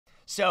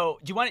So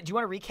do you want to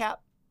recap?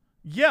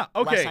 Yeah.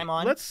 Okay. Last time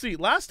on? Let's see.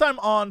 Last time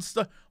on.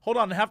 Hold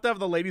on. I have to have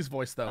the lady's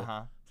voice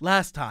though.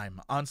 Last time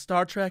on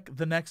Star Trek: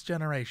 The Next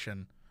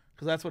Generation,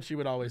 because that's what she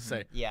would always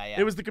say. Yeah, yeah.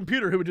 It was the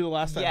computer who would do the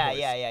last time voice.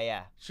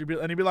 Yeah. He'd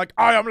be like,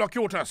 "I am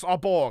Locutus, a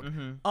Borg."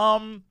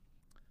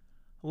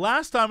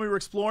 Last time we were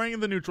exploring in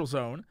the neutral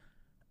zone,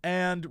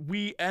 and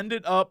we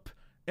ended up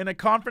in a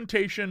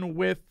confrontation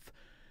with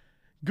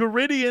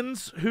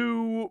Garidians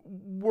who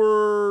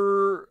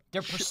were...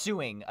 They're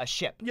pursuing a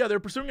ship. Yeah, they're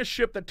pursuing a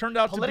ship that turned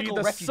out Political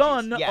to be the refugees,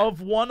 son yeah. of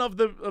one of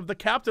the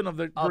captain of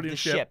the Garidian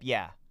ship.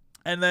 Yeah.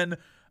 And then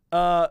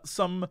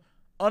some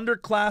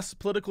underclass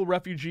political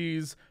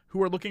refugees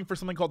who are looking for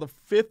something called the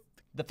fifth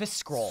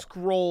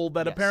scroll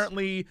that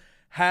apparently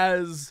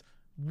has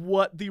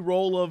what the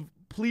role of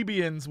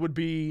plebeians would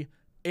be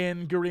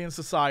in Garidian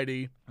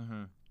society.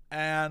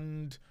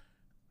 And...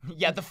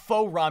 Yeah, the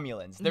faux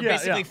Romulans. They're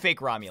basically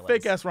fake Romulans.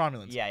 Fake-ass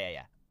Romulans.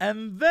 Yeah.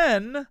 And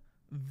then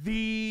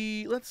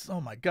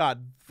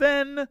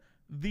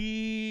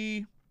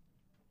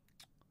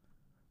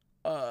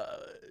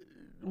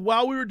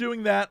while we were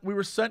doing that, we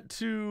were sent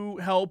to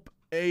help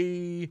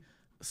a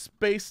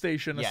space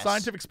station, a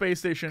scientific space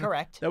station.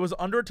 Correct. That was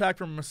under attack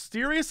from a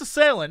mysterious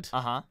assailant.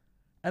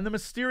 And the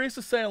mysterious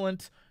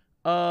assailant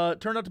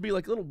turned out to be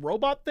like a little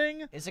robot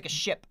thing. It's like a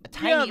ship, but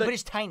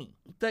it's tiny.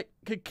 That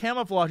could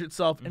camouflage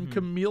itself in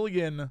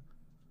chameleon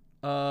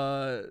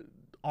armor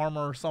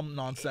or some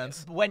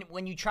nonsense.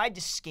 When you tried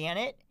to scan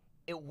it,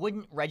 it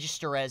wouldn't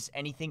register as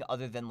anything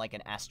other than like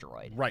an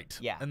asteroid. Right.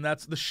 Yeah. And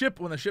that's the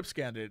ship, when the ship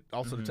scanned it,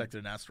 also detected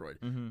an asteroid.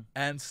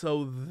 And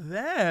so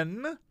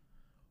then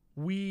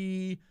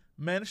we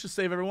managed to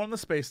save everyone on the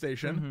space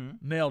station.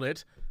 Nailed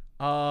it.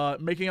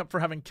 Making up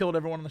for having killed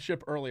everyone on the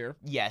ship earlier.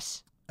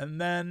 Yes.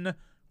 And then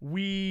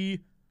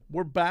we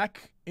were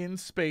back in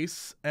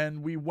space,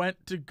 and we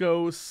went to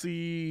go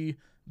see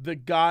the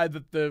guy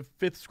that the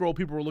fifth scroll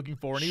people were looking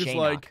for. And he was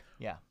like,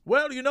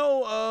 well, you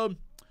know,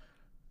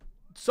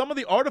 some of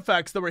the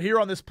artifacts that were here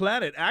on this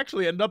planet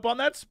actually end up on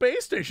that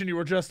space station you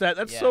were just at.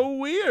 That's so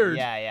weird.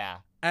 Yeah.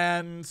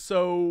 And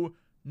so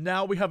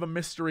now we have a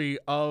mystery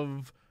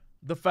of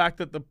the fact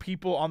that the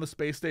people on the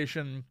space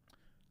station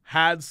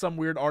had some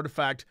weird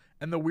artifact,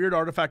 and the weird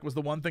artifact was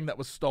the one thing that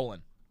was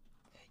stolen.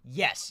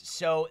 Yes,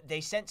 so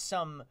they sent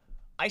some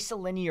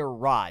isolinear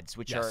rods,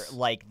 which are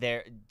like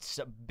their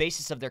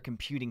basis of their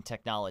computing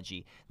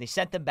technology. They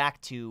sent them back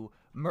to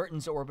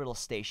Merton's orbital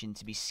station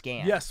to be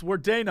scanned. Yes, where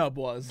Daynub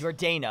was. Where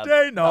Daynub.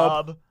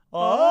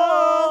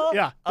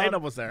 Yeah,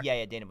 Daynub was there.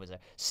 Yeah, Daynub was there.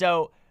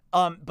 So,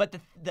 but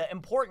the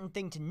important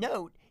thing to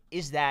note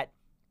is that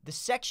the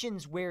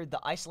sections where the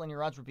isolinear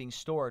rods were being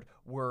stored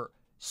were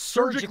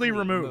surgically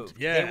removed.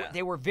 Yeah.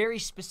 They were very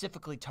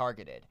specifically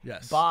targeted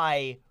Yes.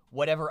 by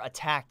whatever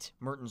attacked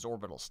Merton's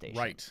orbital station.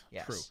 Right.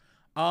 Yes.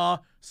 True.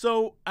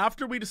 So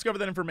after we discovered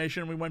that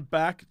information, we went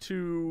back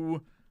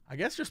to, I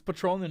guess, just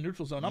patrolling the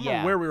neutral zone. I don't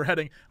know where we were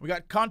heading. We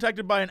got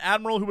contacted by an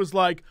admiral who was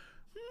like,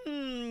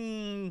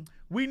 we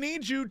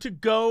need you to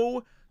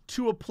go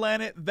to a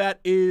planet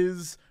that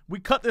is... We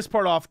cut this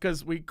part off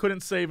because we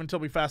couldn't save until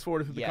we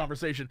fast-forwarded through the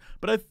conversation.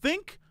 But I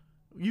think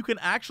you can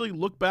actually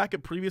look back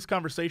at previous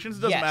conversations.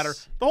 It doesn't matter.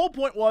 The whole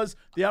point was,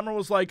 the admiral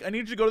was like, I need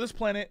you to go to this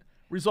planet,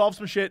 resolve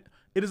some shit.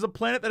 It is a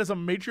planet that is a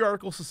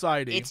matriarchal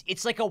society.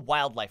 It's like a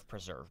wildlife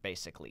preserve,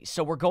 basically.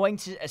 So we're going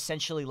to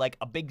essentially like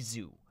a big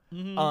zoo.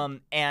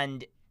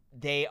 And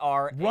they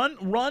are...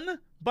 Run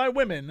by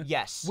women.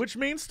 Yes. Which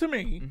means to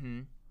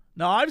me...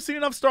 Now, I've seen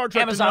enough Star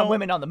Trek Amazon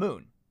women on the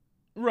moon.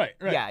 Right.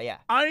 Yeah.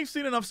 I've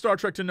seen enough Star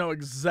Trek to know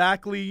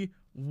exactly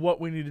what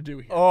we need to do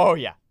here. Oh,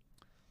 yeah.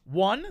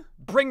 One...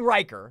 Bring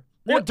Riker.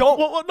 Or don't...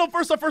 Well, no,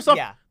 first off,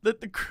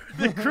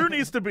 the crew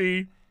needs to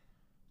be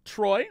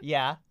Troy.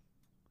 Yeah.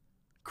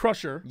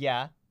 Crusher.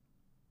 Yeah.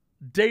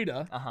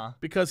 Data.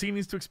 Because he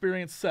needs to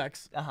experience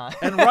sex.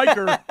 And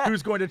Riker,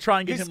 who's going to try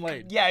and get him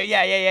laid. Yeah.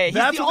 He's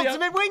the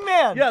ultimate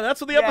wingman. Yeah, that's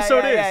what the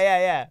episode is.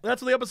 Yeah.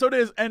 That's what the episode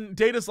is. And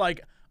Data's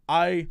like,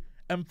 I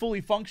am fully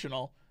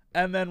functional.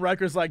 And then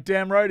Riker's like,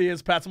 damn right he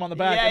is, pats him on the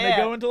back, and they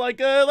go into like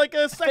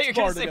a sex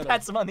bar together.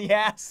 Pats him on the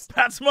ass.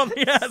 Pats him on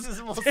the ass.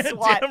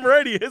 SWAT. Damn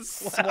right he is.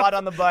 SWAT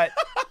on the butt.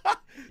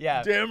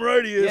 Yeah. Damn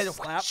right he is.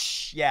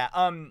 Yeah.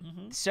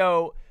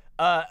 So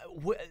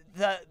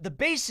the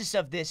basis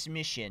of this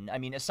mission, I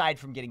mean, aside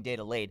from getting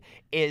Data laid,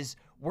 is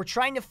we're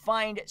trying to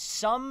find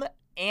some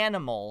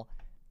animal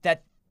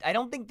that I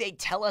don't think they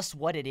tell us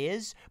what it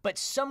is, but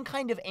some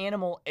kind of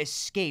animal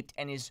escaped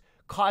and is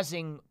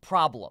causing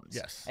problems.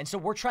 Yes. And so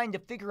we're trying to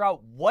figure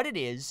out what it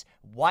is,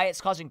 why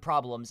it's causing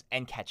problems,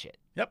 and catch it.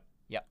 Yep.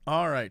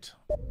 All right.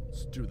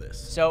 Let's do this.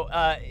 So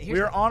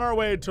we're on our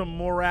way to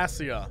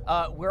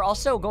Morasia. We're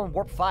also going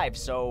warp 5,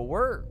 so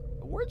we're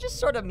just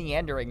sort of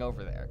meandering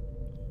over there.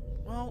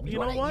 Well, you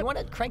know what? You want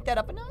to crank that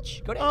up a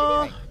notch? Go to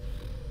engineering.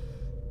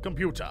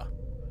 Computer.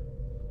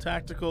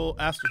 Tactical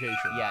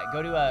astrogation. Yeah,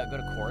 go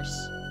to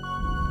course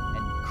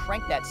and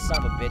crank that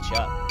son of a bitch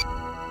up.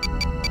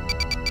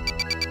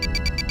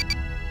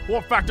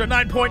 Warp factor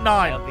 9.9.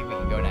 I don't think we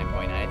can go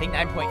 9.9. I think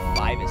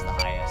 9.5 is the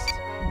highest.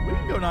 We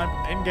can go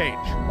 9.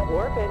 Engage.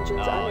 Warp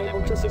engines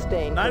unable to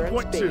sustain current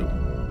 9.2.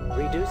 speed.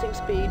 Reducing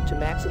speed to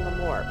maximum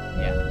warp.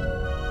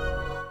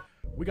 Yeah.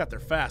 We got there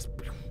fast.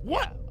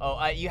 What? Yeah.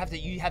 Oh, you have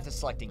to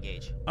select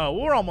engage. Oh,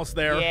 we're almost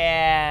there.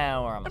 Yeah,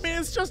 we're I almost. mean,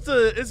 it's just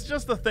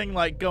a thing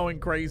like going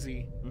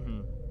crazy.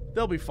 Mm-hmm.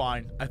 They'll be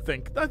fine. I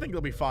think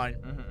they'll be fine.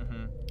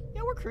 Mm-hmm.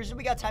 Yeah, we're cruising.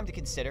 We got time to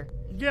consider.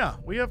 Yeah,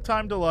 we have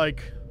time to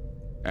like.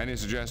 Any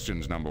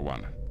suggestions, number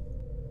 1?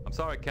 I'm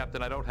sorry,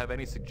 Captain. I don't have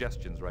any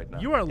suggestions right now.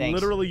 You are Thanks,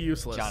 literally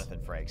useless. Jonathan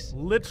Frakes.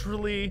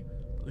 Literally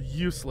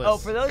useless. Oh,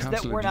 for those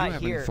Counselor, that were do you not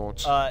have any here,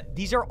 thoughts?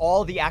 these are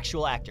all the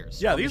actual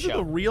actors. Yeah, from these the are show.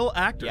 the real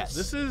actors. Yes.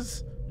 This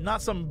is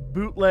not some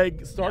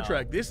bootleg Star No.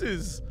 Trek. This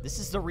is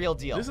the real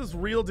deal.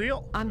 real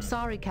deal. I'm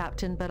sorry,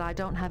 Captain, but I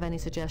don't have any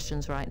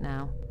suggestions right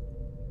now.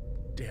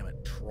 Damn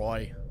it,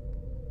 Troy.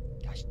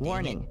 Gosh, dang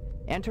Warning.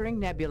 Entering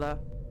nebula.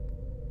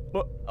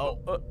 it. Oh,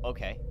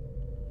 okay.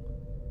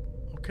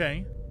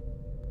 Okay.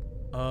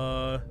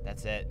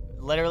 That's it.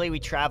 Literally, we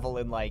travel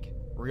in like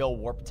real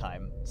warp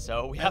time,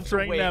 so we have to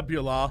Entering wait.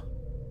 nebula,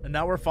 and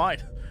now we're fine.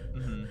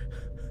 Mhm.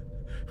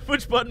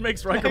 Which button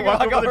makes Riker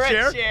walk over the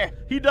chair?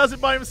 He does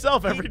it by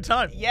himself every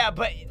time. Yeah,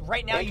 but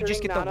right now you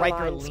just get the Entering Riker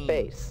not-aligned lean.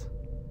 space.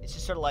 It's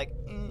just sort of like.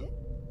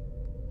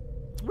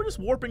 We're just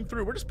warping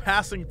through. We're just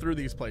passing through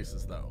these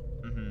places, though.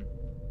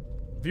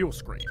 Mm-hmm. View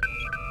screen.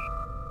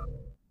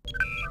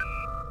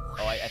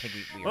 Oh, I think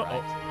we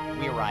arrived.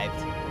 We arrived.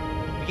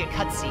 We get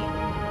cutscene.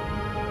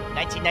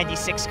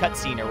 1996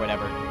 cutscene or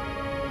whatever.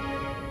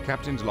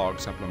 Captain's log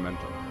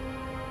supplemental.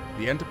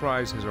 The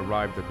Enterprise has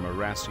arrived at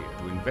Marasia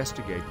to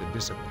investigate the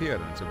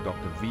disappearance of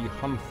Dr. V.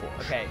 Hunfors,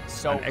 Okay,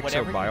 so an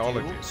whatever you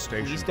exobiologist do,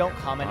 stationed please don't here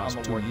for the comment on past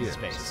the 2 word in years.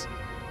 space.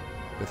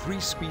 The 3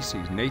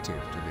 species native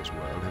to this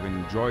world have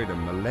enjoyed a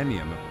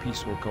millennium of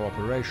peaceful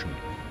cooperation,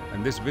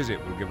 and this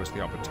visit will give us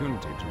the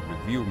opportunity to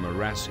review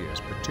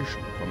Marasia's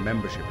petition for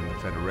membership in the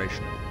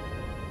Federation.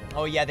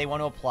 Oh yeah, they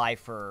want to apply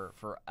for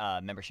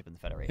membership in the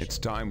Federation. It's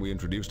time we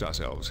introduced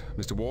ourselves.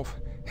 Mr. Worf,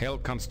 hail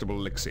Constable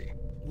Lixie.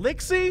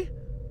 Lixie?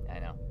 I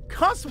know.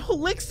 Constable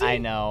Lixie? I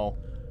know.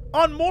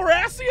 On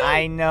Morasia?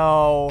 I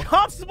know.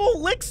 Constable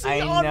Lixie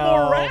I on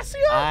know.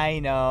 Morasia? I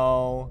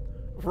know.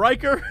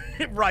 Riker?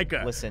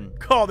 Riker. Listen.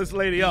 Call this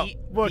lady up.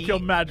 Work your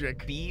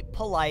magic. Be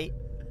polite.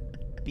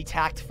 Be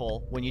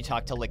tactful when you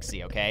talk to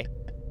Lixie, okay?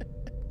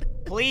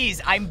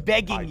 Please, I'm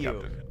begging you.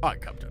 Captain. Aye,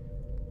 Captain.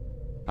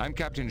 I'm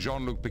Captain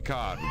Jean-Luc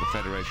Picard with the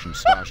Federation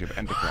Starship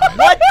Enterprise.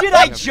 What did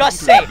I just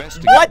say?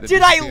 What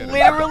did I disappearance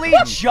literally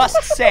of-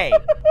 just say?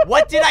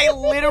 What did I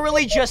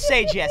literally just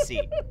say, Jesse?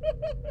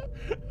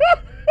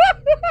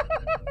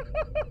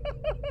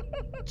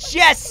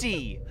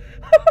 Jesse!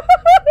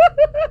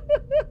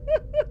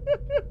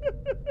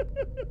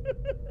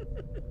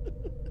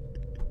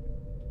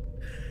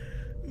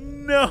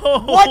 No.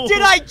 What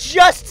did I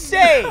just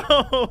say?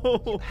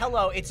 No.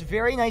 Hello, it's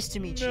very nice to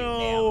meet you.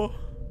 No.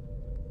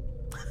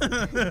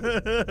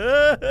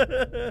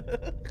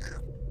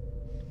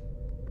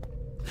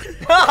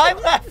 I'm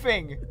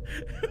laughing.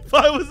 If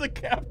I was a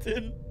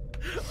captain,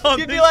 on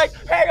You'd be this- like,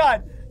 hang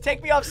on,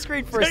 take me off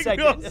screen for a Take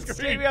me second. off Take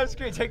screen. me off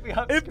screen, take me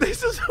off if screen.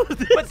 this is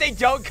But they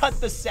don't cut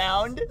the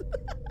sound.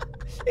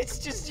 It's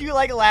just you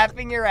like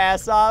laughing your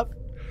ass off.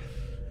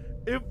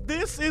 If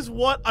this is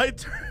what I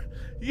turn,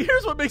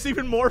 here's what makes it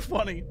even more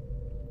funny.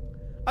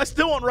 I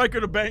still want Riker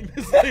to bang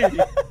this lady.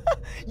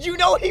 You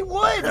know he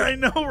would. I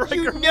know Riker.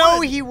 You know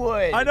would. he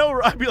would. I know.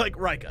 I'd be like,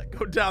 Riker,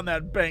 go down there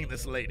and bang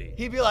this lady.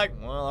 He'd be like,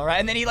 well, all right,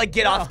 and then he'd like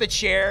get off the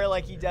chair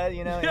like he does,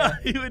 you know? Yeah,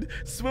 he would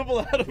swivel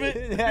out of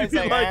it. Yeah, He'd it's be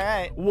like, like, all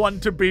right. one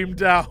to beam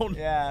down.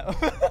 Yeah.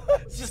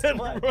 Just Send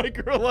one.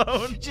 Riker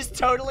alone. Just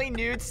totally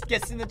nude,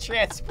 gets in the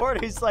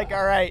transport. He's like,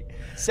 all right,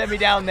 send me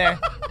down there.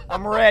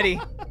 I'm ready.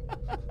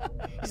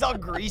 He's all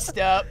greased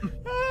up.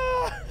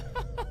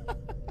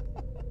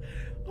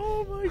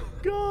 Oh my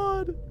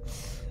god.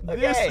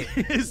 Okay.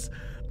 This is.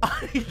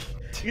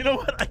 You know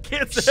what? I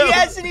can't say. She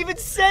hasn't even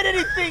said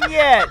anything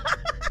yet.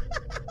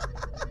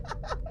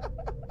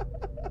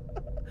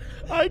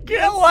 I can't You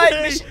know what?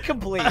 say. Mission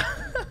complete.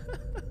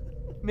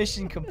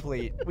 Mission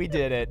complete. We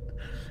did it.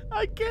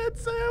 I can't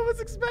say I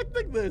was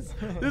expecting this.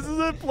 This is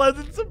a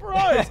pleasant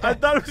surprise. I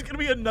thought it was gonna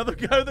be another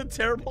guy with a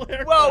terrible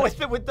haircut.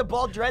 Whoa, with the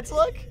bald dreads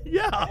look?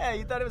 Yeah. Yeah,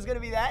 you thought it was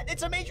gonna be that?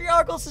 It's a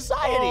matriarchal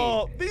society.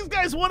 Oh, these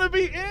guys want to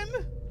be in?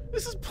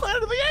 This is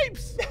Planet of the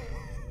Apes.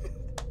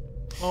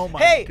 Oh my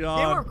Hey, god.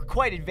 they were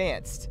quite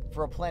advanced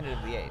for a Planet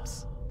of the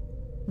Apes.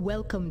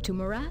 Welcome to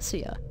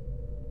Marasia.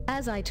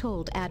 As I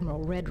told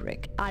Admiral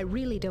Redrick, I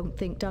really don't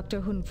think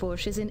Dr.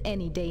 Hunfors is in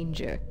any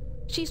danger.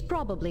 She's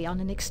probably on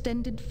an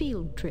extended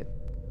field trip.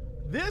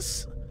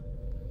 This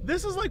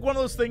is like one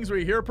of those things where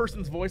you hear a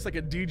person's voice like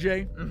a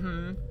DJ,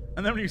 and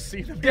then when you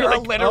see them, They're you're a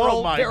like, literal-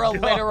 oh my they're a God.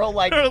 literal,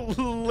 like- they're a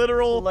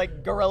literal,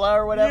 Like gorilla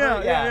or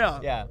whatever? Yeah.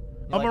 Yeah.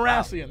 A You're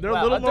Morassian. Wow. They're a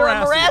Wow. little They're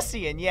a Morassian.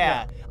 Morassian,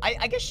 yeah.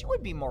 I guess she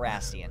would be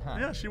Morassian, huh?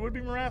 Yeah, she would be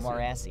Morassian.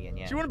 Morassian,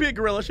 yeah. She wouldn't be a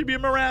gorilla. She'd be a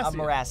Morassian. A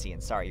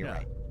Morassian, sorry, you're Yeah.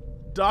 right.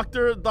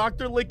 Dr.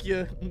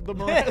 Lickya, the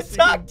Morassian.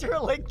 Dr.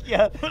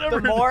 Lickya,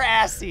 Whatever. the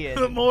Morassian.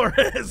 The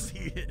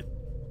Morassian.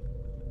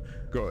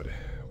 Good.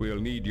 We'll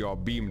need your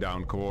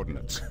beam-down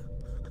coordinates.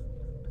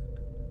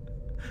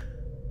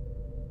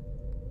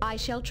 I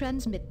shall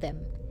transmit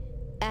them.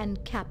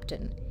 And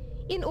Captain,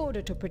 in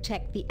order to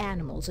protect the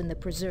animals in the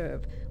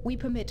preserve, we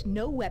permit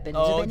no weapons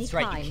of any that's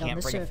right. kind You on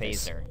can't the bring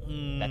surface. a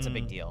phaser. That's a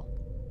big deal.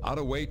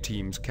 Out-of-way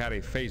teams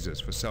carry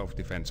phasers for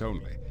self-defense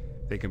only.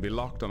 They can be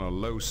locked on a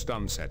low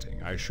stun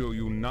setting. I assure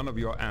you none of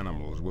your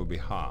animals will be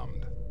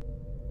harmed.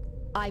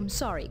 I'm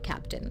sorry,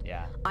 Captain.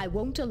 Yeah. I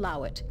won't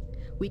allow it.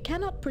 We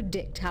cannot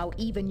predict how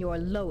even your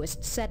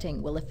lowest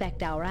setting will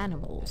affect our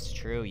animals. It's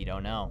true. You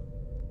don't know.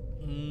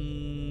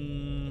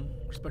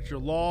 Respect your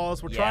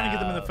laws. We're trying to get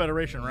them in the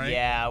Federation, right?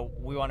 Yeah,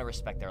 we want to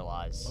respect their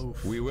laws.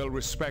 Oof. We will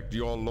respect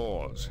your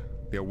laws.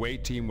 The away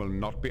team will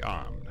not be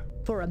armed.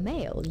 For a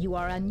male, you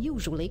are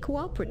unusually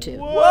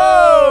cooperative.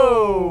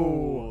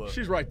 Whoa!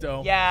 She's right,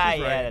 though. Yeah, She's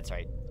yeah, right. that's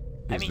right.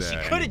 I Is mean, she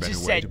there could any have better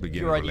just way said to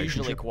begin you're a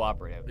unusually relationship?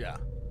 cooperative. Yeah.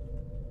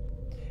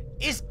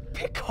 Is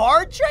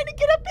Picard trying to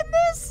get up in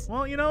this?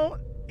 Well, you know,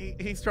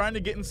 he's trying to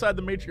get inside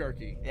the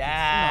matriarchy.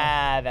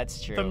 Yeah,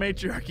 that's true. The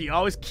matriarchy,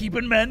 always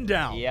keeping men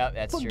down. Yep,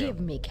 that's Forgive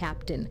true. me,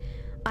 Captain.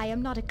 I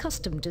am not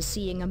accustomed to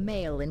seeing a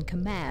male in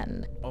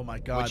command. Oh my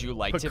God. Would you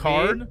like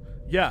Picard? to be?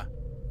 Yeah.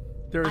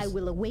 There's. I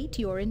will await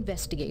your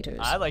investigators.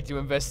 I'd like to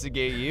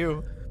investigate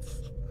you.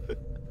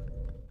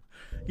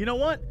 You know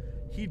what?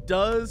 He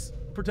does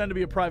pretend to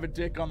be a private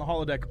dick on the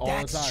holodeck all the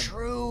time. That's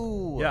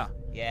true. Yeah.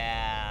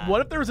 Yeah.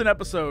 What if there was an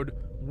episode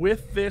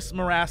with this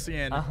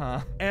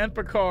Marassian and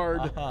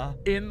Picard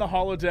in the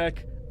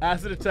holodeck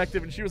as a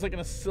detective, and she was like in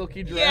a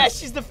silky dress? Yeah,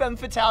 she's the femme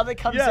fatale that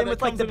comes in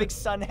with like the big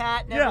sun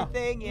hat and Yeah.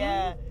 everything.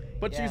 Yeah.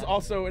 But she's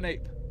also an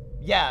ape.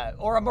 Yeah,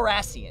 or a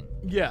Marassian.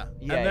 Yeah.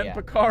 Yeah, And then yeah.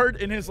 Picard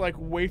in his like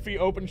wafy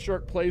open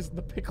shirt plays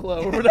the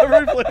piccolo or whatever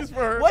he plays for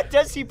her. What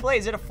does he play?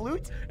 Is it a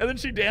flute? And then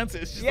she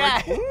dances. She's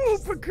Yeah. like, ooh,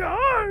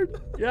 Picard.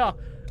 Yeah.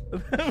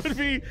 That would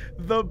be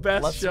the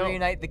best Let's show.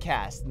 reunite the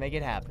cast. Make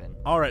it happen.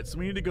 All right, so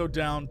we need to go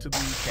down to the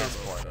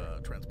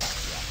Transport.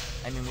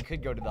 transport. I mean, we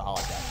could go to the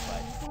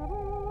holodeck, but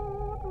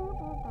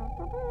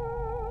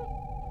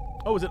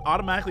Oh, is it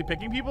automatically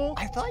picking people?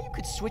 I thought you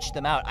could switch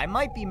them out. I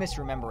might be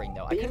misremembering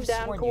though. I could Beam have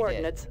down sworn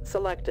coordinates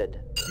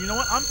selected. You know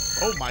what?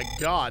 Oh my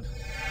God. you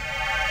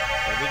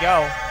did. There we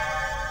go.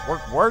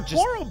 We're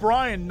just Poor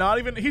O'Brien, not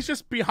even. He's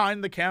just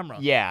behind the camera.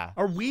 yeah.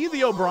 Are we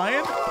the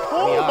O'Brien?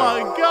 Oh We are. my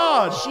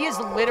God. She is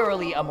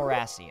literally a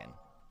Marassian.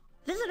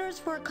 Visitors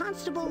for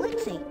Constable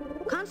Lixie.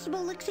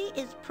 Constable Lixie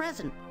is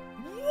present.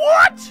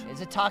 What?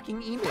 It's a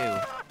talking emu.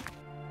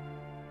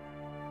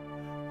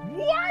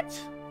 What?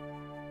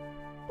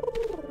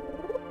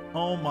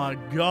 Oh my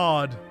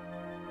God.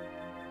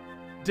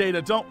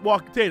 Data, don't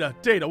walk. Data,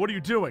 what are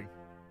you doing?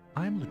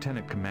 I'm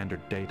Lieutenant Commander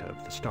Data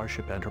of the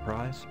Starship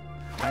Enterprise.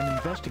 I'm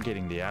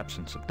investigating the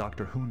absence of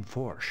Dr. Hoon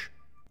Forsh.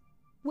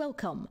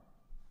 Welcome.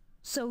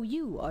 So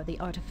you are the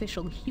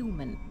artificial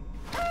human.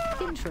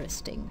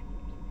 Interesting.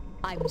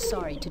 I'm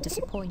sorry to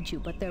disappoint you,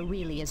 but there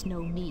really is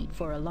no need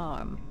for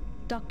alarm.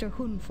 Dr.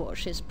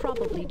 Hunforsh is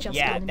probably just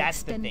Yeah, on an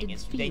that's the extended thing.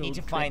 Is field they need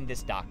to trip. find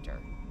this doctor.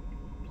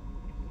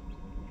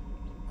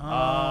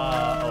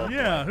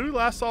 Yeah, who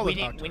last saw the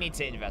doctor? We need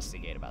to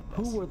investigate about this.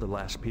 Who were the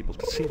last people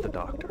to see the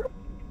doctor?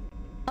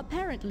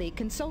 Apparently,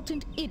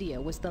 Consultant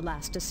Idia was the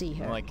last to see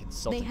her. Like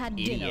Consultant They had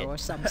Idiot. dinner or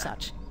some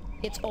such.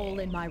 It's all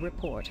in my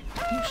report.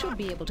 You should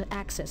be able to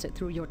access it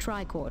through your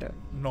tricorder.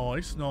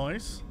 Nice,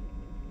 nice.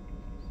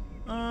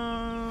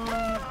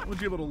 Would you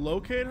be able to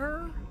locate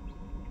her?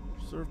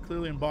 Serve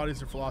clearly embodies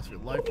her philosophy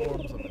of life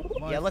forms.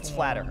 Yeah, let's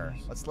flatter her.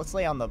 Let's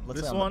lay on the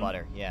This lay on one? the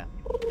butter. Yeah,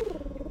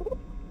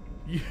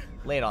 Yeah.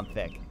 lay it on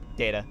thick.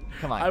 Data,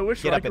 come on. I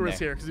wish get up in Riker was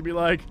there. here because he'd be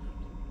like,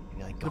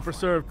 Be like, go the for it.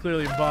 preserve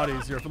clearly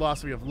embodies your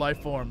philosophy of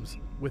life forms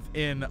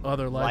within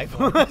other life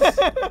Life- forms.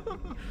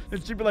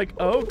 And she'd be like,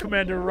 oh,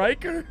 Commander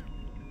Riker?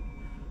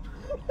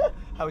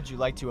 How would you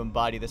like to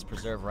embody this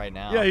preserve right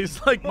now? Yeah,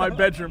 he's like my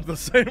bedroom the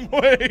same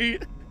way.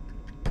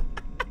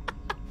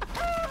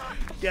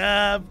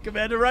 Yeah,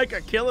 Commander Riker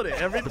killing it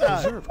every The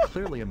time. preserve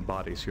clearly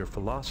embodies your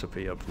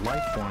philosophy of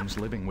life forms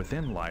living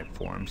within life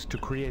forms to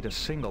create a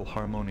single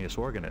harmonious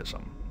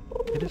organism.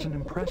 It is an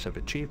impressive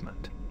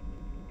achievement.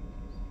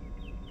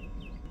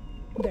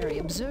 Very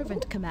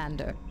observant,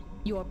 Commander.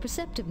 Your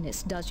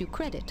perceptiveness does you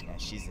credit. Yeah,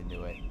 she's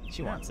into it.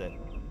 She wants it.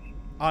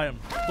 I am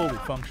fully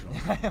functional.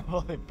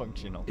 Fully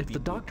functional. If the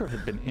doctor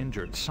had been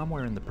injured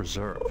somewhere in the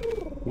preserve,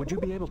 would you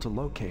be able to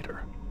locate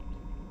her?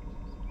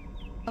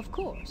 Of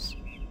course.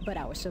 But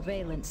our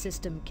surveillance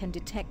system can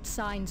detect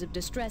signs of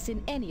distress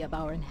in any of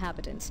our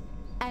inhabitants.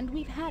 And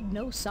we've had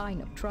no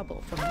sign of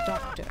trouble from the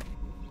doctor.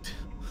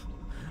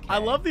 I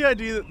love the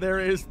idea that there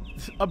is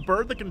a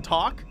bird that can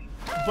talk,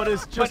 but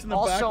is just in the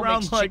also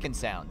background makes like chicken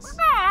sounds.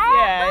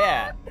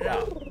 Yeah,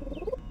 yeah.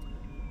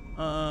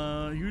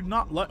 You'd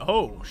not like.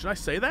 Oh, should I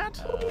say that?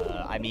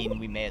 yeah. I mean,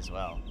 we may as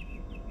well.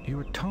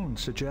 Your tone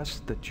suggests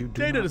that you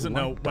do Data not doesn't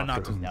like know when not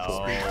Dr. to Hoon No,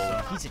 Forsh.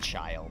 so- he's a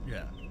child.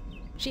 Yeah.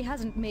 She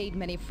hasn't made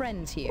many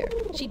friends here.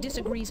 She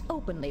disagrees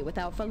openly with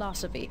our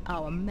philosophy,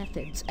 our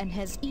methods, and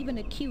has even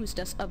accused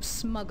us of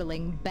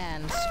smuggling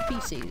banned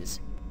species.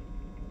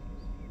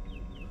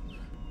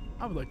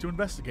 I would like to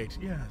investigate.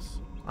 Yes.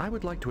 I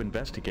would like to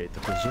investigate the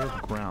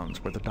preserved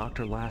grounds where the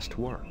doctor last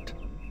worked.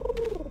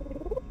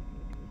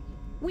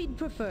 We'd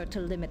prefer to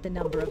limit the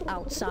number of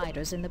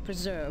outsiders in the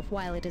preserve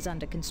while it is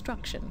under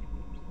construction.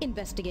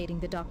 Investigating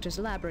the doctor's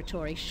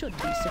laboratory should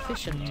be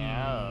sufficient.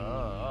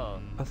 Oh.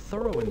 A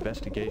thorough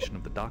investigation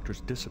of the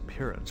doctor's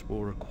disappearance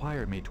will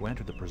require me to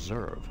enter the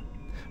preserve.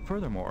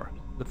 Furthermore,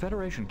 the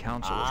Federation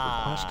Council has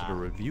requested a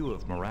review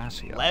of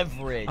Marassia.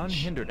 Leverage.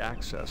 Unhindered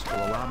access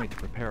will allow me to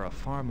prepare a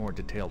far more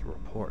detailed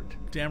report.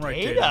 Damn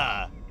right,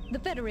 Data. The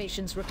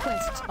Federation's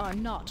requests are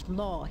not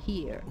law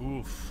here.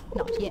 Oof.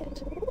 Not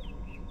yet.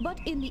 But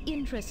in the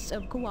interests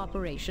of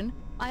cooperation,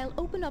 I'll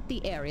open up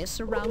the area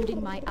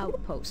surrounding my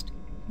outpost.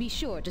 Be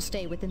sure to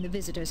stay within the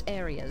visitors'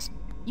 areas.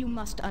 You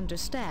must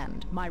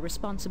understand, my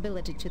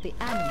responsibility to the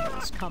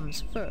animals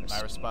comes first.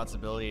 My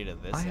responsibility to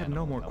this. I have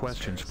no more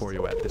questions for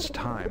you at this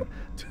time.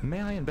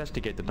 May I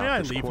investigate the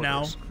doctor's leave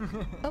quarters?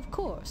 now? Of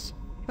course.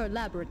 Her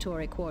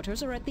laboratory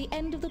quarters are at the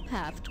end of the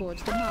path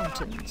towards the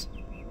mountains.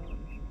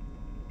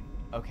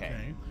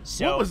 Okay.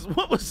 So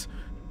What was?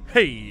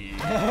 Hey.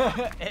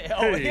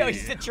 yeah,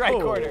 he's a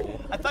tricorder.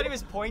 Oh. I thought he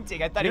was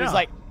pointing. I thought he was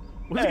like.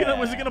 Was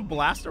he gonna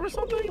blast her or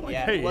something? Like,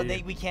 Yeah. hey. Well,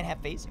 we can't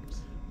have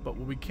phasers. But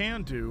what we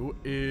can do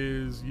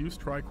is use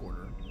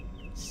tricorder.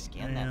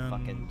 Scan that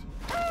fucking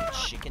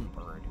chicken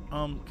bird.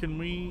 Can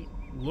we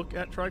look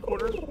at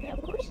tricorder? Yeah,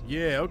 of course.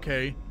 Yeah.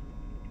 Okay.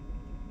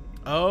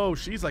 Oh,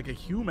 she's like a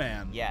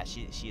human. Yeah,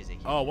 she is a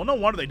human. Oh well, no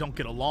wonder they don't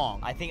get along.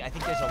 I think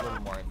there's a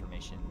little more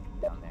information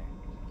down there.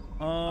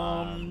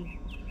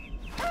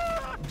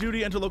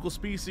 Duty, enter local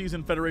species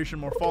in Federation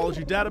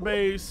morphology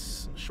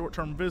database.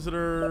 Short-term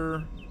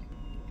visitor.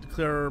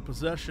 Declare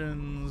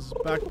possessions.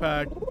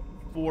 Backpack.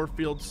 4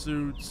 field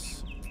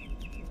suits.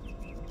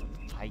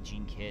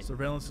 Hygiene kit.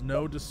 Surveillance.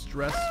 No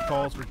distress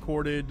calls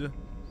recorded.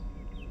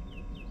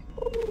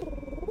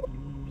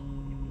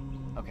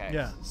 Okay.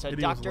 Yeah. So Idia was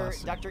the Dr. last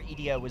thing. Dr.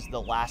 Idia was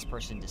the last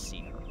person to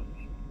see her.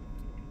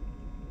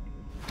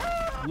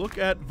 Look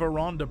at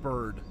Veranda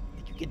Bird. I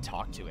think you can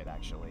talk to it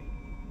actually.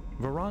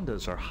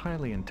 Verandas are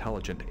highly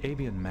intelligent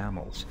avian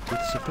mammals with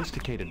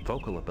sophisticated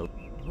vocal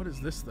ability. What is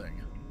this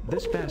thing?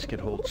 This basket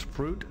holds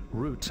fruit,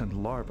 roots, and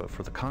larvae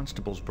for the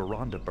constable's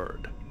veranda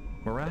bird.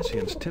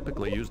 Marassians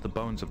typically use the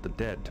bones of the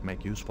dead to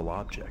make useful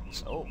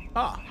objects. Oh.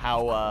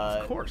 How?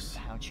 Of course.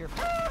 How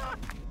cheerful.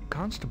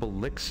 Constable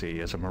Lixie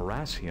is a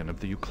Marassian of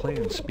the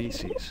Euclean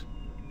species.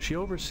 She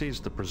oversees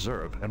the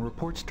preserve and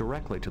reports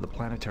directly to the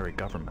planetary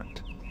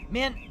government.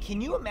 Man,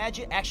 can you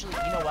imagine? Actually,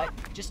 you know what?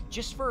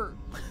 Just for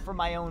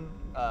my own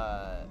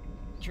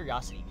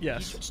curiosity. Yes.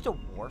 Can you switch to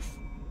Worf?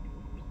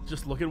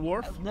 Just look at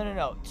Worf?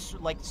 No.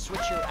 Like switch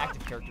your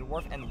active character to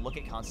Worf and look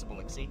at Constable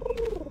Lixie.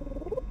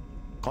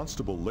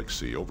 Constable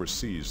Lixie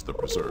oversees the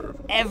preserve.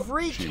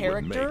 Every She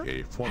character would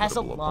make a has a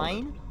formidable line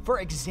opponent. for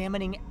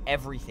examining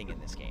everything in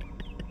this game.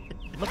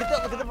 Look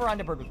at the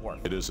veranda bird with Worf.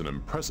 It is an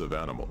impressive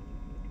animal.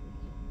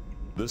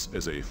 This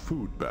is a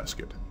food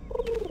basket.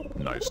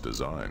 Nice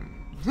design.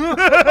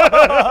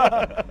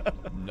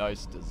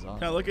 Nice design.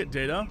 Can I look at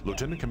Data?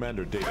 Lieutenant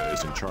Commander Data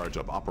is in charge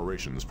of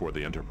operations for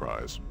the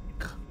Enterprise.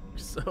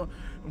 So,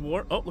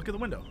 oh, look at the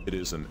window. It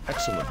is an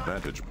excellent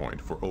vantage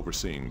point for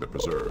overseeing the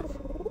preserve.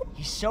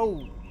 He's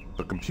so...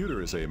 The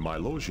computer is a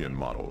Milosian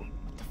model.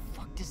 What the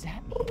fuck does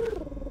that mean?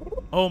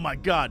 Oh my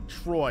god,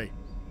 Troy.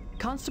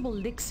 Constable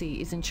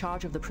Lixie is in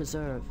charge of the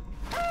preserve.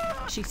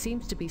 She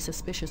seems to be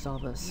suspicious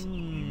of us.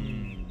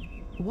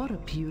 What a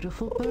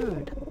beautiful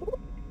bird.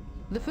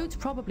 The food's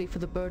probably for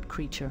the bird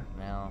creature.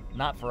 Well,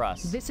 not for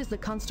us. This is the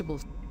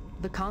constable's.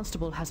 The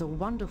constable has a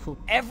wonderful...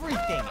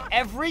 Everything!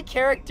 Every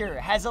character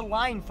has a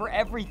line for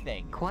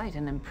everything. Quite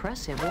an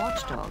impressive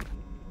watchdog.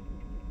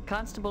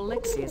 Constable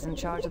Lixie is in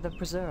charge of the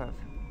preserve.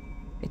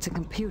 It's a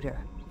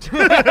computer.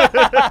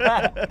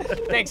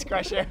 Thanks,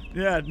 Crusher.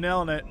 Yeah,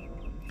 nailing it.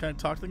 Can I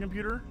talk to the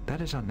computer?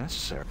 That is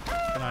unnecessary.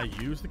 Can I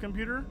use the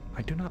computer?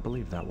 I do not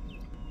believe that.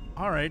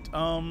 Alright,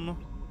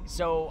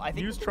 So, I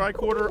think... use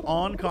tricorder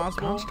on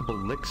Constable. Constable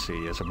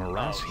Lixie is a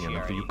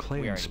Marassian of the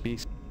Euclean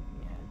species.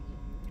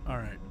 Yeah.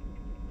 Alright.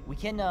 We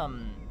can,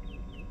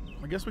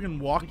 I guess we can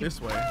walk this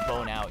way.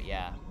 Bone out,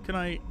 yeah. Can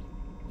I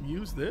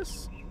use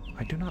this?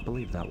 I do not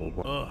believe that will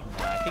work.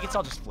 I think it's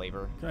all just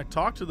flavor. Can I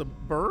talk to the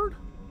bird?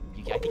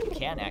 I think you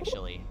can,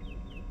 actually.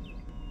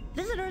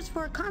 Visitors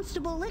for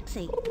Constable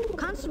Lixie.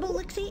 Constable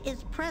Lixie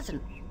is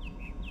present.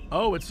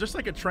 Oh, it's just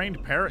like a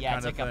trained parrot Yeah, kind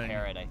it's of like thing. a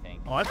parrot, I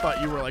think. Oh, I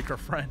thought you were like her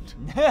friend.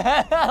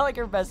 Like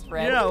her best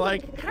friend. Yeah,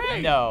 like,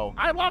 hey, no.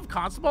 I love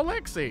Constable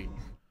Lixie.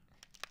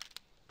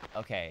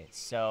 Okay,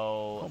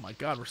 so... Oh my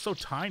god, we're so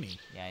tiny.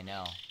 Yeah, I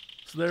know.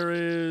 So there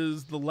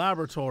is the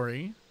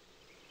laboratory,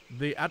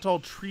 the atoll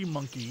tree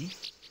monkey,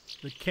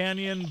 the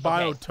canyon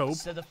biotope. Okay,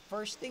 so the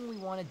first thing we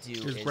want to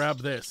do is... grab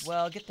this.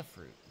 Well, get the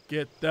fruit.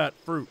 Get that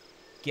fruit.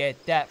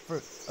 Get that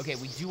fruit. Okay,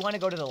 we do want to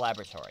go to the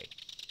laboratory.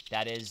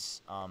 That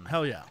is...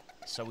 Hell yeah.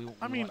 So we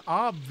I mean,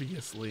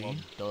 obviously. Well,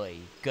 doy.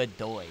 Good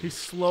doy. He's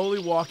slowly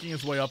walking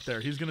his way up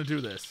there. He's going to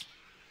do this.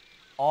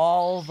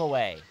 All the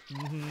way.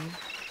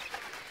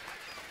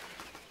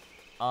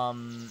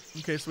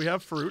 Okay, so we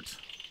have fruit.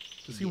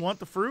 Does he want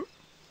the fruit?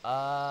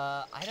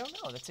 I don't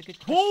know. That's a good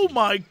question. Oh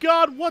my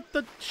god, what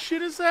the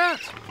shit is that?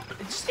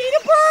 It just ate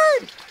a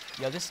bird!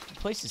 Yo, this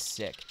place is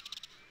sick.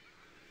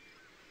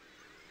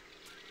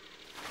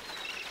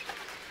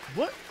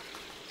 What?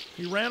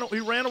 He ran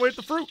away with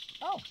the fruit.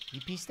 Oh, he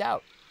pieced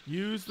out.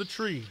 Use the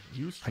tree.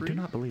 Use tree. I do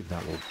not believe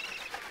that will.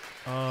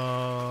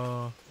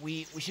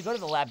 We should go to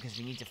the lab because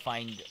we need to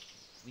find.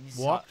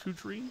 Walk to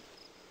tree.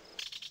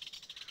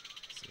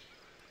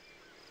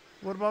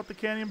 What about the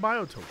canyon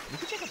biotope? We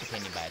can check out the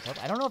canyon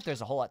biotope. I don't know if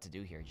there's a whole lot to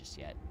do here just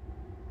yet.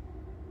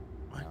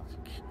 I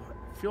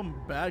feel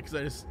bad because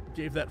I just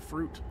gave that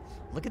fruit.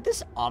 Look at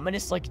this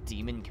ominous, like,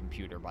 demon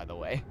computer, by the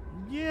way.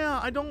 Yeah,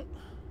 I don't...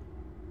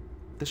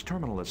 This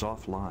terminal is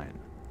offline.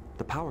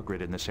 The power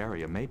grid in this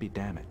area may be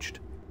damaged.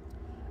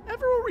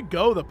 Everywhere we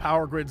go, the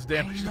power grid's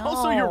damaged.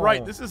 Also, you're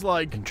right. This is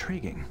like...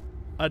 Intriguing.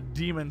 A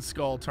demon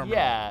skull terminal.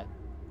 Yeah.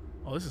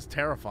 Oh, this is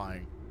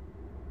terrifying.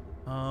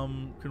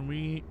 Can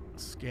we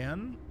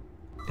scan?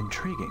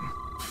 Intriguing.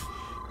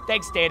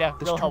 Thanks, Data.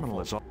 This Real terminal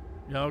helpful.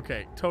 is Yeah,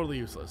 okay. Totally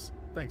useless.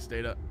 Thanks,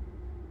 Data.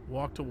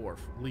 Walk to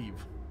wharf. Leave.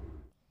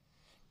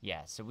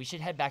 Yeah, so we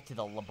should head back to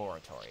the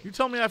laboratory. You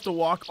tell me I have to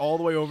walk all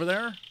the way over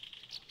there?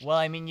 Well,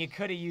 I mean, you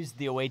could have used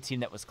the away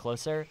team that was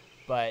closer,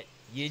 but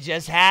you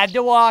just had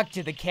to walk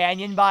to the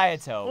canyon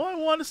biotope. Well, I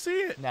want to see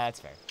it. Nah, that's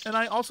fair. And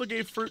I also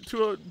gave fruit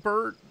to a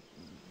bird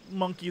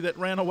monkey that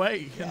ran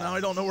away, and now I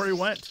don't know where he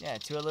went. Yeah,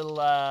 to a little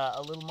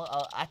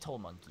atoll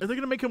monkey. Are they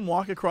gonna make him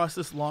walk across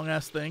this long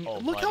ass thing? Oh,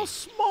 Look buddy. how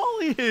small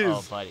he is.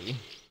 Oh, buddy.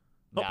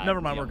 Oh, Nah,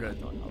 never mind. we We're don't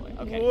good. want to go all the way.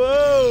 Okay.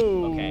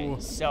 Whoa. Okay,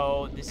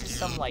 so this is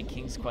some like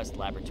King's Quest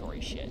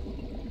laboratory shit.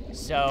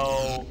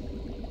 So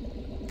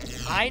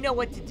I know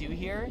what to do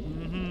here,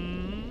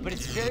 but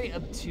it's very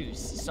obtuse.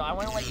 So I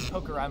want to let you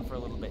poke around for a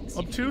little bit. And see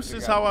Obtuse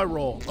is how I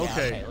roll. Yeah,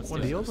 Okay. let's do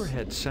The it.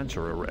 overhead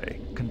sensor array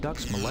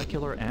conducts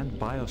molecular and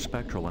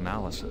biospectral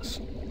analysis.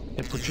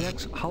 It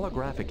projects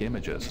holographic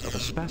images of a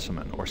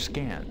specimen or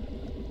scan.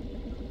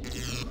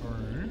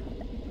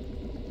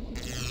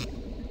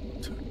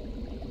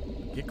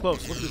 Get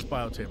close. Look at this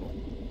biotable.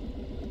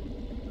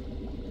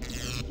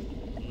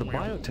 The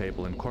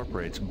biotable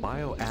incorporates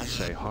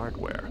bioassay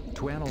hardware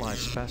to analyze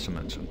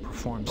specimens and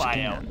perform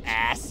scans.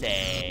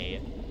 Bioassay.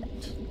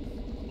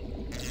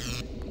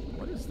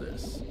 What is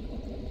this?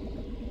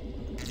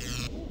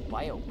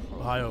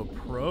 Bioprobe.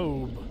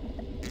 Bioprobe.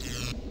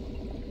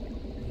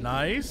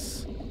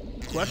 Nice.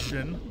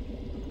 Question.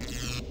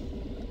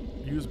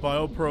 Use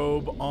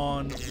bioprobe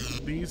on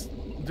these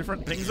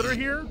different things that are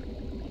here?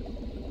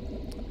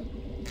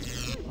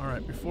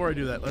 Alright, before I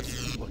do that, let's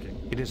keep looking.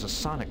 It is a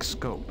sonic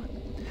scope.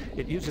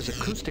 It uses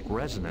acoustic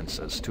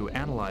resonances to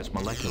analyze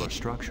molecular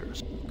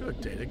structures. Good,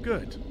 Data,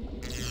 good.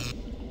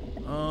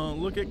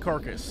 Look at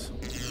carcass.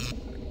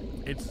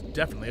 It's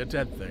definitely a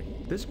dead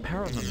thing. This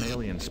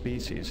paramammalian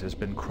species has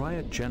been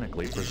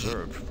cryogenically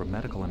preserved for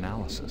medical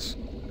analysis.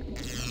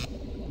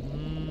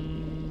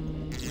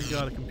 We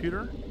got a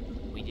computer?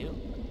 We do.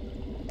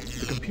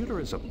 The computer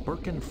is a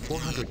Birkin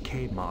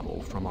 400K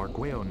model from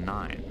Arguello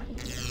 9.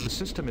 The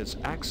system is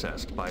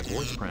accessed by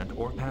voice print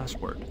or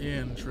password.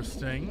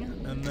 Interesting.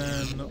 And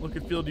then look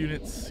at field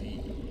unit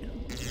C.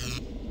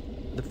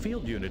 The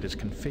field unit is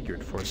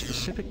configured for a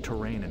specific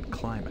terrain and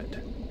climate.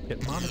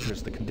 It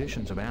monitors the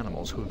conditions of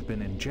animals who have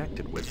been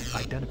injected with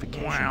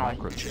identification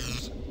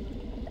microchips.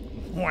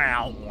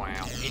 Wow.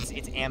 Wow.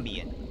 It's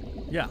ambient.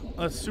 Yeah,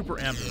 that's super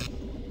ambient.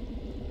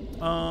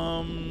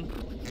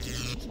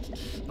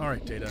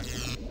 Alright, Data.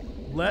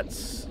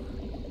 Let's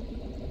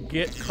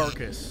get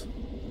carcass.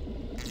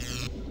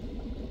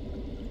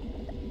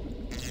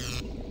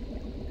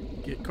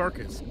 Get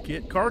carcass.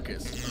 Get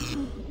carcass.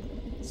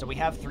 So we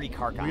have 3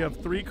 carcass. We have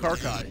 3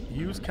 carcass.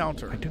 Use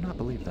counter. I do not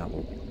believe that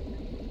will...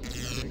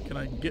 Okay, can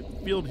I get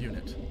field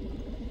unit?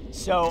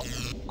 So,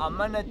 I'm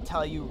gonna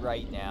tell you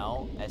right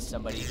now, as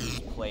somebody who's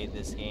played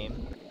this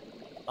game,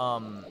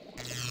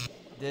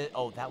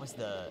 that was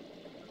the...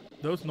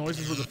 Those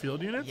noises were the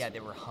field units? Yeah, they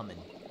were humming.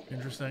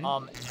 Interesting.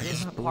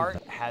 This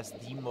part has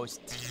the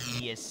most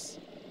tedious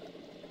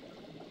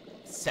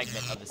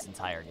segment of this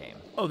entire game.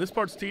 Oh, this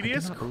part's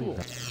tedious? Cool.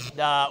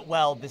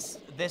 Well,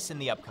 this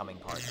and the upcoming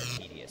part are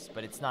tedious,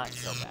 but it's not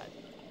so bad.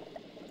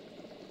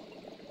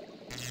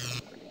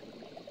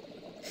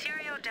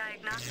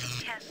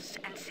 Diagnostic tests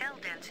and cell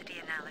density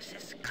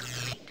analysis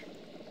complete.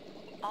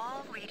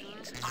 All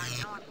readings are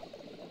normal.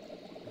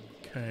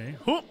 Okay.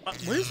 What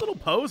his little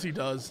pose he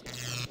does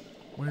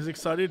when he's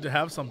excited to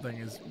have something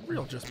is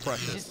real just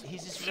precious.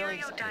 He's just really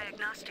excited.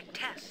 Diagnostic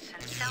tests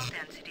and cell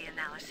density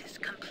analysis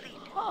complete.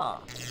 Huh.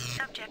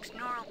 Subject's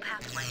neural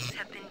pathways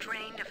have been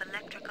drained of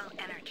electrical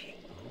energy.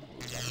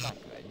 Ooh, that's not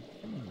good.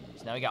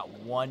 So now we got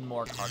one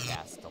more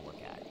carcass to look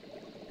at.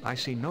 I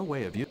see no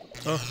way of you.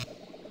 Oh,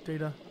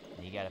 Data.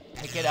 You gotta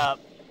pick it up,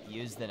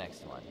 use the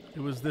next one. It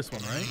was this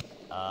one, right?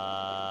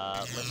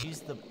 Let's use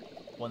the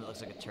one that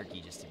looks like a turkey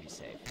just to be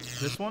safe.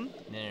 This one?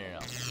 No.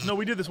 No,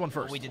 we did this one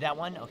first. Oh, we did that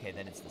one? Okay,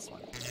 then it's this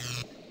one.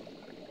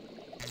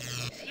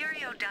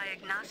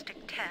 Diagnostic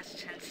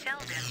tests and cell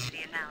density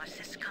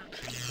analysis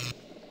complete.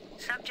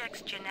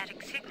 Subject's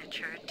genetic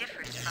signature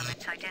differs from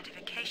its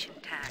identification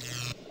tag.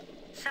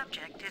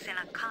 Subject is in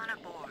a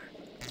carnivore.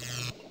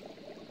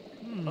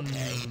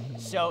 Okay,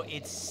 so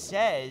it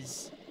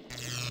says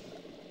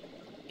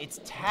its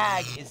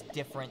tag is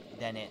different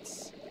than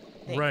its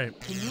thing. Right.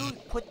 Can you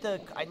put the...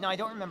 No, I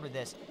don't remember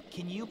this.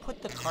 Can you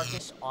put the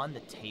carcass on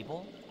the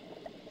table?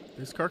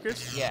 This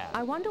carcass? Yeah.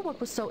 I wonder what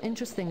was so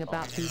interesting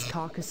about these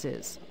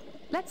carcasses.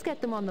 Let's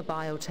get them on the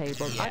bio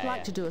table. Yeah, I'd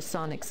like to do a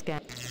sonic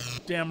scan.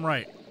 Damn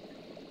right.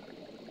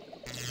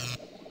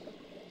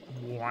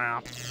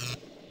 Wow.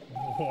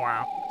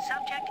 Wow.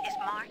 Subject is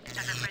marked as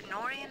a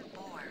Crendorian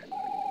boar.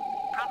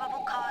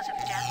 Probable cause of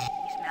death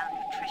is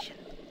malnutrition.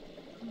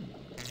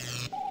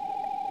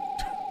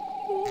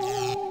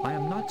 I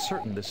am not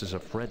certain this is a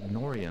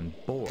Crendorian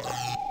boar.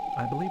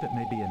 I believe it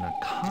may be an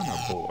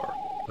Akana boar,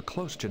 a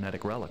close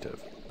genetic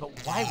relative. But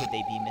why would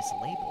they be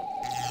mislabeled?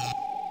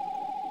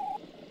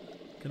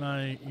 Can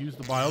I use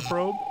the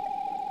bioprobe?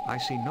 I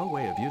see no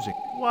way of using...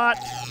 What?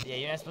 Yeah,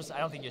 you're not supposed to, I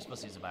don't think you're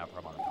supposed to use a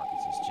bioprobe on the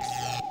carcasses, just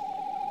yet.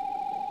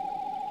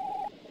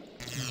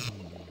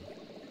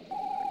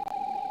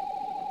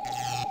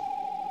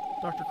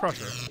 Dr.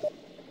 Crusher.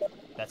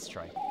 That's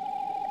Troy.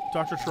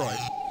 Dr. Troy.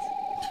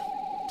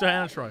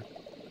 Diana Troy.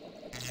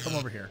 Come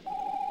over here.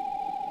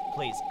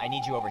 Please, I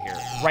need you over here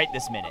right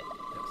this minute.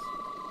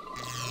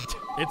 Yes.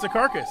 It's a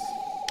carcass.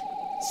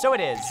 So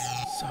it is.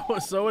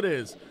 So it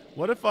is.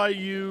 What if I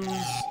use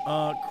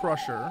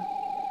Crusher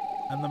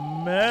and the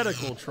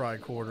medical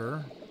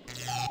tricorder?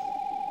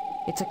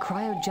 It's a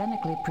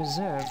cryogenically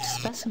preserved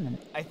specimen.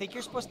 I think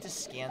you're supposed to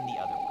scan the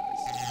other ones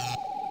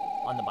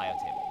on the bio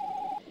table.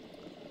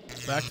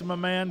 Back to my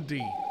man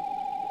D.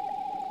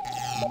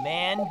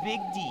 Man Big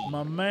D.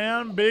 My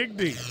man Big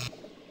D.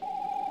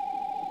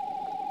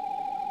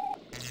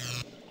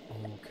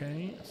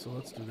 Okay, so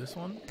let's do this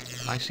one.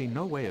 I see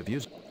no way of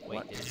using...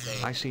 Wait, did it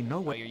say... I see no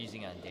Oh, way... you're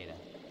using it on data.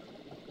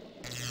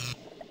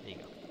 There you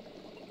go.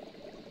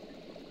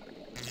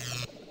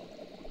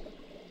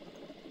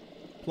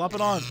 Plop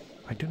it on.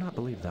 I do not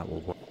believe that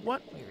will work.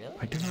 What? Wait, really?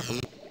 I do not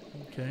believe...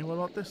 Okay, what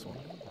about this one?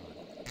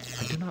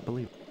 I do not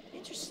believe...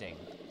 Interesting.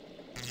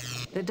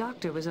 The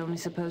doctor was only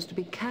supposed to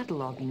be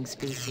cataloging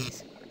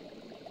species.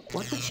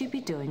 What would she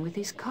be doing with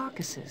these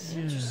carcasses?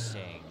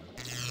 Interesting.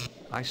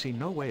 I see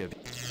no way of...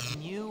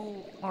 Can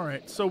you...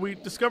 Alright, so we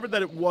discovered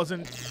that it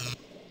wasn't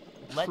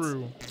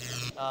true.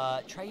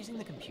 Try using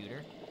the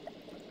computer.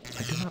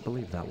 I do not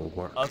believe that will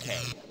work. Okay,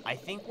 I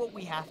think what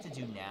we have to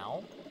do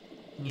now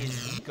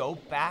is go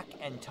back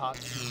and talk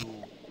to,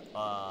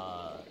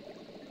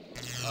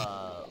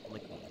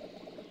 Lickney.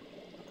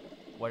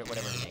 Whatever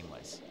her name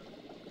was.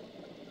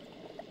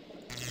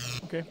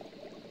 Okay.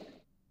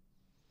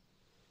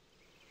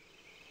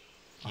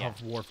 I'll Yeah.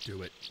 have Worf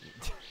do it.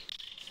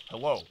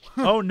 Hello.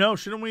 Oh no,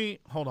 shouldn't we?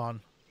 Hold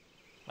on.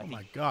 I Oh think-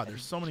 my god,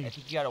 there's so many. I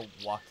think you gotta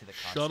walk to the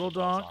Shuttle constable's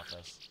dock.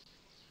 office.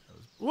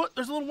 What?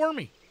 There's a little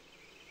wormy.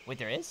 Wait,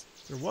 there is?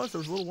 There was a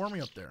little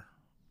wormy up there.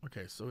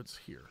 Okay, so it's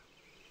here.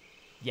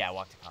 Yeah,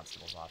 walk to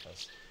constable's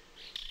office.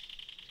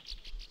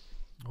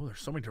 Oh, there's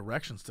so many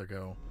directions to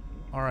go.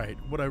 All right,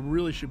 what I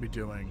really should be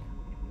doing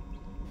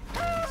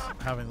is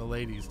having the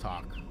ladies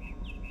talk.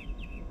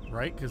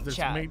 Right? Because there's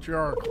Chat.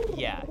 matriarch.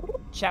 Yeah,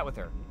 chat with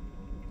her.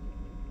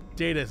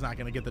 Data's not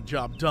going to get the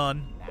job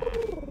done.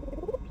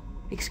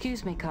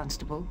 Excuse me,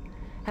 Constable.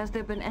 Has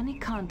there been any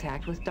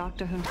contact with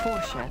Dr.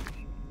 Hunforshek?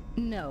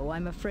 No,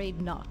 I'm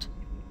afraid not.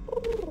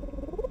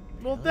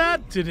 Well,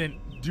 that didn't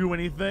do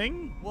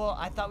anything. Well,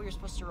 I thought we were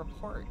supposed to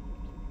report.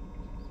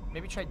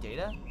 Maybe try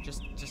data?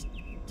 Just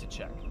to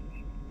check.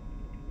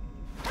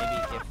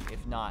 Maybe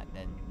if not,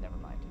 then never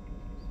mind.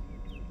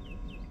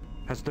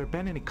 Has there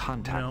been any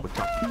contact with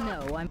Dr.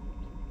 No, I'm...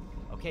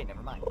 Okay,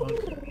 never mind.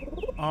 Okay.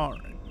 All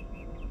right.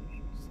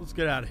 So let's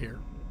get out of here.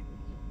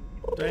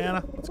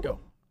 Diana, let's go.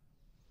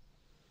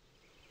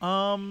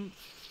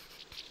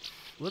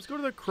 Let's go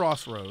to the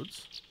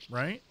crossroads,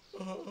 right?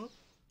 So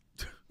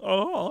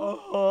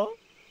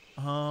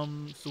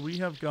we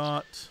have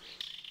got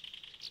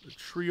the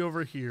tree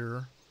over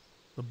here,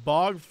 the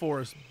bog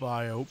forest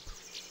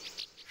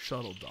biope,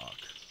 shuttle dock.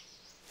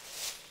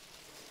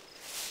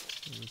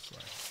 This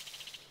way.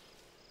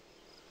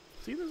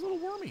 See, there's a little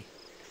wormy.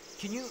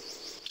 Can you...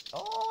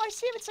 Oh, I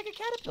see him. It's like a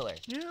caterpillar.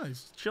 Yeah,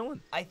 he's chilling.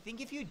 I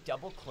think if you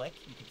double click,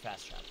 you can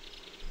fast travel.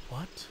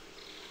 What?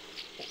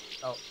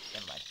 Oh,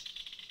 never mind.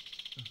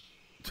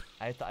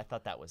 I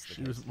thought that was the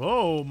She case. was,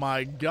 oh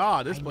my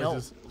god, this place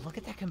is Look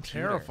at that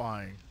computer.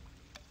 terrifying.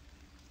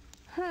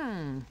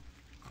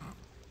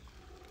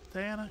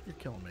 Diana, you're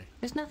killing me.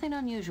 There's nothing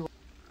unusual.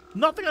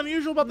 Nothing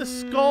unusual about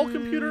this skull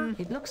computer?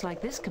 It looks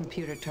like this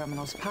computer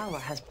terminal's power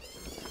has...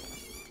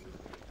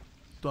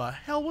 The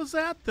hell was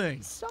that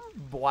thing? Some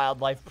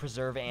wildlife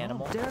preserve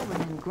animal. Derwent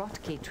and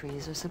Grotke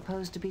trees are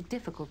supposed to be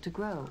difficult to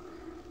grow.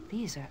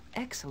 These are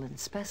excellent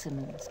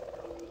specimens.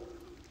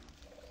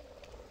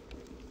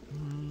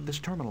 This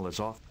terminal is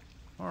off.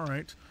 All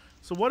right.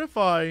 So what if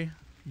I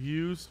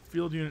use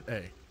field unit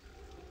A?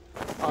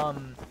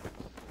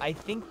 I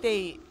think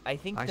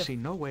I see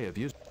no way of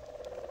using...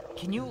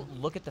 Can you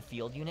look at the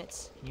field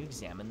units? Can you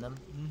examine them?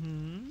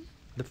 Mm-hmm.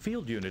 The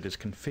field unit is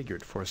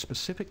configured for a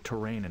specific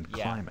terrain and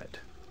climate.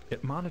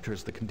 It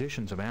monitors the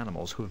conditions of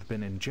animals who have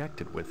been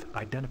injected with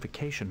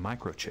identification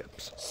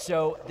microchips.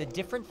 So the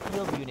different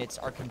field units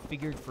are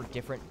configured for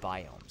different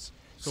biomes.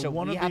 So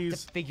we have to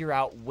figure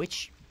out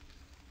which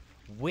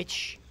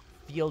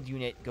field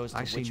unit goes to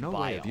which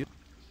biome.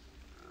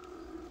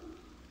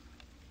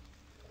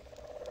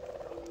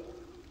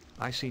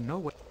 I see no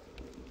way.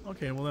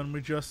 Okay, well then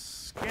we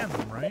just scan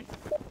them, right?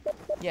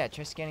 Yeah,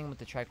 try scanning with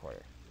the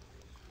tricorder.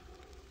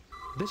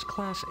 This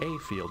Class A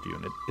field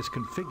unit is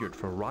configured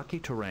for rocky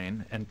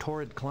terrain and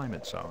torrid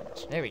climate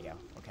zones. There we go.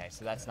 Okay,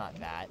 so that's not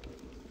that.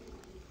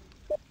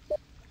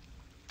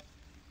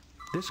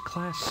 This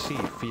Class C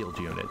field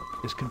unit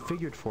is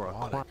configured for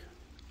aquatic.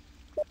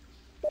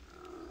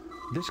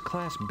 This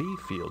Class B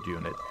field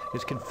unit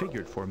is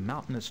configured for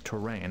mountainous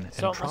terrain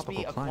and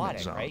tropical climate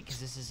zones. Right? Because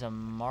this is a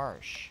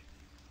marsh.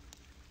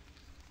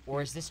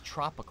 Or is this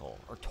tropical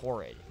or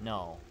torrid?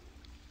 No.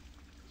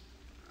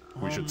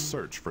 We should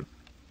search for...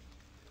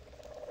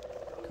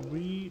 Can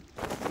we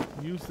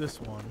use this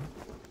one?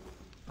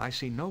 I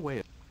see no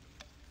way.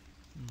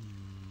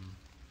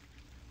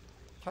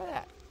 Try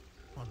that.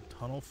 On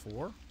Tunnel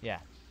 4? Yeah.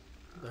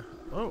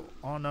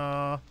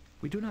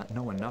 We do not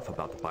know enough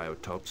about the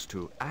biotopes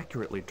to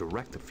accurately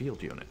direct the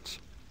field units.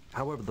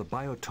 However, the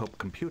biotope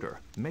computer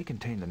may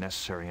contain the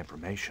necessary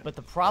information. But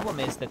the problem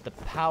is that the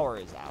power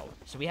is out.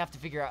 So we have to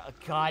figure out...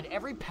 God,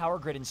 every power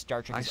grid in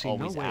Star Trek is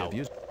always out.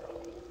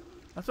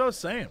 That's what I was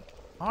saying.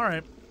 All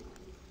right.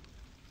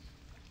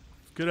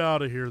 Let's get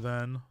out of here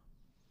then.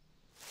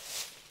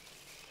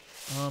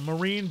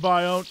 Marine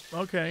bio...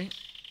 Okay.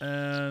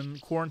 And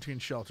quarantine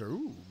shelter.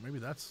 Ooh, maybe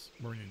that's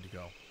where we need to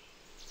go.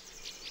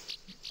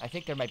 I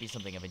think there might be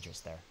something of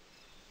interest there.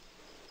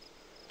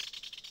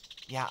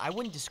 Yeah, I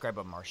wouldn't describe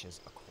a marsh as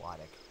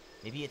aquatic.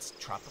 Maybe it's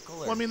tropical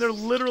or... Well, I mean, there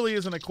literally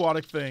is an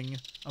aquatic thing.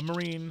 A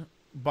marine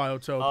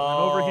biotope. Oh.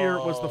 And over here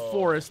was the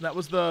forest. And that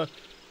was the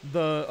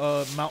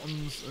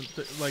mountains.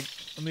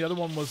 And the other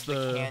one was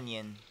the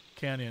canyon.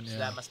 Canyon, yeah. So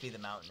that must be the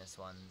mountainous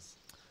ones.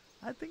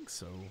 I think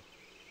so.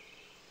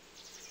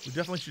 We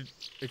definitely should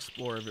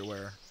explore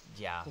everywhere.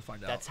 Yeah. We'll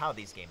find out. That's how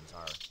these games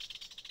are.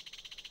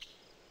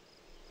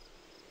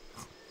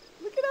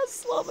 Look at how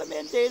slow my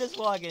man Data's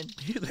walking.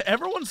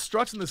 Everyone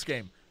struts in this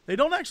game. They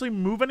don't actually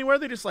move anywhere.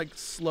 They just, like,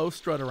 slow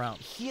strut around.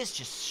 He is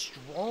just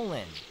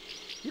strolling.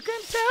 You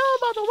can tell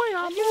by the way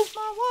I use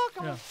my walk.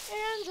 I'm an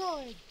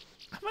android.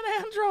 I'm an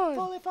android.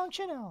 Fully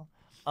functional.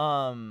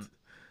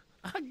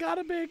 I got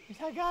a big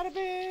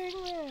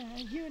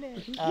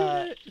unit.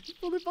 Unit.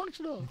 Fully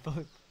functional.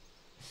 Okay.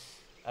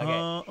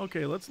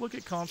 Okay, let's look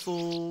at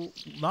console,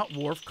 not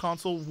Wharf,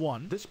 console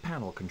 1. This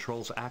panel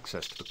controls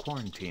access to the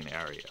quarantine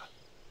area.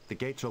 The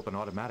gates open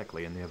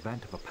automatically in the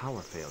event of a power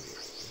failure.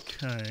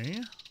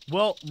 Okay.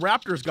 Well,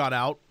 Raptors got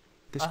out.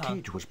 This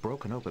cage was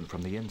broken open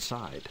from the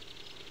inside,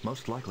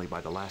 most likely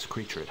by the last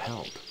creature it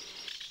held.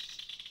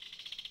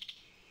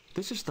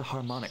 This is the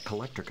harmonic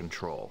collector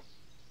control.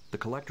 The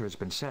collector has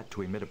been set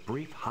to emit a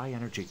brief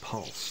high-energy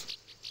pulse.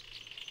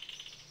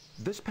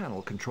 This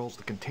panel controls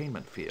the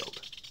containment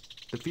field.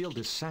 The field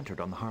is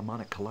centered on the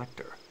harmonic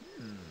collector.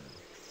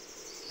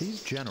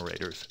 These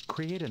generators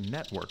create a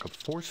network of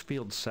force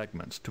field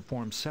segments to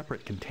form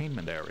separate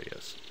containment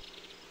areas.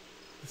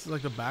 This is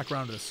like the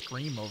background of the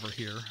Scream over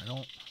here. I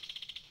don't...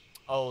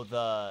 Oh,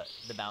 the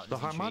mountains. The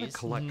harmonic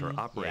collector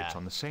operates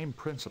on the same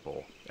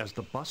principle as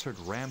the Bussard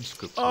ram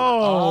scoop.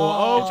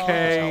 Oh,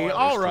 okay.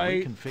 All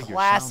right.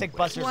 Classic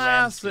Bussard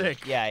ram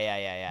scoop.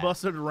 Yeah.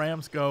 Bussard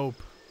ram scope.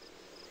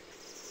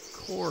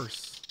 Of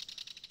course.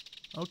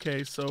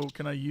 Okay, so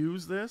can I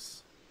use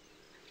this?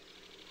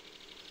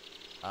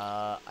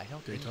 I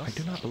don't think so. I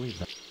do not believe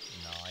that.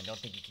 No, I don't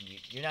think you can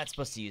use... You're not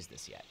supposed to use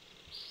this yet.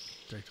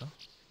 Data?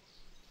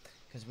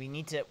 Because we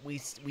need to... We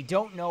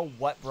don't know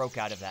what broke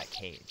out of that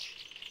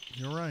cage.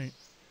 You're right.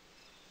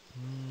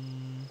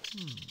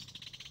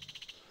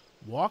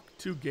 Walk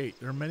to gate.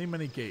 There are many,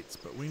 many gates,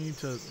 but we need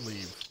to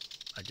leave,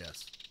 I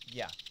guess.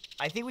 Yeah.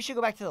 I think we should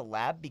go back to the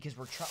lab because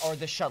we're or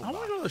the shuttle dock. I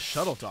want to go to the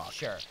shuttle dock.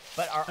 Sure.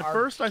 But At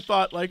first I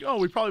thought, like, oh,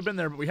 we've probably been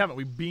there, but we haven't.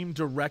 We beamed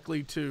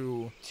directly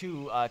to...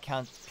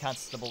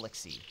 Constable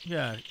Lixie.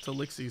 Yeah, to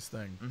Lixie's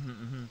thing.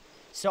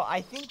 So I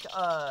think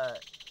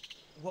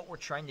what we're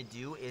trying to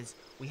do is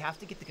we have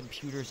to get the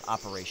computers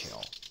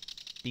operational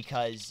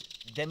because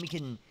then we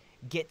can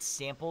get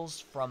samples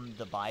from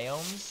the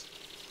biomes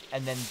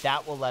and then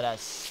that will let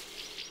us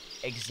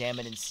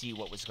examine and see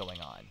what was going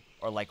on.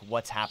 Or, like,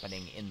 what's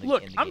happening in the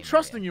Look, in the I'm game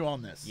trusting area. you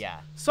on this.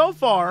 Yeah. So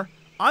far,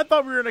 I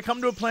thought we were going to come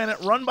to a planet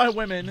run by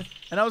women,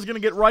 and I was going to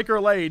get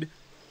Riker laid.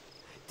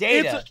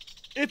 Data.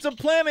 It's a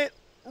planet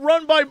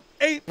run by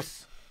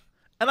apes,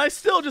 and I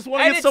still just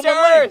want to get someone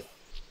laid.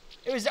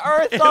 It was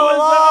Earth all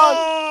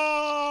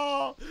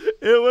along.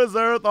 It was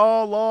Earth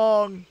all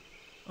along.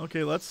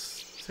 Okay,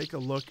 let's take a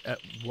look at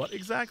what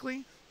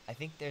exactly? I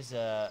think there's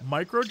a...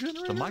 Micro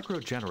generator? The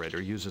micro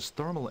generator uses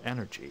thermal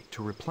energy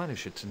to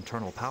replenish its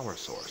internal power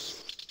source.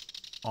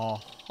 I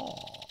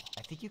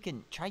think you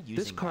can try using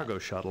This cargo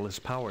shuttle is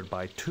powered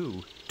by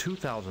two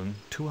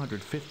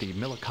 2,250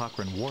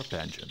 millicochrane warp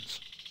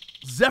engines.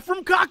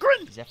 Zephram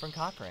Cochrane? Zephram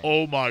Cochrane.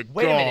 Oh my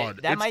Wait god.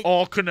 a minute. It's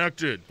all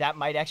connected. That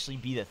might actually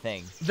be the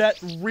thing.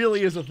 That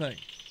really is a thing.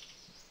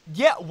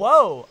 Yeah,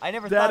 whoa. I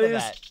never thought of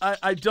that.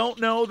 I don't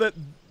know that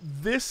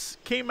this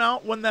came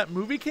out when that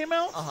movie came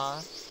out. Uh-huh.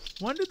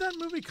 When did that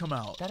movie come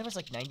out? I thought it was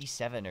like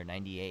 97 or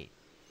 98.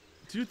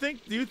 Do you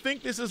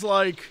think this is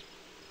like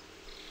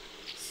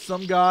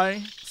some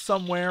guy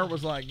somewhere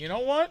was like, you know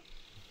what?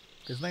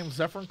 His name's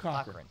Zephram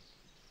Cochrane.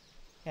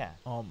 Yeah.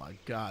 Oh my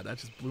god, that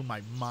just blew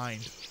my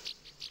mind.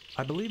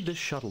 I believe this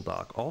shuttle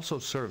dock also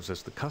serves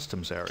as the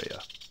customs area.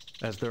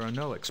 As there are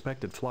no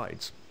expected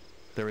flights,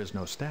 there is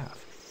no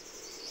staff.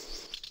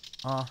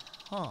 So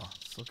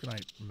can I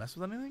mess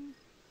with anything?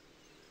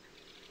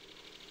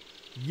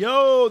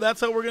 Yo,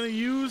 that's how we're gonna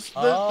use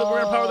we're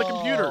gonna power the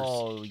computers.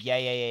 Oh,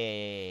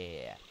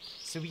 yeah.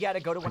 So we gotta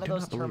go to one of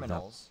those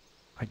terminals.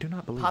 I do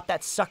not believe. Pop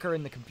that sucker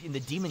in the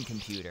demon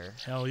computer.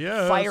 Hell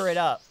yeah. Fire it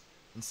up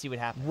and see what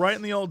happens. Right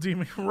in the old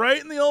demon. Right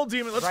in the old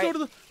demon. Let's go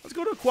to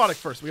aquatic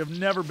first. We have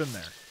never been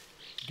there.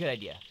 Good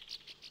idea.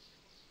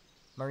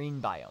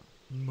 Marine biome.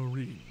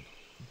 Marine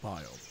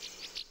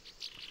biome.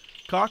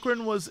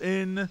 Cochrane was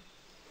in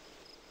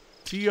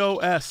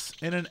TOS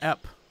in an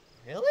EP.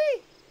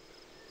 Really?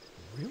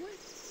 Really?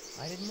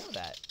 I didn't know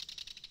that.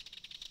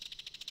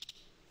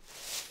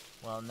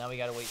 Well, now we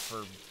gotta wait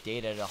for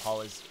Data to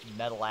haul his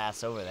metal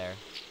ass over there.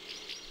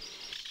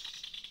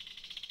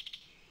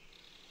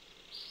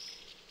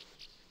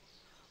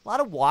 A lot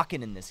of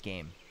walking in this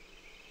game.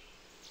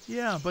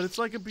 Yeah, but it's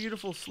like a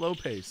beautiful slow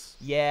pace.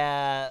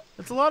 Yeah.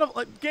 It's a lot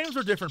of games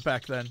were different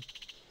back then.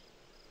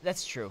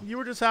 That's true. You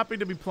were just happy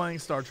to be playing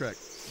Star Trek.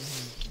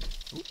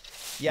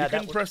 Yeah, you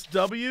can press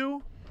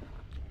W.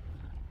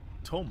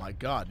 Oh my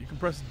god. You can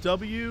press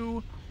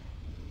W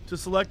to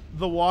select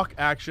the walk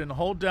action.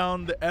 Hold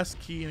down the S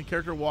key and the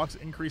character walks,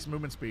 increase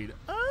movement speed.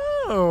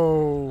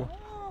 Oh.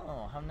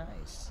 Oh, how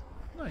nice.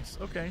 Nice.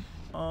 Okay.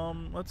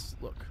 Let's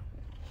look.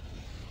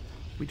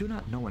 We do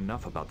not know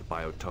enough about the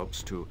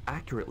biotopes to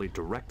accurately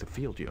direct the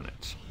field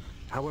units.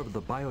 However,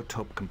 the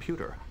biotope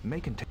computer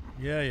may contain...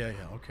 Yeah.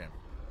 Okay.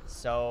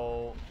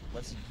 So,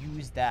 let's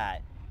use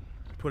that.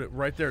 Put it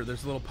right there.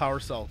 There's a little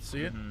power cell.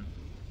 See it?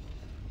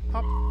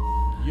 Pop.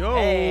 Yo.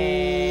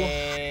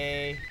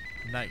 Hey.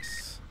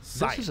 Nice.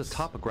 This is a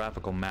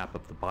topographical map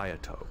of the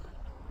biotope.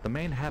 The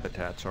main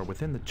habitats are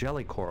within the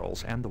jelly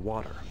corals and the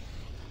water.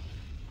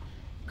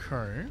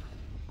 Okay.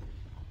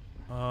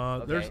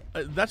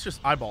 That's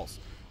just eyeballs.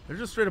 They're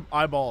just straight up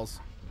eyeballs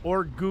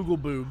or Google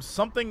boobs.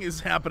 Something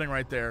is happening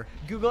right there.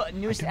 Google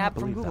newest app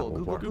from Google.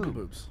 Google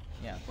boobs.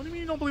 Yeah. What do you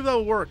mean you don't believe that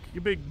will work? You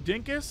big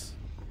dinkus?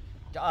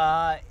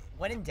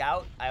 When in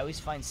doubt, I always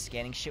find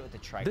scanning shit with the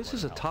tricorder. This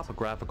is a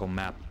topographical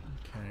map.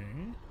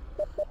 Okay.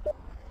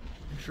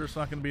 I'm sure it's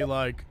not going to be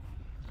like,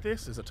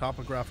 this is a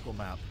topographical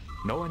map.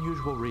 No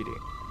unusual reading.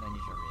 No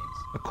unusual readings.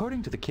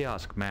 According to the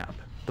kiosk map,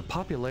 the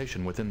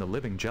population within the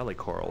living jelly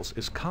corals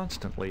is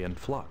constantly in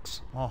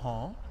flux.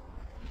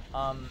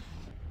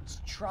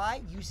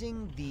 Try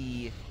using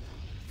the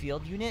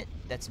field unit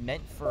that's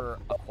meant for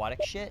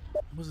aquatic shit.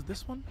 Was it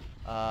this one?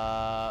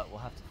 We'll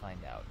have to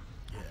find out.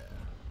 Yeah.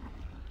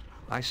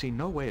 I see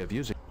no way of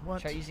using...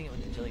 What? Try using it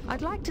with the jelly.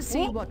 I'd like to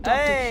see what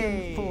Dr.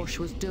 Kim Forsch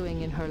was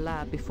doing in her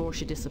lab before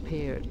she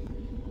disappeared.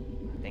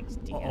 Thanks,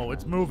 Deanna. Oh,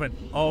 it's moving.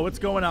 Oh, it's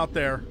going out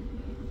there.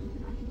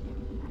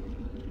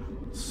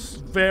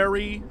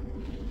 Very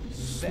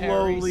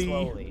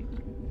slowly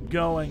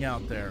going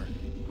out there.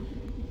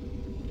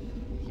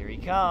 Here he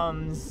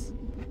comes.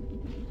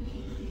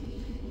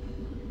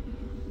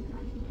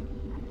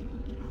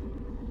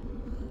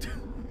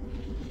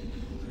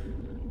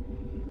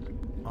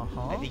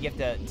 I think you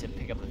have to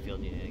pick up the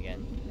field unit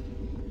again.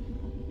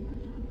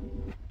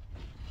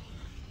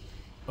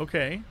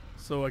 Okay,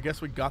 so I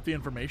guess we got the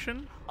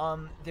information.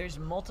 There's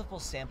multiple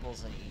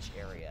samples in each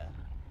area.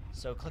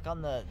 So click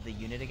on the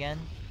unit again.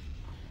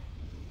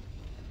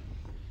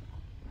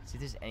 See if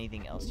there's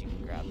anything else you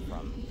can grab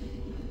from.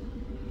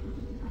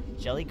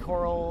 Jelly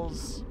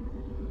corals.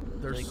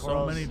 There's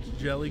so many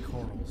jelly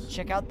corals.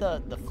 Check out the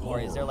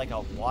floor. Is there like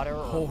a water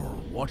or...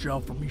 Coral, watch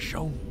out for me,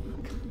 show.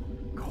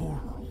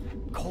 Coral.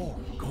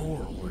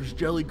 There's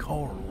jelly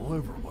coral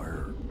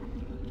everywhere.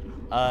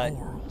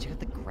 Check out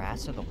the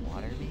grass or the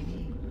water,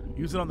 maybe?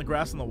 Use it on the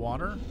grass and the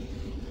water?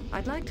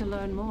 I'd like to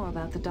learn more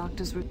about the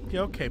doctor's...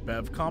 Okay,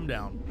 Bev, calm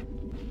down.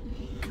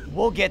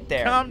 We'll get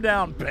there. Calm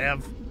down,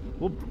 Bev.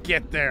 We'll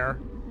get there.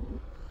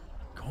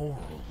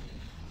 Coral.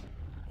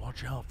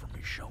 Watch out for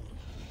me, show.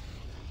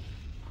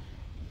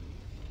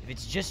 If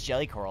it's just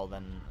jelly coral,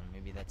 then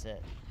maybe that's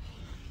it.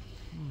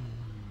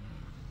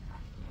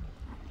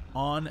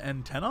 On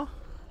antenna?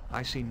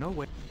 I see no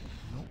way.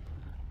 Nope.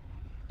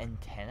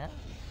 Antenna?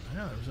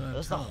 Yeah, there's an antenna.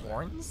 Those the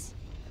horns?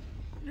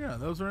 Yeah,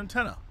 those are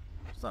antenna.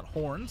 It's not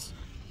horns.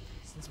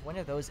 Since when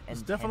are those antennas?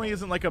 This definitely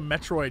isn't like a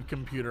Metroid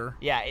computer.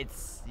 Yeah,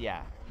 it's...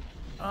 yeah.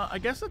 I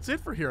guess that's it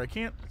for here. I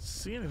can't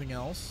see anything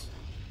else.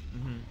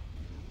 We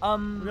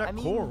got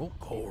coral.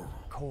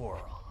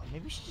 Coral.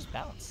 Maybe we should just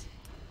bounce.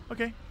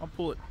 Okay, I'll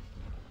pull it.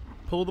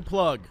 Pull the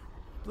plug.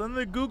 Then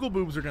the Google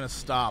boobs are gonna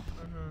stop.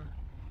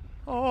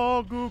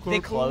 Oh, Google. They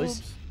close?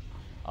 boobs.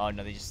 Oh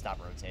no, they just stop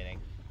rotating.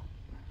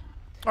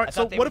 All right,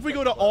 so what if we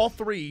go to all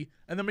 3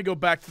 and then we go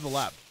back to the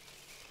lab?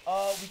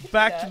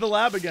 Back to the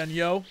lab again,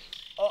 yo.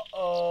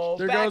 Uh-oh.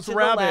 There back goes to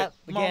Rabbit.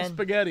 The lab Mom again.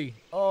 Spaghetti.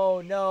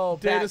 Oh no.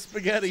 Data back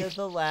Spaghetti. To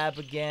the lab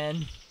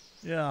again.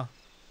 Yeah.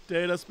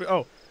 Data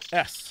Oh,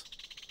 S.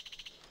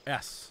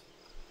 S.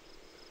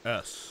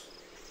 S.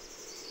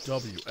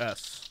 W.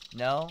 S.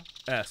 No.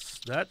 S.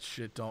 That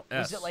shit don't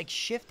S. Was it like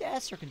Shift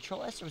S or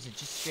Control S, or was it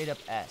just straight up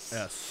S?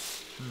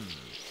 S.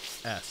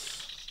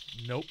 S.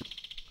 Nope.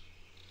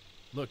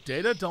 Look,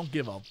 Data don't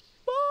give a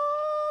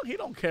fuck. He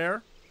don't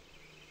care.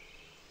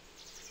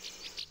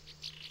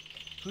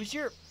 Who'd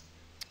you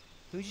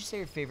say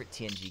your favorite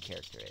TNG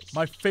character is?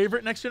 My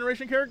favorite Next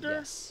Generation character?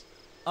 Yes.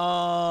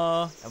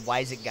 And why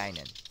is it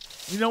Guinan?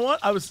 You know what?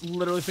 I was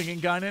literally thinking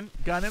Guinan.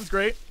 Guinan's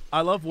great.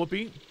 I love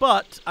Whoopi.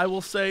 But I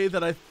will say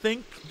that I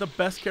think the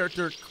best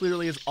character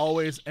clearly is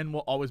always and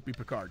will always be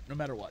Picard, no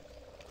matter what.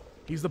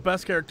 He's the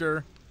best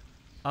character.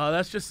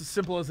 That's just as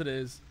simple as it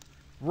is.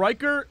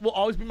 Riker will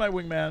always be my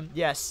wingman.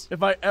 Yes.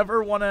 If I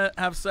ever want to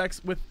have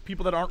sex with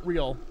people that aren't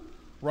real,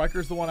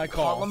 Riker's the one I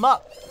call. Call him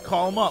up.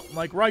 Call him up,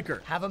 like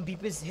Riker. Have him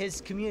beep his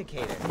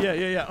communicator.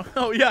 Yeah.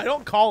 Oh, yeah, I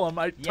don't call him.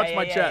 I touch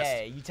my chest.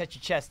 Yeah, you touch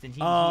your chest and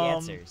he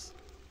answers.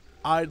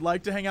 I'd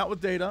like to hang out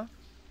with Data.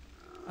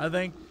 I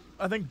think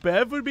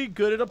Bev would be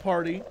good at a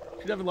party.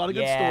 She'd have a lot of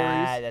good stories.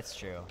 Yeah, that's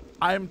true.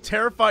 I'm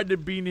terrified to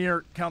be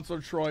near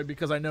Counselor Troy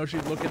because I know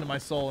she'd look into my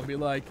soul and be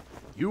like,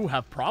 "You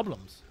have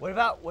problems." What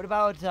about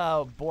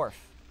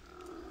Worf?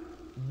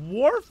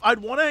 Worf? I'd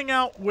want to hang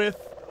out with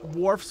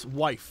Worf's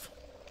wife.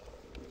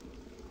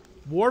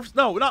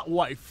 No, not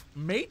wife.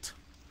 Mate?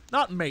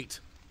 Not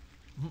mate.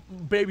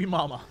 Baby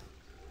mama.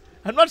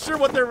 I'm not sure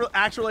what their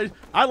actual.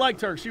 I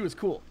liked her. She was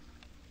cool.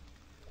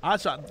 I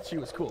thought she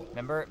was cool.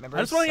 Remember. I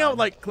just want to hang out with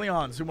like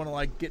Klingons who want to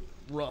like get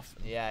rough.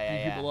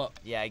 Yeah. Beat people up.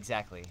 Yeah,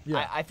 exactly.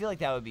 Yeah. I feel like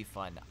that would be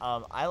fun.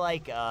 I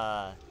like.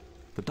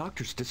 The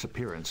Doctor's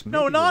disappearance may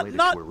No, be not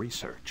related to her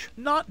research.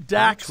 Not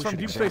Dax Perhaps we from should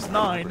Deep examine Space the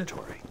Nine.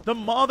 laboratory. The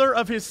mother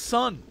of his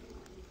son.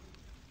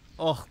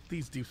 Oh,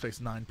 these Deep Space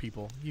Nine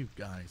people. You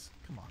guys.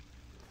 Come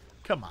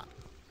on.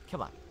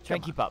 Try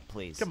and keep up,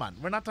 please. Come on.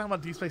 We're not talking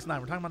about Deep Space Nine.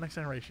 We're talking about Next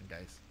Generation,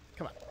 guys.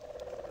 Come on.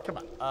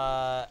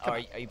 Are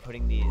you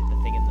putting the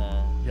thing in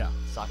the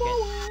socket?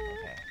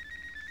 Okay.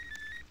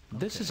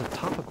 This is a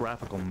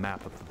topographical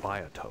map of the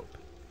biotope.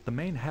 The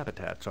main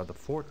habitats are the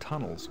 4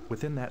 tunnels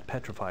within that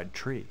petrified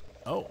tree.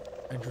 Oh,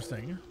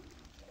 interesting.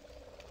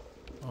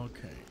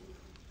 Okay.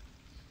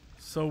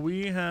 So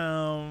we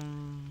have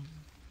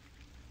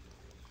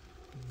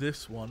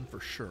this one for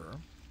sure.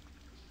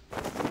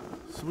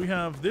 So we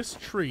have this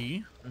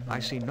tree. I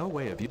see no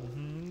way of you.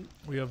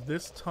 We have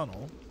this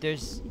tunnel.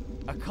 There's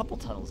a couple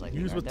tunnels, I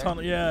think. Used with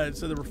tunnel. Yeah, it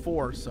said there were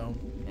 4. So.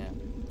 Yeah.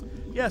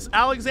 Yes,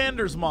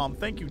 Alexander's mom.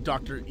 Thank you,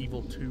 Dr.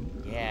 Evil 2.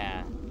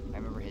 Yeah, I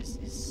remember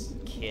his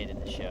kid in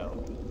the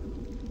show.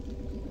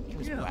 He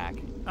was whack.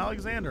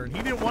 Alexander, and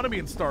he didn't want to be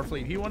in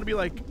Starfleet. He wanted to be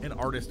like an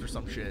artist or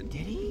some shit.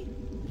 Did he?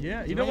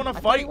 Yeah, he didn't want to I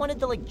fight. thought he wanted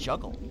to like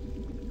juggle.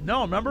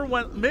 No, remember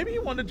when? Maybe he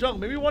wanted to juggle.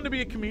 Maybe he wanted to be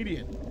a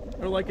comedian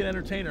or like an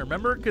entertainer.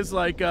 Remember, because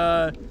like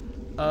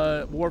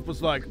Worf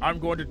was like, "I'm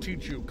going to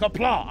teach you,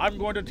 kapla! I'm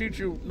going to teach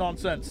you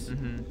nonsense."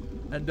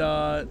 And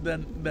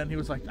then he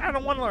was like, "I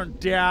don't want to learn,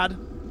 Dad.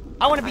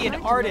 I want to be an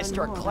artist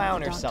or a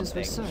clown or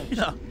something."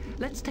 Yeah.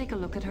 Let's take a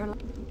look at her.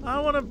 I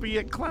want to be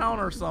a clown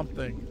or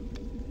something.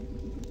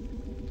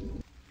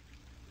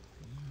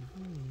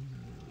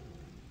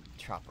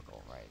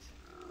 Tropical, right?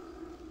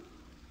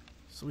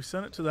 So we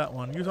sent it to that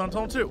one. Use on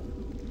tunnel 2.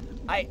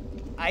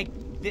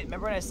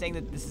 Remember when I was saying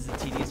that this is a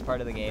tedious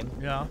part of the game?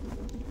 Yeah.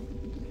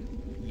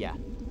 Yeah.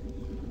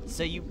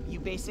 So you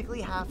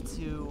basically have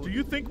to. Do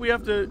you think we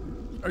have to?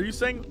 Are you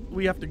saying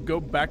we have to go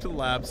back to the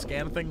lab,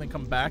 scan a thing, then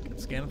come back,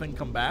 scan a thing,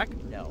 come back?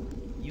 No.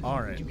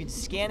 All right. You can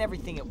scan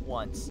everything at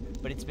once,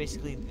 but it's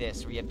basically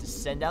this, where you have to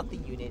send out the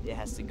unit. It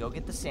has to go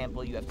get the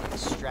sample. You have to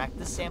extract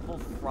the sample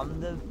from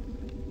the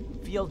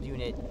field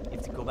unit. You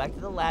have to go back to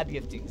the lab.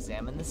 You have to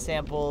examine the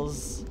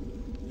samples.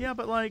 Yeah,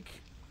 but like,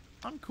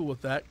 I'm cool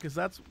with that because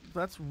that's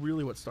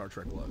really what Star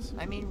Trek was.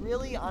 I mean,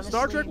 really, honestly.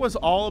 Star Trek was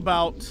all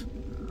about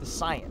the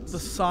science. The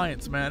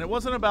science, man. It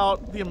wasn't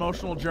about the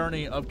emotional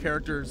journey of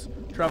characters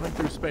traveling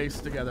through space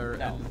together.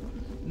 No.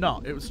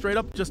 No, it was straight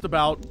up just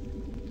about.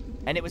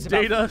 And it was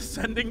Data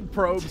sending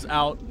probes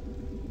out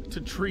to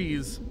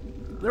trees.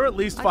 There were at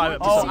least 5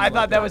 episodes. Oh, I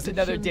thought that was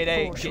another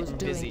Data getting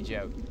busy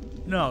joke.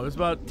 No, it was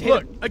about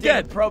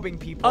Data probing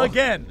people.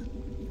 Again,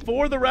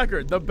 for the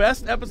record, the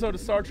best episode of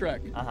Star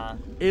Trek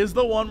is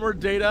the one where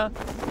Data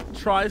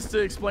tries to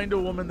explain to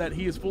a woman that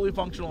he is fully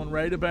functional and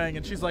ready to bang,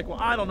 and she's like, "Well,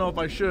 I don't know if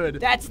I should."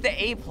 That's the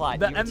A plot.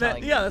 That's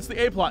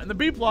the A plot, and the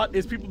B plot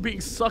is people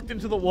being sucked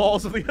into the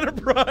walls of the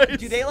Enterprise.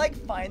 Do they like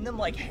find them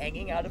like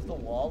hanging out of the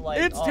wall?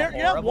 Like it's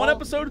yeah. One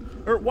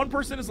episode, or one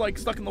person is like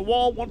stuck in the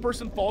wall. One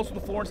person falls to the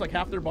floor. And it's like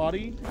half their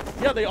body.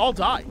 Yeah, they all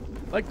die.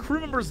 Like crew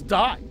members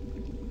die.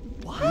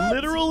 What?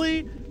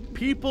 Literally,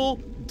 people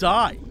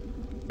die.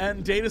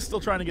 And Data's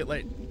still trying to get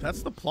laid.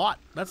 That's the plot.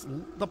 That's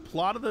the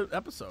plot of the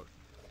episode.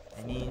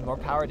 I mean, more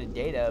power to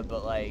Data,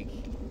 but like,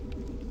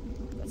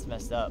 that's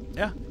messed up.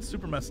 Yeah, it's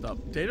super messed up.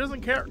 Data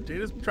doesn't care.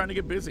 Data's trying to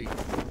get busy.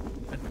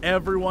 And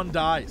everyone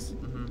dies.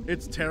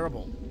 It's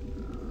terrible.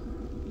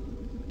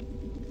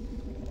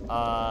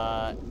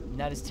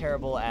 Not as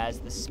terrible as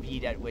the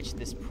speed at which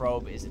this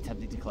probe is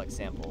attempting to collect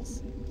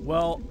samples.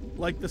 Well,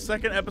 like the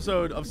second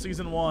episode of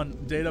season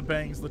 1, Data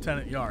bangs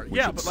Lieutenant Yar.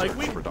 Yeah, but like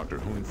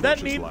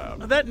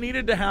that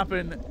needed to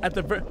happen at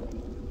the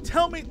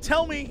Tell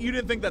me you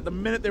didn't think that the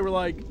minute they were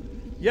like,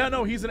 yeah,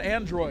 no, he's an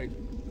android.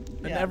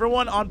 And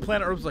everyone on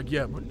planet Earth was like,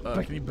 yeah,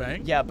 but can he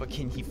bang? Yeah, but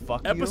can he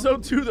fuck you?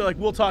 Episode 2, they're like,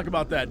 we'll talk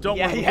about that. Don't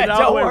worry, get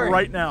out of the way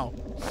right now.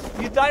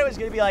 You thought it was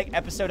going to be like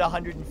episode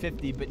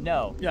 150, but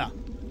no. Yeah.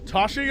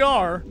 Tasha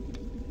Yar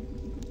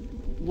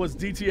was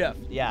DTF.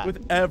 Yeah.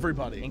 With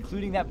everybody.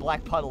 Including that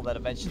black puddle that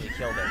eventually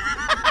killed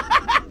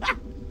her.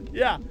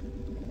 Yeah.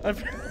 It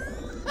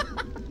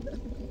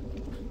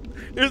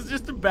was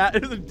just a bad,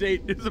 it was a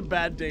date. It was a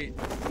bad date.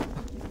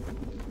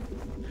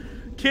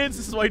 Kids,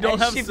 this is why you don't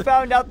have sex. She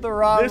found out the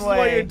wrong way. This is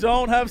why you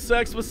don't have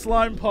sex with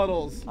slime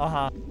puddles.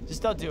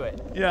 Just don't do it.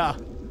 Yeah.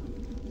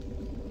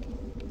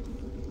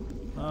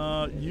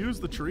 Use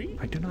the tree?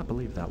 I do not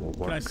believe that will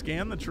work. Can I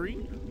scan the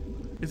tree?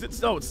 Is it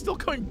still? It's still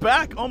coming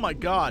back. Oh my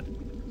god.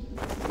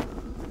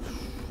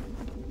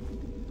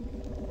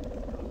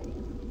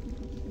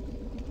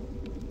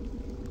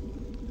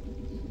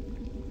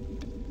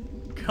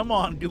 Come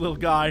on, good little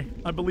guy.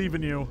 I believe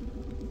in you.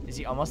 Is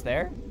he almost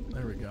there?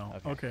 There we go.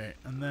 Okay,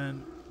 and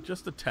then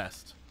just a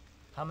test.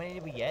 How many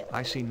did we get?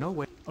 I see no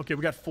way. Okay,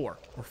 we got 4.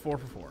 We're 4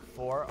 for 4.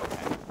 4?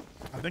 Okay.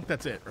 I think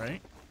that's it,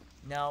 right?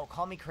 Now,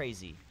 call me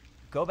crazy.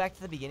 Go back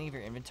to the beginning of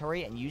your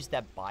inventory and use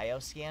that bio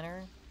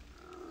scanner.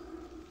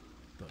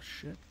 The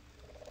shit?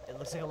 It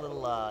looks like a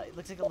little. It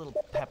looks like a little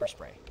pepper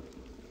spray.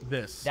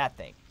 This. That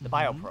thing, the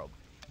bio probe.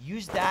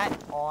 Use that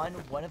on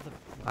one of the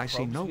probes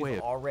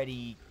we've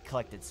already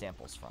collected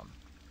samples from.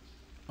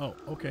 Oh,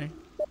 okay.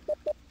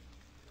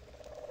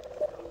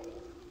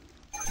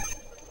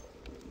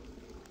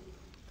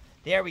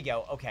 There we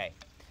go. Okay.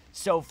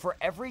 So for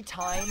every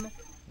time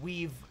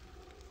we've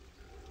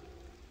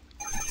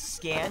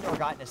scanned or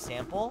gotten a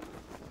sample,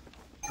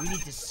 we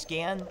need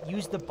to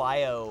use the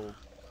bio.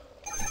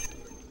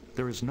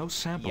 There is no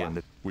sample in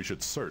the... We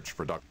should search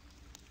for Dr.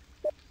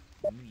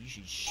 You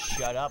should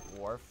shut up,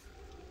 Worf.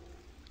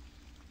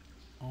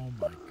 Oh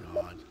my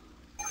god.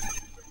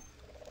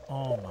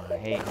 Oh my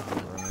god.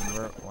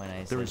 Remember when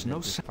I said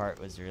this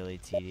part was really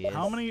tedious?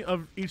 How many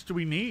of each do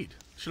we need?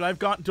 Should I have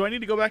gotten... Do I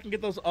need to go back and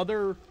get those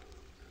other...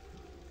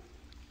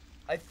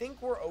 I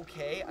think we're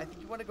okay. I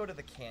think you want to go to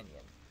the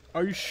canyon.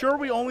 Are you sure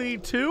we only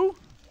need 2?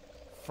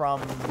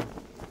 From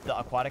the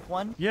aquatic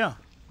one? Yeah.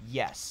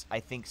 Yes, I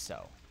think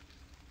so.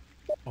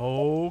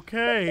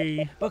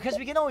 Okay. Because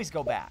we can always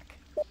go back.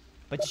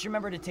 But just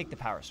remember to take the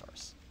power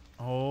source.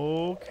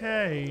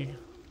 Okay.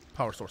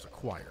 Power source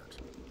acquired.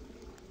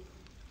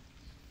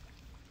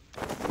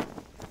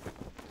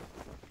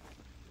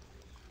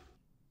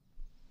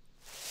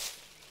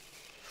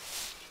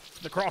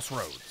 The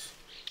crossroads.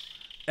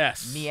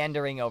 S.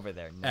 Meandering over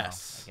there. No,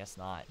 S. I guess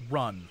not.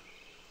 Run.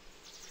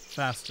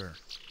 Faster.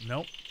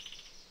 Nope.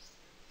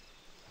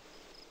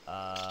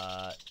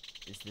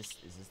 Is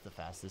this the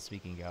fastest we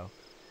can go?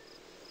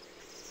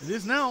 It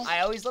is now.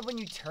 I always love when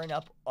you turn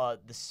up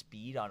the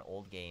speed on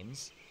old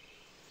games,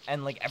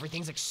 and like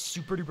everything's like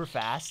super duper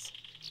fast.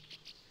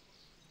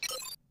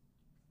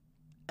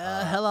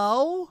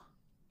 Hello?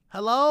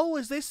 Hello?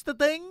 Is this the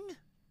thing?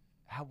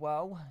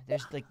 Hello?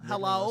 There's like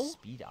hello? No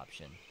speed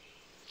option.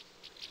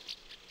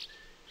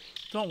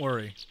 Don't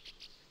worry.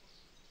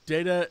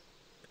 Data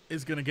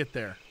is gonna get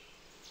there.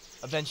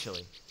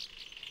 Eventually.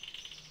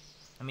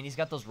 I mean, he's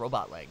got those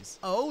robot legs.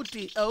 Oh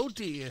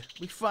dear.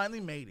 We finally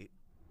made it.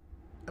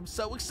 I'm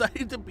so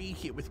excited to be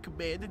here with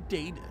Commander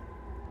Data.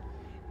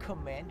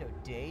 Commando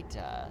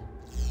Data.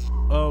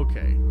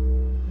 Okay.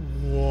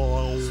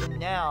 Whoa. So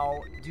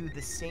now, do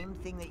the same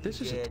thing that you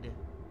did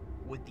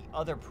with the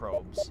other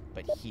probes,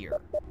 but here.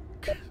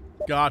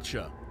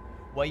 Gotcha.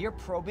 While you're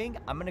probing,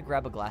 I'm going to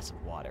grab a glass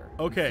of water.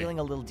 Okay. I'm feeling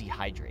a little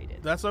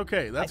dehydrated. That's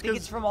okay. I think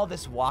it's from all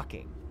this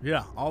walking.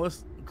 Yeah, all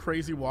this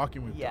crazy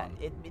walking we've done.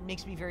 Yeah, it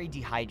makes me very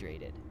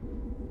dehydrated.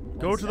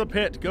 Go to the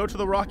pit. Go to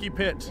the rocky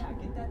pit. Yeah,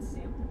 get that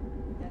sample.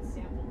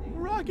 Dude.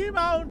 Rocky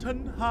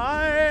Mountain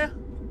High,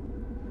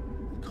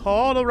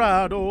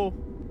 Colorado.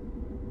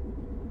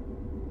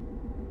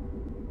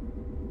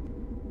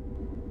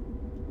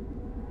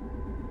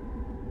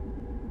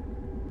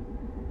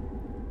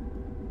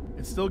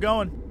 It's still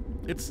going.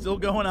 It's still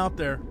going out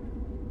there.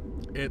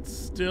 It's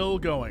still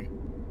going.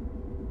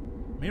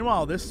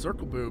 Meanwhile, this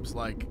circle boob's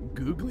like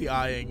googly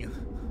eyeing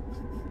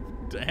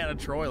Diana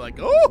Troy like,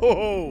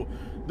 oh,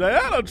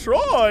 Diana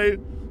Troy,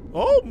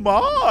 oh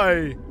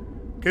my.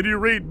 Can you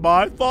read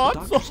my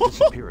thoughts? The doctor's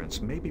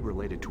disappearance may be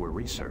related to her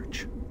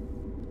research.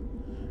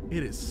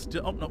 It is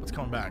still... Oh, no, it's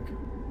coming back.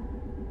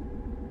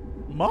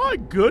 My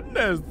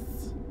goodness.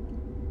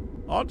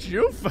 Aren't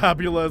you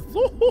fabulous?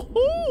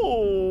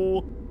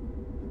 Oh,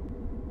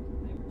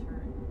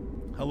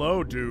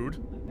 Hello, dude.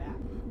 I'm back.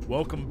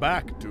 Welcome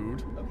back,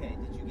 dude. Okay,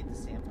 did you get the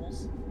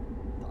samples?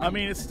 I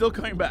mean, it's still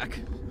coming back.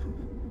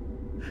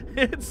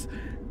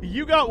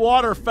 You got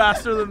water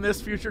faster than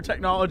this future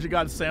technology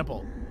got a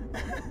sample.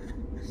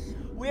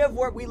 We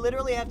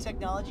literally have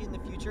technology in the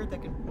future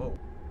that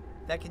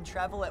can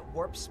travel at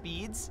warp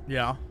speeds.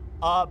 Yeah.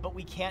 But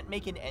we can't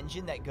make an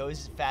engine that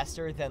goes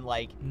faster than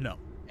no,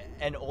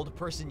 an old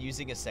person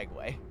using a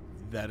Segway.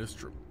 That is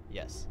true.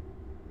 Yes.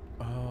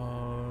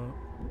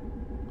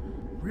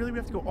 Really, we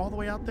have to go all the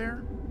way out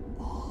there?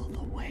 All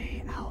the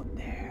way out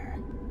there.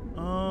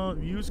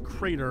 Use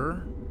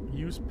crater,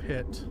 use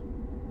pit,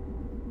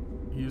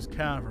 use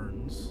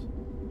caverns.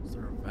 Is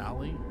there a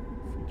valley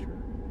feature?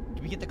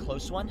 Did we get the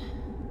close one?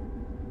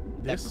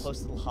 This? That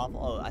close little hovel?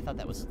 Oh, I thought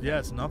that was... Yeah,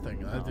 it's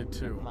nothing. I did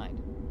too. Never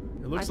mind.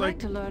 It looks I'd like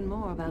to learn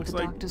more about the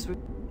doctor's...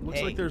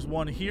 Looks like there's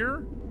one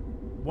here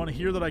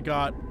that I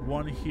got,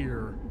 one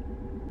here,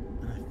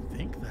 and I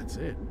think that's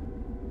it.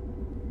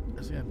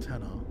 That's the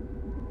antenna.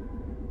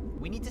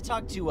 We need to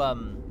talk to,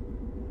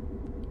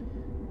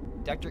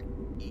 Dr.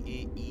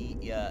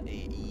 Yeah,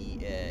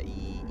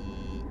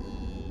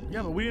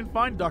 but we didn't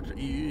find Dr.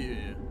 E.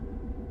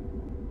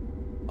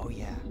 Oh,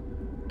 yeah.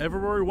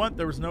 Everywhere we went,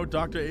 there was no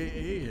Dr.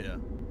 E.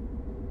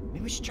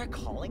 Maybe we should try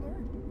calling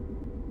her?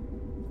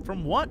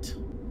 From what?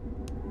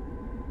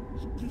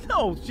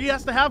 No, she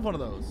has to have one of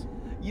those.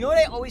 You know what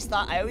I always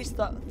thought? I always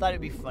thought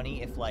it'd be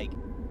funny if,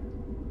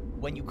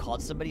 when you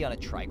called somebody on a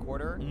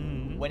tricorder,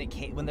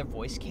 when their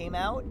voice came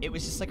out, it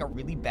was just like a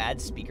really bad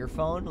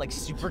speakerphone,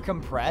 super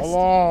compressed.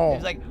 Hello. It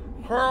was like,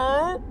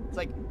 "Hello?" It's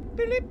like,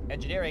 beep,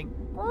 engineering.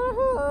 Can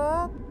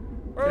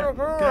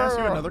I ask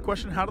you another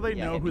question? How do they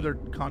know who they're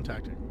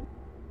contacting?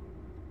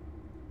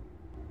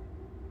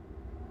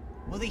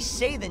 Well, they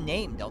say the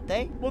name, don't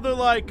they? Well, they're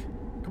like,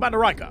 Commander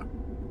Riker.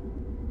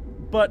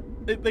 But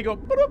they go,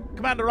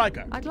 Commander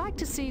Riker. I'd like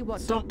to see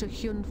what Dr.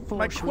 Hyun Forsh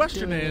my question was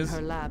doing is, in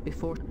her lab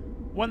before.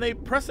 When they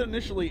press it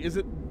initially, is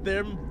it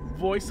them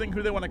voicing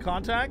who they want to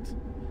contact?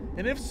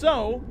 And if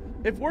so,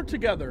 if we're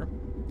together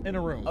in a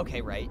room.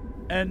 Okay, right.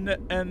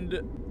 And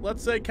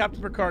let's say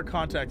Captain Picard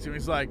contacts you and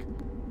he's like,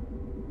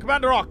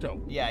 Commander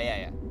Octo.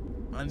 Yeah.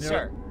 And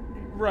Sir.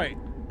 Right.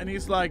 And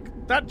he's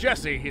like, that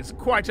Jesse is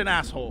quite an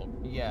asshole.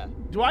 Yeah.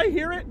 Do I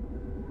hear it?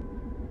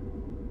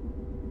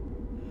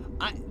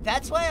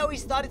 That's why I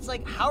always thought it's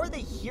like, how are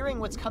they hearing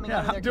what's coming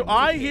out of their Do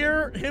I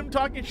hear him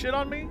talking shit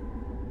on me?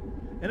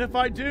 And if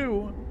I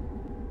do,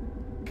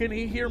 can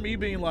he hear me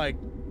being like,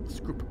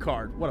 screw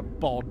Picard, what a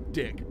bald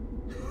dick?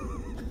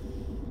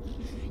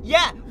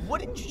 Yeah,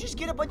 wouldn't you just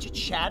get a bunch of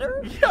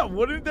chatter? Yeah,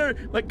 wouldn't there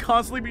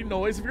constantly be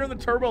noise? If you're in the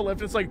turbo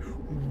lift, it's like,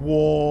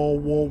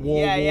 whoa.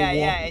 Yeah, whoa.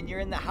 and you're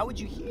in the, how would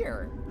you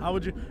hear? How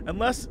would you,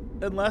 unless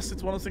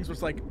it's one of those things where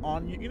it's like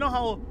on you. You know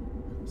how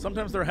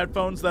sometimes there are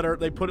headphones that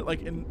they put it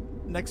in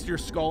next to your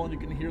skull and you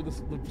can hear the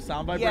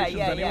sound vibrations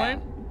anyway? Yeah.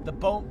 The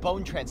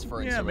bone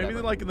transference. Yeah, maybe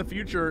in the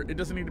future it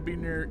doesn't need to be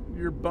near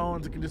your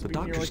bones. It can just be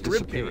near your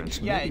rib cage.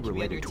 Yeah,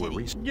 related to a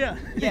recent. Yeah.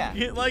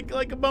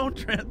 like a bone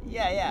transfer.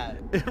 Yeah.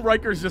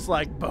 Riker's just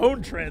like,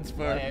 bone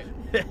transfer.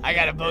 I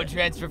got a bone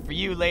transfer for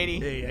you, lady.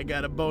 Hey, I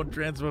got a bone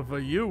transfer for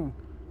you.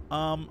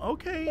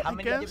 Okay. How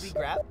many did we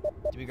grab?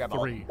 Did we grab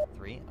 3? all?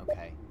 3.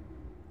 Okay.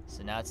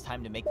 So now it's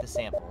time to make the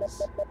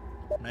samples.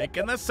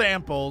 Making the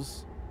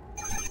samples.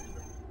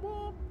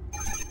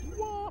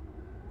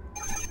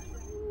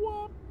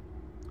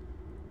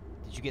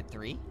 Did you get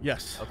 3?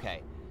 Yes.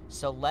 Okay.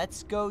 So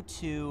let's go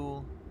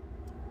to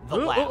the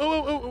lab.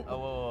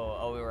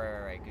 Oh,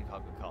 right. Good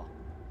call.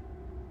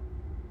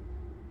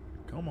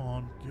 Come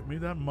on, give me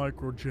that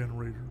micro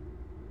generator.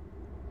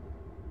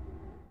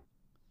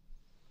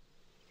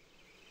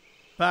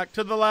 Back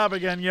to the lab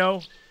again,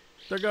 yo.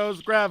 There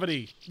goes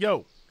gravity.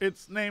 Yo,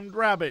 it's named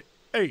Rabbit.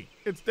 Hey,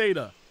 it's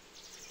Data.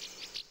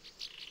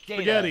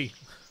 Spaghetti.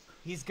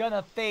 He's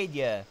gonna fade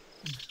you,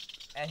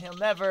 and he'll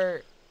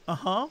never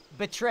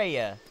betray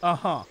you.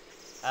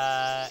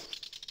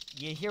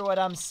 You hear what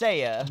I'm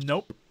saying?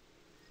 Nope.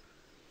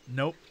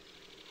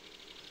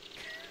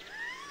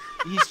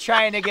 He's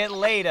trying to get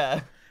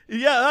later.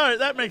 Yeah, all right,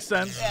 that makes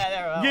sense.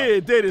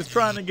 Yeah, Data's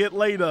trying to get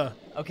later.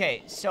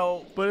 Okay,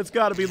 so... But it's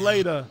got to be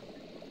later,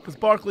 because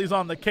Barkley's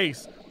on the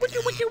case. Wiki,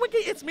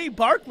 it's me,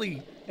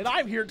 Barkley, and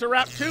I'm here to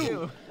rap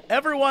too.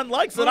 Everyone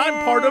likes it.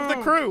 I'm part of the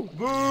crew.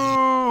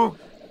 Boo!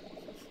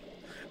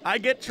 I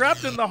get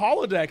trapped in the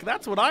holodeck.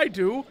 That's what I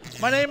do.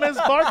 My name is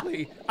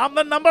Barkley. I'm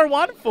the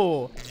 #1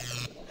 fool.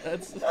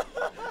 That's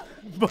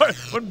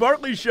when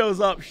Barkley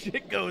shows up,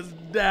 shit goes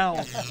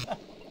down.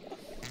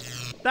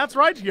 That's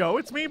right, yo.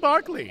 It's me,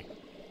 Barkley.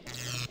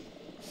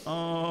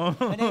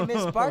 My name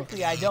is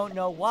Barkley. I don't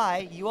know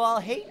why. You all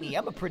hate me.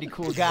 I'm a pretty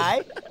cool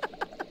guy.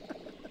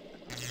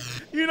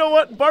 You know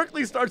what?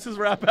 Barkley starts his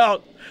rap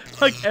out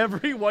like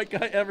every white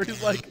guy ever.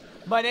 He's like,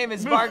 my name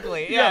is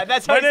Barkley. Yeah,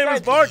 that's how my name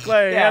is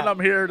Barkley, and I'm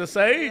here to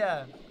say,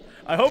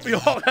 I hope you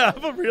all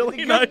have a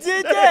really nice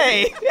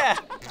day. Yeah.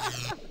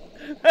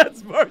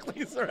 That's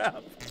Barkley's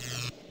rap.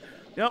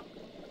 Yep.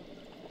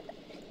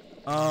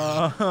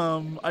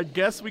 I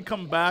guess we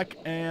come back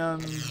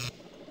and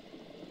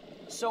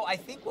So I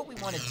think what we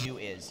want to do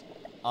is,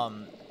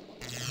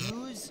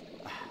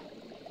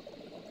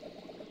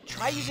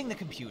 try using the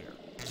computer.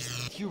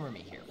 Just humor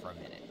me here for a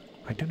minute.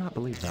 I do not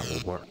believe that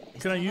will work.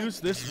 Can I use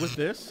this with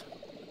this?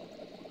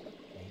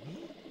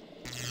 Maybe.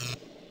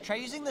 Try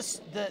using this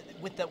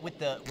with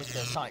the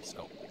sonic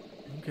scope.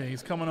 Okay,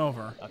 he's coming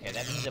over. Okay,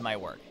 that means it might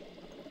work.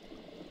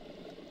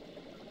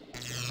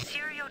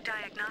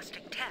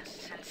 Seriodiagnostic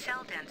tests and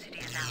cell density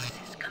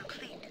analysis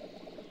complete.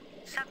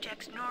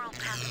 Subject's neural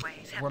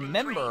pathways have been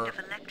drained of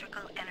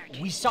electrical energy.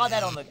 We saw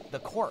that on the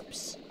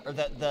corpse, or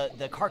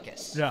the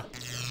carcass. Yeah.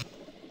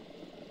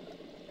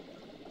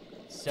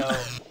 So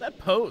that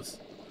pose.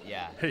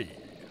 Yeah. Hey.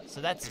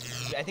 So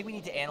that's. I think we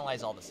need to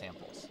analyze all the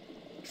samples.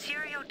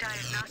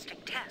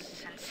 Seriodiagnostic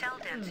tests and cell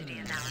density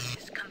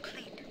analysis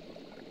complete.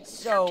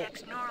 So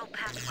subject's neural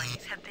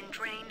pathways have been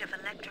drained of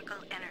electrical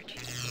energy.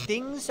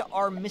 Things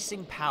are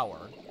missing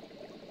power.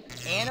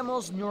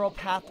 Animals' neural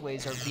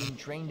pathways are being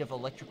drained of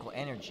electrical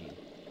energy.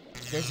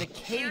 There's a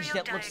cage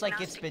that looks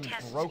like it's been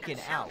broken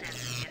out,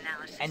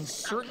 and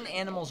certain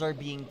animals are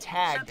being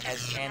tagged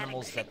as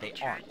animals that they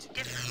aren't.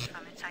 Different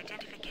from its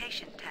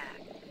identification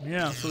tag.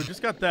 Yeah, so we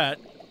just got that.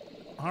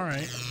 All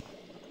right.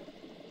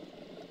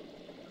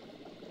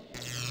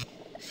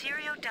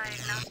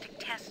 Seriodiagnostic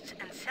tests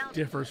and cell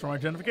differs from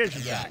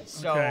identification yeah, tag.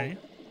 So okay.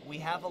 We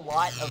have a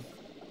lot of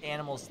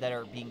animals that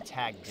are being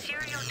tagged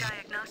differently.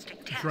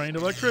 Seriodiagnostic tests. Drained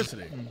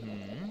electricity.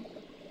 Mm-hmm.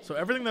 So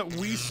everything that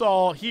we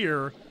saw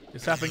here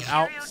is happening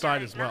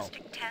outside as well.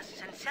 Seriodiagnostic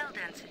tests and cell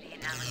density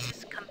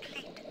analysis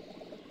complete.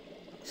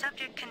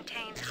 Subject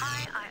contains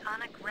high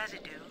ionic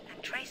residue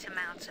and trace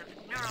amounts of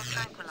neural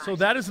tranquilizer. So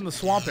that is in the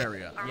swamp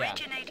area.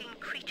 Originating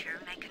creature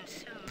may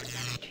consume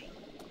energy.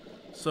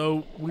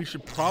 So we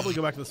should probably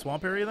go back to the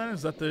swamp area then?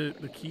 Is that the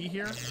key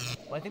here?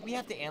 Well, I think we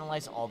have to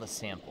analyze all the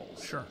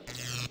samples. Sure.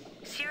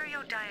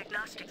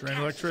 Seriodiagnostic Drain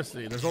tests.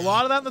 electricity. There's a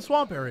lot of that in the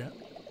swamp area.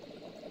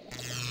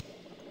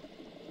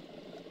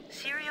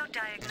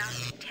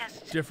 Seriodiagnostic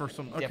tests. Differs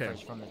from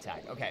the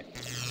tag. Okay.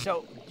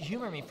 So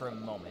humor me for a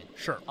moment.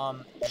 Sure.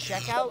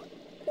 Check out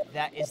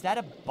that. Is that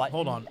a button?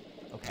 Hold on.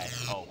 Okay.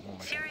 Oh.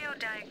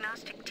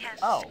 Seriodiagnostic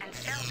tests and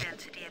cell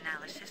density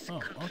analysis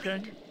complete.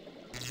 Okay.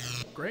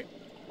 Great.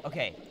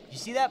 Okay. You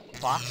see that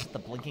box with the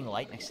blinking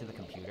light next to the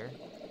computer?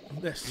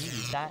 This. Can you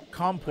use that?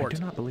 Comport. I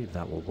do not believe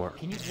that will work.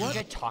 Can you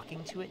try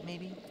talking to it,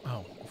 maybe?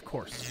 Oh, of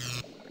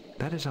course.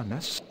 That is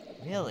unnecessary.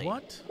 Really?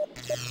 What?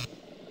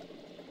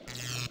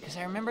 Because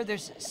I remember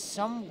there's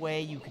some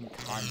way you can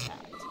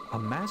contact. A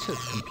massive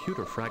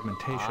computer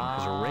fragmentation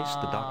has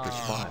erased the doctor's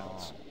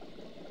files.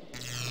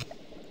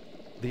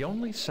 The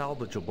only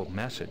salvageable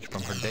message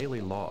from her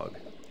daily log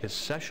is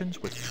sessions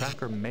with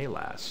Tracker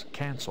Melas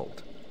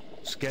cancelled.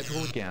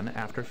 Schedule again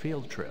after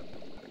field trip.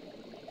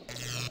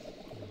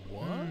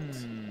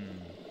 What?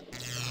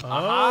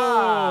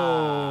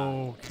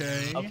 Oh,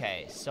 okay.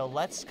 Okay, so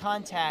let's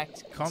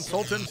contact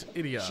Consultant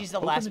Idia. She's the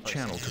Open last the person.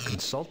 channel to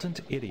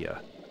Consultant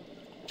Idia.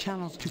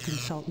 Channels to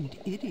Consultant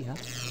Idia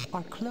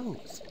are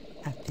closed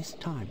at this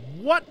time.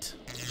 What?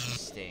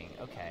 Interesting.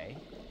 Okay.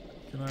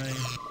 Can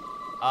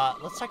I?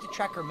 Let's talk to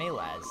Tracker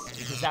Melas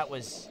because that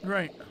was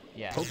right.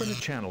 Yeah. Open a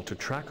channel to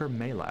Tracker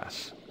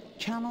Melas.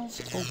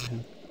 Channels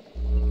open.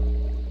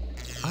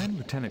 I'm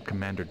Lieutenant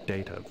Commander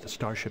Data of the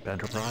Starship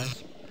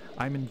Enterprise.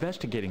 I'm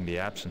investigating the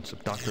absence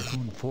of Dr.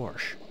 Hoon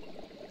Forsh.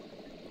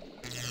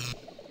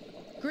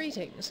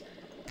 Greetings.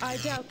 I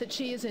doubt that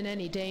she is in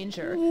any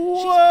danger. Whoa!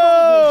 She's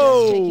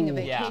probably just taking a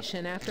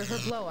vacation after her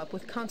blow-up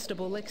with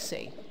Constable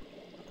Lixie.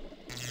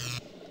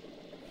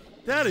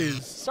 That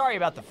is... Sorry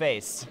about the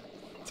face.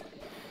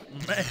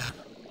 Man.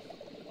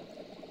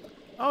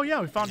 Oh, yeah,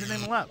 we found your name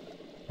in the lab.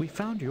 We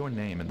found your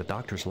name in the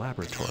doctor's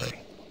laboratory.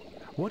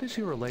 What is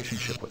your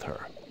relationship with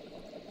her?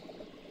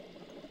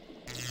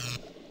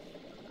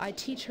 I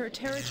teach her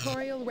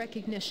territorial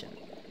recognition.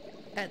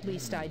 At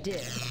least I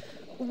did.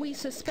 We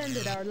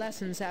suspended our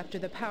lessons after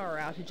the power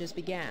outages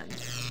began.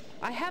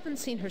 I haven't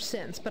seen her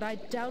since, but I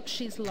doubt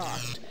she's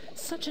lost.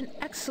 Such an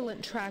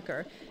excellent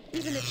tracker,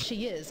 even if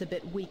she is a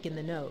bit weak in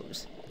the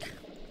nose.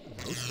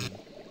 Roasted.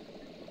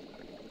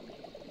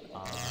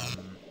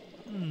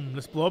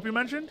 This blow-up you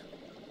mentioned?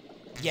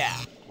 Yeah,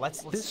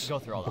 let's This go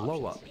through all the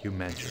blow-up you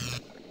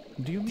mentioned.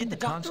 Do you mean Did the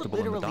doctor constable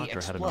and the literally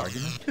doctor had an explode?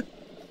 argument?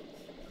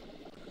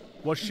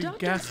 Was she Dr.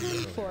 gassy?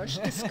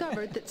 Hoonforsh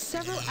discovered that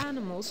several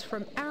animals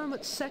from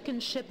Aramut's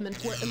second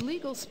shipment were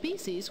illegal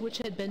species which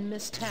had been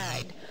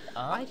mistagged.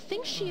 I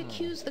think she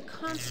accused the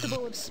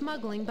constable of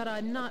smuggling, but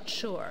I'm not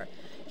sure.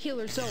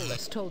 Healer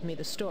Zolas told me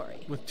the story.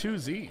 With 2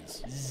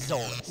 Z's.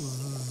 Zolas.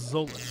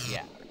 Zolas.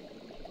 Yeah.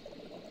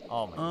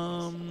 Oh my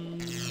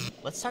goodness.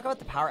 Let's talk about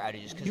the power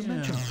outages. You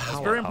mentioned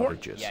power very important.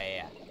 outages.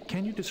 Yeah.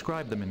 Can you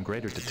describe them in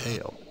greater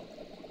detail?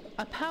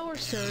 A power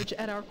surge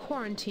at our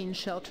quarantine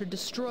shelter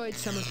destroyed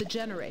some of the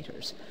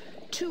generators.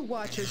 2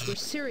 watchers were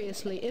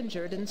seriously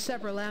injured and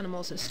several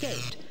animals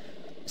escaped.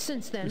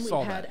 Since then,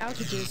 we've had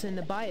outages in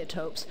the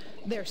biotopes.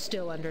 They're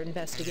still under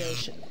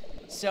investigation.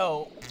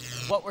 So,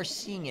 what we're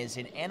seeing is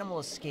an animal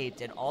escaped,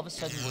 and all of a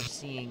sudden we're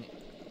seeing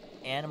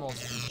animals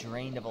be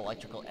drained of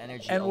electrical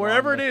energy. And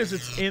wherever it is,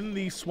 it's in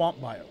the swamp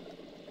biome.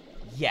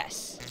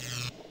 Yes.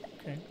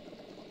 Okay.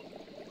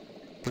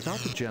 Without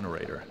the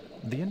generator,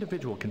 the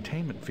individual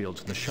containment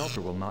fields in the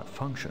shelter will not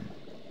function.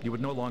 You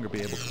would no longer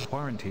be able to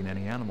quarantine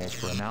any animals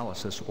for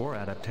analysis or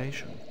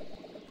adaptation.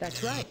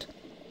 That's right.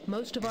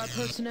 Most of our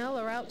personnel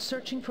are out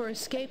searching for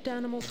escaped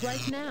animals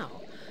right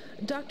now.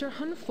 Dr.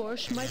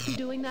 Hunforsh might be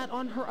doing that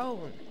on her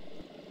own.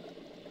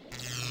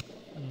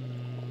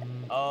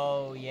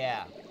 Oh,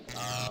 yeah.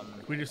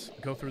 Can we just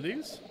go through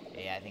these?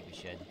 Yeah, I think we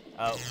should.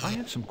 Oh. I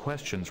have some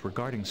questions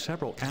regarding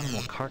several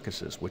animal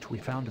carcasses which we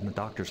found in the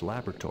doctor's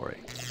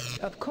laboratory.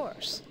 Of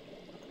course.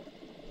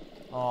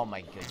 Oh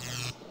my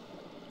goodness.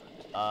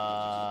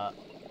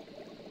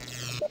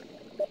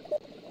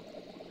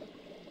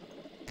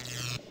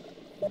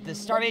 The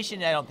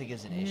starvation, I don't think,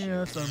 is an issue. Yeah,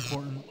 that's not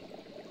important.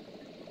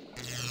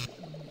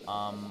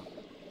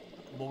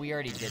 Well, we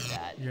already did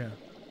that. Yeah.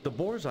 The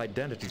boar's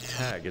identity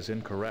tag is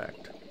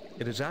incorrect.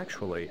 It is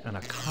actually an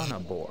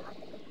Akana boar,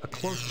 a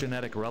close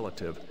genetic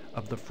relative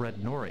of the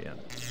Frednorian.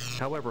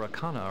 However,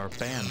 Akana are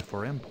banned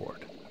for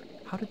import.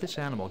 How did this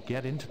animal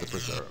get into the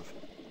preserve?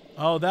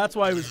 Oh, that's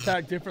why he was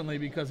tagged differently,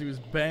 because he was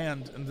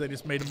banned, and they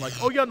just made him like,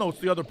 oh yeah, no, it's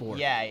the other boar.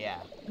 Yeah, yeah.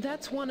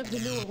 That's one of the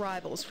new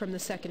arrivals from the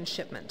second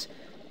shipment.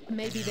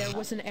 Maybe there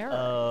was an error.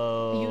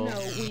 Oh. You know,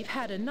 we've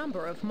had a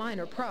number of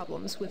minor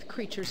problems with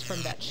creatures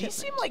from that shipment.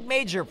 These seem like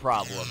major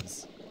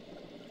problems.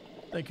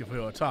 Thank you for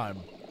your time.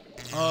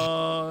 We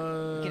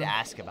could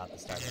ask about the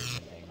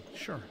starvation thing.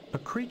 Sure. A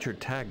creature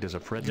tagged as a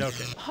Frednorian. Yeah,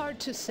 okay. Hard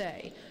to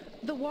say.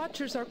 The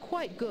Watchers are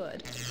quite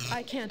good.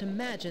 I can't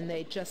imagine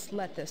they'd just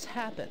let this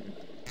happen.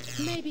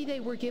 Maybe they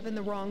were given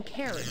the wrong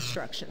care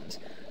instructions.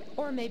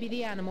 Or maybe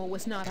the animal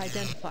was not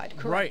identified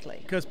correctly.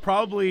 Right, because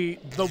probably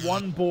the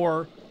one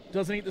boar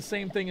doesn't eat the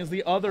same thing as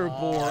the other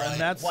boar, and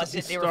that's was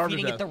it they were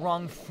feeding it the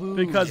wrong food?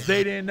 Because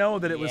they didn't know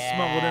that it was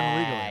smuggled in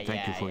illegally.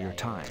 Thank you for your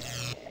time.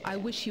 I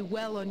wish you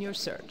well on your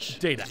search.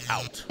 Data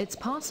out. It's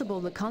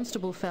possible the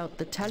constable felt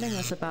that telling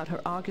us about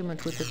her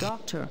argument with the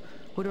doctor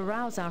would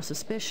arouse our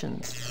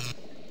suspicions.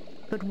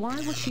 But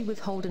why would she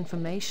withhold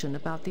information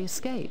about the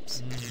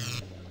escapes?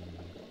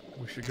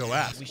 We should go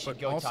ask. We should but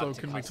go also, talk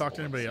to can we talk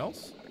to anybody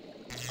else?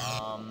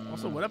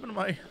 Also, what happened to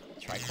my...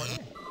 Tricorder?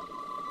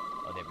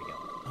 Oh, there we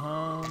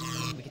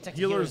go. We can talk to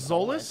Healer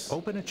Zolas?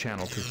 Open a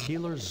channel to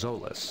Healer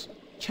Zolas.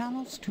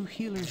 Channels to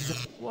Healer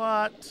Zolas.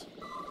 What?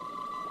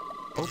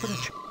 Open a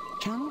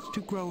Channels to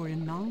Grower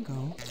in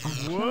Nongo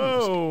are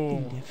Whoa!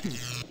 closed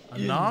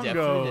indefinitely.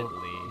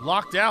 Nongo.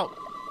 Locked out.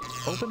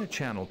 Open a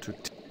channel to...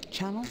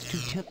 Channels to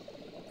Tip...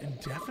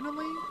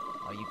 Indefinitely?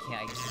 Oh, you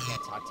can't. I guess you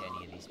can't talk to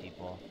any of these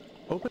people.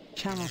 Open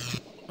channels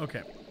to...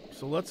 Okay,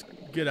 so let's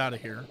get out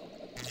of here.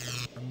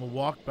 And we'll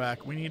walk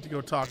back. We need to go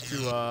talk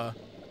to,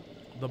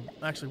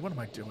 Actually, what am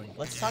I doing?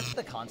 Let's talk to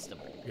the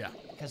constable. Yeah.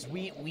 Because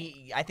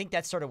I think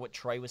that's sort of what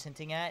Troy was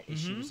hinting at. Is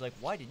she was like,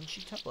 why didn't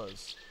she tell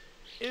us?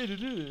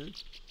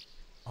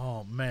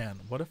 Oh, man.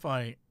 What if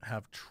I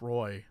have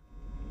Troy?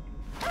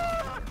 Yeah.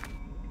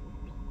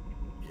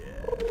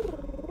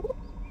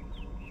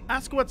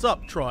 Ask what's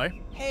up,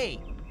 Troy.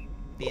 Hey,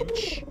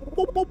 Finch.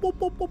 Boop, boop, boop,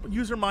 boop, boop.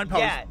 Use her mind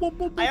powers. Yeah, boop,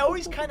 boop, boop, I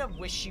always boop. kind of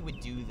wish she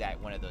would do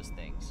that, one of those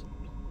things.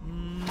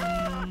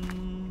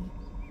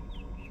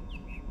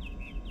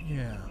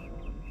 Yeah.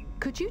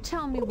 Could you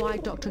tell me why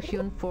Dr.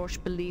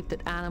 Hunforsh believed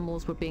that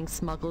animals were being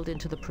smuggled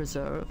into the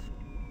preserve?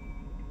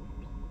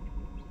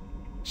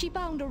 She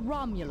found a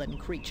Romulan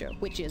creature,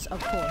 which is,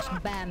 of course,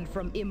 banned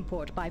from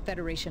import by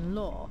Federation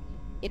law.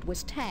 It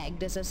was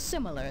tagged as a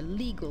similar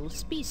legal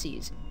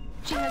species.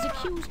 She has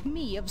accused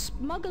me of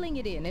smuggling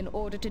it in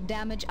order to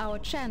damage our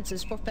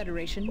chances for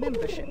Federation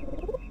membership.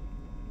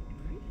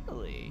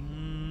 Really?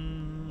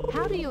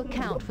 How do you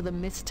account for the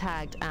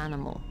mistagged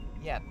animal?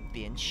 Yeah,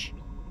 Finch.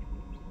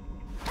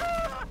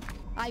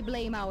 I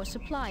blame our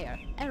supplier,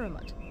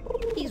 Eramet.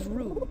 He's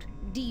rude,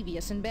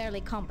 devious, and barely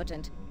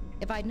competent.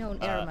 If I'd known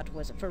Eramet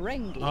was a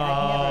Ferengi,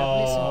 I'd never have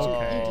listened to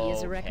Edie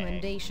as a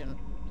recommendation.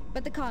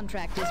 But the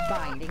contract is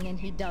binding, and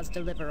he does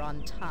deliver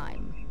on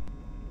time.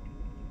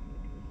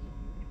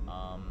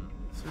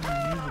 So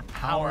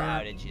power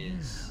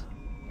outages.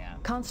 Yeah.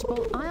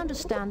 Constable, I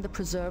understand the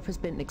preserve has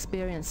been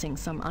experiencing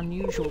some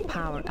unusual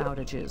power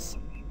outages.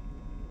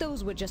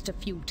 Those were just a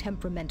few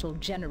temperamental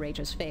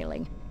generators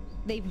failing.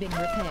 They've been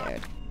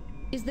repaired.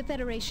 Is the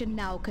Federation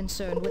now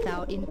concerned with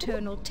our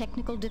internal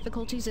technical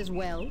difficulties as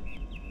well?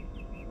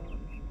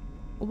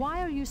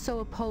 Why are you so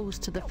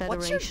opposed to the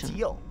Federation? What's your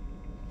deal?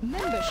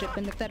 Membership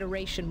in the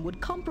Federation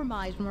would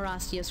compromise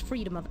Marassia's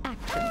freedom of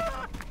action.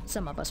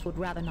 Some of us would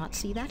rather not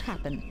see that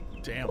happen.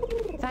 Damn.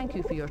 Thank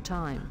you for your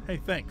time.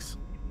 Hey, thanks.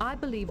 I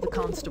believe the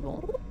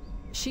constable.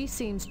 She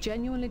seems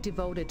genuinely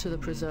devoted to the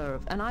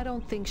preserve, and I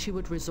don't think she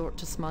would resort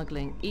to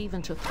smuggling,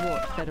 even to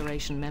thwart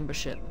Federation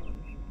membership.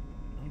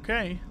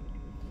 Okay.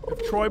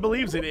 If Troy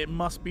believes it, it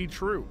must be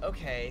true.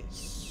 Okay,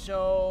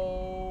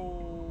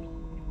 so...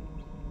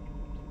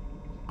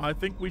 I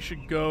think we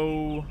should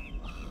go...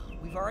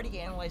 We've already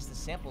analyzed the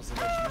samples, and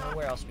there's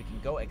nowhere else we can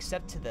go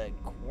except to the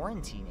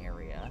quarantine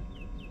area.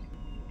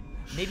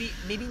 Maybe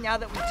now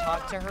that we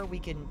talk to her, we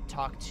can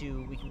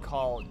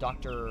call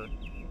Dr.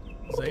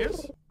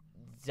 Zaius?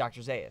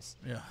 Dr. Zaius.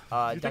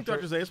 Yeah. You think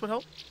Dr. Zaius would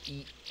help?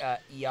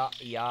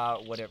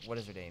 What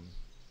is her name?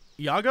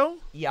 Iago?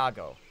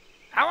 Iago.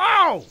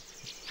 Hello!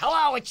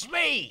 Hello, it's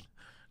me!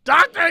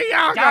 Dr.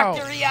 Iago!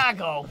 Dr.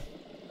 Iago!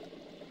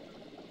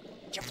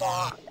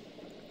 Jafar!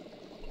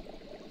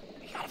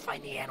 We gotta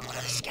find the animal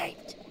that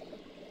escaped.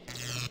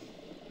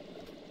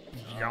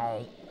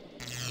 Yo.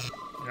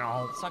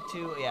 Let's talk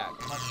to,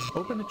 come on.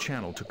 Open a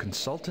channel to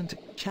consultant.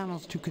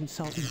 Channels to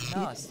consultant.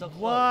 No, it's still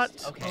closed.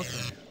 What? Okay.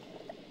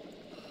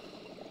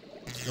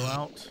 Let's go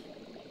out.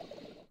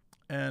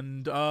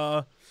 And,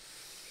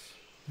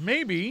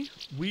 maybe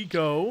we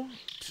go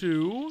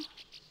to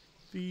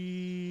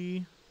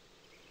the...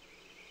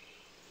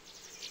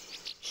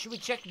 Should we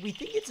check? We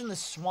think it's in the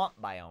swamp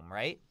biome,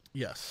 right?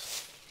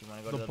 Yes. Do you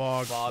want to go to the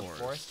bog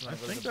forest? I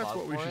think that's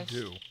what we should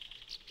do.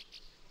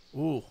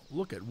 Ooh,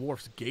 look at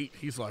Worf's gait.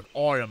 He's like,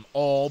 I am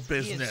all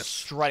business. He is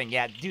strutting.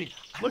 Yeah, dude.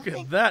 Look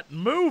at that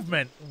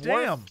movement.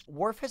 Damn.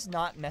 Worf has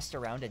not messed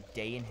around a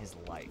day in his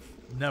life.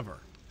 Never.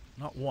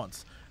 Not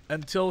once.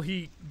 Until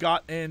he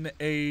got in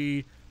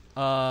a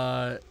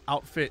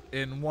outfit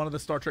in one of the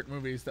Star Trek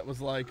movies that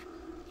was like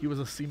he was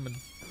a seaman.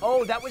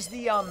 Oh, that was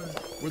the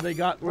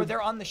where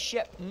they're on the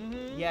ship.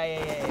 Mm-hmm.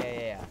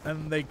 Yeah.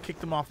 And they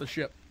kicked him off the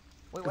ship.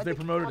 Wait, because they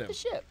promoted him. Off the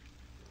ship?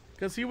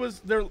 Because he was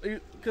there.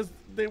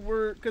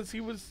 Because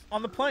he was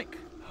on the plank.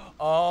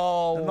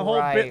 Oh, and the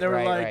whole bit they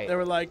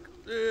were like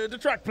the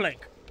track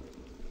plank.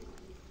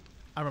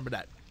 I remember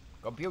that.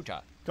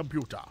 Computer.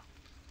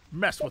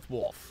 Mess with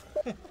Worf.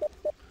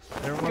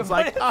 Everyone's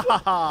like, ha ha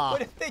ha.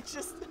 What if they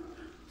just,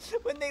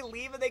 when they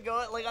leave and they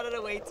go like on an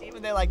away team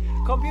and they're like,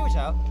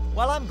 computer,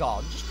 while I'm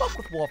gone, just fuck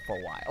with Worf for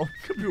a while.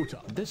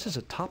 Computer. This is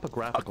a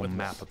topographical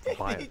map of the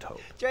biotope.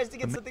 Tries to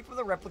get something from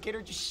the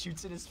replicator, just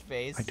shoots in his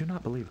face. I do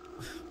not believe.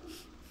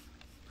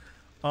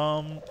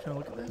 Can I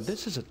look at this?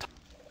 This is a.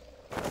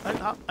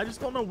 I just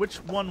don't know which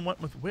one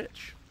went with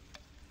which.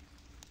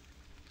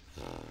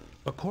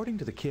 According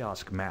to the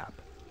kiosk map,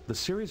 the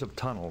series of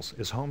tunnels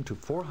is home to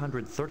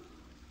 430.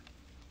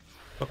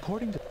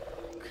 According to.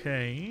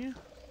 Okay.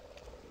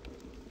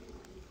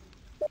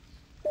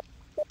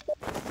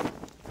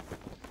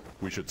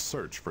 We should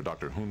search for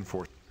Dr. Hoon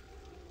for.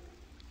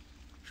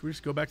 Should we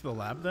just go back to the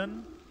lab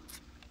then?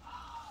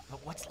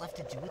 But what's left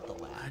to do with the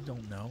lab? I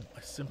don't know.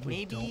 I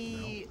simply don't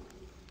know.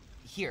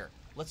 Here,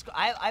 let's go.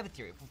 I have a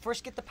theory. We'll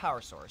first get the power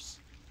source.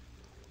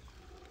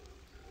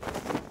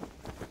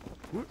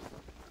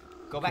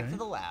 Go back to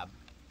the lab.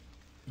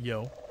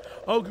 Yo.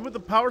 Oh, can we put the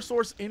power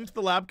source into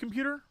the lab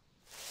computer?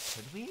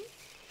 Could we?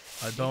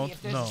 I don't Maybe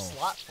if there's know. a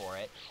slot for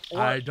it. Or,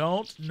 I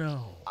don't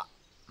know.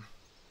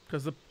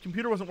 Because the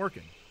computer wasn't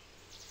working.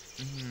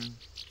 Mm-hmm.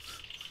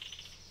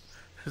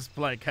 This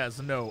blank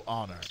has no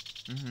honor.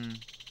 Mm-hmm.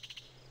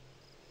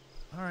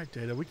 All right,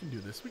 Data, we can do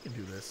this. We can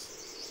do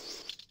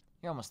this.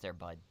 You're almost there,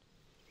 bud.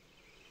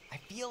 I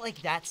feel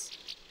like that's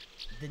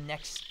the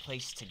next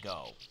place to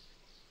go.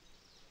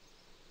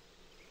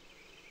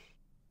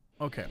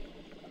 Okay.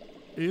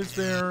 Is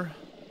there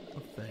a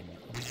thing?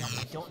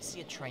 I don't see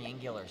a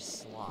triangular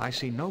slot. I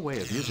see no way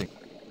of using.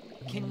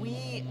 Can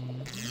we...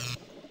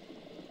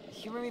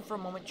 Humor me for a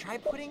moment. Try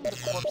putting the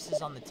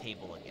corpses on the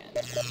table again.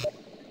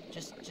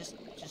 Just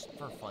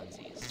for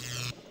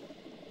funsies.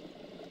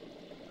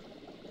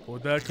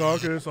 Put that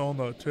carcass on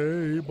the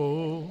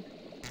table.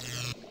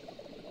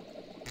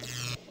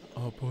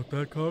 I'll put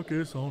that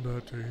carcass on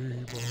the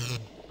table.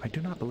 I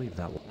do not believe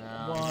that one.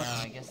 No,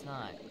 I guess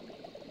not.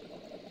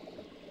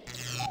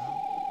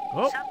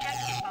 Oh. Subject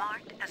is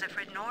marked as a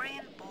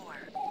Frednorian boar.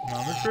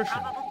 Malnutrition.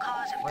 Probable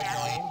cause of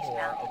death is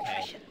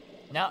malnutrition.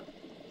 Okay. Now,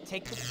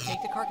 take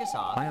the carcass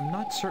off. I am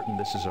not certain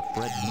this is a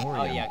Frednorian boar.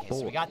 Oh yeah, okay,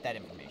 so we got that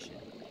information.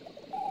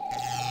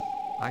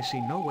 I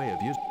see no way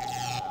of using.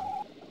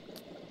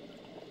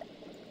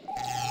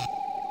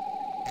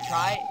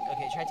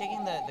 Try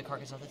taking the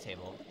carcass off the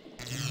table.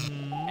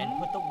 And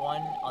put the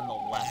one on the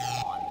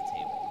left on the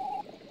table.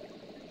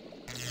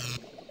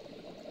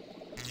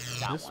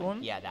 This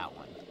one? Yeah, that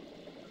one.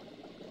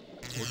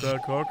 Put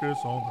that carcass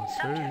on the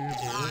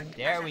table.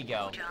 There we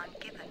go.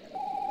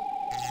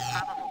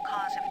 Probable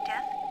cause of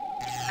death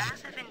is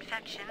massive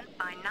infection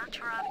by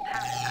Naturov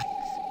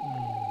parasites.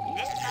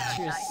 This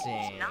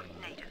parasite is not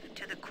native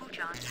to the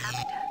Kujan's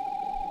habitat.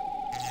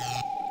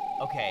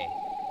 Okay,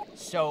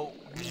 so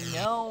we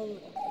know...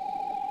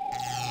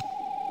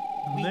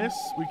 This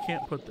we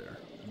can't put there.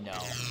 No.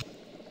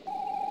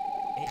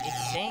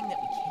 It's saying that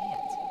we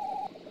can't.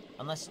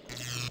 Unless...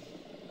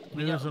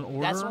 There's an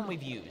order? That's one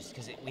we've used,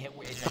 because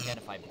it's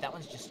identified, but that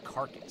one's just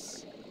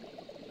carcass.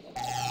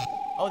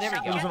 Oh, there we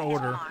go. There's an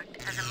order.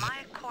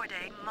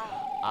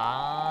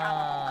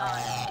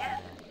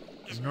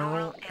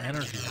 Neural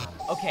energy.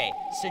 Okay,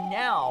 so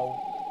now,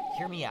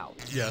 hear me out.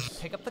 Yes.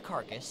 Pick up the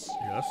carcass.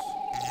 Yes.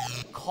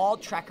 Call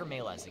Tracker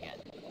Melez again.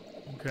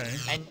 Okay.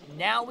 And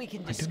now we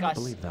can discuss... I do not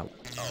believe that.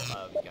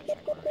 Oh, we got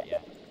Tracker, right, yeah.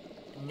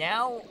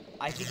 Now,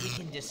 I think we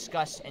can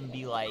discuss and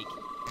be like,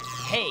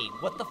 hey,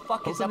 what the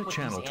fuck is up with these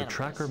animals? Open a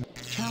channel to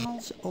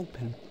Channels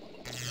open.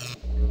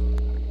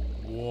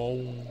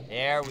 Whoa.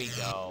 There we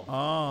go.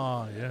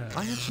 Oh, yeah.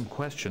 I have some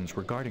questions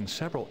regarding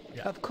several...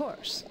 Yeah. Of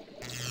course.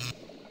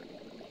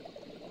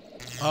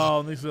 Oh,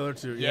 and these are the other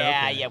two.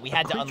 Yeah, we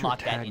had to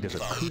unlock that info. As a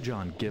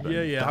Kujan gibbon.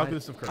 Yeah, how could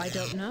this have occurred? I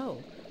don't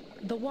know.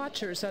 The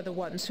Watchers are the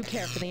ones who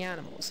care for the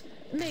animals.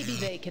 Maybe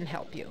they can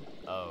help you.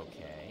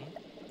 Okay.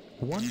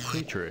 One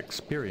creature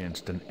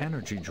experienced an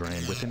energy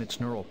drain within its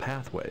neural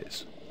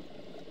pathways.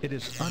 It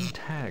is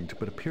untagged,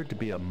 but appeared to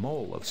be a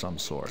mole of some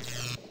sort.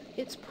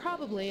 It's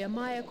probably a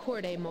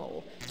Myocordae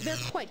mole. They're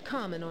quite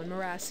common on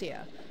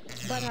Marasia,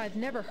 but I've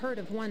never heard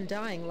of one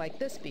dying like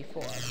this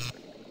before.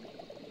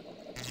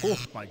 Oh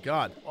my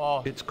God!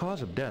 Oh, its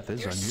cause of death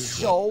is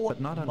unusual, so but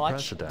not much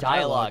unprecedented.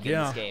 dialogue in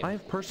this game. I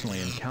have personally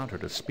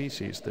encountered a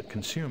species that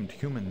consumed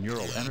human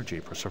neural energy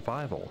for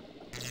survival.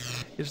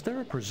 Is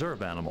there a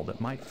preserve animal that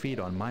might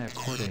feed on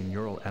Myocordae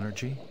neural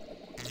energy?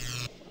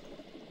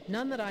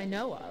 None that I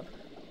know of.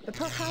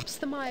 Perhaps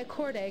the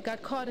Myocordae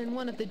got caught in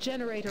one of the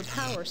generator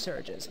power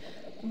surges,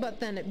 but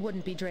then it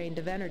wouldn't be drained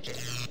of energy.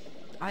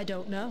 I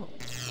don't know.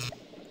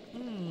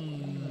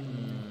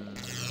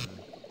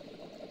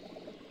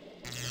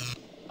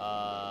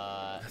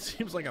 That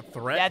seems like a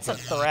threat. That's a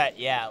threat,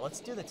 yeah. Let's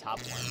do the top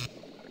one.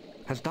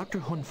 Has Dr.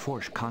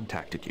 Hunforsh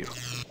contacted you?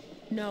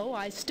 No,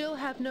 I still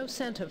have no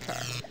scent of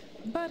her,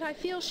 but I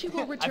feel she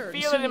will return I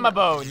feel it in my enough.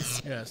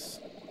 bones. Yes.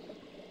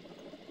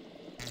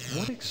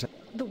 What exactly?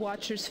 The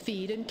Watchers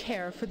feed and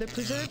care for the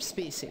preserved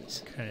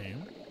species. Okay.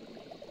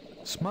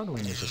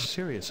 Smuggling is a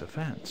serious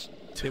offense.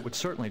 It would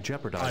certainly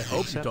jeopardize I the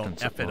hope you don't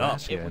acceptance F of it up.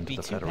 Marasia It would into be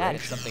the too bad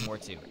if Federation. something were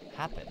to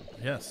happen.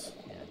 Yes.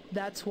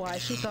 That's why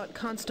she thought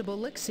Constable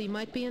Lixie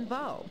might be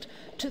involved,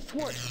 to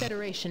thwart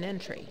Federation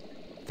entry.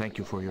 Thank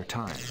you for your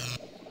time.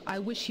 I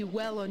wish you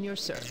well on your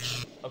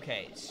search.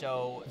 Okay,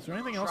 so... Is there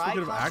anything else we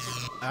could have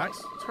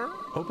axed her?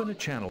 Open a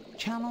channel.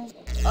 Channels.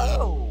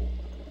 Oh,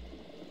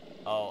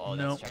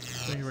 No.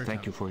 that's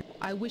Thank you for...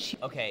 I wish you...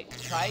 Okay,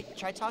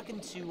 try talking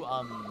to,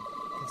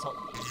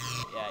 Consultant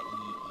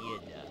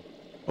Ian.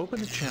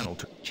 Open a channel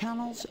to...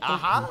 Channels.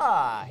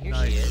 Aha! Here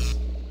she is.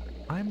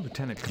 I'm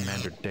Lieutenant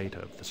Commander Data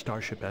of the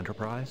Starship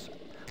Enterprise.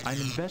 I'm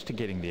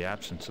investigating the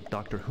absence of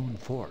Dr.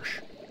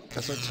 Hunforsh.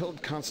 As I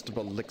told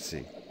Constable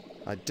Lixie,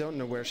 I don't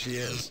know where she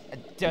is.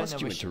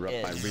 Must you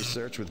interrupt my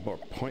research with more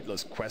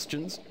pointless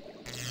questions?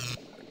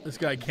 This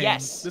guy came.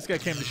 Yes. This guy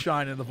came to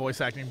shine in the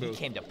voice acting booth. He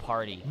came to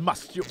party.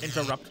 Must you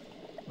interrupt?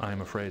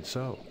 I'm afraid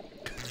so.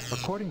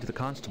 According to the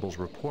Constable's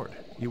report,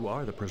 you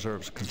are the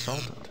Preserve's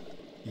consultant.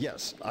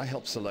 Yes, I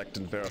helped select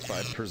and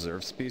verify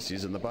preserved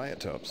species in the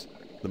biotopes.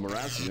 The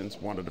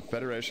Marasians wanted a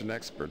Federation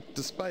expert,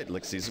 despite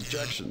Lixie's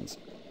objections.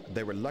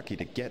 They were lucky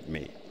to get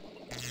me.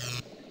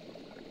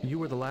 You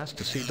were the last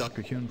to see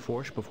Dr.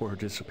 Hunforsh before her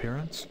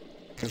disappearance?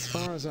 As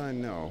far as I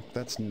know,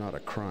 that's not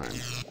a crime.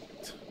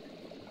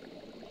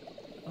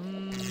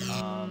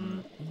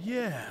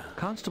 Yeah.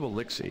 Constable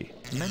Lixie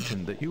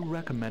mentioned that you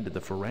recommended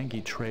the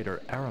Ferengi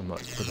trader Aramut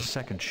for the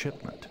second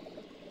shipment.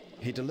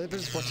 He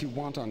delivers what you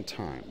want on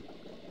time.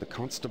 The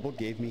constable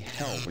gave me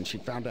hell when she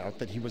found out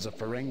that he was a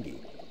Ferengi.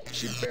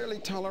 She barely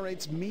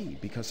tolerates me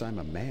because I'm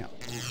a male.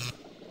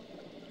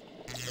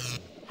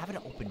 Listen, have an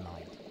open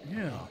mind.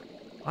 Yeah.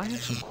 I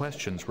have some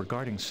questions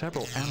regarding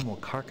several animal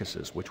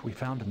carcasses which we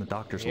found in the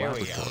doctor's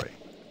laboratory.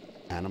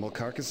 Animal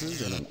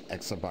carcasses in an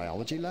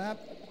exobiology lab?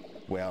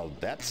 Well,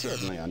 that's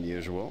certainly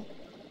unusual.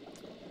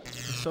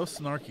 He's so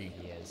snarky.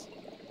 He is.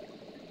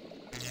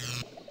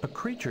 A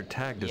creature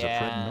tagged as a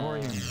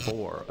Crendorian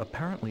boar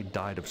apparently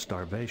died of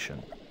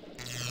starvation.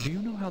 Do you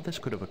know how this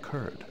could have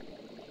occurred?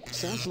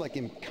 Sounds like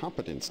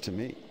incompetence to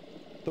me.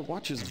 The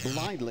Watchers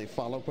blindly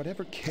follow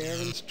whatever care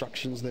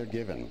instructions they're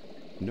given.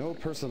 No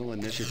personal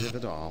initiative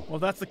at all. Well,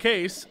 if that's the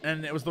case,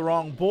 and it was the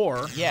wrong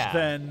boar,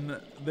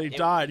 then they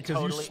died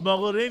because you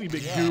smuggled it in, you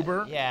big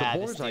goober. The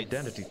boar's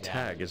identity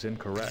tag is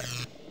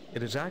incorrect.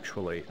 It is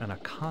actually an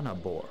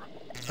Akana boar,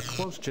 a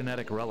close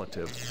genetic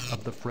relative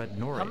of the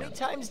Frednorian. How many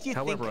times do you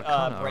think Brett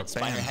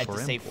Spiner had to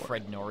say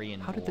Frednorian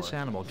boar? How did this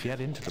animal get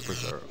into the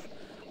preserve?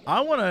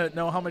 I want to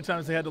know how many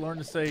times they had to learn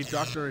to say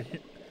Dr.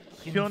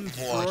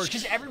 Hunforsh.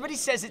 Because everybody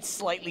says it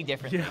slightly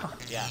differently.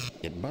 Yeah.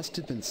 It must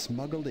have been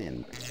smuggled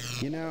in.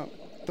 You know,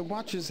 the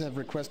Watchers have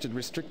requested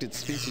restricted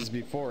species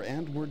before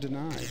and were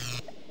denied.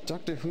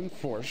 Dr.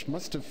 Hunforsh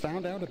must have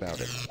found out about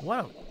it.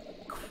 Wow.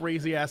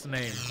 Crazy-ass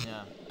name.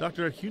 Yeah.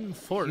 Dr.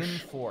 Hunforsh.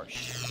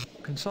 Hunforsh.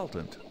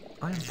 Consultant,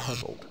 I am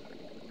puzzled.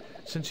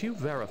 Since you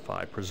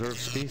verify preserved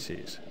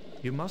species,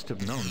 you must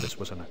have known this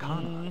was an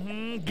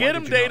Akana. Get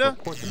him, Data!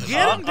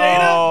 Get him,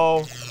 Data!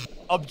 Oh,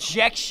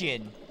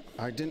 objection.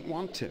 I didn't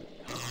want to.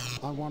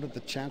 I wanted the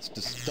chance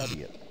to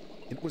study it.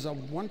 It was a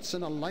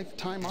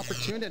once-in-a-lifetime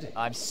opportunity.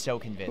 I'm so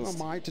convinced.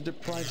 Who am I to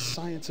deprive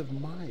science of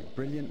my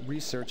brilliant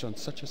research on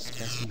such a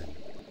specimen?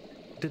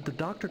 Did the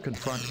doctor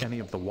confront any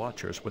of the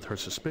Watchers with her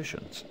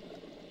suspicions?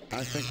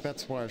 I think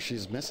that's why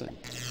she's missing.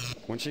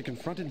 When she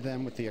confronted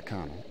them with the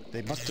Akana,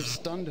 they must have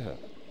stunned her.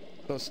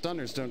 Those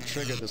stunners don't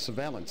trigger the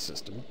surveillance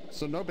system,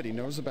 so nobody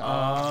knows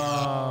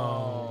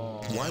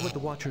about Why would the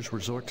Watchers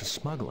resort to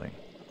smuggling?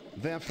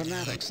 They're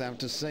fanatics out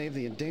to save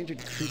the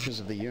endangered creatures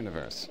of the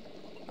universe.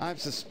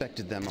 I've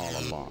suspected them all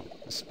along,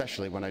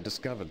 especially when I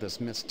discovered this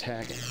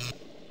mistagging.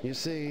 You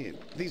see,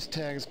 these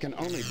tags can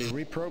only be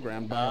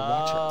reprogrammed by a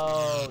watcher.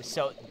 Oh,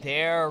 so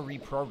they're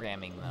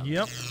reprogramming them.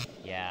 Yep.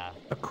 Yeah.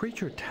 A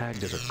creature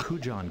tagged as a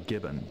Kujan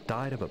gibbon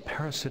died of a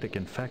parasitic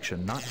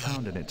infection not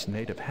found in its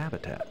native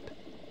habitat.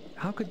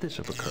 How could this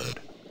have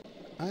occurred?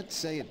 I'd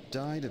say it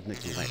died of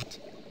neglect.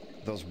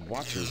 Those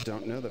watchers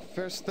don't know the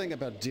first thing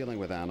about dealing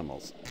with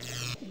animals.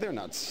 They're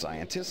not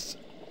scientists.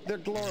 They're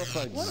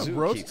glorified what zookeepers. A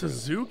roast to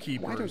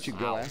zookeepers. Why don't you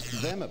go ask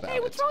them about it? Hey,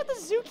 what's wrong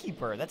with the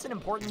zookeeper? That's an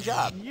important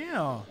job.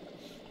 Yeah.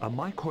 A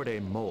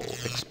mycorrhizae mole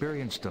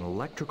experienced an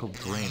electrical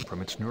drain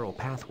from its neural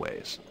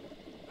pathways.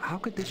 How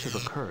could this have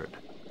occurred?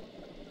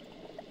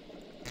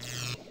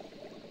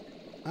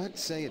 I'd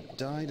say it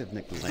died of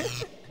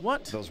neglect.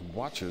 What? Those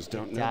watchers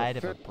don't know. Died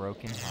of a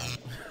broken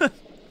heart.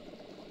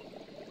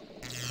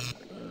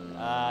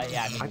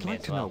 Yeah, I mean, I'd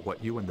like to know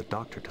what you and the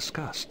doctor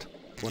discussed.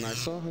 When I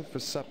saw her for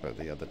supper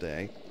the other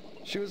day,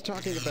 she was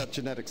talking about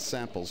genetic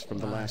samples from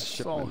the last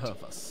shipment.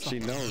 She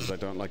knows I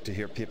don't like to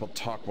hear people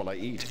talk while I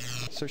eat,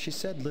 so she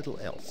said little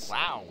else.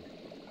 Wow.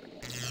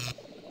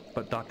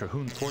 But Dr.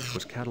 Hoon-Forsch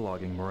was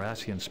cataloging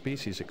Morassian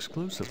species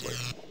exclusively.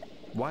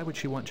 Why would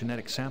she want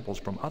genetic samples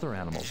from other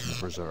animals in the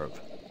preserve?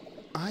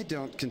 I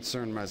don't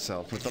concern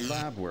myself with the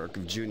lab work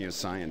of junior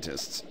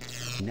scientists.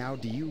 Now,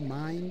 do you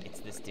mind? It's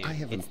this dude. I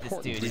have It's this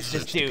important dude. It's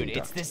research this to dude. conduct.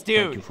 It's this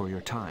dude. Thank you for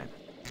your time.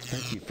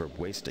 Thank you for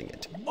wasting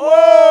it.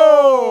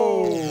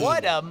 Whoa!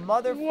 What a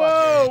motherfucker.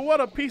 Whoa,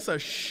 what a piece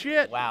of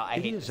shit. Wow, I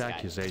hate His this guy.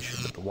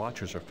 accusation that the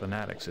Watchers are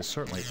fanatics is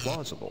certainly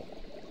plausible.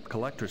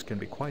 Collectors can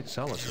be quite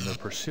zealous in their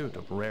pursuit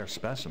of rare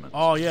specimens.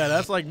 Oh, yeah,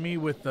 that's like me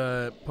with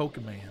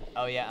Pokemon.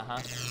 Oh, yeah,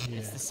 Yeah.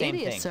 It's the same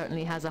Idiot thing.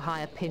 certainly has a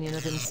high opinion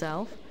of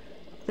himself.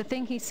 The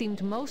thing he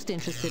seemed most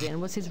interested in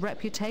was his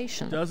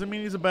reputation. Doesn't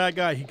mean he's a bad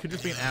guy. He could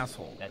just be an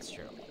asshole. That's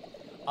true.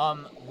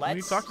 Can Let's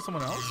you talk to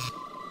someone else?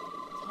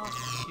 talk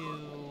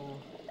to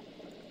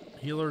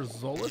Healer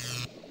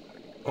Zolas?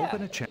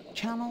 Open a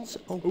channels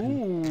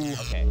open. Ooh.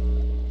 Okay.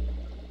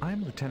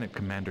 I'm Lieutenant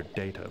Commander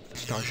Data of the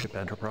Starship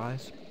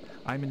Enterprise.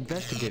 I'm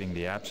investigating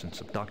the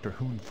absence of Dr.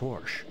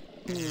 Hoon-Forsch.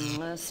 A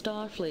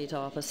Starfleet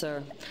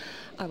officer.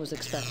 I was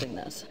expecting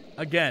this.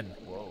 Again.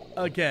 Whoa.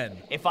 Again.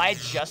 If I had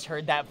just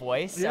heard that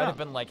voice, I Yeah. would have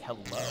been like,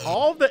 hello.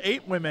 All of the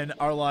 8 women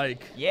are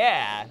like,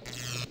 Yeah.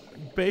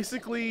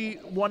 basically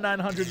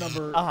 1-900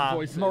 number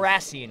voices.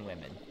 Morassian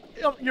women.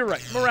 Oh, you're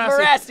right. Morassian.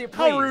 Morassian,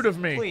 How please, rude of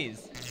me.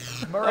 Please.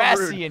 How rude.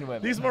 Morassian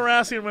women. These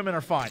Morassian women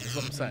are fine, is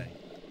what I'm saying.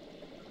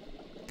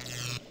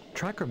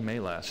 Tracker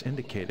Melas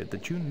indicated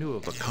that you knew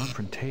of a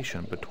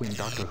confrontation between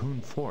Dr.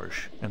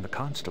 Hoon-Forsch and the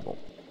Constable.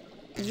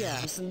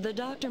 Yes, the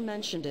doctor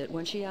mentioned it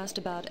when she asked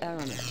about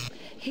Aramet.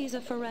 He's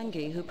a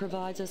Ferengi who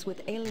provides us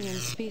with alien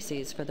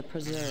species for the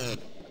preserve.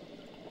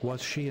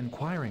 Was she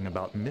inquiring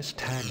about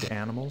mistagged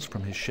animals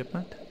from his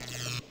shipment?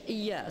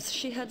 Yes,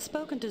 she had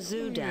spoken to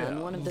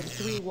Zudan, one of the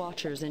 3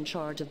 watchers in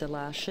charge of the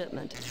last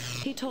shipment.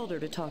 He told her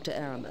to talk to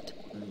Aramet.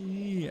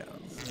 Yes.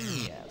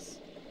 Yes.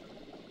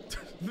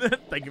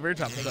 Thank you for your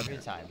time. Thank you for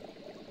your time.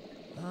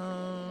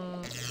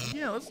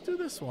 Yeah, let's do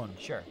this one.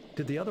 Sure.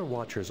 Did the other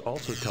Watchers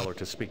also tell her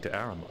to speak to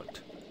Aramet?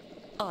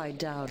 I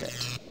doubt it.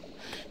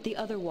 The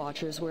other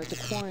watchers were at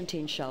the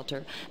quarantine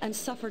shelter and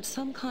suffered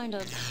some kind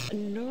of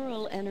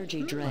neural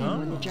energy drain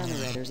when the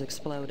generators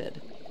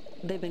exploded.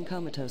 They've been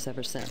comatose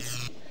ever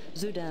since.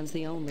 Zudan's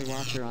the only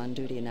watcher on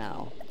duty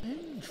now.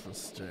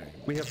 Interesting.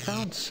 We have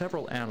found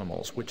several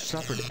animals which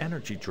suffered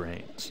energy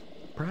drains.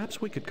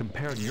 Perhaps we could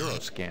compare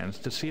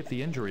neuroscans to see if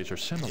the injuries are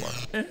similar.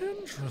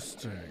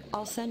 Interesting.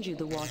 I'll send you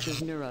the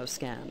watcher's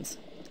neuroscans.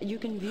 You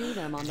can view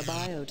them on the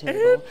bio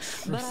table,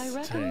 but I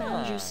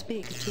recommend you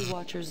speak to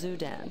Watcher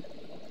Zudan.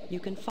 You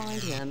can find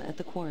him at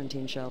the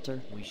quarantine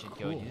shelter. We should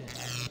go do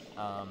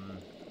that.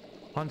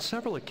 On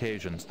several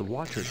occasions, the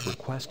Watchers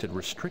requested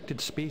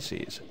restricted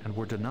species and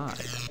were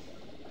denied.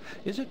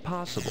 Is it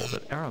possible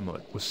that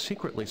Aramet was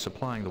secretly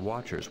supplying the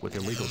Watchers with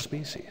illegal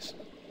species?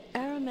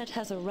 Aramet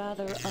has a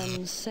rather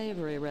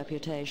unsavory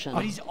reputation.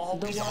 But he's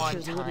always the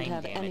Watchers on time, wouldn't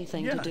have damn it.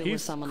 anything Yeah, to do he's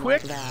with someone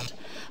quick. like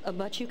that.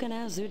 But you can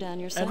ask Zudan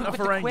yourself. And a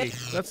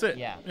Ferengi. That's it.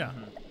 Yeah. Yeah.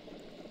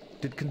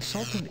 Did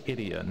Consultant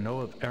Idia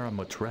know of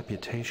Aramet's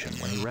reputation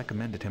when he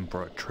recommended him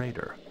for a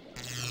traitor?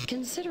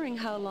 Considering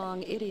how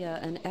long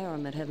Idia and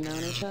Aramet have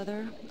known each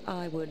other,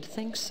 I would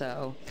think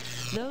so.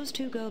 Those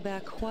two go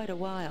back quite a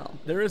while.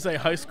 There is a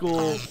high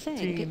school I think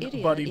teen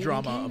Idia buddy even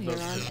drama came of here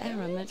those on two.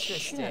 Aramet's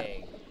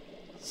ship.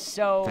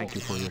 So Thank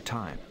you for your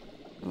time.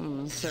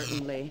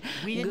 Certainly.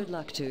 Good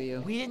luck to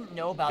you. we didn't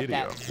know about Idia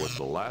that. was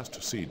the last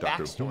to see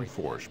Dr. backstory.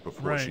 Hoon-Forsch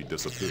before she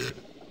disappeared.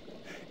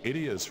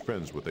 Idia is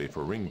friends with a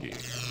Ferengi,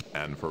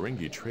 and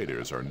Ferengi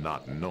traders are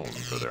not known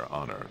for their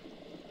honor.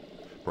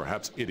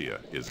 Perhaps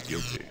Idia is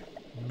guilty.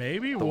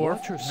 Maybe The Worf.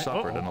 Watchers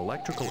suffered an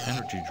electrical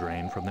energy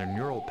drain from their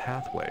neural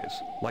pathways,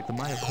 like the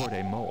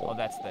mycorrhizae mole. Oh,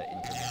 that's the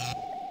information.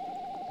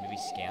 Maybe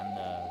scan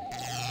the...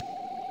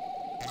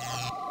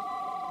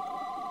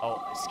 Oh,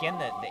 scan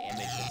the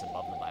image that's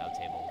above the bio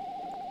table.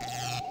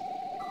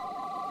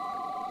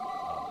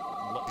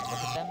 Oh, look,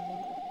 look at them?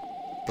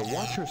 The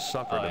Watchers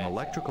suffered an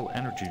electrical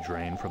energy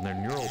drain from their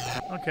neural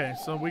Okay,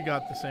 so we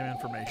got the same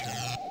information.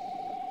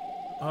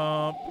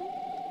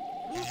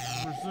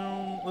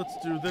 Resume. Let's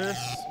do this.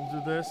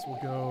 We'll do this. We'll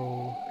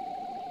go...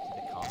 To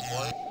the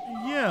comport?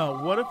 Yeah,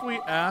 what if we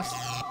ask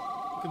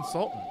the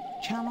consultant?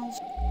 Channels?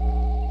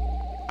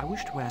 I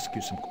wish to ask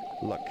you some...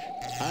 Look,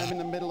 I'm in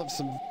the middle of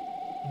some...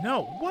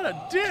 No, what a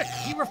dick!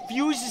 He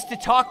refuses to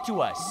talk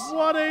to us.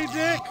 What a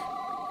dick!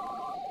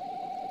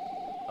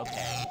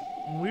 Okay.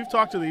 We've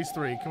talked to these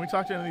three. Can we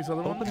talk to any of these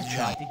other ones?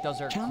 Yeah, I think those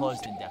are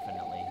closed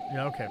indefinitely.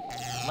 Yeah, okay.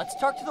 Let's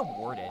talk to the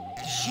warden.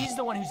 She's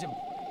the one who's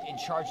in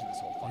charge of this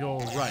whole fucking You're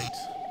place. right.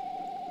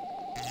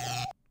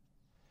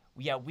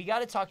 Yeah, we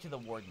gotta talk to the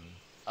warden.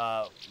 We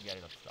gotta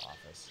go to the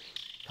office.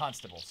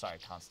 Constable, sorry,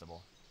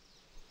 constable.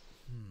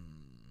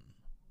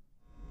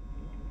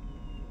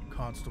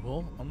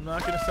 Constable. I'm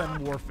not gonna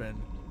send Worf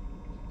in.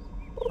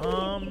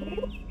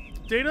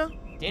 Data?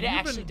 Data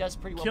actually does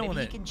pretty well.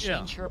 Maybe he can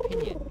change her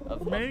opinion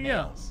of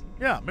males.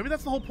 Yeah, maybe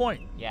that's the whole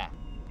point. Yeah.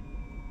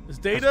 Is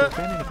Data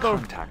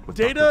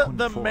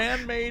the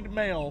man-made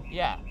male?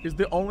 Yeah. Is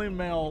the only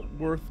male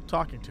worth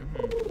talking to?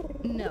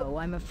 No,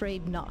 I'm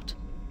afraid not.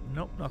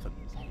 Nope, nothing.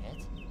 Is that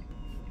it?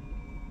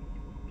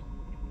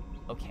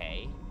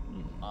 Okay.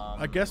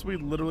 I guess we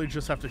literally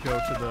just have to go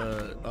to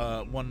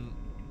the one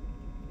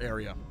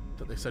area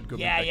that they said go.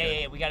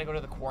 Yeah. We gotta go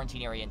to the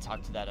quarantine area and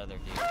talk to that other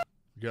dude.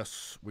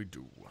 Yes, we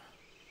do. What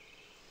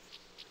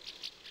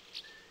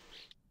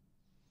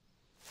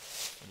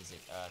is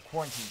it?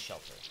 Quarantine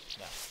shelter.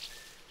 No.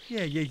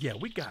 Yeah.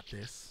 We got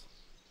this.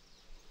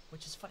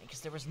 Which is funny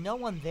because there was no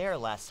one there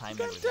last time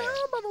we were there.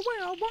 By the way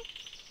I walk.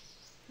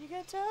 You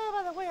can tell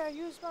by the way I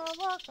use my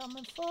walk. I'm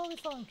a fully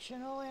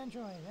functional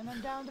android, and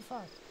I'm down to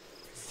fuck.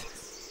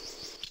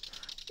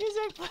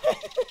 Music play.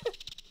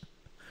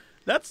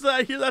 That's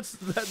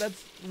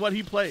that's what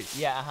he plays.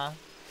 Yeah.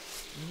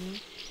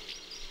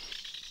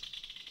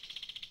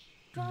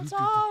 That's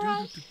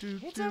alright.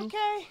 It's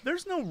okay.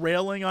 There's no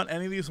railing on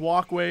any of these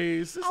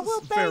walkways. This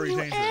is very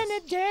dangerous. Any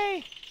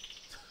day.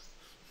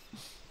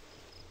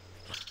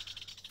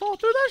 Fall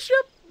through that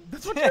ship.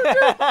 That's what you do.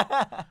 But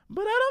I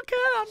don't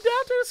care. I'm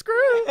down to the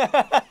screw.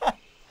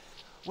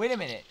 Wait a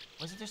minute.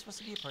 Wasn't there supposed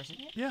to be a person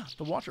here? Yeah,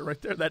 the Watcher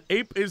right there. That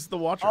ape is the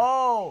Watcher.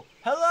 Oh,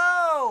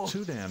 hello.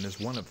 Sudan is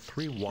one of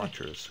 3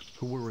 Watchers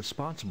who were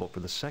responsible for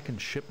the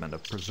second shipment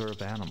of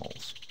preserved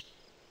animals.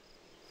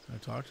 Can I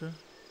talk to?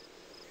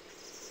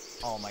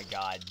 Oh my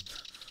God.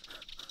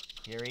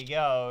 Here he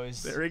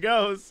goes. There he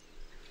goes.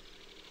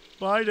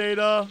 Bye,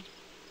 Data.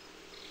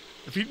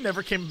 If he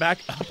never came back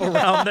up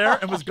around there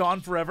and was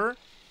gone forever.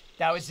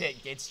 That was it.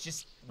 It's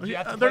just...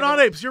 They're not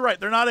apes. You're right.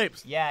 They're not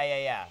apes.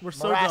 Yeah. We're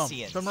so dumb.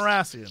 The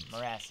Morassians.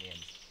 Damn,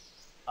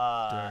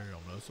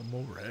 that's a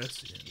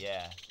Morassian.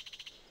 Yeah.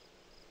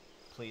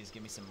 Please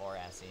give me some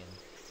Morassian.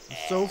 We're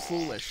so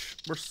foolish.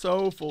 We're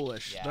so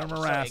foolish. Yeah, They're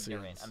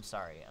Morassians. I'm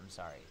sorry.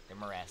 They're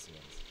Morassians.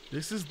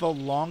 This is the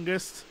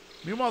longest.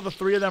 Meanwhile, the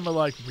 3 of them are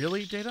like,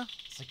 really, Data?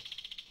 It's like,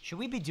 should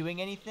we be doing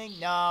anything?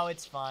 No,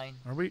 it's fine.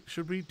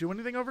 Should we do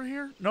anything over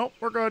here? Nope,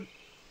 we're good.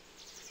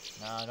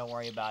 No, don't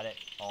worry about it.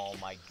 Oh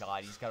my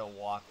God, he's got to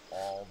walk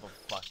all the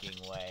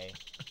fucking way.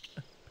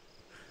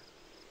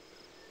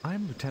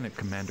 I'm Lieutenant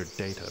Commander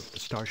Data of the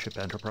Starship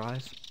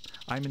Enterprise.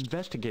 I'm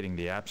investigating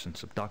the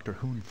absence of Dr.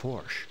 Hoon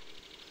Forsh.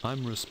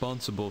 I'm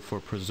responsible for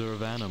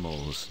preserve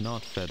animals,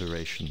 not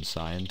Federation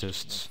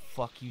scientists.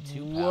 Fuck you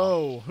too, pal.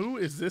 Whoa, who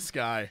is this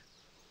guy?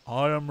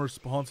 I am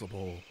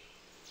responsible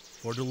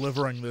for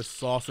delivering this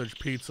sausage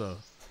pizza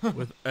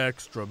with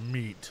extra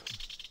meat.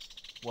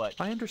 What?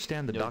 I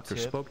understand the doctor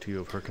spoke to you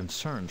of her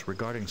concerns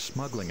regarding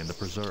smuggling in the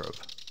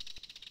preserve.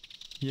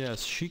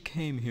 Yes, she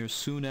came here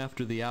soon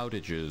after the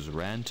outages,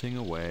 ranting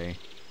away.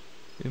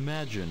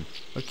 Imagine,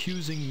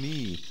 accusing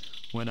me,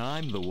 when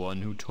I'm the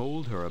one who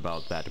told her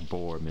about that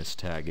Bohr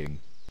mistagging.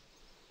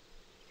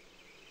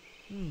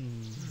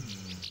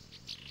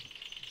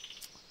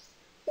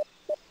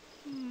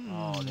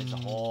 Oh, there's a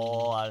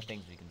whole lot of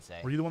things we can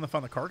say. Were you the one that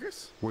found the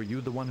carcass? Were you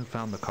the one who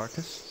found the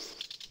carcass?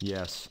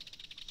 Yes.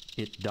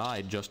 It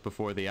died just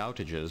before the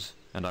outages,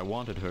 and I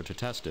wanted her to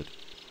test it.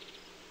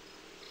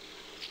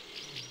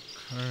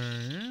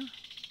 Okay.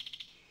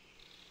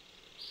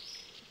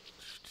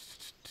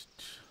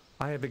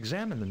 I have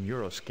examined the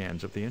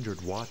neuroscans of the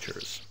injured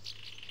Watchers.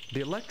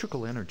 The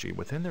electrical energy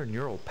within their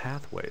neural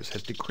pathways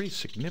has decreased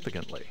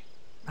significantly.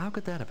 How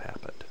could that have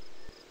happened?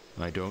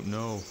 I don't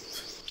know.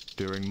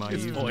 During my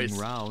His evening voice.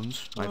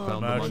 rounds, I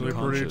found them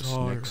unconscious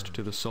next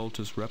to the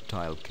Soltis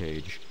reptile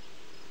cage.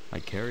 I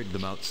carried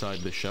them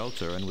outside the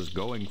shelter and was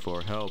going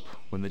for help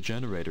when the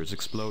generators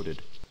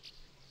exploded.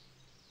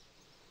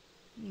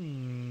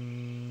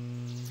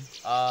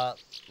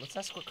 Let's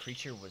ask what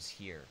creature was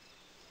here.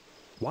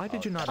 Why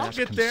did you not ask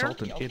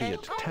Consultant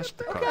Idiot to test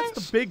the carcass?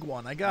 That's the big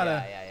one. I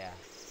gotta... Yeah.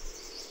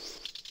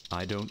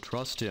 I don't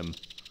trust him.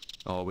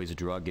 Always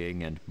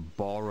drugging and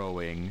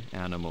borrowing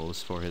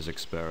animals for his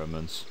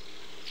experiments.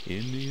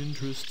 In the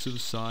interests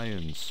of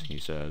science, he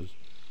says.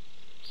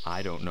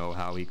 I don't know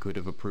how he could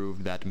have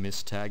approved that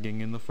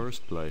mistagging in the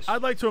first place.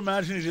 I'd like to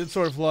imagine he did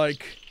sort of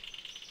like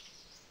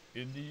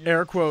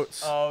air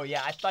quotes. Oh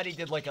yeah, I thought he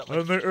did like a.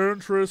 In the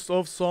interest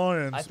of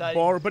science,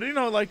 but you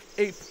know, like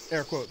ape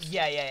air quotes.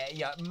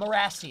 Yeah.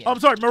 Morassian. Oh, I'm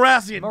sorry,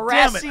 Morassian.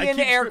 Morassian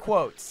air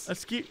quotes.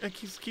 I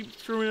keep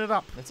screwing it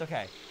up. That's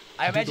okay.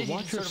 I imagine the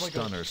Watcher's sort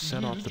of stunners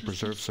set off the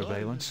preserved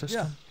surveillance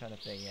system? Yeah. Kind of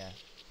thing, yeah.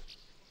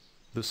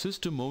 The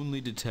system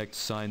only detects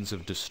signs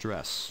of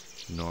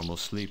distress. Normal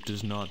sleep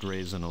does not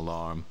raise an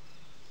alarm.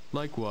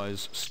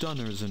 Likewise,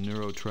 stunners and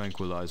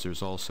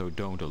neurotranquilizers also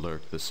don't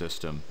alert the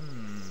system.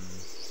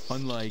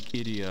 Unlike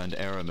Idia and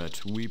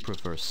Aramet, we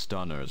prefer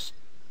stunners.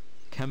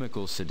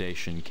 Chemical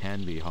sedation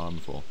can be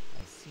harmful.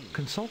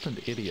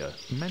 Consultant Idia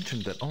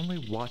mentioned that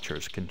only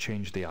Watchers can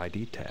change the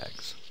ID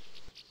tags.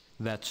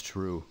 That's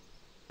true,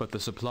 but the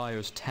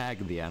suppliers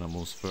tag the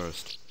animals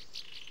first.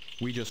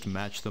 We just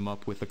match them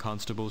up with the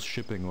constable's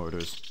shipping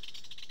orders.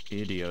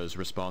 Idia is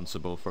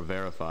responsible for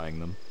verifying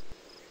them.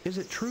 Is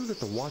it true that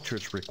the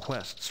Watchers'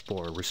 requests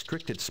for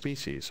restricted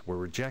species were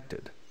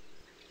rejected?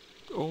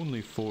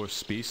 Only 4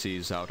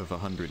 species out of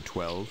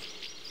 112.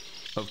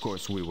 Of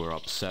course, we were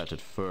upset at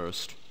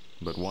first,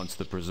 but once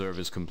the preserve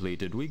is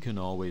completed, we can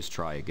always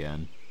try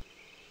again.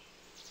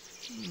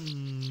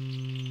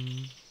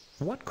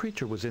 What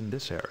creature was in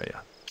this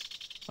area?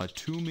 A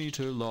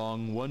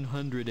 2-meter-long,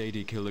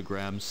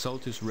 180-kilogram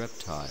Sultus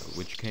reptile,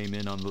 which came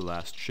in on the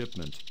last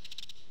shipment.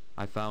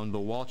 I found the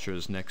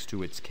Watchers next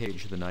to its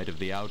cage the night of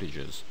the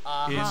outages.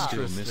 It's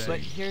still missing. But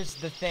here's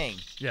the thing.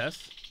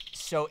 Yes?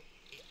 So,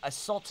 a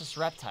Sultus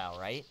reptile,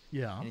 right?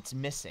 Yeah. And it's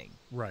missing.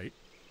 Right.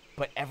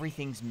 But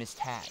everything's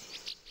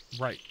mistagged.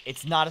 Right.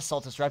 It's not a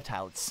Sultus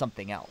reptile, it's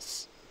something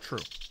else. True.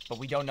 But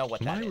we don't know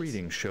what that is. My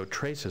readings show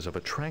traces of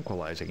a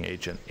tranquilizing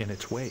agent in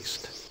its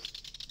waste.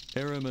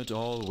 Aramet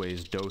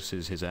always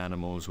doses his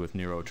animals with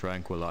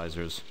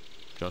neurotranquilizers,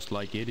 just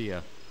like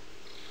Idia.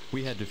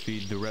 We had to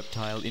feed the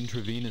reptile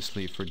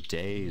intravenously for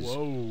days.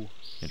 Whoa.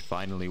 It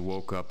finally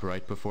woke up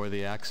right before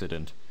the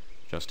accident,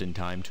 just in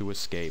time to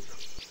escape.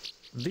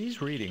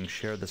 These readings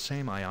share the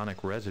same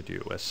ionic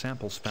residue as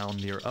samples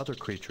found near other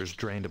creatures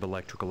drained of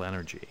electrical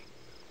energy.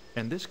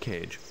 And this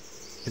cage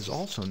is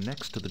also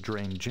next to the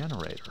drain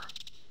generator.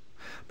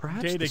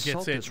 Perhaps Data the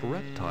gets Sultus it.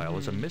 reptile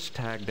is a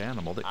mistagged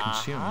animal that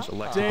consumes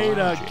electrical energy.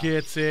 Data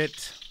gets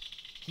it.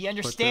 He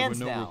understands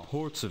but there were no now.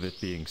 reports of it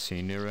being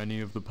seen near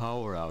any of the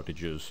power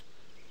outages,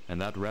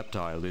 and that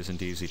reptile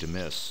isn't easy to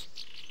miss.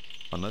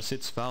 Unless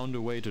it's found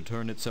a way to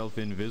turn itself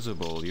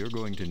invisible, you're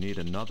going to need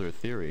another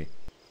theory.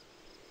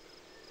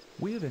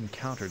 We have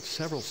encountered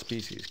several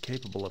species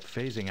capable of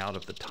phasing out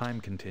of the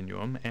time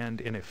continuum and,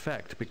 in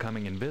effect,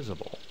 becoming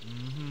invisible.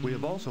 We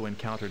have also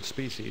encountered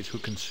species who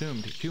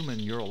consumed human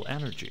neural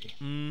energy.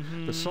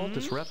 The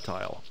Sultus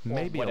reptile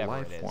may be a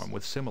life form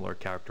with similar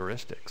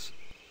characteristics.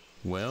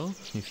 Well,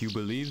 if you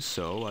believe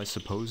so, I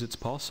suppose it's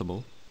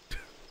possible.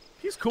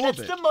 He's cool That's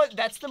with it.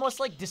 That's the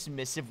most like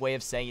dismissive way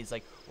of saying it. It's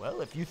like,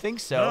 well, if you think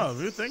so. No,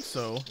 if you think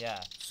so.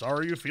 Yeah.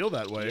 Sorry you feel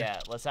that way. Yeah,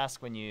 let's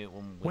ask when you...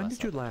 When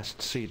did you last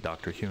see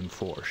Dr. Hune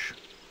Forsch?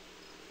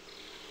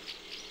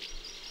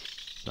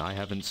 I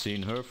haven't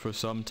seen her for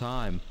some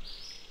time.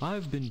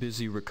 I've been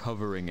busy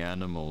recovering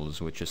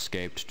animals which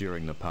escaped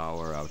during the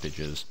power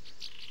outages.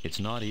 It's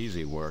not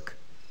easy work.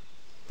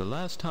 The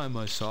last time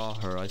I saw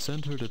her, I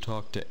sent her to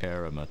talk to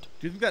Aramet.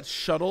 Do you think that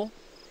shuttle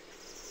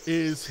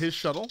is his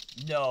shuttle?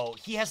 No,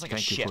 he has like a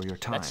ship. Thank you for your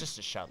time. That's just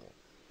a shuttle.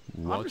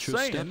 I'm just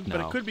saying,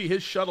 but it could be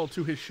his shuttle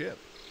to his ship.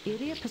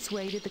 Idia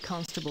persuaded the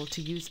constable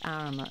to use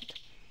Aramet,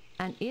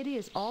 and Idia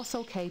is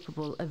also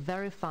capable of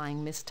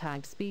verifying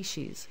mistagged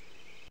species.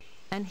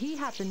 And he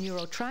had the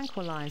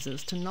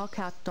neurotranquilizers to knock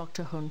out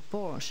Dr. Hune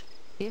Forsch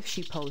if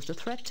she posed a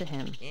threat to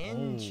him.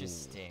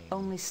 Interesting.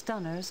 Only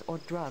stunners or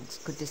drugs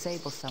could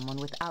disable someone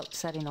without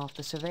setting off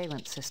the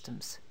surveillance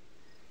systems.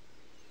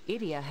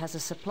 Idia has a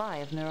supply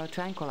of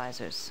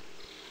neurotranquilizers.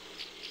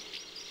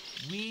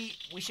 We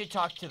should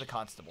talk to the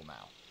constable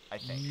now, I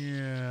think.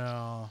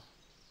 Yeah.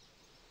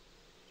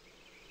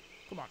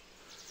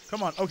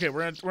 Come on. Okay,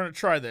 we're gonna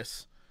try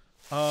this.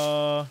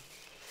 So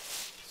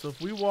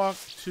if we walk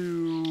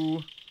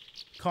to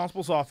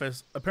constable's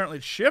office, apparently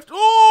it's shift.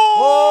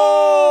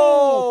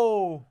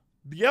 Oh!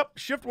 Yep,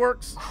 shift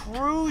works.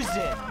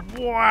 Cruising.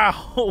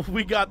 Wow,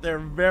 we got there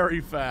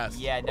very fast.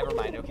 Yeah, never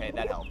mind. Okay,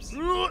 that helps.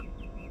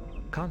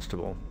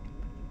 Constable,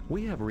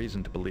 we have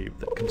reason to believe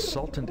that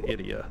Consultant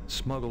Idia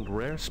smuggled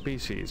rare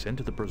species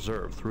into the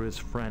preserve through his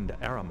friend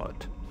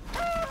Aramet.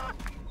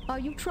 Are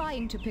you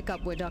trying to pick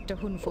up where Dr.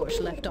 Hune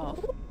Forsch left off?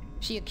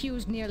 She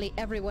accused nearly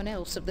everyone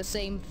else of the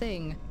same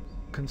thing.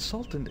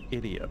 Consultant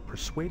Idia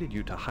persuaded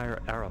you to hire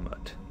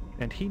Aramet,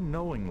 and he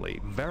knowingly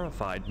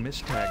verified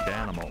mistagged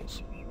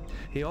animals.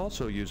 He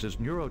also uses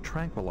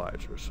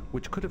neurotranquilizers,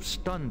 which could have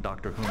stunned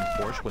Dr. Hune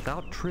Forsch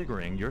without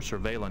triggering your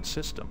surveillance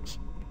systems.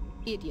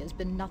 Idia's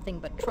been nothing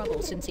but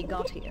trouble since he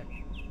got here.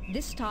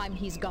 This time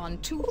he's gone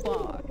too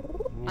far.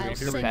 I'll Here's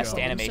the best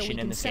animation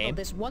in this game.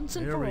 This once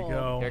and Here for we all.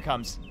 go. Here it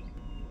comes.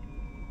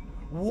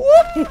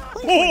 Wait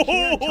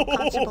here until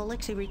Constable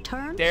Lixie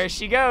returns? There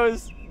she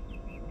goes.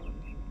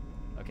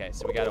 Okay,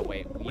 so we gotta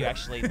wait. You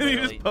actually He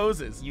literally... just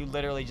poses. You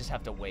literally just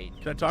have to wait.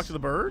 Can I talk to the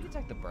bird? You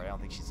can talk to the bird. I don't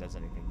think she says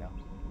anything, though.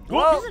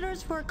 Whoa!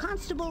 Visitors for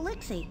Constable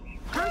Lixie.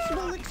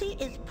 Constable Lixie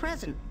is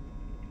present.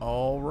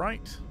 All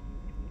right.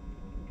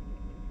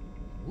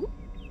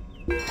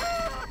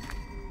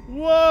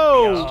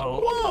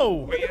 Whoa!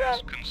 Whoa! We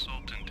asked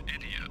Consultant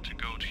Idia to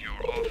go to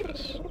your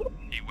office.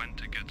 He went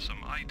to get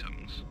some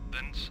items,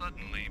 then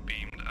suddenly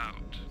beamed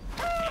out.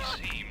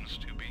 He seems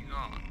to be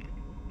gone.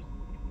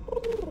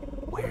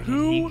 Where did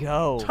he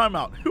go? Time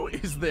out. Who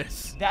is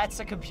this? That's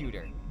a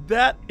computer.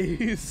 That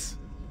is...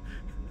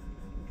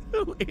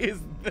 Who is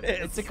this?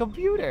 It's a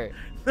computer.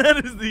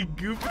 That is the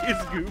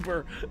goofiest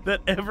goober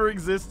that ever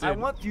existed. I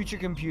want future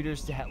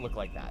computers to look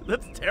like that.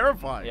 That's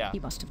terrifying. Yeah. He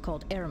must have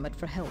called Aramat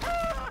for help.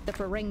 The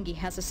Ferengi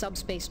has a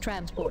subspace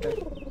transporter.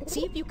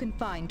 See if you can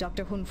find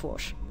Dr.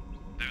 Hunforsh.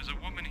 There's a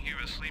woman here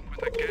asleep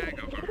with a gag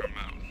over her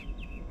mouth.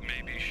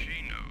 Maybe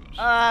she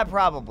knows.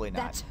 Probably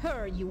not. That's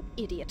her, you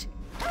idiot.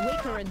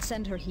 Wake her and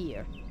send her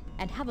here.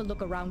 And have a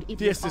look around Idiot's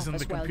This office isn't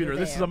the while computer. you're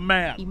This there. is a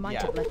man. He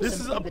might have left This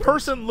some is a evidence.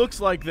 person looks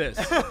like this.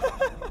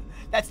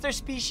 That's their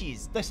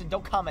species. Listen,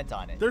 don't comment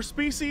on it. Their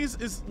species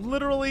is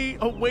literally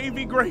a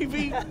wavy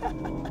gravy.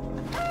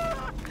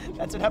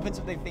 That's what happens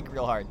when they think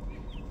real hard.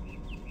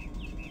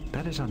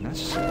 That is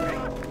unnecessary.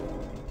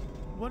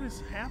 What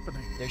is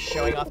happening? They're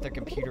showing off their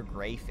computer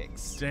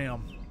graphics.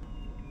 Damn.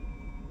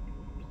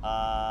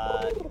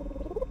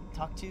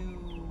 Talk to...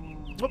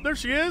 Oh, there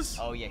she is.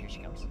 Oh, yeah, here she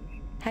comes.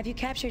 Have you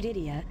captured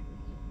Idia?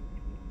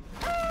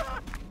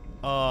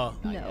 No.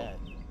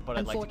 But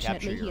I'd like to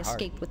capture Unfortunately, your he heart.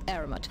 escaped with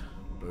Aramat.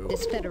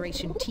 This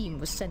Federation team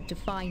was sent to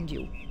find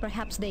you.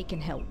 Perhaps they can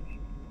help.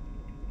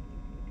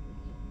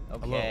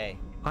 Okay.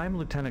 Hello. I'm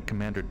Lieutenant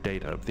Commander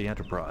Data of the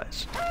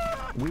Enterprise.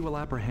 We will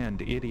apprehend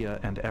Idia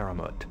and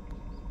Aramat.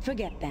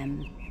 Forget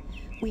them.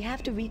 We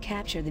have to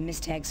recapture the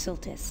Mistag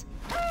Sultus.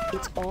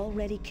 It's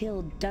already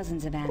killed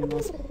dozens of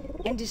animals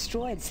and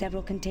destroyed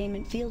several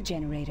containment field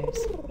generators.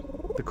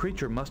 The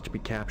creature must be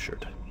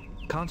captured.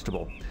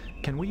 Constable,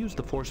 can we use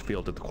the force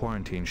field at the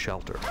quarantine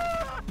shelter?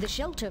 The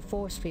shelter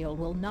force field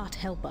will not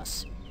help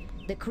us.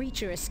 The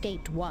creature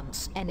escaped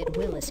once, and it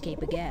will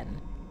escape again.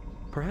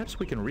 Perhaps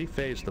we can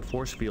rephase the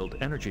force field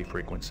energy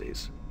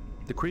frequencies.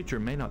 The creature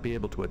may not be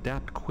able to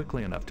adapt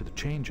quickly enough to the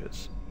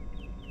changes.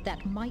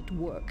 That might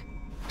work.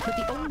 But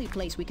the only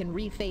place we can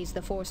rephase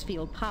the force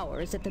field power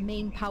is at the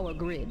main power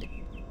grid.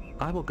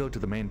 I will go to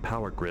the main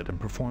power grid and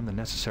perform the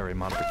necessary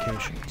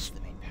modifications.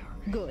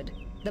 Good.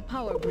 The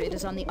power grid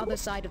is on the other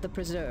side of the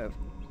preserve.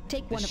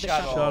 Take one of the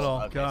Shuttle.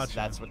 shuttles. Okay, Gotcha. so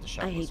that's what the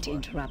shuttle I hate to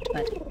interrupt,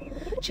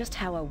 but just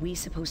how are we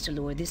supposed to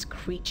lure this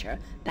creature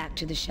back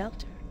to the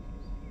shelter?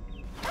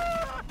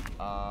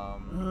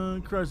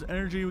 Requires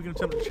energy. We can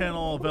attempt to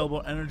channel all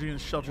available energy in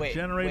shelter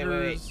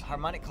generators. Wait.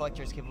 Harmonic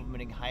collector is capable of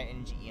emitting high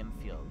energy EM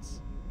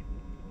fields.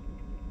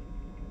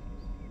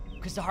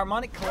 Because the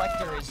harmonic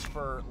collector is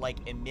for, like,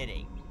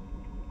 emitting.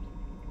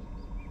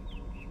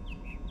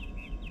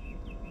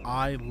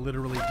 I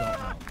literally don't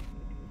know.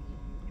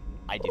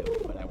 I do,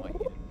 but I want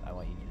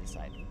you to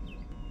decide.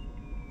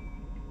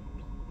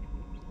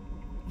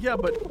 Yeah,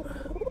 but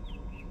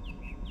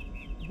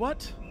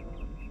what?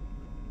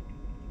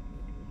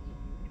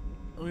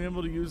 Are we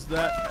able to use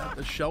that at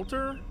the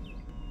shelter?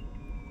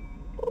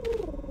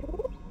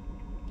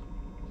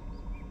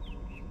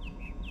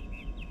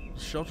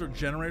 Shelter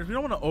generators? We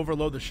don't want to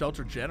overload the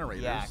shelter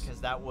generators. Yeah,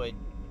 because that would,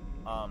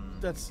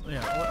 That's,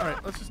 yeah, well,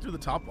 alright, let's just do the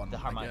top one. The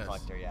harmonic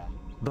collector, yeah.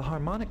 The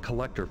harmonic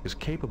collector is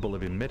capable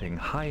of emitting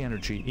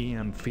high-energy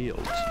EM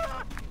fields.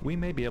 We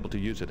may be able to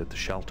use it at the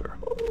shelter.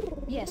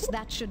 Yes,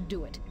 that should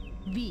do it.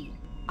 V,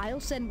 I'll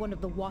send one of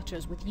the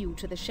Watchers with you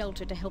to the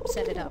shelter to help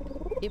set it up.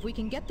 If we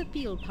can get the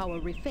field power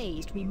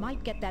rephased, we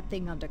might get that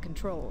thing under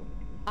control.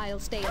 I'll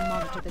stay and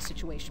monitor the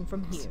situation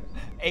from here.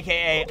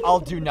 AKA, I'll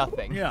do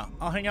nothing. Yeah,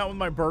 I'll hang out with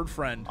my bird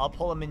friend. I'll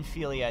pull a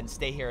Minfilia and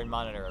stay here and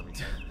monitor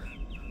everything.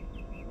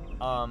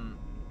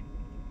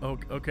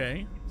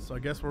 Okay, so I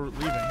guess we're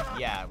leaving.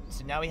 Yeah,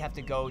 so now we have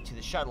to go to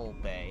the shuttle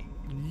bay.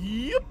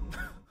 Yep.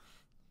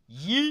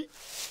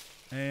 Yeet.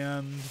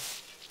 And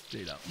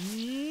Data.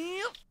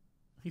 Yep.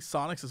 He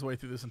sonics his way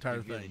through this entire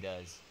thing. He really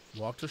does.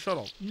 Walk to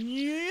shuttle.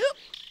 Yep.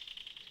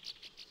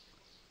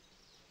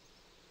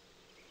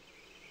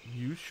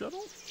 Use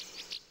shuttle?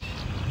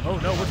 Oh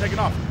no, we're taking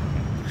off.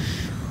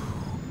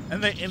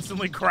 And they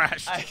instantly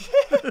crashed.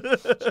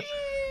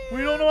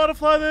 We don't know how to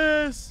fly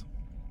this.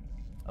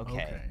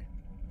 Okay.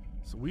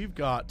 So we've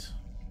got...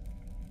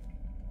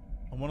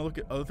 I want to look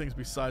at other things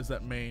besides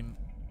that main...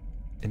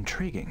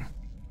 Intriguing.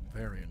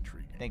 Very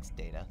intriguing. Thanks,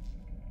 Data.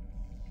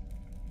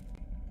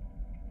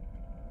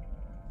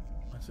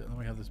 That's it. And then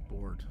we have this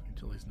board,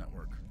 Utilities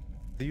Network.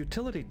 The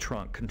utility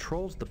trunk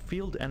controls the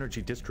field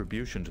energy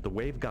distribution to the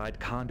waveguide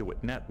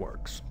conduit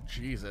networks.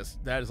 Jesus,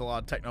 that is a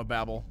lot of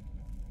techno-babble.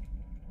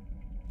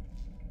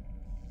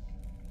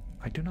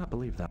 I do not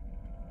believe that.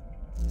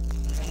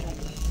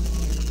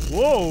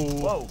 Whoa!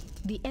 Whoa!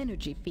 The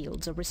energy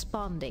fields are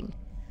responding.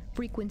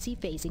 Frequency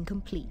phasing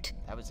complete.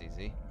 That was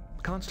easy.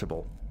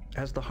 Constable,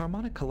 has the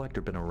harmonic collector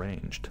been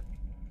arranged?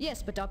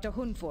 Yes, but Dr.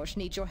 Hunforsh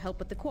needs your help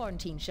with the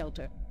quarantine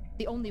shelter.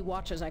 The only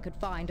watchers I could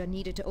find are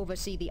needed to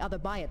oversee the other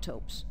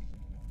biotopes.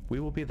 We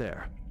will be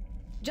there.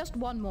 Just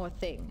one more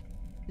thing.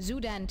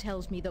 Zudan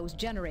tells me those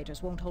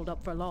generators won't hold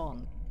up for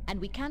long,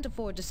 and we can't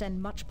afford to send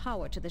much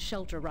power to the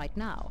shelter right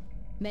now.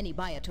 Many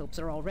biotopes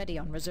are already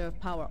on reserve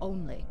power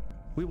only.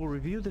 We will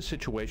review the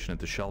situation at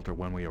the shelter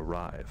when we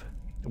arrive.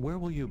 Where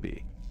will you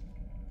be?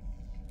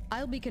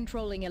 I'll be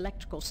controlling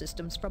electrical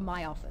systems from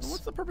my office.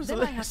 What's the purpose then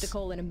of this? I have to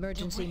call an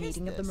emergency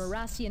meeting of the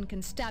Marassian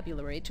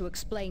Constabulary to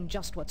explain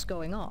just what's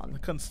going on. The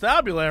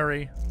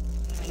Constabulary?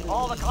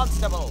 Call the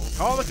constables.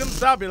 Call the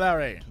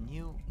Constabulary. Can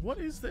you... What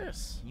is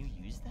this? Can you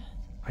use that?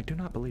 I do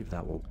not believe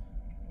that will...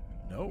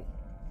 No.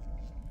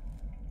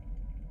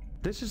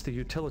 This is the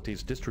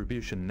Utilities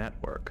Distribution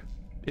Network.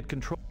 It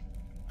controls...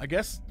 I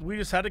guess we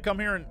just had to come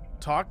here and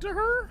talk to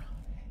her?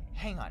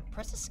 Hang on.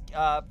 Press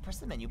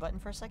the menu button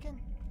for a second.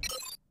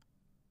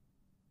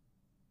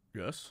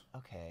 Yes.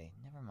 Okay,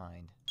 never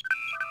mind.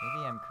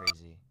 Maybe I'm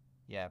crazy.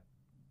 Yeah.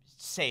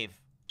 Save,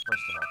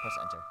 first of all. Press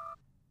enter.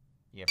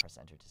 Yeah, press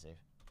enter to save.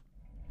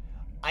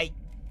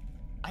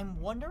 I'm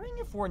wondering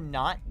if we're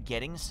not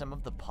getting some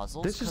of the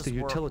puzzles. This is the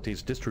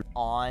Utilities Distribution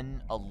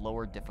on a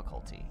lower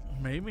difficulty.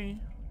 Maybe.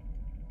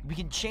 We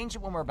can change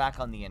it when we're back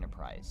on the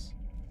Enterprise,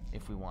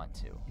 if we want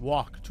to.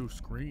 Walk to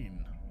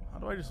screen. How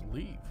do I just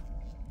leave?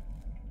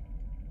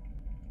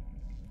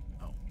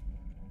 Oh.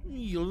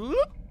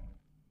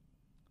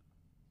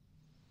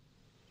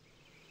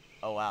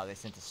 Oh wow, they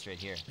sent us straight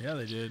here. Yeah,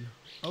 they did.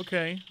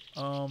 Okay.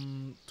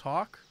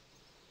 Talk?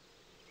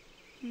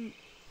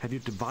 Have you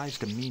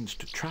devised a means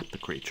to trap the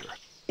creature?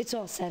 It's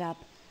all set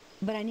up,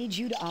 but I need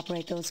you to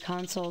operate those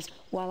consoles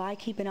while I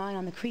keep an eye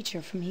on the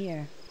creature from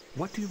here.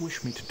 What do you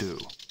wish me to do?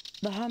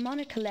 The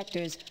harmonic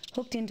collector's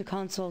hooked into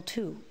console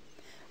 2.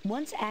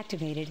 Once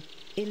activated,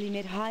 it'll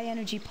emit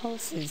high-energy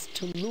pulses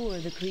to lure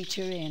the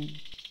creature in.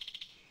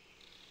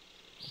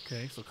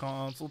 Okay, so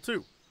console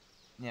 2.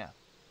 Yeah.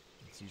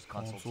 Let's use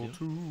console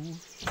 2.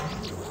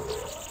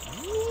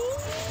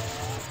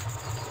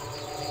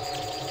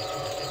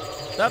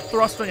 That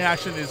thrusting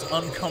action is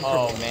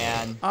uncomfortable. Oh,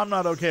 man. I'm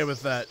not okay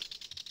with that.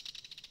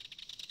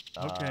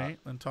 Okay,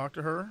 then talk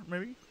to her,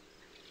 maybe?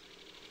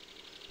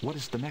 What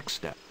is the next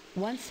step?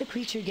 Once the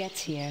creature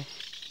gets here,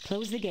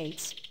 close the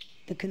gates.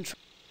 The control...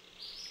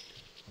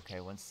 Okay,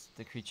 once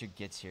the creature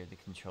gets here, the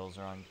controls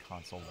are on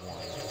console 1.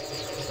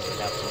 So we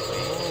have to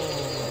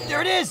wait.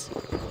 There it is!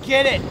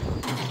 Get it!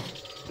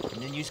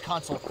 And then use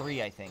console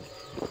 3, I think.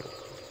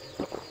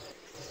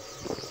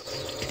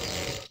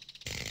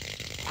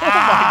 Oh my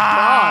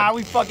god!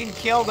 We fucking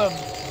killed him!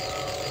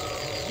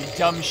 You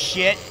dumb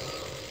shit.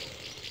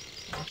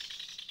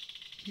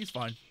 He's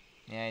fine.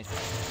 Yeah, he's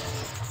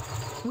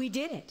fine. We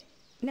did it.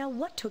 Now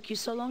what took you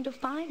so long to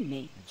find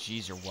me?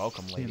 Jeez, you're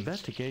welcome, lady. The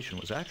investigation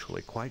was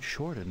actually quite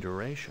short in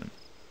duration.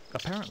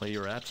 Apparently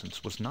your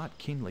absence was not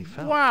keenly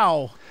felt.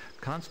 Wow!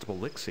 Constable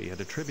Lixie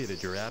had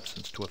attributed your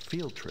absence to a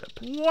field trip.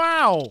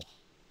 Wow!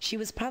 She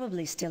was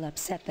probably still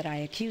upset that I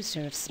accused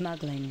her of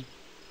smuggling.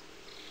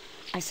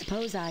 I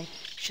suppose I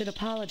should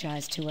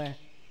apologize to her,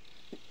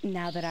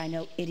 now that I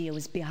know Idia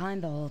was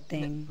behind the whole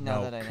thing.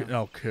 Now that I know.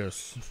 Now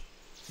kiss.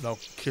 Now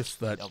kiss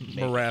that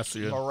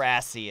Marassian.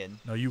 Marassian.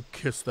 Now you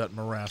kiss that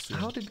Marassian.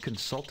 How did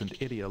Consultant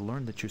Idia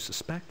learn that you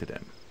suspected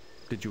him?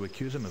 Did you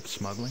accuse him of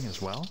smuggling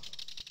as well?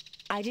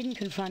 I didn't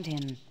confront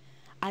him.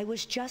 I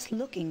was just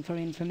looking for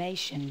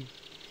information.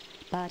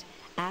 But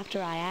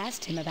after I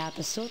asked him about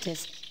the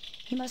Sultis,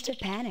 he must have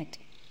panicked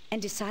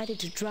and decided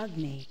to drug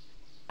me.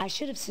 I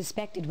should have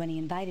suspected when he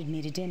invited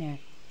me to dinner.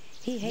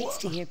 He hates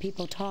to hear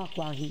people talk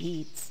while he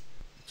eats.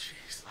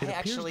 It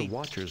appears the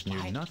Watchers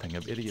knew nothing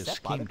of Idia's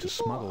scheme to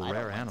smuggle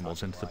rare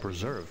animals into the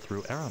preserve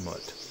through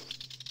Aramut.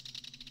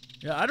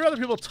 Yeah, I'd rather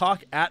people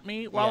talk at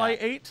me while I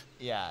ate.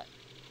 Yeah.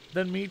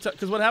 Than me,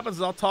 because what happens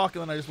is I'll talk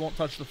and then I just won't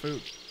touch the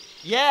food.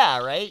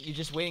 Yeah, right? You're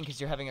just waiting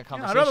because you're having a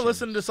conversation. Yeah, I'd rather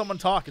listen to someone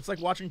talk. It's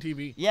like watching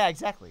TV. Yeah,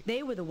 exactly.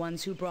 They were the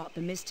ones who brought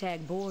the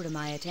Mistag boar to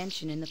my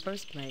attention in the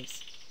first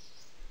place.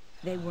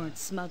 They weren't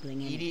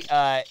smuggling any.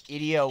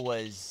 Idia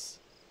was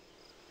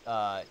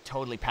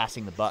totally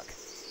passing the buck.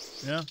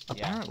 Yeah.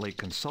 Apparently,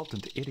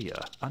 Consultant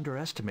Idia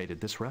underestimated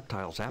this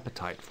reptile's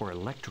appetite for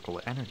electrical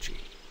energy.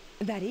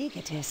 That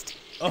egotist,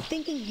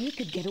 thinking he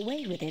could get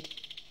away with it.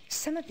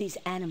 Some of these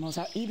animals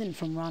are even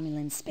from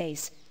Romulan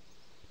space.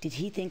 Did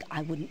he think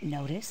I wouldn't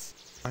notice?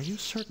 Are you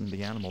certain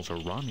the animals are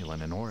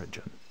Romulan in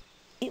origin?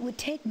 It would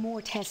take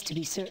more tests to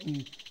be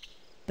certain,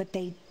 but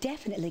they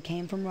definitely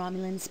came from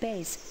Romulan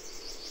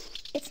space.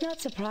 It's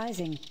not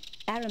surprising.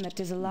 Aramut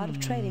does a lot of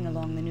trading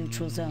along the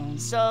neutral zone.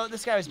 So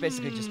this guy was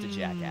basically just a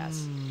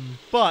jackass.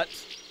 But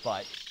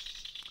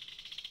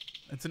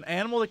it's an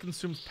animal that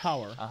consumes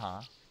power.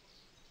 Uh-huh.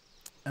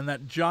 And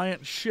that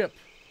giant ship,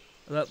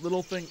 that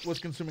little thing was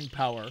consuming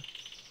power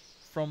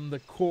from the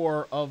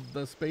core of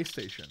the space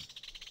station.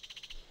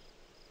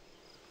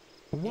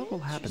 What will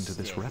happen to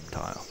this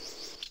reptile?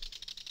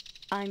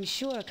 I'm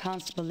sure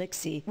Constable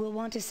Lixie will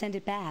want to send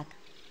it back.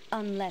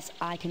 Unless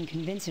I can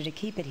convince her to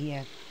keep it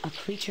here. A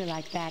creature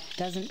like that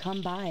doesn't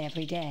come by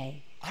every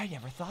day. I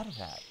never thought of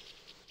that.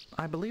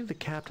 I believe the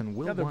captain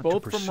will they're want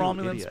both to pursue from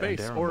Romulan Idia space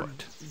and or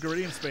Eremut.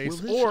 Geridian space, Will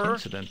this or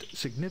incident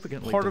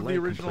significantly part of delay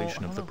the original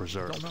completion of the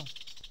preserve? Don't know.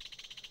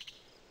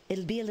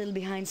 It'll be a little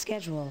behind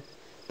schedule,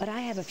 but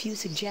I have a few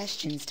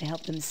suggestions to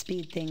help them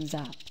speed things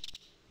up.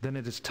 Then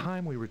it is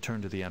time we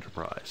return to the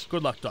Enterprise.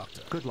 Good luck,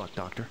 Doctor. Good luck,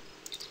 Doctor.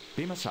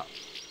 Beam us up.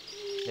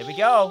 There we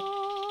go.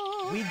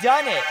 We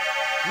done it.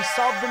 We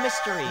solved the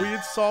mystery. We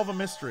did solve a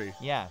mystery.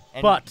 Yeah,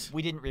 and but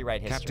we didn't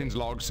rewrite history. Captain's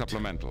log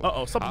supplemental.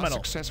 Supplemental.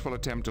 Our successful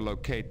attempt to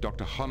locate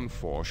Dr.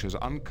 Hunforsh has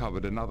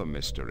uncovered another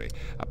mystery.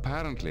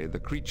 Apparently, the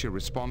creature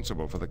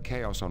responsible for the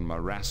chaos on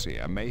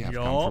Marassia may have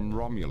come from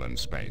Romulan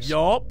space.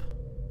 Yup.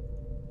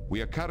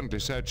 We are currently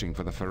searching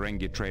for the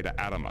Ferengi trader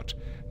Eremut.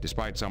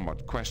 Despite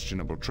somewhat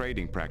questionable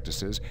trading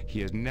practices,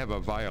 he has never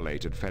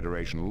violated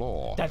Federation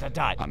law.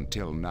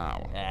 Until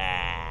now.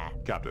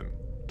 Captain,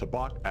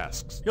 Tabak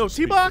asks. Yo,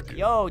 T-Bak!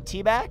 Yo,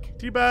 T-Bak?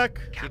 T-Bak.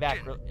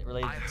 T-Bak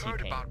related I to heard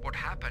T-Pain. about what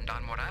happened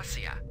on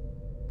Marassia.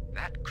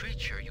 That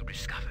creature you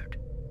discovered.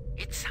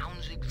 It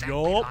sounds exactly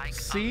like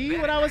see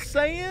what I was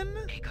saying?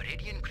 a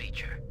Geridian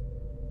creature.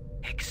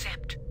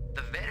 Except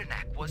the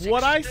Verenak was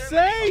What I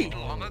say?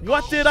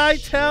 What did I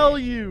tell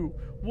you?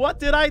 What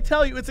did I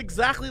tell you? It's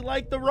exactly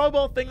like the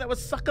robo thing that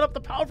was sucking up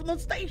the power from the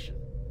station.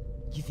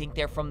 You think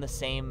they're from the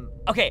same...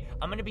 Okay,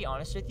 I'm going to be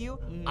honest with you.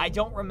 I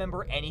don't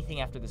remember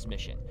anything after this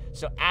mission.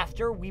 So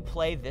after we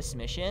play this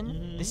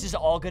mission, this is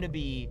all going to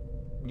be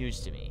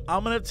news to me.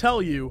 I'm going to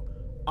tell you,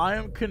 I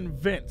am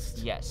convinced.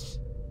 Yes.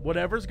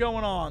 Whatever's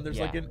going on, there's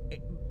like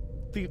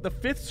the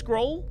fifth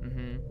scroll,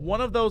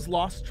 one of those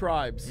lost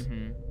tribes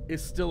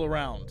is still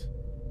around.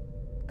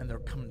 And they're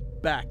coming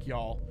back,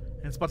 y'all.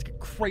 And it's about to get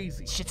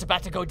crazy. Shit's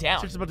about to go down.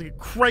 Shit's about to get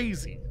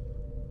crazy.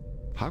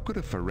 How could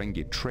a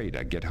Ferengi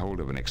trader get hold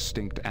of an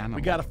extinct animal?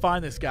 We gotta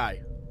find this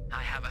guy.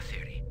 I have a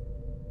theory.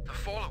 The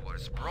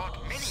followers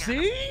brought many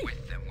See? animals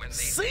with them when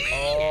they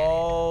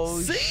Oh,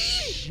 See?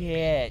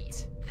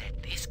 shit.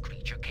 That this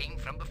creature came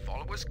from the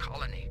followers'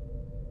 colony.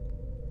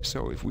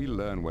 So if we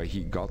learn where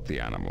he got the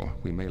animal,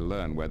 we may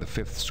learn where the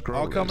fifth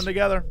scroll All coming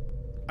together.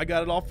 I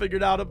got it all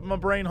figured out up in my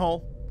brain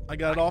hole. I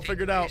got it all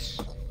figured out.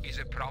 Is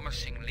a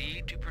promising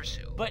lead to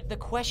pursue. But the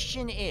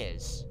question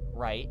is,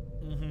 right?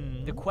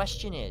 The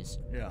question is,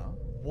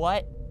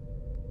 what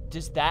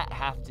does that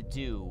have to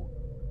do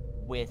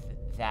with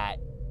that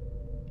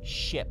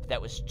ship that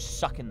was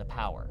sucking the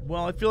power?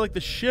 Well, I feel like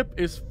the ship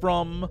is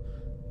from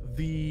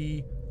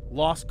the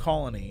Lost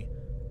Colony,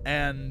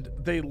 and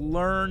they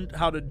learned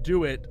how to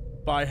do it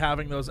by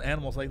having those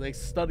animals. Like, they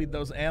studied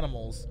those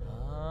animals.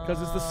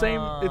 Because it's the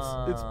same,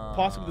 it's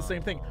possibly the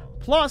same thing.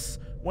 Plus,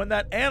 when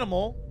that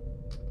animal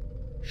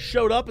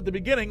showed up at the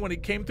beginning, when he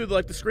came through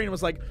the screen and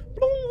was like,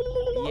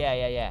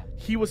 yeah.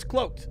 He was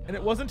cloaked, and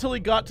it wasn't until he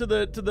got to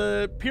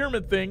the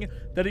pyramid thing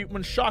that he,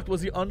 when shocked,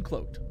 was he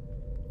uncloaked.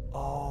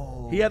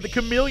 Oh. He had the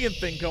chameleon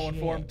thing going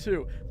for him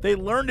too. They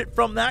learned it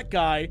from that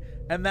guy,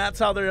 and that's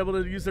how they're able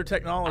to use their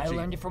technology. I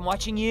learned it from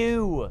watching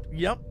you.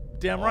 Yep,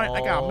 damn right.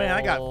 I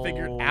got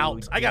figured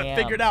out. I got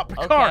figured out.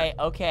 Picard.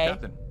 Okay.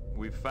 Captain,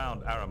 we've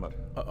found Eremut.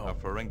 A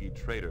Ferengi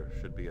trader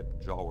should be at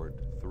Jaward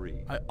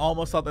 3. I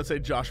almost thought that'd say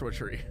Joshua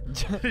Tree.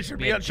 It should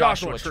be a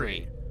Joshua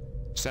Tree.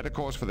 Set a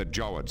course for the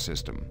Jaward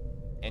system.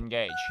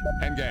 Engage.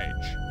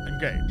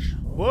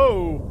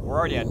 Whoa. We're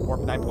already at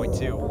warp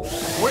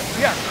 9.2.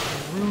 We are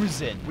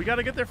cruising. We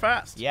gotta get there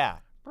fast. Yeah.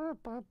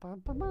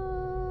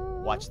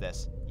 Watch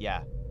this.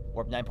 Yeah.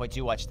 Warp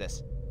 9.2, watch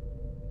this.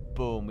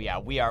 Boom. Yeah,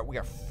 we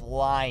are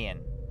flying.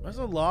 There's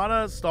a lot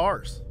of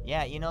stars.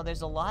 Yeah,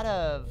 there's a lot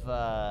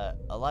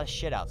of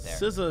shit out there.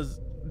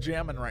 SZA's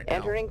jamming right now.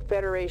 Entering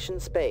Federation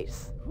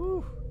space.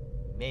 Whew.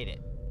 Made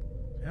it.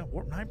 Yeah,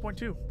 warp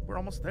 9.2. We're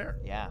almost there.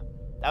 Yeah.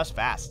 That was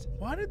fast.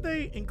 Why did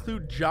they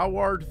include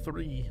Jaward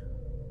 3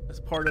 as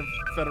part of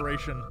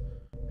Federation?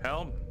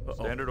 Helm,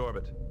 standard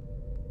orbit.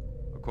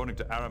 According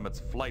to Eremut's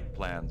flight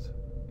plans,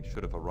 he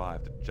should have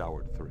arrived at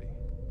Jaward 3.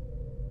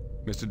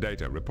 Mr.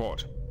 Data,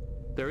 report.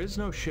 There is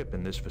no ship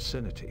in this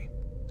vicinity.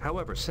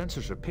 However,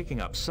 sensors are picking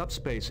up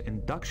subspace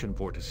induction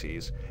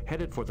vortices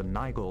headed for the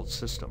Nygold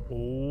system.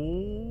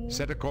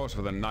 Set a course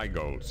for the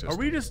Nygold system. Are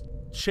we just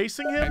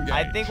chasing him?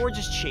 I think we're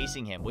just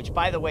chasing him, which,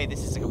 by the way, this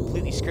is a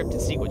completely scripted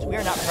sequence. We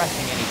are not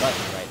pressing any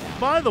buttons right now.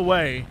 By the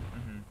way,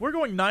 we're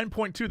going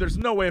 9.2. There's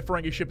no way a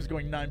Ferengi ship is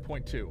going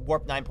 9.2.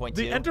 Warp 9.2.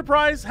 The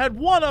Enterprise had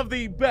one of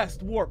the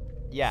best warp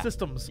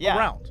systems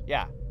around.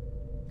 Yeah.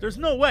 There's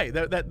no way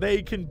that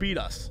they can beat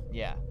us.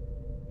 Yeah.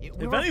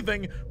 If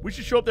anything, we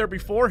should show up there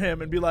before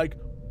him and be like,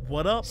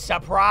 what up?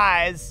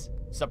 Surprise!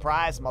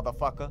 Surprise,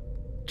 motherfucker.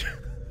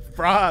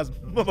 Surprise,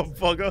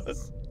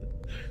 motherfucker.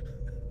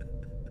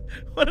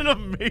 What an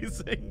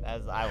amazing I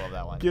love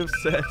that one. gift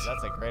set.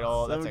 That's a great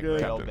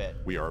old bit.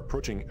 We are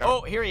approaching.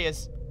 Oh, here he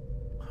is.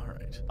 All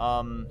right.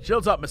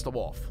 Shields up, Mr.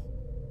 Worf.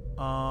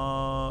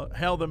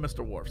 Hail them,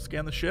 Mr. Worf.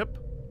 Scan the ship.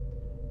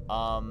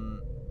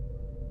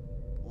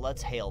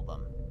 Let's hail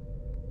them.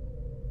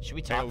 Should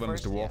we talk hail them,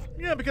 first? Mr. Worf?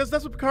 Yeah, because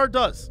that's what Picard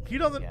does. He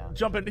doesn't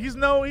jump in. He's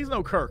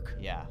no Kirk.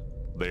 Yeah.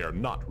 They are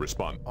not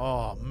responding.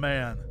 Oh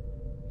man.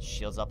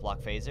 Shields up, lock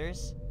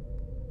phasers.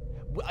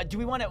 Do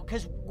we want to?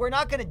 Because we're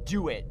not gonna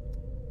do it,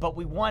 but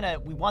we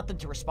want them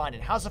to respond.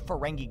 And how's a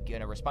Ferengi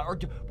gonna respond? Or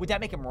would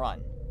that make him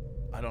run?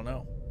 I don't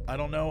know. I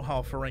don't know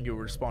how Ferengi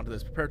would respond to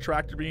this. Prepare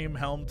tractor beam,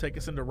 helm, take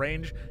us into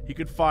range. He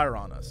could fire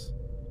on us.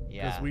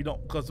 Yeah.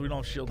 Because we don't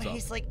have shields but up.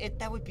 he's like,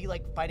 that would be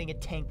like fighting a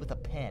tank with a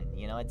pen.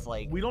 You know, it's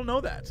like we don't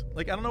know that.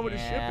 Like, I don't know what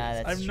his ship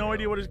is. I have no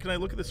idea what it is. Can I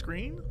look at the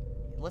screen?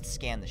 Let's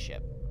scan the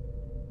ship.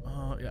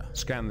 Yeah.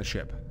 Scan the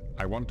ship.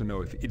 I want to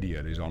know if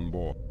Idiot is on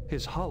board.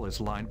 His hull is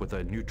lined with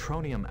a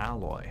neutronium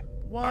alloy.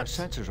 What? Our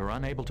sensors are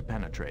unable to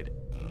penetrate.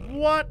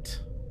 What?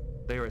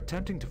 They are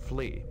attempting to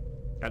flee.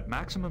 At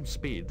maximum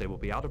speed, they will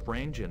be out of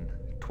range in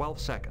 12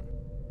 seconds.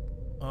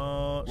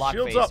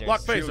 Shields up,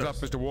 lock phasers. Shields up,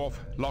 Mr. Worf.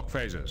 Lock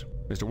phasers.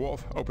 Mr.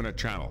 Worf, open a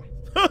channel.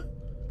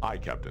 Aye,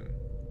 Captain.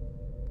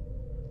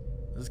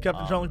 This is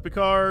Captain Jean-Luc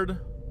Picard.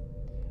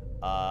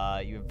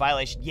 You have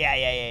violation.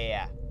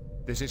 Yeah.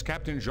 This is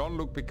Captain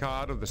Jean-Luc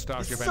Picard of the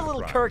Starship This is a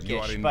little Enterprise. You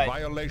are Kirkish, in but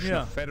violation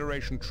of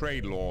Federation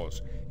trade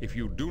laws. If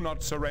you do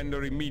not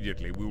surrender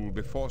immediately, we will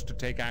be forced to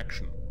take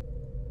action.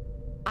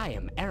 I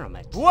am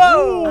Aramet.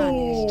 Whoa!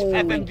 Honest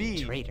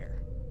FMV.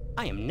 traitor.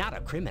 I am not a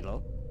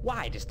criminal.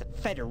 Why does the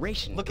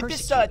Federation Look at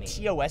this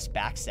persecute me? TOS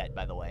backset,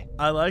 by the way.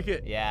 I like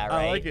it. Yeah,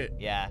 right? I like it.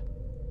 Yeah.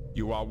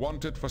 You are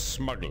wanted for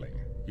smuggling.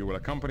 You will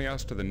accompany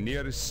us to the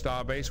nearest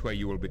starbase where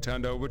you will be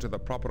turned over to the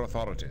proper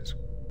authorities.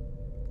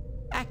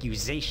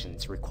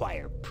 Accusations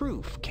require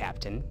proof,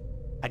 Captain.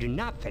 I do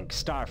not think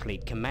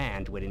Starfleet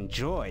Command would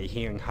enjoy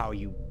hearing how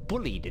you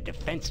bullied a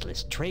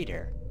defenseless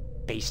traitor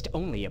based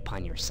only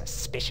upon your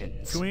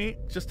suspicions. Can we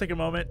just take a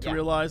moment to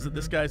realize that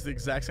this guy's the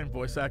exact same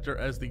voice actor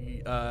as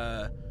the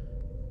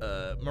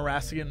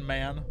Marassian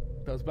man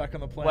that was back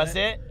on the planet? Was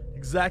it?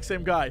 Exact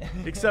same guy,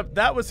 except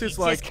that was his He's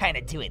like. just kind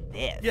of doing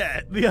this. Yeah,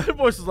 the other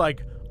voice is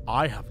like,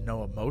 I have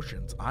no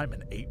emotions. I'm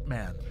an ape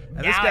man.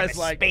 And this guy's I'm a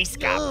like, space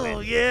goblin. Oh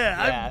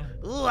yeah,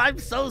 I'm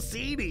so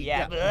seedy.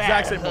 Yeah.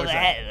 Exact same voice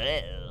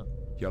actor.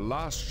 Your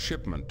last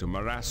shipment to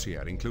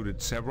Marassia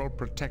included several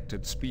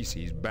protected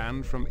species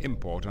banned from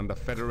import under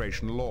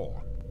Federation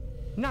law.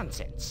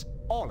 Nonsense.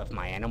 All of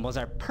my animals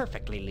are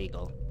perfectly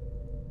legal.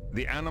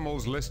 The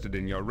animals listed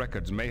in your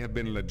records may have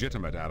been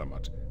legitimate,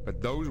 Aramet,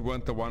 but those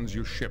weren't the ones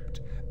you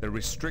shipped. The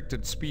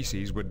restricted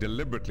species were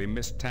deliberately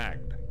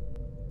mistagged.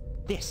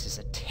 This is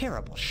a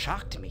terrible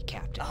shock to me,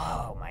 Captain.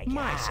 Oh my gosh.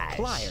 My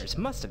suppliers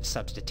must have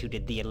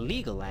substituted the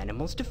illegal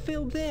animals to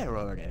fill their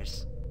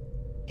orders.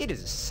 It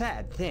is a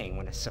sad thing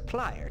when a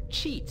supplier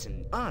cheats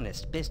an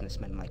honest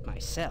businessman like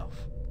myself.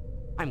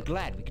 I'm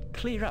glad we could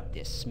clear up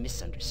this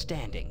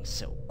misunderstanding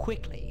so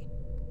quickly.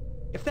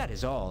 If that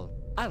is all,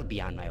 I'll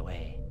be on my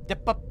way.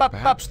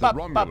 Perhaps the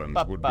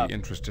Romulans would be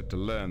interested to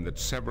learn that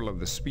several of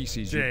the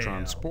species you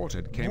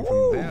transported came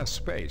from their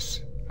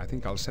space. I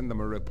think I'll send them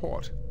a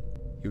report.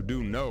 You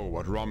do know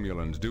what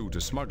Romulans do to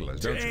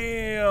smugglers, don't you?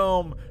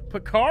 Damn!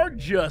 Picard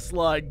just,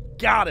 like,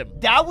 got him.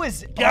 That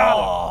was...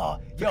 Got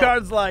him.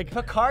 Picard's like...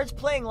 Picard's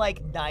playing,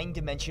 like,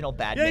 9-dimensional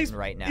badminton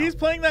right now. He's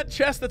playing that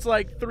chess that's,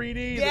 like,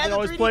 3D yeah, that they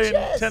always play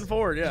in 10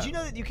 forward, yeah. Did you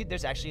know that you could...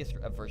 There's actually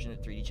a version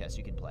of 3D chess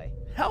you can play?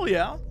 Hell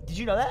yeah. Did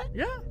you know that?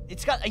 Yeah.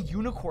 It's got a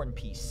unicorn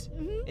piece.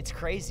 It's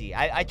crazy.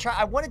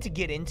 I wanted to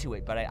get into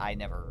it, but I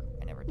never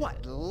did.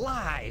 What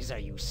lies are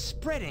you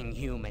spreading,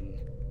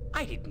 human?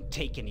 I didn't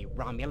take any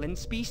Romulan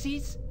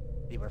species.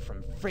 They were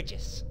from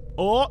Frigis.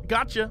 Oh,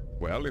 gotcha.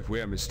 Well, if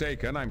we're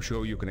mistaken, I'm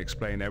sure you can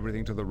explain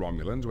everything to the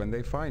Romulans when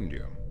they find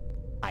you.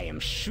 I am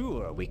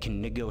sure we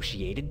can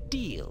negotiate a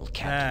deal,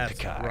 Captain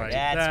Picard. Right.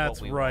 That's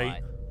what we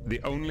want.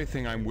 The only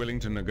thing I'm willing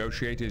to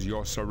negotiate is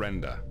your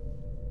surrender,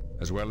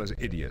 as well as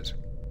Idia's.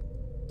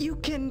 You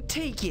can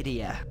take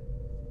Idia,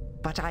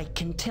 but I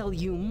can tell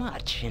you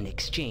much in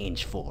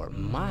exchange for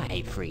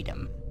my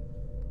freedom.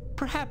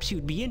 Perhaps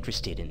you'd be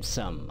interested in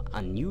some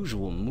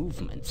unusual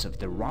movements of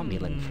the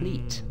Romulan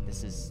fleet.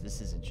 This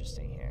is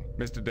interesting here.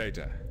 Mr.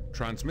 Data,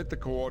 transmit the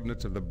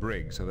coordinates of the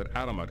brig so that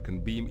Aramet can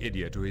beam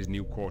Idia to his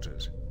new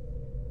quarters.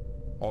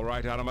 All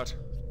right, Aramet?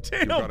 Damn,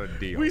 you've got a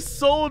deal. We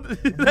sold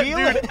that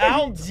dude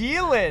out.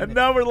 Dealing. And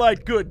now we're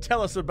like, good,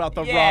 tell us about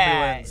the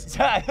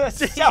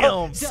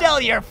Romulans.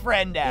 Sell your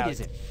friend out. It is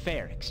a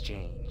fair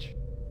exchange.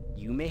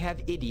 You may have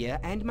Idia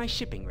and my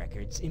shipping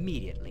records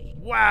immediately.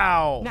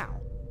 Wow. Now,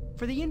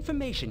 for the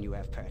information you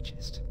have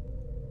purchased,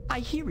 I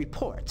hear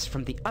reports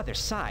from the other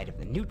side of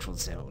the neutral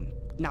zone,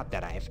 not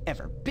that I have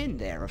ever been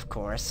there, of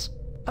course,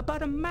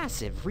 about a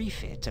massive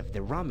refit of the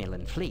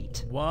Romulan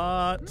fleet.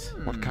 What?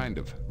 What kind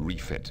of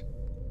refit?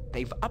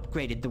 They've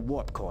upgraded the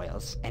warp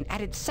coils and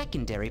added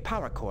secondary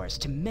power cores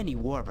to many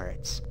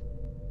warbirds.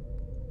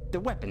 The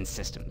weapons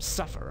systems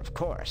suffer, of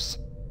course.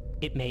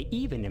 It may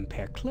even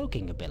impair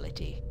cloaking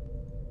ability,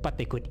 but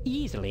they could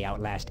easily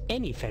outlast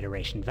any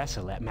Federation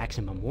vessel at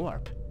maximum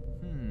warp.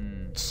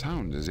 It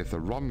sounds as if the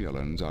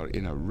Romulans are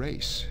in a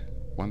race,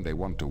 one they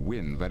want to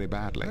win very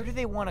badly. Where do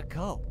they want to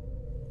go?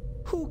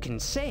 Who can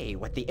say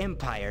what the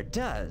Empire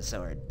does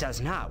or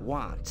does not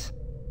want?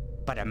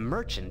 But a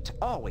merchant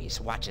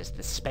always watches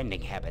the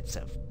spending habits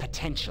of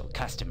potential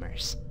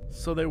customers.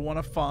 So they want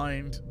to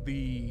find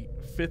the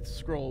 5th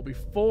scroll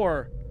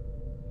before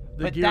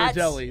the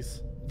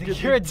Ghirardellis. The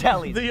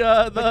Ghirardellis.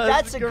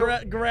 That's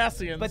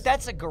Garassians. But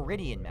that's a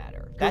Garidian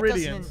matter.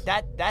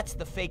 That's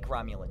the fake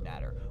Romulan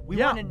matter. We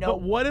want to know.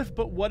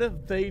 But what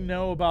if they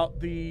know about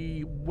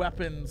the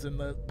weapons and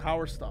the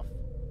power stuff?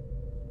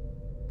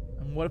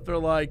 And what if they're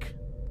like,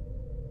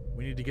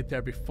 we need to get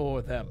there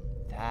before them?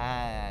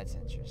 That's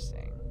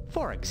interesting.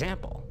 For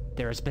example,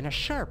 there has been a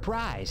sharp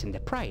rise in the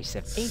price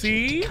of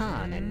ancient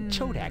Khan and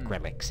Chodak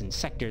relics in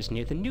sectors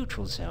near the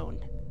neutral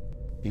zone.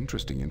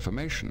 Interesting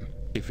information,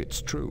 if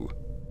it's true.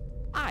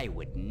 I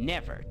would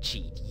never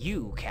cheat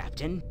you,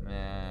 Captain.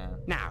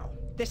 Now,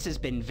 this has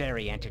been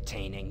very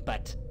entertaining,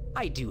 but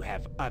I do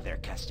have other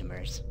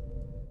customers.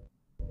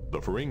 The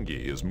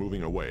Ferengi is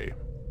moving away.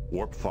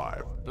 Warp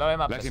 5. Blow him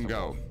up. Let him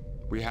go.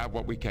 We have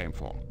what we came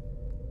for.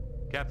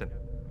 Captain,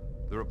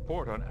 the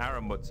report on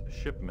Aramut's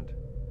shipment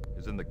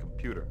is in the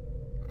computer.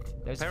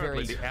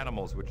 Apparently the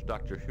animals which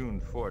Dr.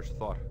 Hune Forsch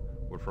thought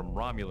were from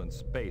Romulan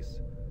space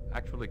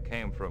actually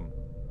came from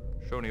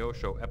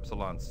Shoniosho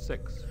Epsilon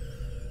 6.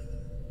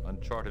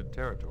 Uncharted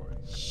territory.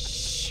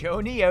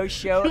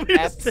 Shoniosho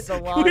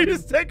Epsilon. Can we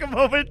just take a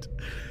moment?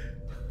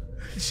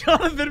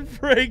 Jonathan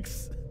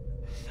Frakes.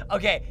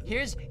 Okay,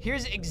 here's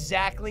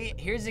exactly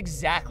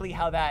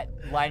how that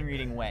line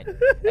reading went.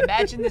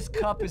 Imagine this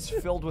cup is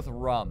filled with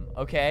rum,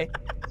 okay?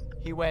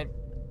 He went,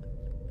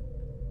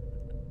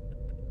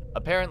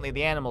 apparently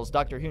the animals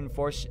Dr. Hune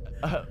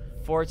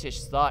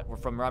Fortish thought were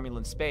from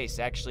Romulan space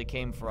actually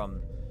came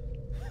from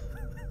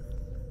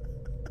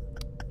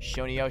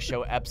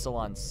Shoniosho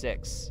Epsilon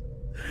 6.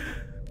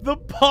 The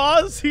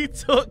pause he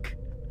took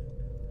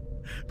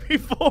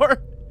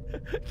before,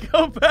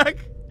 go back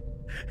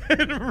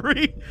and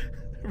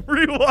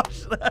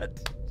rewatch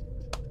that.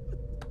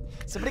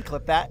 Somebody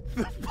clip that.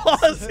 The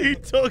pause he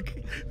took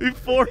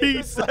before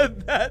he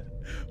said that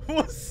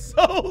was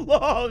so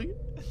long.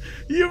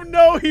 You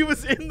know he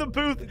was in the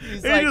booth and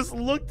he just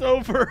looked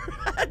over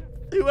at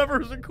whoever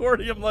was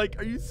recording him like,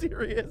 are you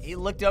serious? He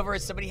looked over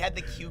and somebody had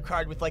the cue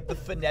card with like the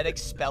phonetic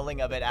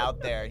spelling of it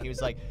out there. And he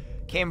was like,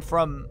 came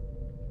from...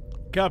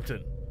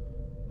 Captain,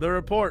 the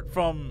report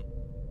from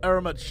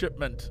Aramut's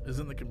shipment is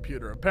in the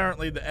computer.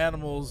 Apparently the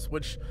animals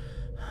which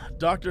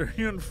Dr.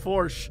 Hune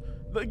Forsch,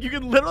 you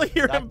can literally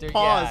hear him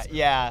pause.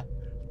 Yeah.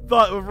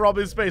 Thought of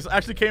Romulan space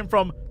actually came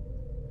from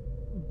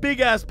big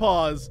ass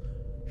pause.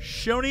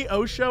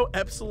 Shoniosho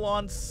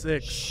Epsilon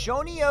 6.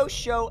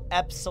 Shoniosho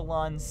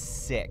Epsilon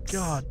 6.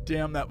 God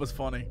damn, that was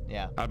funny.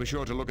 Yeah. I'll be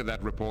sure to look at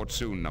that report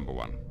soon, number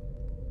 1.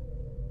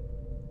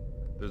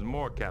 There's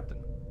more, Captain.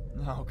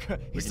 Oh,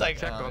 good. He's like,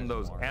 check on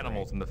those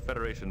animals in the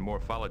Federation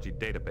morphology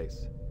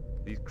database.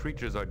 These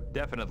creatures are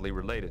definitely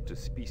related to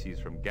species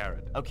from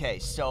Garrett. Okay,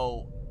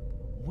 so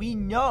we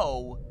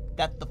know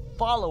that the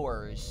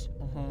followers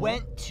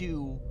went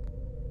to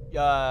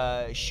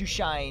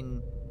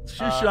Shushan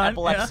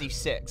Epilepsy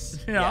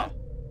 6. Yeah.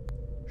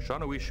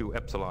 Shanoishu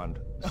Epsilon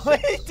 6,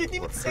 it didn't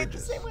even say it the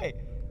same way.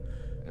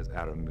 As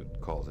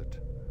Aramut calls it,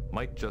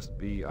 might just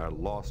be our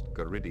lost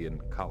Garidian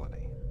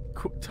colony.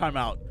 Time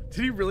out.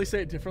 Did he really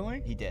say it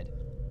differently? He did.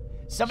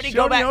 Somebody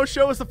go back.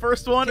 Shoniosho was the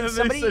first one, and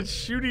then they said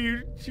shooting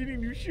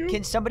you shoot.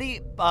 Can somebody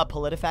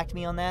politifact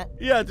me on that?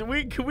 Yeah, can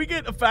we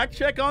get a fact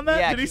check on that?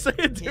 Yeah, did he say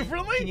it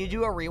differently? Can you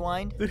do a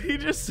rewind? Did he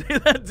just say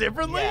that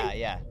differently?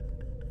 Yeah.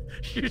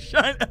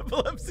 Shushan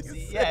Epilepsy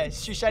 6. Yeah,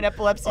 Shushan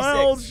Epilepsy 6. My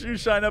old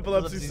Shushan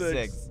Epilepsy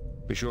 6.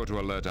 Be sure to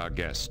alert our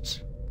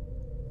guests.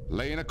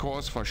 Lay in a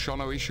course for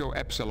Shoniosho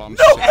Epsilon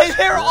 6. No! And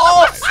they're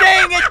all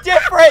saying it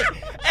different!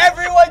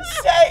 Everyone's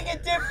saying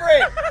it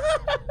different!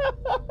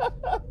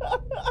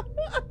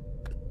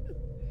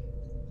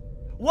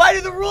 Why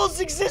do the rules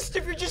exist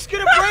if you're just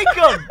gonna break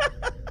them?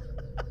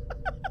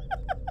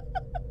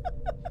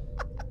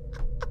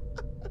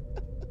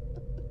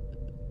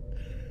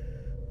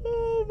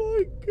 Oh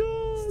my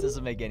god. This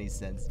doesn't make any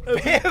sense.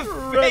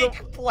 Incredible.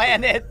 Fake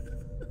planet.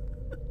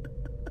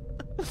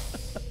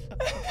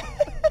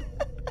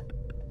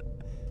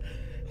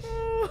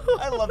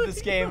 I love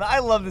this game. I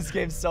love this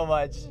game so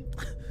much.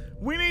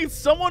 We need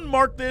someone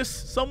mark this,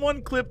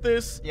 someone clip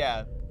this.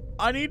 Yeah.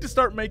 I need to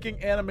start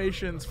making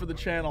animations for the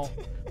channel.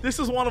 This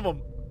is one of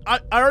them. I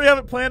already have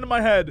it planned in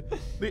my head.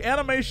 The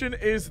animation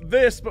is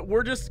this, but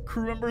we're just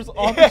crew members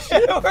on the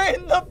ship. We're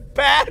in the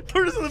back.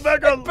 We're just in the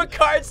background. And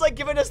Picard's like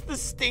giving us the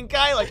stink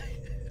eye, like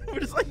we're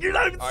just like, you're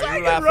not even saying it right. Are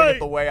you laughing at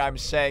the way I'm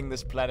saying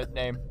this planet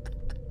name?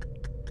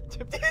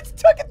 It's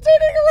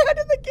turning around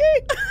in the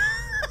game.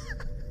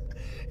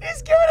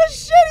 He's giving us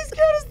shit. He's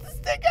giving us the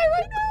stink eye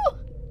right now.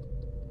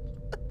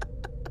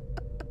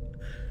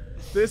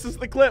 This is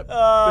the clip.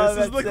 This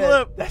is the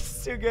clip.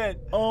 That's too good.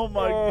 Oh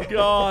my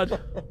god.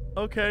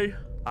 Okay.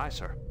 Aye,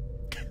 sir.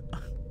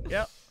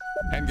 Yep.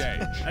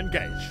 Engage.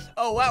 Engage.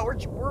 Oh wow, we're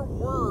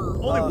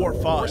only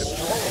Warp 5.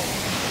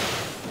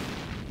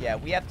 Yeah,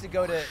 we have to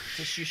go to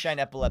Shushan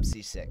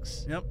Epilepsy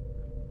 6. Yep.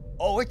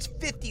 Oh, it's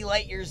 50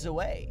 light years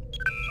away.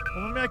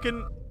 Well, maybe I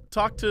can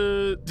talk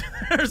to.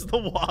 There's the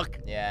walk.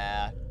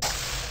 Yeah.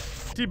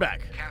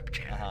 T-back.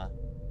 Captain.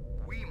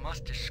 We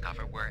must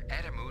discover where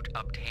Aramut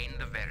obtained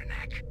the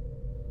Veranak.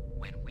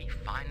 When we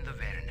find the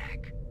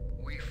Veranak,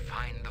 we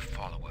find the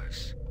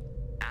followers.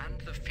 And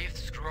the 5th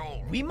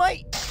scroll. We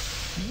might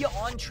be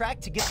on track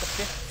to get the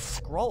 5th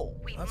scroll.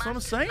 That's what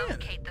I'm saying.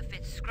 Locate the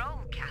 5th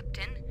scroll,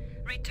 Captain.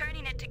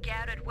 Returning it to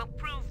Garrett will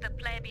prove the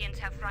plebeians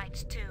have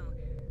rights too.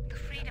 The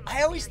freedom.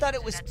 I always thought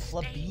it was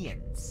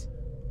plebeians.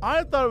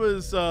 I thought it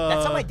was.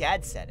 That's how my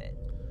dad said it.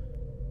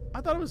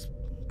 I thought it was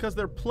because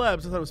they're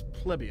plebs. I thought it was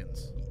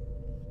plebeians.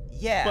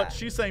 Yeah. But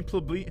she's saying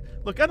plebeian.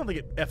 Look, I don't think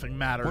it effing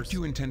matters. What do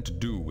you intend to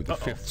do with the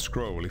 5th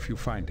scroll if you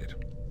find it?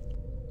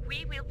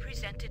 We will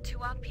present it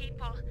to our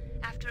people.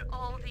 After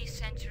all these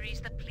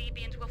centuries, the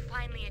plebeians will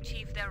finally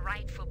achieve their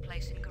rightful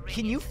place in Garidian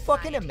Can you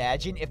fucking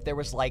imagine if there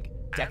was like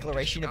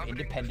Declaration of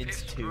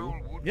Independence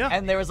 2? Yeah.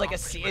 And there was like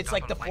it's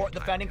like the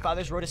Founding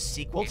Fathers wrote a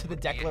sequel to the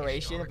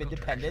Declaration of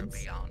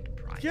Independence.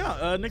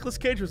 Yeah, Nicolas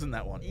Cage was in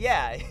that one.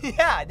 Yeah,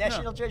 yeah,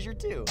 National Treasure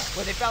 2,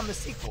 where they found the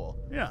sequel.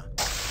 Yeah.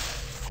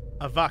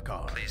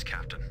 Avakar. Please,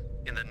 Captain.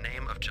 In the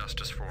name of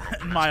justice for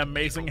all my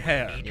amazing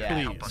hair, yeah,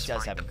 please. help us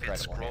find the 5th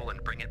scroll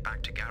and bring it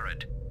back to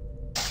Garrett.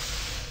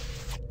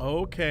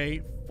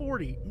 Okay,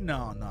 40.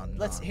 No.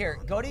 Let's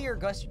go to your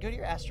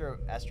Astro.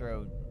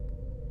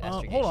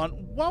 Hold on.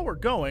 While we're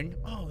going,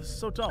 this is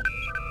so dumb.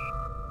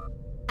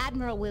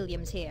 Admiral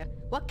Williams here.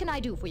 What can I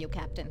do for you,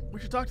 Captain? We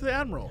should talk to the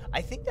Admiral.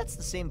 I think that's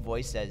the same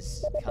voice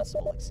as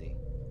Constable Lixie.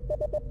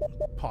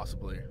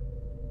 Possibly.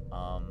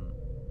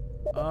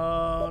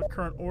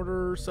 Current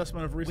order,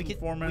 assessment of recent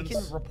performance. We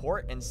can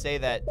report and say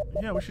that.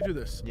 Yeah, we should do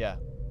this. Yeah.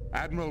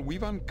 Admiral,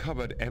 we've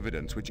uncovered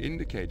evidence which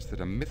indicates that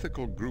a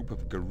mythical group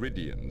of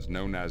Garidians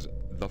known as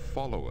the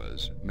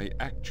Followers may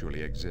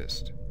actually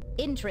exist.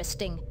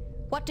 Interesting.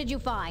 What did you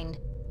find?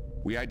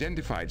 We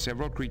identified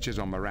several creatures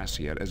on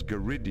Marasia as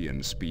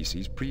Garidian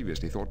species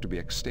previously thought to be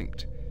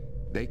extinct.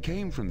 They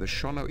came from the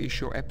Shono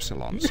Isho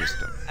Epsilon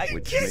system,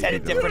 which He said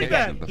it different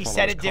again. He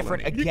said it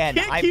different again.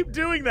 You can't keep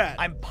doing that.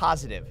 I'm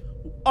positive.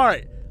 All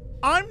right.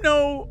 I'm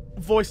no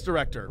voice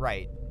director.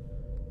 Right.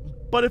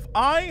 But if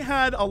I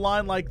had a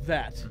line like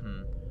that,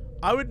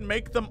 I would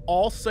make them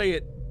all say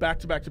it back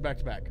to back to back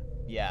to back.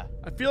 Yeah.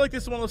 I feel like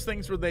this is one of those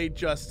things where they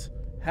just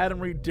had him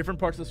read different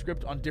parts of the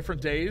script on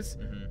different days,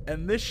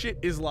 and this shit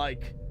is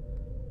like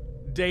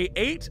day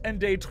 8 and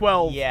day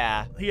 12.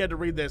 Yeah. He had to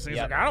read this, and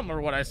he's like, I don't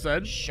remember what I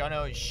said.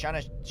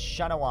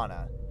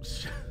 Shanawana.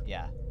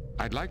 Yeah.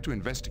 I'd like to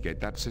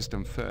investigate that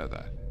system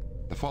further.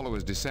 The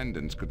Followers'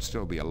 descendants could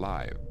still be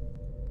alive.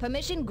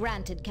 Permission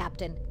granted,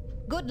 Captain.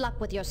 Good luck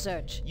with your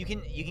search. You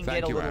can Thank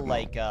get a you, little Admiral.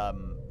 like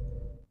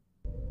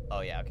Oh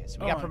yeah, okay. So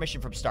we got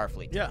permission from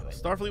Starfleet to do it.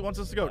 Starfleet wants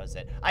us to go. That was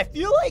it. I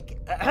feel like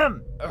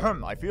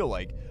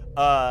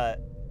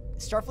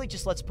Starfleet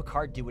just lets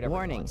Picard do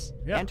whatever he wants.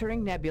 Yeah.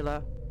 Entering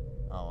Nebula.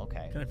 Oh,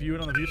 okay. Can I view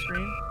it on the view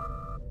screen?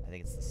 I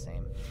think it's the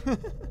same.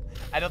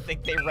 I don't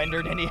think they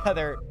rendered any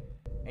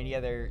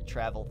other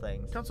travel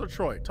things. Counselor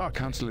Troy, talk.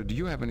 Counselor, do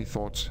you have any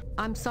thoughts?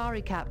 I'm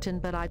sorry, Captain,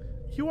 but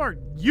You are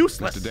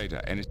useless. Mr.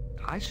 Data, any...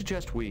 I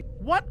suggest we...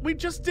 What? We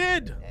just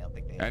did! I don't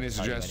think they Any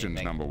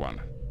suggestions, number 1?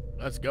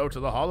 Let's go to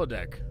the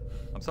holodeck.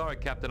 I'm sorry,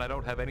 Captain, I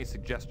don't have any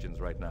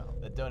suggestions right now.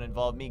 That don't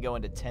involve me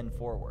going to 10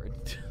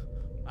 forward.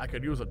 I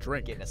could use a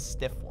drink. Getting a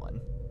stiff one.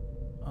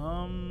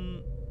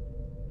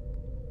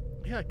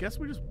 Yeah, I guess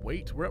we just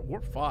wait. We're at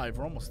warp 5.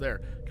 We're almost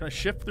there. Can I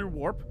shift through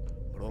warp?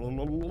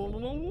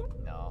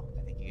 No,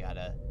 I think you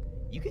gotta...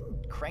 You can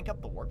crank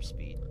up the warp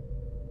speed.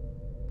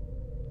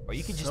 Or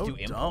you can just do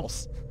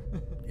impulse.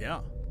 Yeah.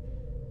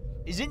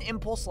 Isn't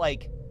impulse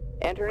like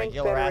Entering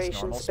regular ass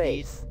Federation normal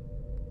space. speed?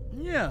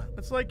 Yeah,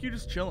 it's like you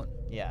just chilling.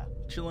 Yeah.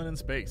 Chilling in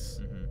space.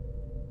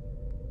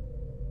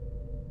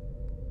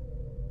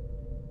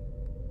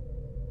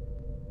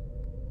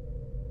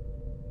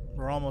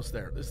 We're almost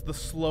there. This is the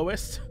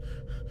slowest.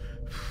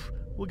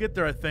 We'll get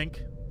there, I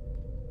think.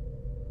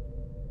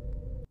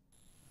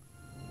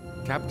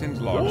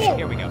 Captain's log.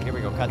 Here we go,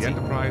 cutscene. The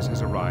Enterprise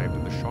has arrived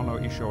at the Shono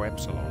Isho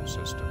Epsilon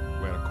system,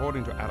 where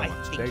according to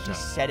Aramat's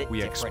data,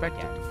 we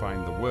expected to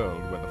find the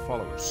world where the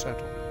Followers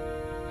settled.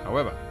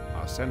 However,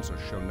 our sensors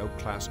show no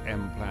Class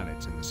M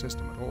planets in the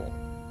system at all.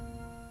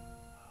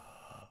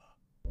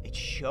 It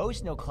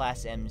shows no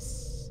Class M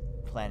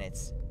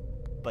planets,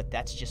 but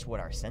that's just what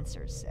our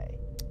sensors say.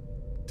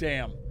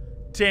 Damn,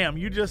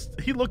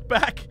 he looked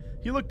back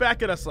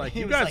at us like,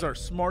 you guys are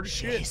smart as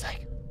shit. He's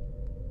like,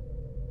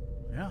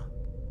 yeah.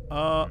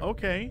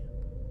 Okay.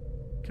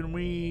 Can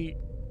we...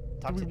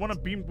 Do we want to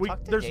beam...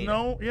 There's Data.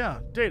 no...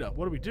 Yeah, Data,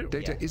 what do we do?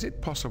 Data, is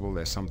it possible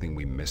there's something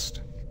we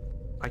missed?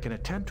 I can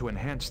attempt to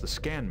enhance the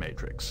scan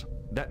matrix.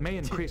 That may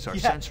increase our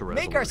sensor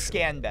resolution. Make our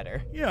scan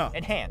better. Yeah.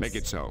 Enhance. Make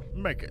it so.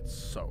 Make it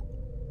so.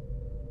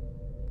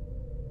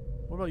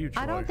 What about you,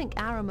 Troy? I don't think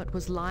Aramat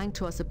was lying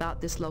to us about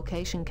this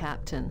location,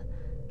 Captain.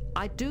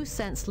 I do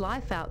sense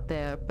life out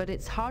there, but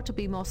it's hard to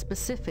be more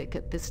specific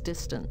at this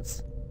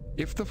distance.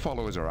 If the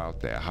Followers are out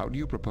there, how do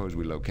you propose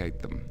we locate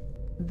them?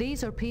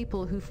 These are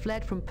people who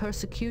fled from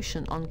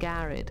persecution on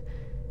Garrett.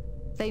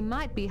 They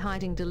might be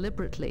hiding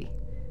deliberately.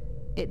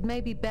 It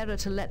may be better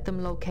to let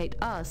them locate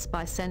us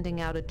by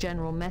sending out a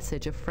general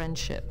message of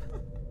friendship.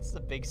 It's a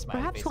big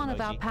smiley Perhaps face one emoji.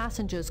 of our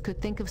passengers could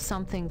think of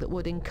something that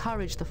would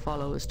encourage the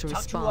Followers to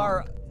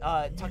respond.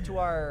 Talk to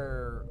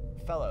our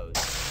fellows.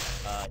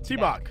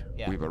 T-Bach.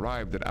 Yeah. We've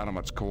arrived at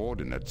Alamut's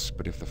coordinates,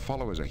 but if the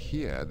followers are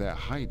here, they're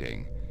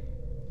hiding.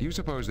 Do you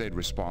suppose they'd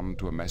respond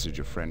to a message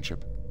of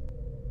friendship?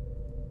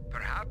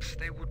 Perhaps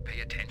they would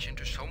pay attention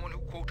to someone who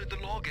quoted the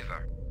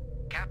lawgiver.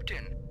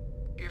 Captain,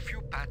 if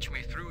you patch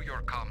me through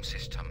your comm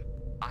system,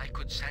 I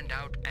could send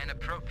out an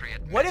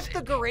appropriate What message.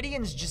 if the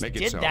Garidians just Make it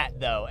did so. that,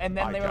 though? And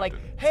then they were like,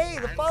 hey,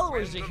 the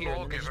followers are here.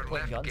 And they just Lawgiver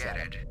point left guns at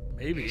him. Garrett,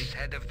 Maybe. he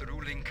said of the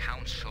ruling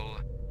council,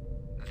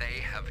 they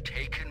have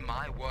taken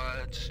my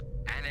words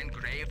and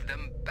engraved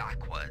them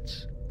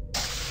backwards.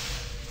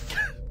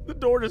 The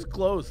door just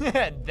closed.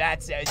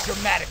 That's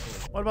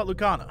dramatically. What about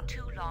Lucana?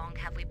 Too long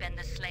have we been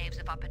the slaves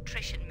of our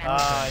patrician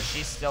members.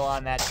 She's still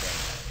on that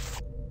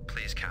train.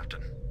 Please,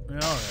 Captain. Yeah,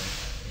 all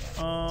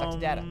right. Talk to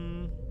Data.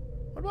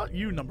 What about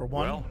you, number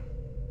one? Well,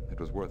 it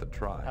was worth a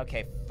try.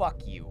 Okay, fuck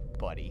you,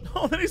 buddy.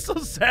 Oh, then he's so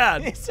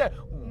sad. He's so...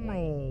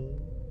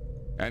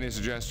 Any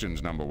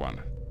suggestions, number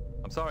one?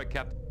 I'm sorry,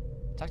 Captain.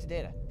 Talk to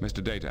Data.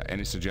 Mr. Data,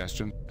 any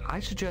suggestions? I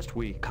suggest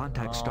we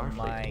contact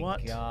Starfleet. Oh my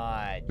What?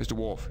 god. Mr.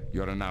 Worf,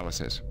 your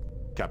analysis.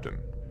 Captain,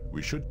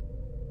 we should...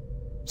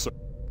 Sir.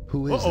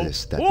 Who is Uh-oh.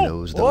 this that Whoa.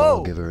 knows the Whoa.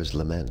 lawgiver's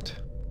lament?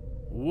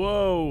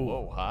 Whoa.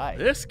 Whoa, hi.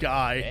 This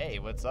guy. Hey,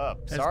 what's up?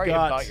 has Sorry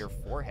got- about your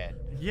forehead.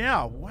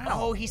 Yeah, wow.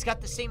 Oh, he's got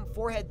the same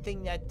forehead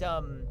thing that,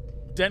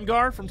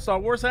 Dengar from Star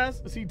Wars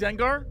has? Is he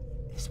Dengar?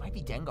 This might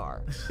be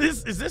Dengar.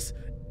 Is this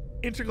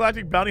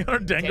intergalactic bounty hunter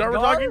Dengar we're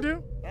talking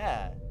to?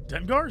 Yeah.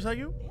 Dengar, is that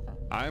you?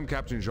 I am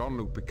Captain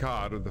Jean-Luc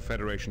Picard of the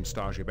Federation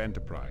Starship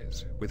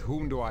Enterprise. With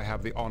whom do I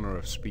have the honor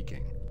of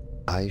speaking?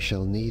 I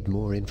shall need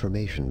more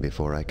information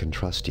before I can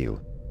trust you.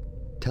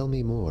 Tell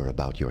me more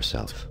about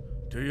yourself.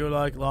 Do you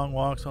like long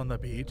walks on the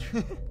beach?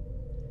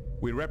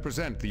 We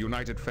represent the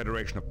United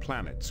Federation of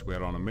Planets.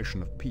 We're on a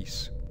mission of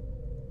peace.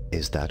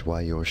 Is that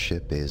why your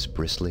ship is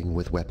bristling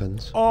with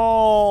weapons?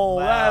 Oh,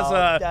 Well,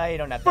 that's you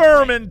don't a have to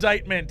firm bring-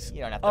 indictment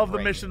You don't have to of the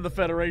bring mission of the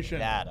Federation.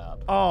 that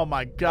up. Oh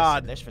my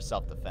god. Listen, this for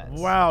self-defense.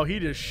 Wow, he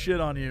just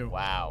shit on you.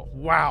 Wow.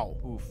 Wow.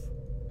 Oof.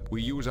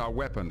 We use our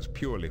weapons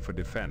purely for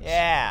defense.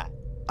 Yeah.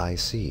 I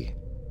see.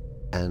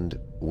 And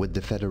would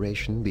the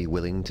Federation be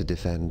willing to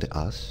defend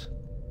us?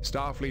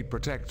 Starfleet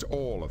protects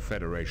all of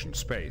Federation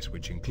space,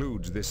 which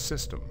includes this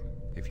system.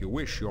 If you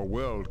wish, your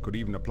world could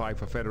even apply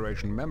for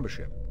Federation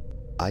membership.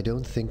 I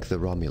don't think the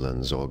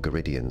Romulans or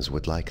Garidians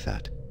would like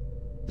that.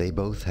 They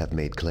both have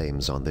made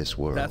claims on this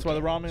world. That's why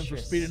the Romulans were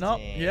speeding up.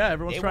 Yeah,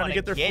 everyone's They trying to wanna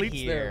get their get fleets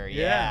here, there.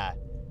 yeah.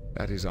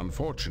 That is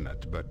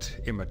unfortunate, but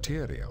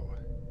immaterial.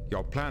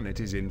 Your planet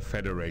is in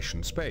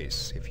Federation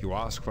space. If you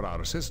ask for our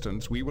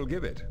assistance, we will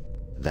give it.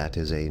 That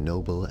is a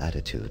noble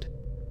attitude.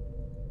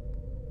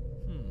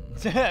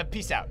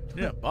 Peace out.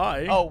 Yeah,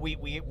 bye. Oh,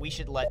 we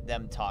should let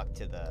them talk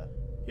to the...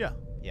 Yeah.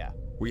 Yeah.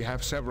 We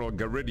have several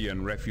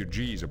Garidian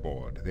refugees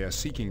aboard. They are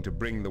seeking to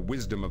bring the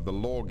wisdom of the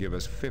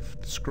lawgiver's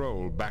fifth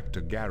scroll back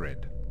to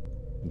Garrett.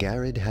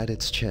 Garrett had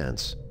its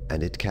chance,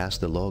 and it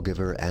cast the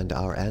lawgiver and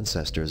our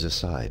ancestors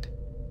aside.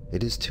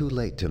 It is too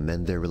late to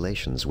mend their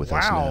relations with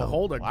us now. Wow,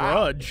 hold a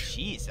grudge.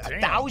 Jeez,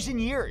 Damn. 1,000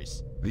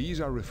 years.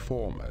 These are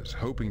reformers,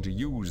 hoping to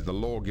use the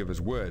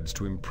lawgiver's words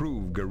to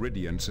improve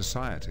Garidian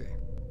society.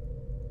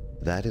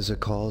 That is a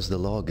cause the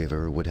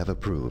lawgiver would have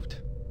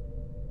approved.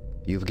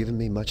 You've given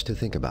me much to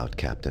think about,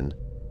 Captain.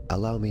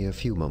 Allow me a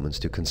few moments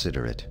to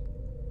consider it.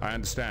 I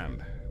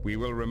understand. We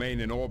will remain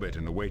in orbit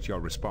and await your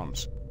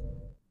response.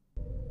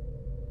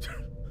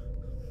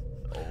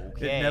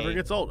 Okay. It never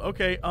gets old.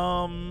 Okay,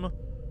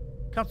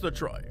 Counselor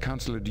Troy.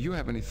 Counselor, do you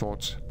have any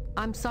thoughts?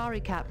 I'm sorry,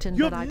 Captain,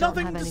 You but have I don't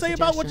nothing have to any say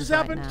about what suggestions just right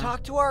happened? now.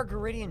 Talk to our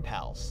Garidian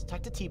pals.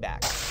 Talk to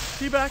T-Bag.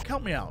 T-Bag,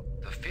 help me out.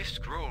 The fifth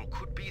scroll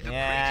could be the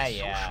Yeah,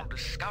 greatest social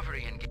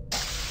discovery in...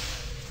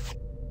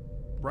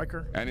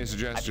 Riker? Any I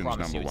suggestions, promise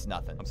number you one? it's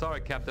nothing. I'm sorry,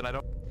 Captain, I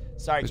don't...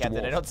 Sorry, Mr. Captain,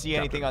 I Worf, don't see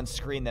anything Captain. on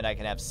screen that I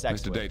can have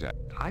sex Mr. with. Data.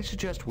 I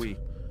suggest we...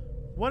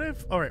 What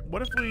if... Alright,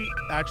 what if we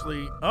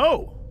actually...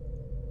 Oh!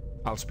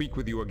 I'll speak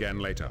with you again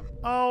later.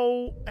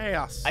 Oh,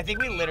 ass. I think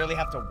we literally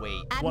have to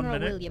wait. One Admiral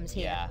minute. Williams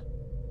here. Yeah.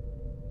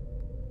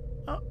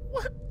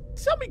 What?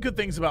 Tell me good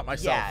things about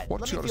myself. Yeah,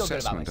 What's your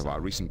assessment of our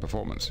recent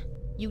performance?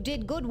 You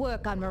did good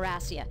work on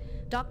Marasia.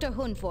 Dr.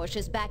 Hunforsh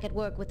is back at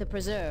work with the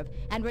Preserve,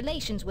 and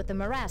relations with the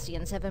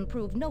Marasians have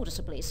improved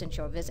noticeably since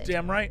your visit.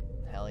 Damn right.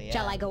 Hell yeah.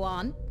 Shall I go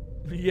on?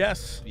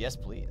 Yes. Yes,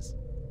 please.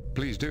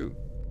 Please do.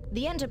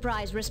 The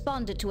Enterprise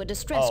responded to a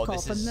distress Oh, call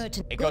this from is-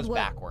 Merton. it Good goes work.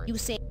 backwards. You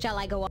say, shall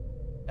I go on?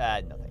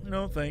 Nothing.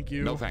 No, thank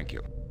you. No, thank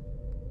you.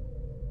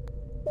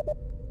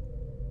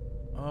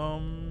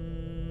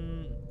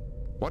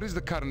 What is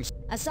the current...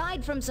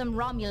 Aside from some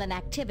Romulan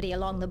activity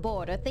along the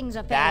border, things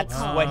are fairly That's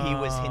calm. what he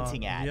was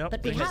hinting at. Yep,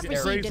 But we things have get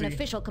received an crazy.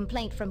 official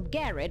complaint from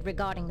Garrett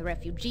regarding the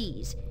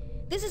refugees.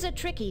 This is a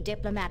tricky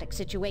diplomatic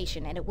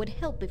situation, and it would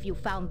help if you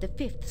found the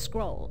fifth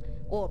scroll,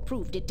 or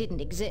proved it didn't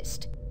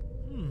exist.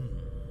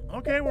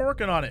 Okay, we're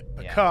working on it.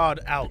 Picard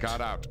out.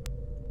 Picard out.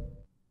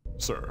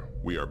 Sir,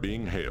 we are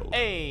being hailed.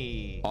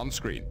 Hey! On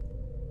screen.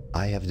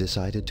 I have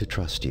decided to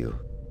trust you.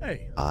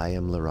 Hey. I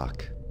am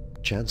Larak,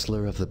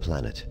 Chancellor of the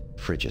planet,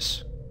 Phrygia.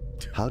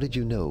 How did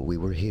you know we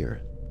were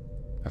here?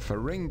 A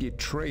Ferengi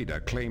trader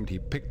claimed he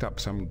picked up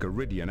some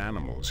Garidian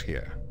animals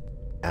here.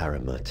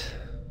 Aramut.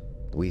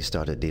 We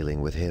started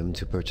dealing with him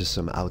to purchase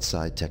some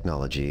outside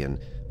technology, and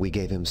we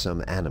gave him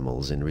some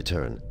animals in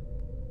return.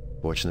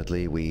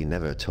 Fortunately, we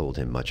never told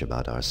him much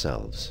about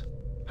ourselves.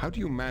 How do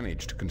you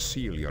manage to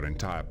conceal your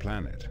entire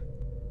planet?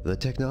 The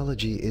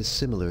technology is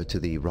similar to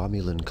the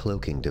Romulan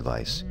cloaking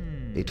device.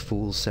 It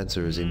fools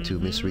sensors into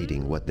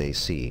misreading what they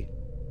see.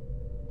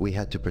 We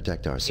had to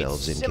protect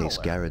ourselves in case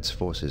Garrett's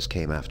forces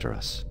came after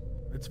us.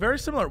 It's very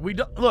similar. We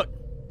don't look.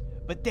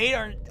 But they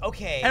aren't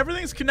okay.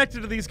 Everything's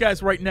connected to these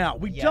guys right now.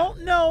 We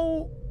don't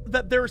know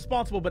that they're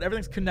responsible, but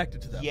everything's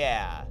connected to them.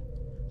 Yeah.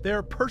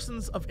 They're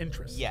persons of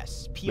interest.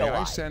 Yes. POI. May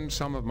I send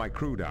some of my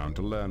crew down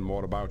to learn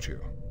more about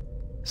you?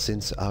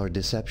 Since our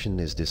deception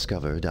is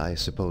discovered, I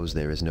suppose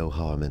there is no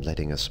harm in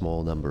letting a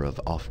small number of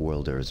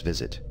off-worlders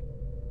visit.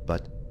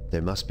 But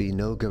there must be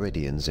no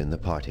Garidians in the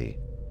party.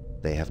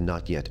 They have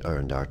not yet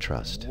earned our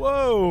trust.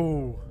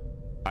 Whoa!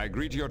 I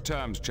agree to your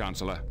terms,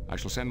 Chancellor. I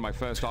shall send my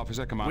first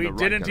officer, Commander We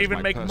didn't Riker, even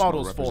as my make personal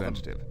models for them.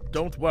 representative.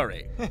 Don't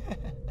worry.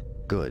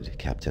 Good,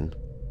 Captain.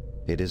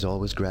 It is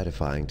always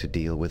gratifying to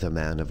deal with a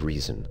man of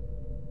reason.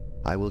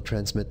 I will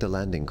transmit the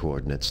landing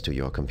coordinates to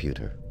your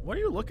computer. What are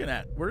you looking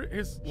at? Where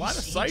his line of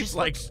sight's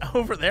like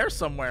over there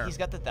somewhere. He's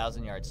got the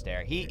 1,000-yard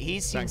stare.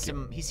 He's seen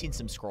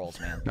some scrolls,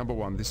 man. Number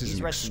one, this is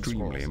an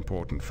extremely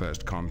important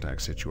first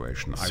contact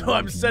situation. So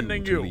I'm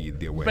sending you. Lead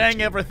the away Bang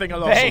team. everything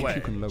along the way.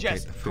 You can locate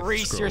Just the fifth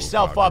grease scroll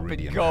yourself for our up and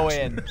Garidian go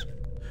masters.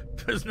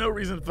 There's no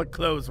reason for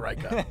clothes,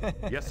 Riker.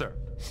 Yes, sir.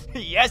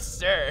 Yes,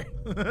 sir.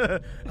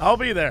 I'll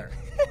be there.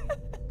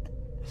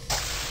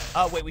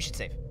 Wait, we should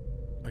save.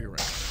 Oh, you're right.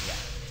 Yeah.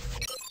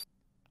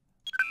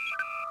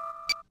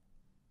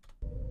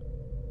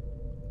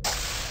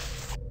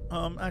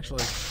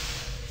 Actually.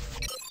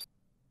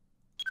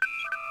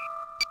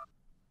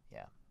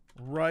 Yeah.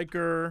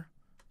 Riker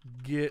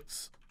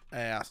gets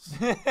ass.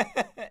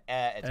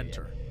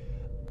 Enter.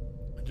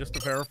 And just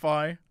to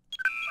verify.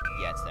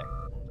 Yeah, it's there.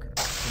 Okay.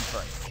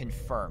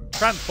 Confirmed.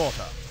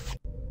 Transporter.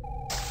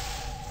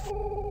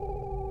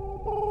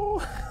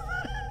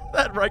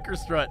 That Riker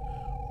strut.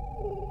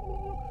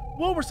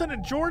 Whoa, we're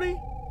sending Geordi?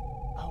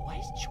 Oh, why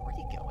is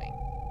Geordi going?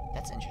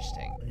 That's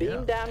interesting.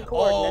 Beam down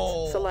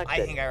coordinates selected.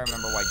 I think I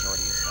remember why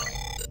Geordi is going.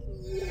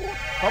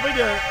 Probably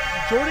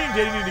Geordi and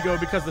Data need to go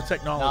because of the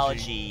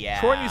technology. Yeah.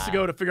 Troy needs to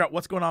go to figure out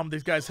what's going on with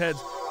these guys'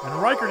 heads,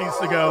 and Riker needs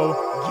to go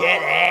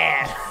get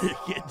ass.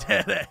 Get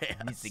that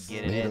ass. Needs to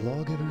get it May in. the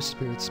lawgiver's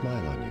spirit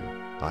smile on you.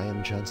 I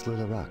am Chancellor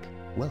Larak.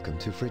 Welcome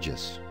to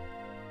Phrygius.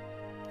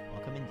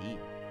 Welcome indeed.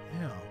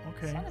 Yeah.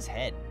 Okay. What's on his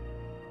head?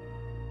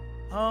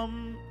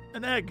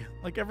 An egg.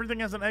 Like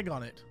everything has an egg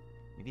on it.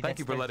 Maybe Thank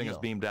you for letting us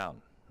beam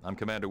down. I'm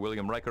Commander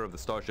William Riker of the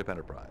Starship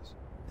Enterprise.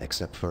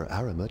 Except for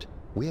Aramut,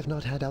 we have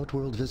not had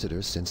outworld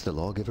visitors since the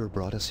lawgiver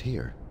brought us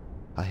here.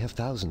 I have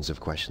thousands of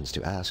questions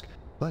to ask,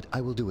 but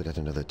I will do it at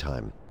another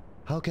time.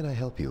 How can I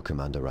help you,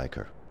 Commander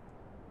Riker?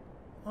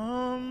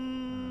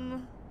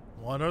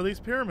 What are these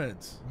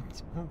pyramids?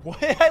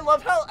 What? I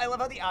love how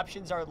the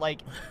options are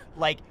like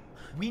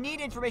we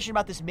need information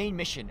about this main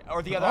mission,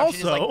 or the other option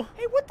is like,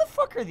 hey, what the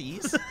fuck are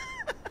these?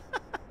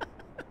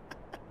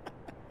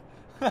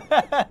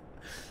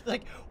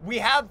 Like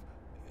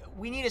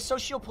we need a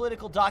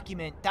socio-political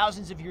document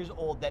thousands of years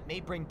old that may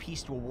bring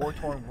peace to a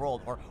war-torn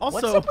world. Or also,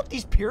 what's up with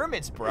these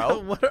pyramids, bro?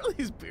 What are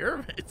these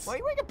pyramids? Why are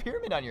you wearing a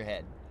pyramid on your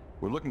head?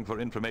 We're looking for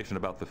information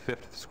about the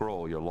fifth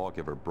scroll your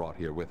lawgiver brought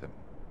here with him.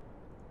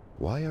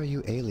 Why are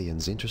you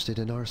aliens interested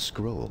in our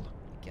scroll?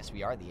 Guess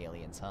we are the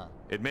aliens, huh?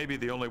 It may be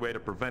the only way to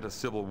prevent a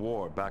civil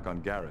war back on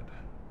Garrett.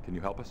 Can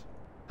you help us?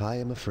 I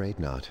am afraid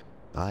not.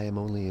 I am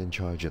only in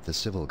charge of the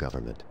civil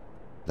government.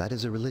 That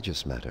is a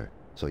religious matter,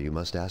 so you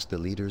must ask the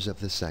leaders of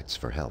the sects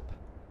for help.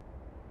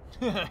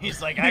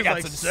 He's like, I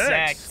got some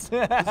sex.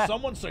 Did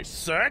someone say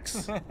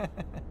sex?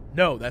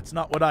 No, that's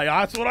not what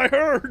that's what I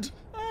heard.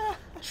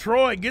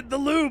 Troy, get the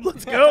lube.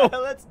 Let's go.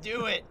 Let's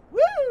do it.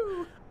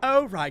 Woo!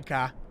 Oh,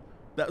 Riker.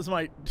 That was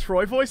my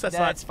Troy voice? That's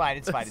not... It's fine.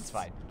 It's fine. It's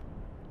fine.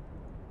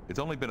 It's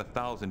only been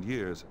 1,000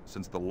 years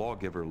since the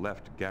lawgiver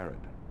left Garrett.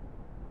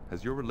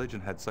 Has your religion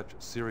had such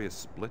serious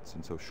splits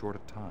in so short a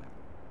time?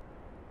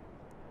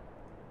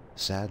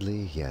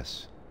 Sadly,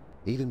 yes.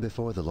 Even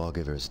before the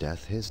lawgiver's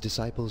death, his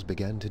disciples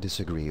began to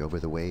disagree over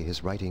the way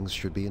his writings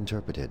should be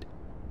interpreted.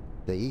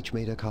 They each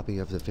made a copy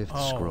of the fifth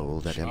scroll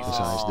that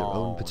emphasized their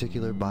own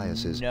particular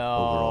biases over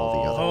all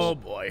the others. Oh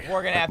boy.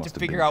 We're gonna have to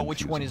figure out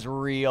which one is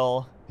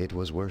real. It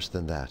was worse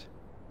than that.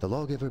 The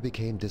lawgiver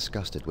became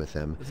disgusted with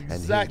them and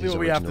exactly hid his what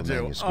we have original to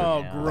do. manuscript,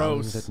 Oh, vowing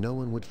gross. that no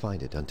one would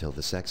find it until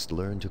the sects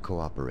learned to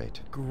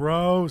cooperate.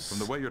 Gross. From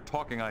the way you're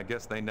talking, I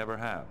guess they never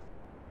have.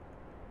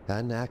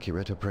 An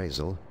accurate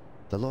appraisal.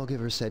 The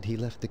lawgiver said he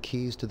left the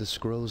keys to the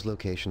scroll's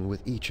location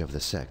with each of the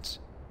sects.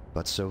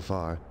 But so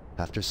far,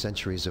 after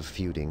centuries of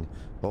feuding,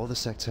 all the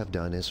sects have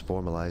done is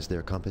formalize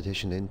their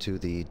competition into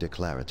the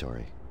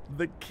declaratory.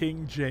 The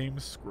King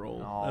James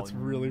Scroll. Oh, that's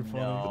really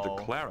funny. The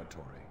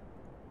declaratory?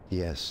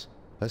 Yes.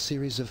 A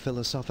series of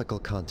philosophical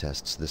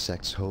contests the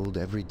sects hold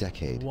every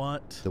decade.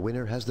 What? The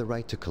winner has the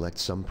right to collect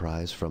some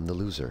prize from the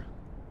loser.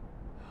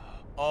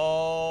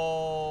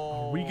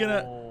 Oh. Are we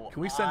gonna?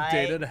 Can we send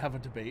Data to have a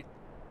debate?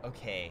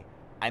 Okay,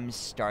 I'm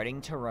starting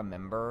to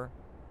remember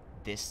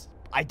this.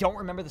 I don't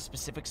remember the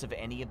specifics of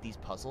any of these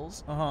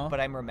puzzles, but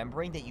I'm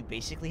remembering that you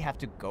basically have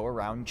to go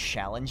around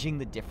challenging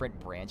the different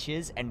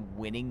branches and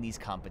winning these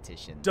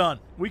competitions. Done.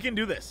 We can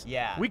do this.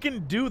 Yeah. We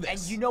can do this.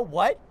 And you know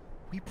what?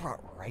 We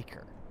brought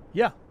Riker.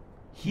 Yeah.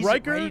 He's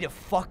Riker, ready to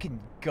fucking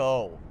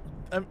go.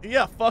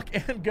 Yeah, fuck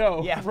and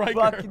go. Yeah, Riker.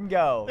 fucking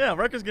go. Yeah,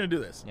 Riker's gonna do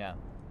this. Yeah.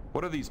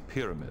 What are these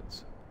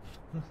pyramids?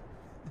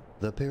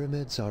 The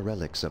pyramids are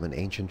relics of an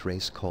ancient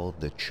race called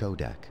the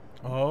Chodak.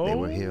 Oh. They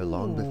were here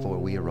long before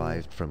we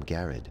arrived from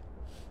Garrod.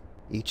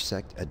 Each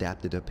sect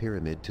adapted a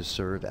pyramid to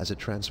serve as a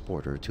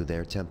transporter to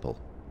their temple.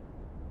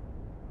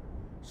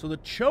 So the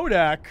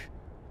Chodak...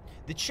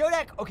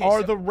 okay,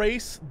 are the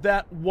race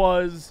that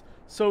was...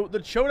 So the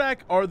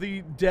Chodak are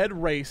the dead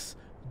race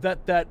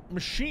that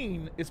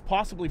machine is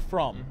possibly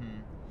from.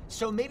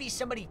 So maybe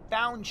somebody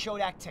found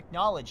Chodak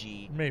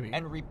technology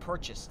and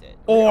repurchased it.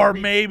 Or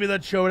maybe the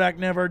Chodak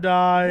never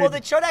died. Well, the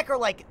Chodak are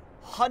like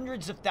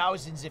hundreds of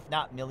thousands, if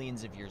not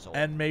millions of years old.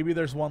 And maybe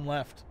there's one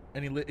left.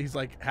 And he's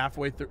like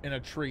halfway through in a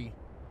tree.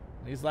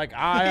 And he's like,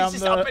 I am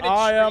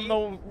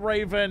the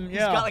Raven. He's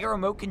got like a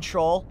remote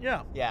control.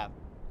 Yeah. Yeah.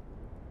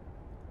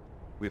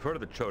 We've heard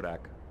of the Chodak,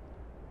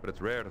 but it's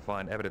rare to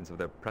find evidence of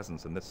their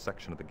presence in this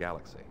section of the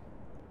galaxy.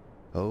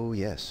 Oh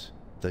yes,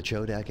 the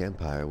Chodak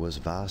Empire was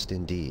vast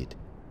indeed.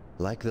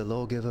 Like the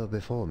lawgiver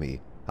before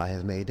me, I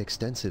have made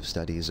extensive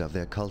studies of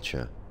their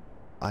culture.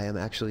 I am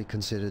actually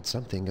considered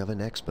something of an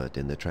expert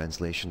in the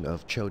translation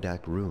of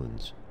Chodak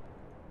runes.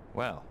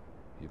 Well,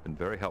 you've been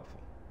very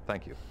helpful.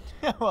 Thank you.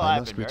 I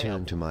must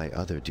return to my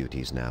other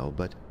duties now,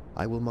 but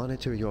I will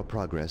monitor your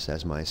progress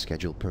as my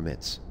schedule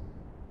permits.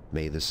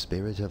 May the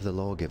spirit of the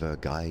lawgiver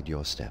guide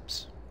your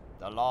steps.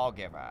 The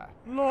lawgiver.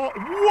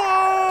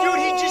 Whoa! Dude,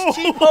 he just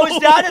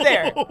T-posed out of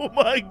there. Oh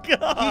my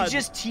god. He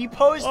just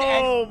T-posed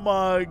Oh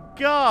my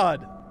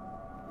god.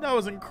 That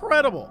was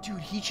incredible. Dude,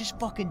 he just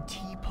fucking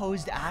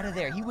T-posed out of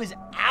there. He was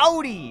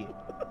outie.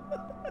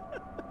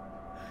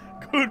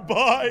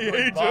 Goodbye,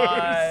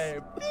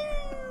 Goodbye.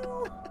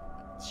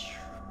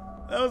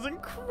 That was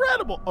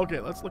incredible.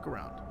 Okay, let's look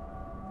around.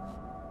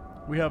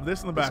 We have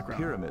this in the background.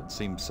 This pyramid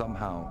seems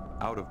somehow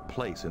out of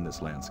place in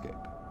this landscape.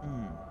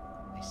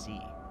 I see.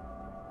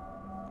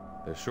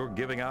 They're sure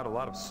giving out a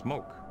lot of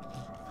smoke.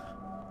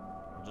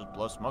 I'll just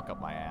blow smoke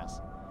up my ass.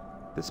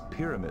 This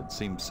pyramid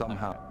seems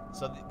somehow...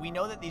 So we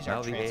know that these are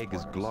Now the egg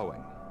is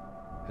glowing.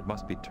 It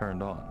must be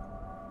turned on.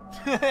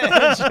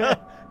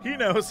 He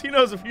knows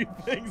a few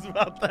things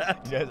about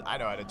that. Yes, I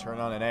know how to turn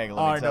on an egg,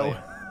 let me tell you.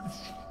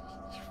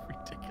 It's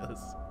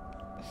ridiculous.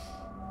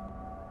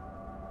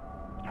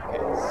 Okay,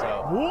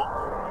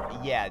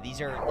 so... Yeah,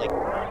 these are like...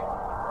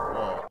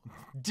 Whoa.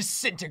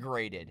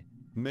 Disintegrated.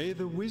 May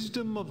the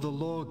wisdom of the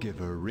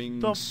lawgiver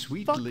ring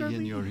sweetly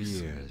in your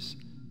ears.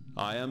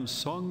 I am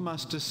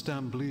Songmaster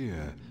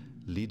Stamblier,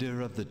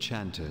 leader of the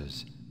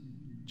Chanters.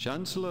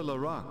 Chancellor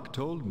Larak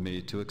told me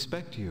to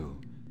expect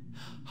you.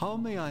 How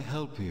may I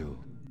help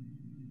you?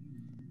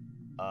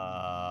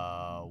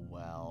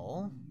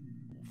 Well...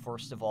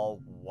 First of all,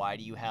 why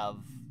do you have...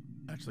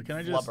 Actually, can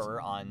I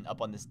flubber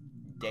up on this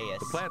dais?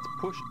 The plants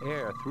push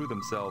air through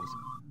themselves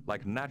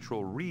like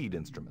natural reed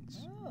instruments.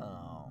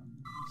 Oh.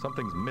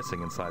 Something's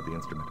missing inside the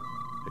instrument.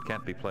 It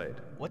can't be played.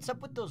 What's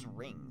up with those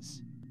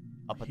rings?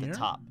 Up at the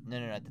top. No,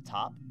 at the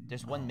top.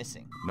 There's one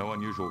missing. No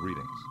unusual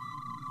readings.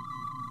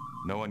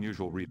 No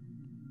unusual read.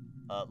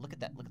 Look at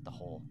that. Look at the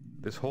hole.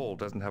 This hole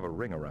doesn't have a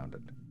ring around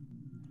it.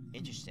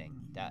 Interesting.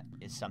 That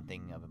is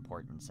something of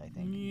importance, I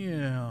think.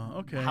 Yeah,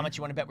 okay. How much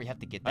you want to bet we have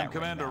to get that I'm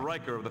Commander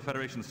Riker of the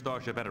Federation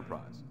Starship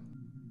Enterprise.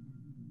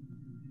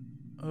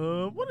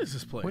 What is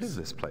this place? What is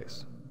this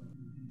place?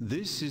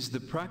 This is the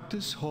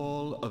practice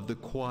hall of the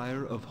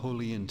Choir of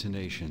Holy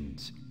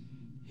Intonations.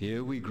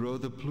 Here we grow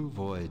the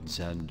pluvoids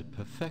and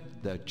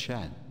perfect their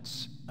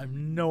chants. I have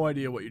no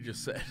idea what you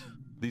just said.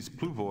 These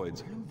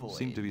pluvoids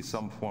seem to be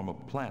some form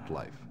of plant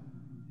life.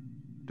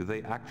 Do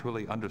they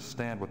actually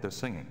understand what they're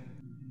singing?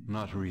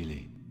 Not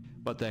really,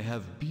 but they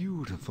have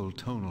beautiful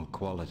tonal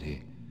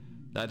quality.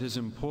 That is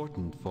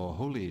important for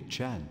holy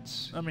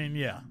chants. I mean,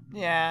 yeah.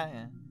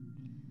 Yeah.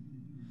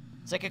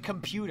 It's like a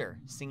computer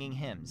singing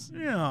hymns.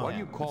 Yeah. Why do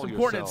you call it's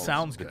important yourselves it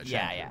sounds good.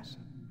 Yeah.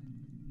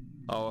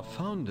 Our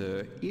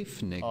founder,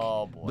 Ifnik,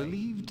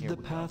 believed the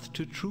path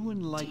to true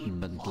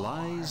enlightenment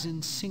lies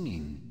in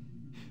singing.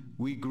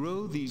 We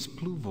grow these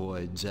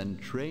pluvoids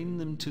and train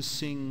them to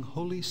sing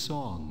holy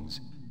songs.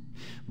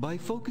 By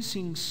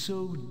focusing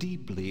so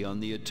deeply on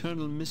the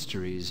eternal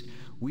mysteries,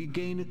 we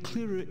gain a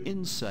clearer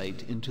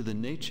insight into the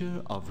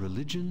nature of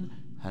religion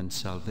and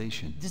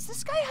salvation. Does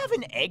this guy have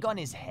an egg on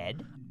his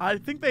head? I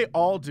think they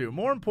all do.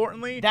 More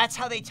importantly... That's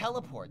how they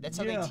teleport. That's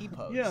how they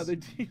T-pose. Yeah,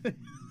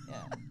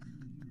 Yeah.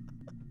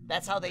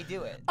 That's how they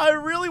do it. I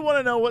really want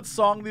to know what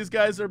song these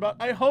guys are about.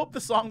 I hope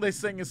the song they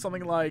sing is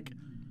something like,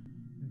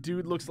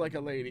 Dude Looks Like a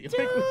Lady. Dude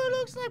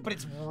looks like... But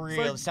it's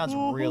real. It sounds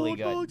really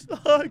good. Looks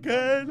like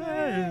a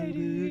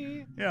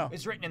lady. Yeah.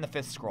 It's written in the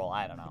 5th scroll.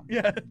 I don't know.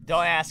 Yeah.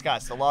 Don't ask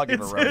us. The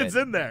lawgiver wrote it. It's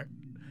in there.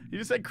 You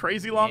just said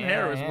crazy long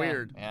hair. It was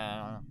weird. Yeah, I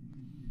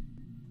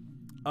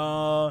don't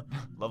know.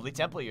 Lovely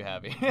temple you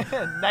have here.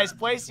 Nice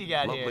place you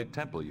got here. Lovely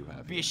temple you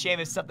have. Be a shame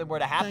if something were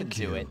to happen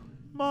to it.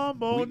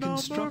 Mambo we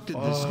constructed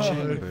this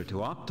chamber to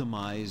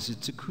optimize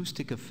its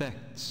acoustic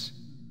effects.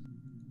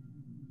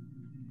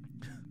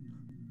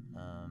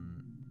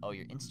 Oh,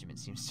 your instrument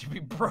seems to be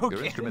broken.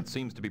 Your instrument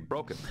seems to be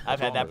broken. I've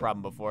had that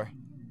problem before.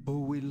 Oh,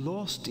 we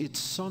lost its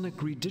sonic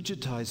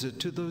redigitizer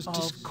to those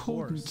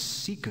discordant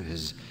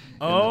seekers.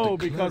 Oh,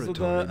 because of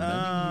the...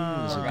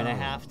 We're gonna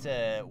have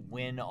to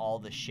win all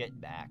the shit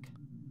back.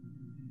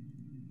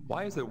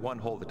 Why is there one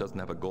hole that doesn't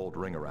have a gold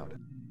ring around it?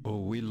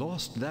 Oh, we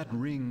lost that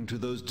ring to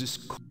those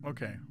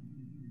Okay.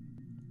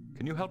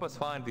 Can you help us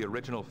find the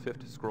original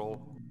 5th scroll?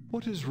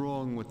 What is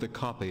wrong with the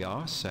copy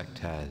our sect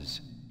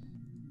has?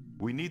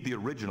 We need the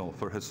original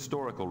for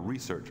historical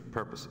research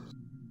purposes.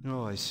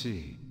 Oh, I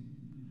see.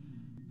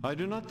 I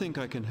do not think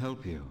I can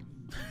help you.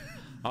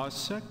 Our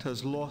sect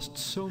has lost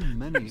so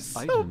many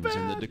items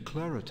in the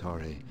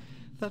declaratory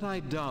that I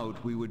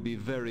doubt we would be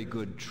very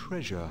good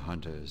treasure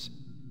hunters.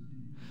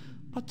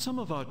 But some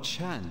of our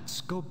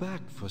chants go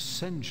back for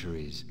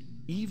centuries,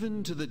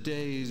 even to the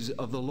days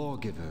of the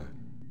lawgiver.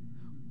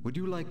 Would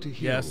you like to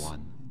hear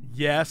one?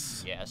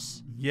 Yes.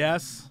 Yes.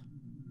 Yes.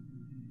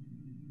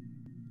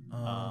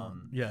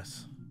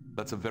 Yes.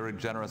 That's a very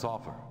generous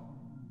offer.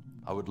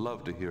 I would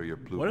love to hear your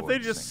blue What if they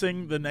voice just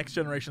sing the Next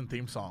Generation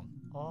theme song?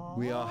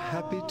 We are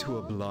happy to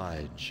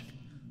oblige.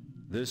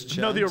 This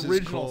chant No, the is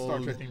original called Star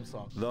Trek theme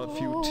song. The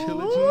Futility of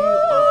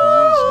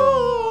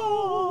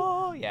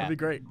Wisdom. Yeah. That'd be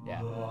great.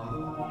 Yeah.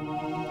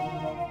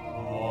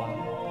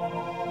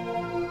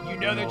 You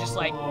know they're just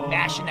like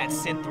mashing that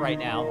synth right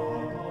now.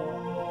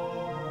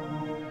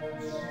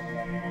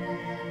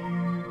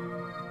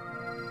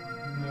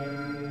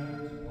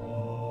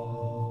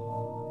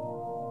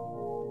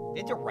 They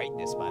had to write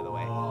this, by the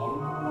way.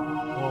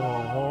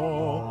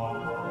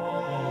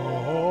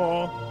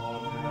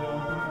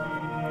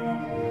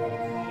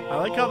 I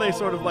like how they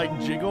sort of like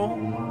jiggle.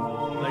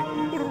 Like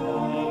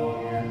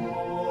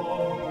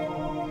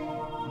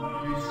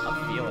I'm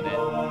feeling it.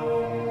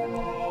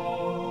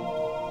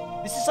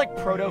 This is like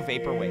proto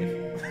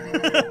vaporwave.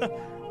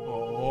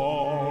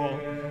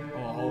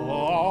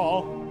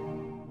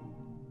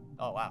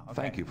 Oh wow. Okay.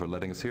 Thank you for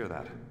letting us hear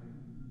that.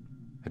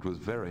 It was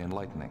very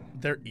enlightening.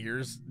 Their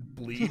ears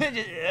bleed.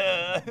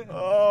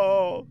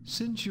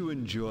 Since you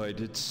enjoyed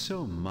it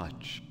so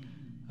much,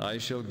 I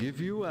shall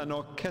give you an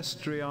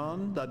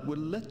orchestrion that will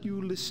let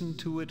you listen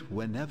to it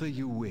whenever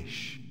you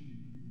wish.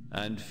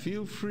 And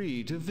feel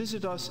free to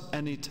visit us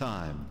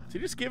anytime. So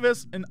you just give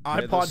us an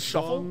iPod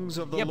shuffle?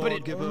 Yeah, but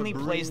it only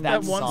plays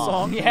that one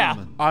song.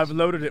 Yeah. I've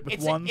loaded it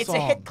with one song. It's a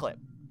hit clip.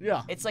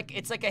 Yeah. It's like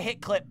a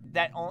hit clip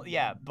that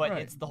but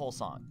it's the whole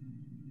song.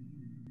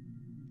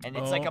 And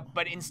it's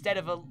but instead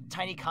of a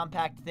tiny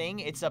compact thing,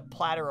 it's a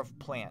platter of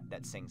plant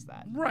that sings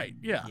that. Right,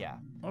 yeah. Yeah.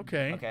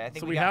 Okay. Okay, I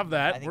think so we have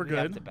that. I think We're we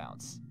have good. to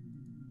bounce.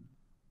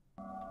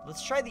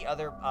 Let's try the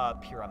other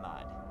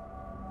pyramid.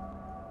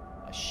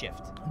 A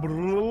shift.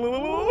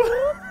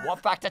 What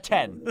factor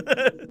 10?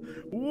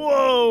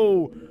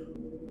 Whoa!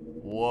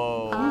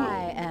 Whoa.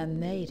 I am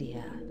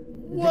Media,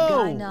 the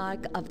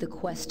Gynarch of the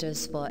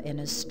Questers for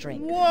Inner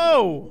Strength.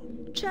 Whoa!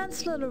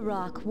 Chancellor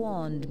Larock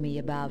warned me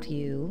about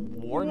you.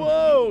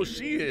 Whoa,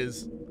 she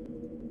is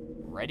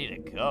ready to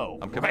go.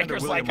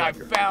 Riker's like, I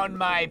found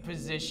my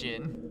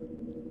position.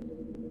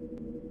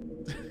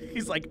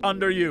 He's like,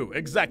 under you,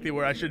 exactly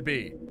where I should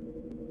be.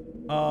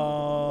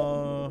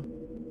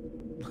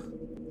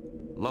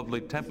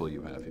 Lovely temple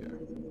you have here.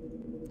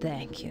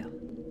 Thank you.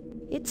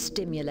 It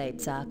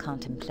stimulates our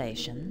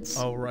contemplations.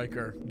 Oh,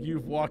 Riker,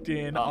 you've walked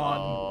in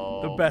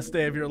on the best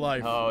day of your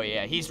life. Oh,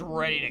 yeah, he's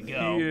ready to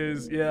go. He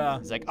is, yeah.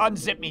 He's like,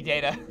 unzip me,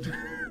 Data.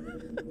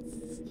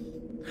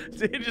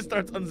 Data just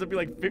starts unzipping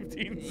like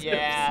 15 zips.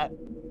 Yeah.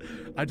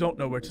 I don't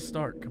know where to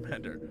start,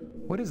 Commander.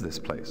 What is this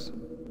place?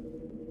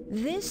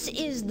 This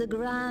is the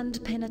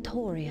Grand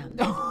Penatorium,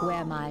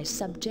 where my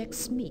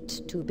subjects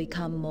meet to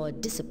become more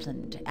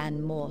disciplined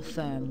and more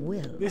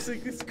firm-willed. This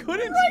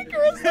couldn't.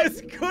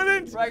 This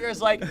couldn't. Riker's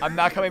like, I'm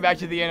not coming back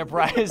to the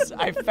Enterprise.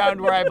 I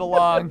found where I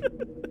belong.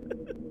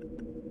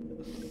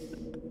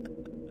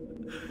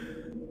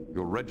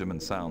 Your regimen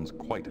sounds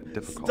quite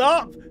difficult.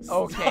 Stop!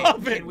 Okay,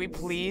 Stop it. Can we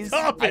please?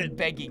 Stop it. I'm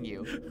begging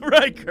you.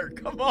 Riker,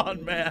 come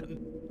on,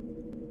 man.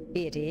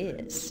 It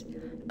is.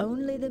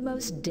 Only the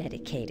most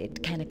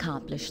dedicated can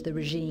accomplish the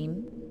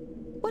regime.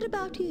 What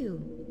about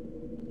you?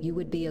 You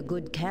would be a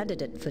good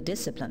candidate for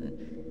discipline.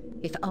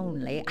 If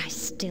only I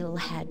still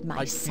had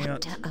my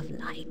scepter of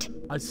light.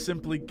 I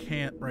simply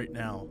can't right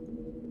now.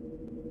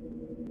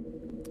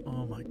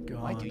 Oh my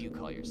god. Why do you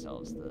call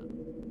yourselves the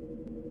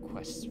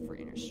Quests for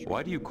Inner Strength?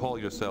 Why do you call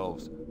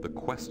yourselves the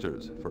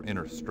Questers for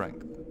Inner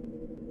Strength?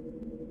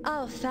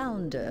 Our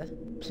founder,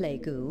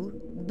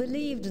 Plagu,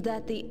 believed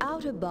that the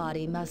outer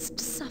body must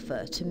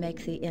suffer to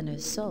make the inner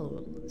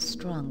soul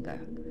stronger.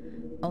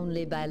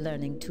 Only by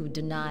learning to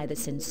deny the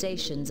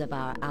sensations of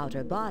our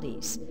outer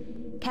bodies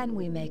can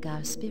we make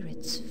our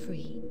spirits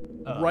free.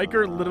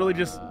 Riker literally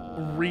just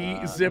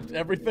re-zipped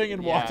everything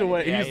and walked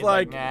away. Yeah, he's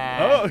like,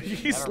 nah, oh,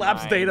 he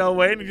slaps Data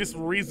away and he just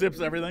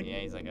re-zips everything. Yeah,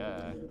 he's like,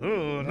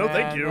 oh, no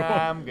thank you.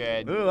 Nah, I'm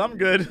good. Oh, I'm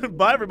good.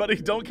 Bye, everybody.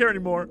 Don't care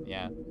anymore.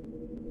 Yeah.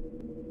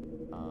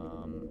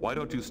 Why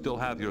don't you still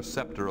have your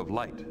scepter of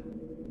light?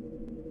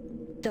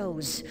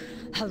 Those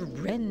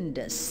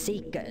horrendous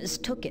Seekers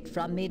took it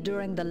from me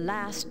during the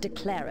last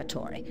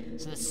declaratory.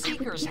 So the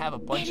Seekers have a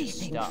bunch of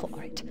stuff.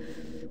 For it.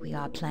 We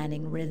are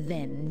planning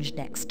revenge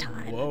next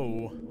time.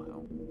 Whoa.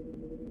 Wow.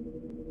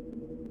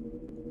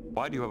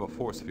 Why do you have a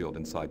force field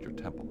inside your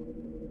temple?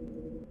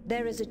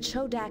 There is a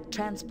Chodak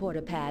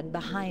transporter pad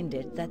behind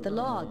it that the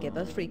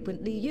lawgiver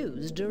frequently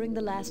used during the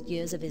last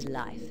years of his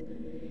life.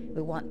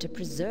 We want to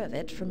preserve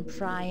it from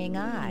prying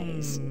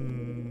eyes.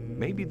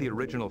 Maybe the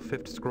original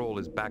 5th scroll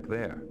is back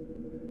there.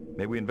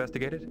 May we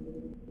investigate it?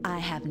 I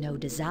have no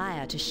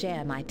desire to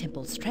share my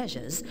temple's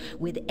treasures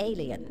with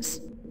aliens.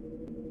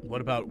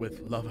 What about with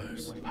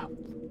lovers?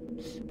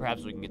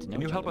 Perhaps we can get to know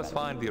Can you each help other us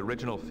better. find the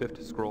original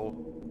 5th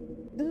scroll?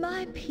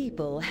 My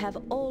people have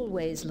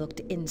always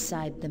looked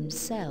inside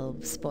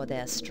themselves for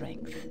their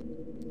strength.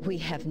 We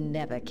have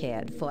never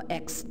cared for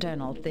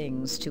external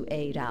things to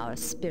aid our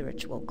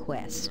spiritual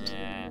quest.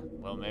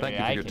 Well, maybe Thank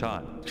you for your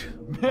time.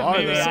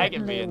 Maybe I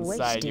can be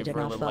inside you for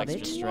a little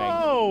extra strength.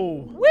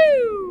 Whoa!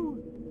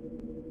 Woo!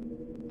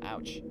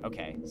 Ouch.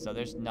 Okay, so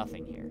there's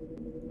nothing here.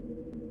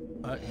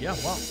 Yeah,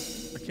 wow.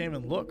 I can't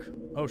even look.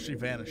 Oh, she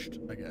vanished,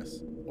 I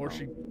guess. Or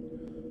she...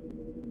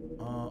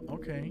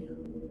 okay.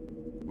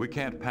 We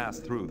can't pass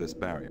through this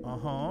barrier.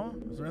 Uh-huh.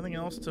 Is there anything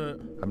else to...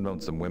 I've known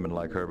some women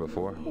like her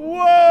before.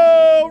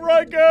 Whoa,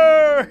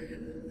 Riker!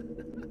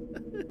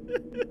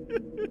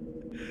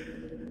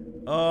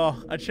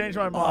 Oh, I changed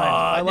my mind.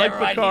 I like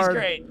Picard.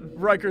 He's great.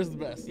 Riker's the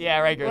best. Yeah,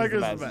 Riker's the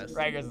best. best.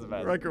 Riker's the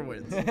best. Riker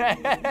wins.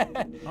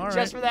 All right.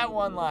 Just for that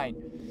one line.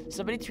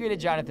 Somebody tweeted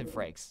Jonathan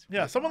Frakes.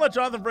 Yeah, someone let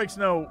Jonathan Frakes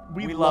know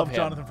we love him.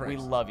 Jonathan Frakes. We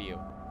love you.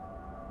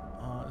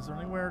 Is there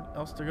anywhere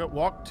else to go?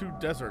 Walk to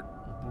desert.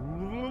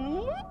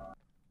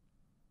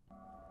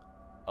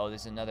 Oh,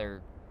 there's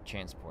another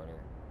transporter.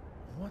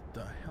 What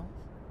the hell?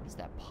 What is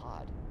that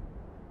pod?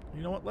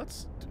 You know what?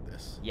 Let's do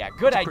this. Yeah,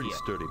 good idea. Pretty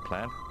sturdy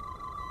plan.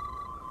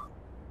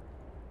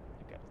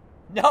 Okay.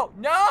 No,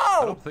 no!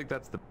 I don't think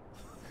that's the.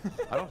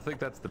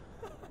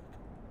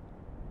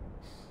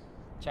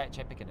 Try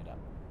picking it up.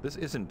 This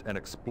isn't an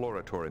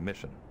exploratory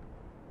mission.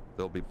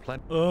 There'll be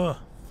plenty. Ugh,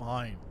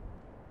 fine.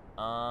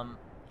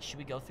 Should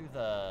we go through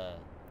the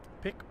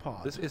pick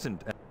pod? This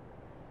isn't.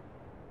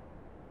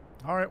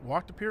 All right,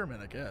 walk to pyramid,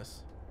 I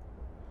guess.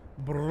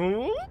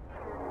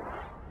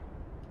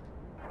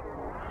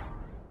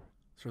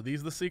 So are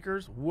these the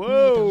Seekers? Whoa!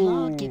 May the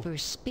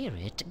lawgiver's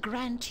spirit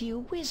grant you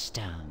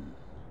wisdom.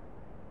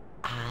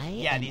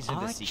 I am these are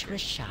the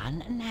Seekers.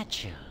 Archrishan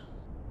Natcher,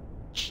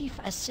 chief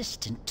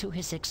assistant to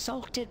His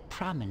Exalted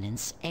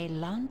Prominence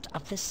Elant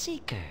of the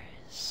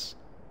Seekers.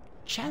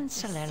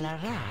 Chancellor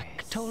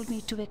Larak told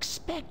me to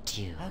expect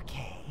you.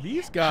 Okay.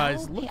 These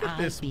guys, How look may at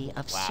this. I be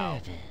of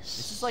service?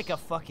 This is like a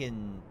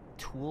fucking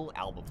Tool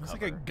album cover. It's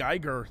like a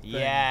Geiger thing.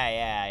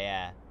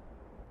 Yeah.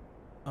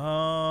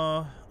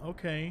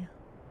 Okay.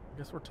 I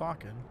guess we're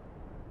talking.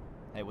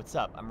 Hey, what's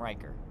up? I'm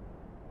Riker.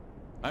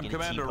 I'm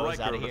Commander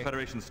Riker of the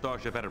Federation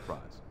Starship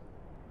Enterprise.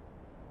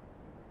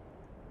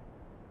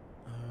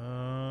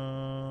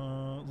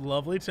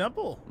 Lovely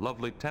temple.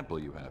 Lovely temple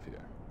you have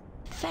here.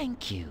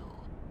 Thank you.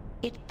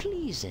 It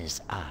pleases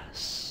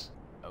us.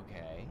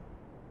 Okay.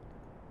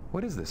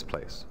 What is this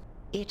place?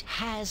 It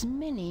has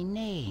many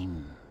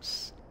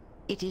names.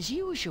 It is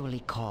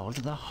usually called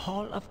the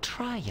Hall of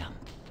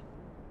Triumph,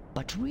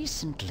 but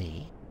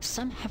recently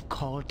some have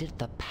called it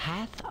the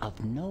Path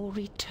of No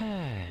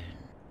Return.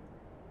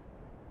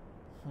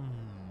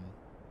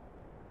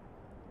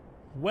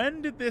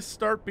 When did this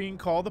start being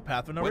called the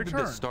Path of No Return? When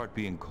did this start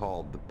being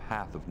called the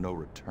Path of No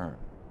Return?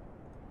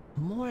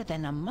 More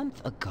than a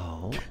month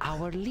ago,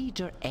 our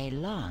leader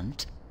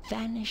Elant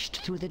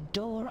vanished through the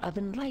Door of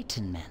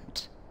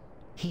Enlightenment.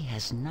 He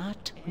has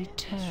not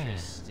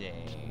returned.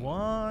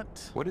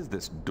 What? What is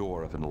this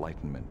Door of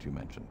Enlightenment you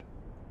mentioned?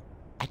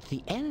 At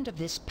the end of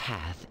this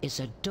path is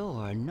a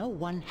door no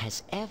one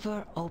has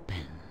ever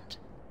opened.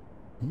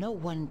 No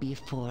one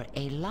before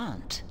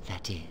Elant,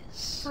 that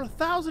is. For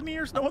 1,000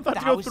 years, no one thought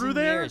to go through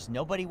there?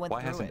 Nobody went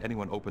Why through hasn't it.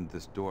 anyone opened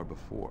this door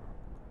before?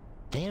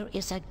 There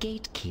is a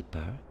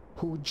gatekeeper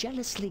who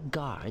jealously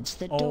guards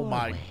the Oh doorway.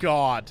 my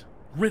god.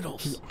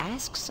 Riddles. He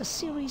asks a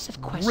series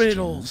of questions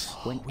Riddles.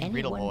 when Riddle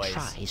anyone boys.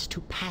 tries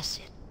to pass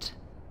it.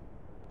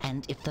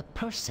 And if the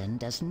person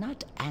does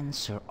not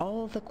answer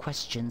all the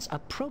questions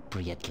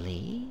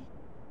appropriately,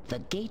 the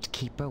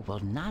gatekeeper will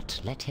not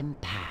let him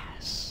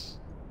pass.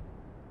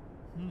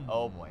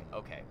 Oh boy.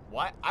 Okay.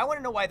 Why? I want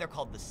to know why they're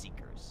called the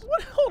Seekers.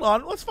 What? Hold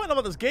on. Let's find out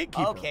about this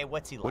gatekeeper. Okay.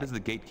 What's he like? What is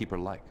the gatekeeper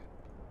like?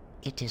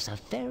 It is a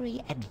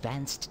very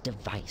advanced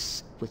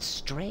device with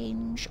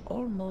strange,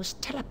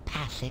 almost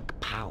telepathic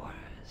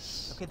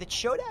powers. Okay, the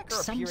Chodak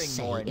are Some appearing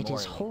say more and it more.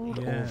 is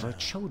holdover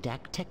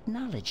Chodak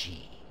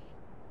technology.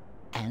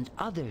 And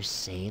others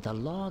say the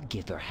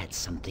lawgiver had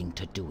something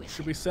to do with it.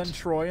 Should we send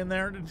Troy in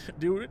there to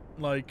do it?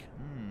 Like,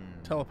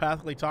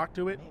 telepathically talk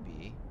to it?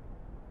 Maybe.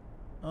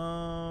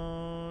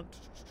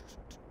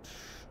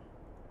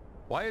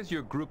 Why is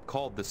your group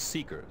called the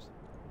Seekers?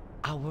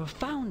 Our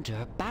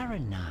founder,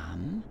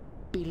 Baranam,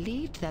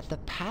 believed that the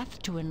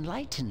path to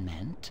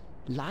enlightenment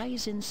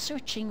lies in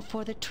searching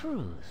for the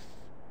truth.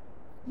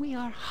 We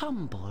are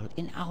humble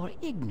in our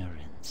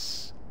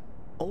ignorance.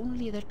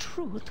 Only the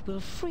truth will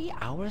free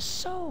our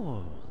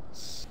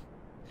souls.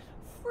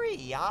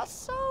 Free our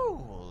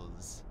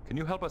souls. Can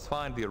you help us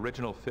find the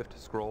original 5th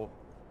scroll?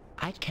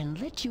 I can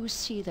let you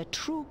see the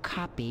true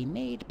copy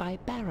made by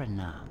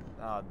Baranam.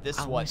 This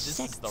is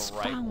the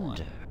right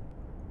founder. one.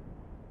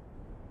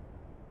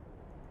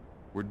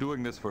 We're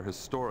doing this for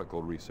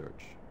historical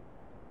research.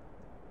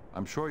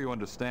 I'm sure you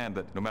understand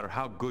that no matter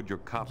how good your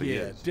copy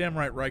is, damn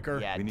right, Riker.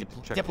 Yeah, we need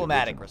to check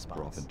diplomatic the response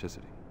for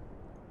authenticity.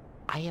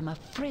 I am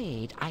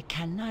afraid I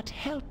cannot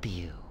help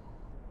you.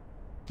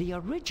 The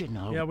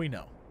original... Yeah, we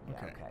know.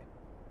 Okay.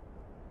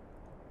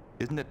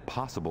 Isn't it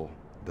possible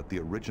that the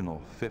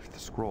original 5th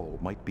scroll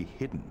might be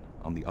hidden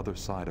on the other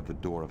side of the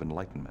door of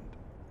enlightenment?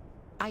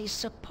 I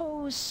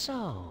suppose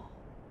so.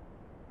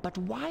 But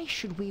why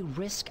should we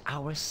risk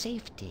our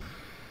safety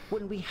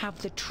when we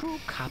have the true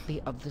copy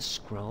of the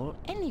scroll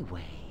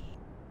anyway?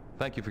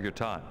 Thank you for your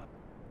time.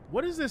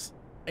 What is this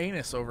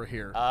anus over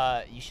here?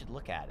 You should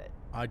look at it.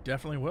 I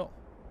definitely will.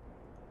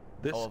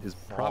 This is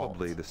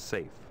probably the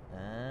safe.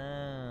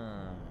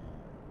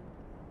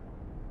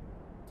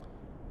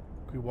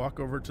 Can we walk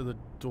over to the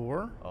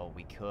door? Oh,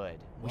 we could.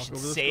 We Walk should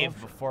over this save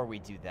door? before we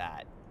do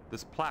that.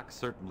 This plaque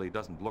certainly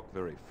doesn't look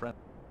very friendly.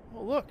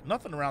 Well, look,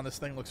 nothing around this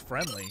thing looks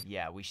friendly.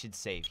 Yeah, we should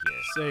save here.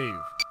 Save.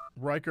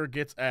 Riker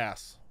gets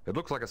ass. It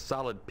looks like a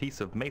solid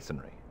piece of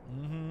masonry.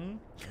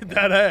 Mm-hmm.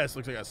 That ass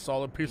looks like a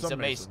solid piece of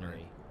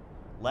masonry.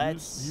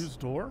 Let's use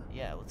door.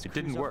 Yeah, let's. It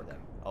didn't cruise over work. them.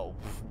 Oh,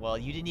 well,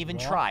 you didn't even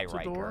Walk try, to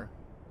Riker. door.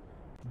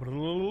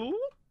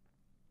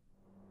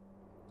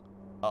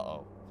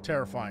 Uh-oh.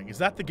 Terrifying. Is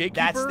that the gatekeeper?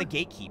 That's the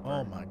gatekeeper.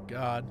 Oh my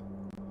god.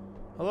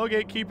 Hello,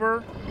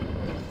 gatekeeper.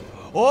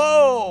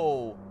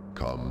 Whoa!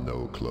 Come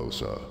no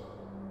closer.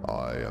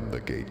 I am the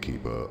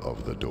gatekeeper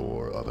of the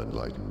door of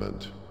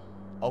enlightenment.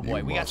 Oh boy,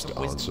 you we got must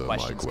some wisdom answer my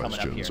questions coming up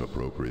questions here.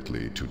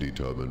 appropriately to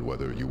determine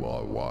whether you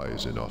are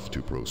wise enough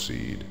to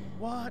proceed.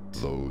 What?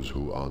 Those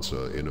who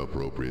answer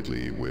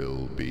inappropriately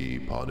will be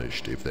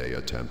punished if they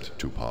attempt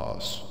to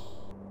pass.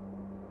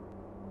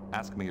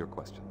 Ask me your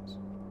questions.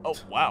 Oh,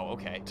 wow,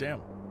 okay.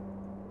 Damn.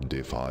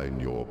 Define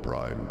your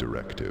prime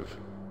directive.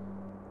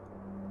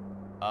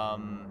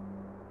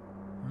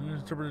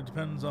 Interpreted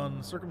depends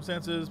on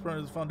circumstances. Prime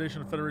is the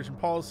foundation of Federation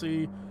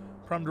policy.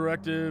 Prime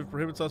directive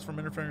prohibits us from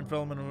interfering in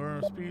development of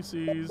our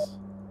species.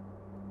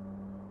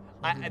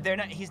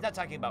 He's not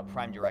talking about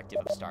prime directive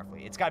of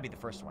Starfleet. It's got to be the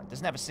first one.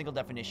 Doesn't have a single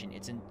definition.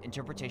 Its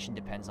interpretation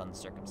depends on the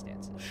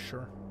circumstances.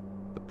 Sure.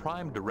 The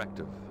prime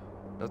directive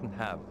doesn't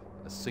have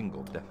a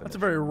single definition. That's a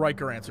very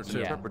Riker answer, Its too.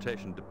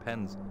 interpretation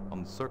depends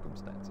on the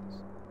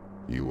circumstances.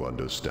 You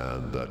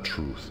understand that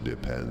truth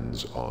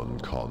depends on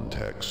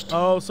context.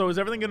 Oh, so is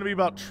everything going to be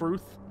about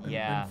truth?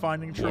 Yeah. And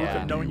finding truth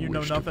and knowing you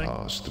know wish nothing? to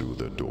pass through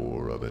the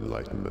door of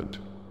enlightenment.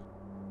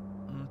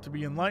 To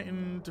be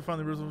enlightened, to find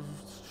the rules of...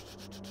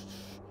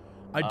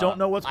 I don't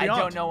know what's beyond. I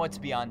don't know what's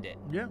beyond it.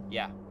 Yeah.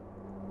 Yeah.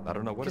 I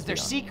don't know what Because they're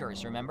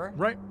seekers, remember?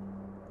 Right.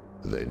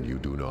 Then you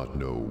do not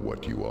know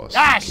what you are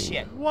Ah,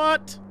 seeking. shit!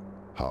 What?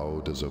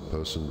 How does a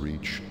person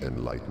reach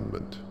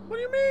enlightenment? What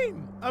do you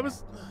mean? I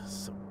was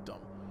so dumb.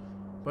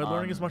 By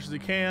learning as much as he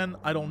can,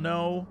 I don't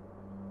know.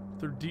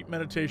 Through deep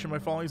meditation, by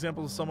following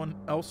examples of someone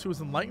else who is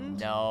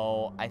enlightened?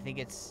 No, I think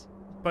it's...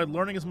 By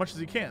learning as much as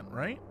he can,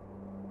 right?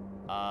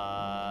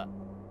 I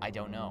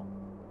don't know.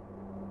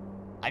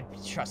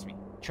 Trust me.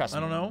 Trust me.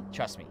 I don't know.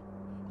 Trust me.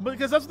 But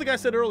because that's what the guy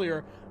said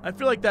earlier. I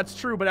feel like that's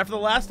true, but after the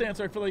last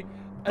answer, I feel like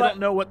I don't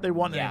know what they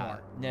want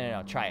anymore.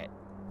 No, try it.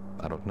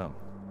 I don't know.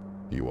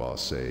 You are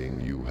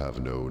saying you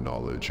have no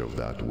knowledge of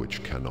that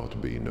which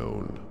cannot be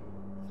known.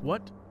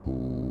 What?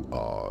 Who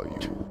are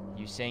you?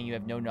 You're saying you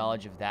have no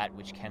knowledge of that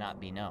which cannot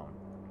be known.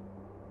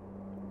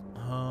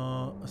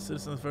 A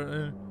citizen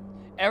of...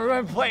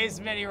 Everyone plays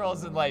many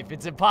roles in life.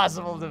 It's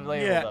impossible to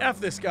label Yeah, them. F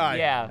this guy.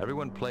 Yeah.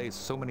 Everyone plays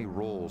so many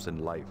roles in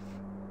life.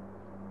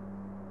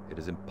 It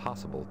is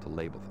impossible to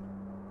label them.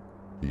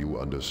 You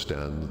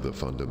understand the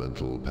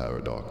fundamental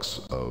paradox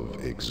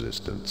of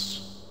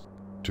existence.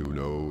 To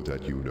know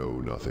that you know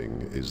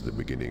nothing is the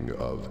beginning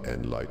of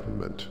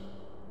enlightenment.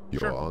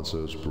 Your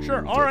answers prove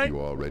that you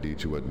are ready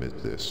to admit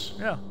this.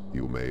 Yeah.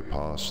 You may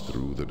pass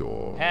through the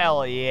door.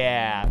 Hell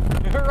yeah.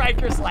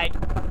 Riker's like,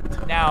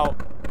 now,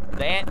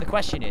 the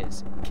question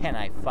is, can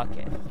I fuck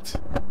it?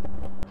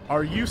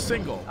 Are you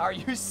single? Are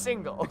you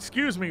single?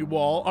 Excuse me,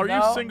 Wall. Are you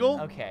No? single?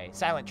 Okay,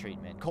 silent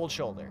treatment. Cold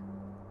shoulder.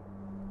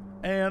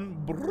 And...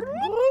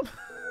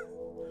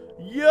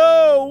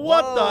 Yo,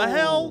 what the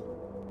hell?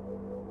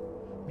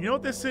 You know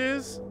what this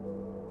is?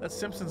 That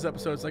Simpsons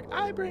episode. It's like,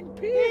 I bring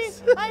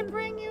peace. I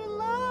bring you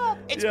love.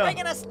 It's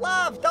bringing us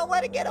love. Don't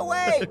let it get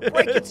away.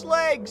 Break its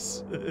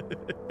legs.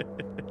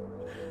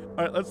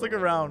 All right, let's look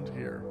around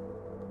here.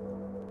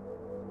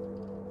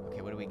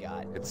 Okay, what do we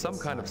got? It's some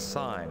kind of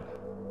sign,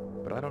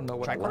 but I don't know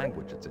what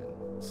language it's in.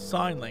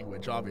 Sign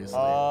language, obviously.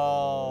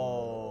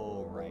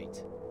 Oh,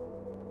 right.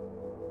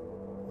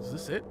 Is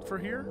this it for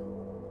here?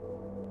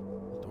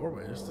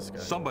 Doorway, there's this guy.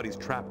 Somebody's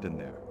trapped in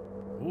there.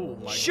 Ooh,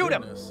 my Shoot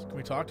goodness. Can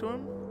we talk to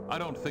him? I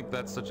don't think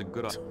that's such a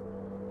good idea.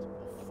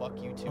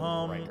 Fuck you too,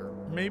 Riker.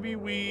 Maybe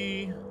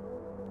we...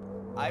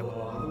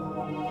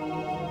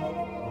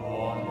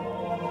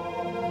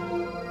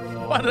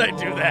 Why did I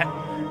do that?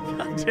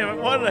 God damn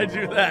it, why did I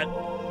do that?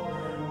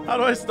 How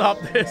do I stop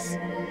this?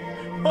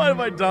 Why have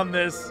I done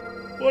this?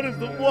 What is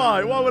the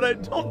why? Why would I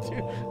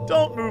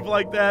don't move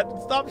like that.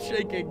 Stop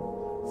shaking.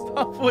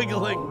 Stop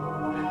wiggling.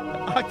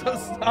 Octo,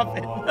 stop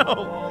it.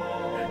 No.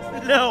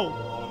 No.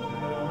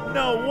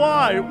 No,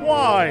 why?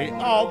 Why?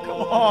 Oh,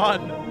 come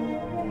on.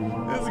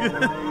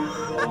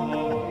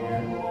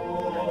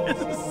 This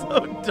is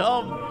so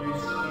dumb.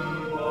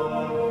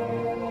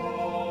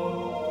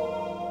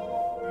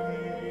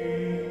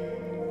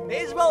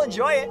 May as well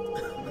enjoy it.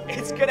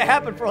 It's gonna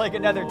happen for like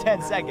another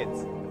 10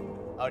 seconds.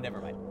 Oh,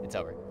 never mind. It's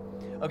over.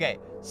 Okay,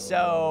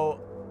 so...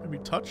 Maybe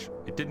touch?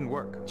 It didn't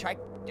work.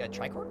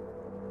 Tricorder?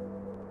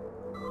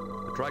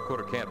 The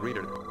tricorder can't read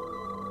it.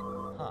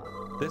 Huh.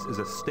 This is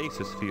a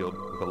stasis field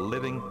with a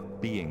living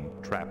being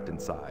trapped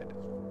inside.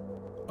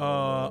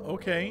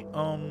 Okay.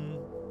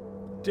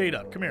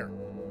 Data, come here.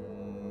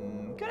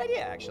 Good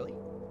idea, actually.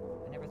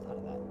 I never thought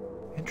of that.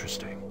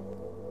 Interesting.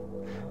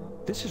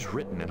 This is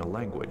written in a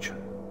language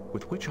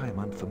with which I am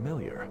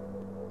unfamiliar.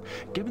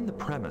 Given the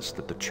premise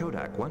that the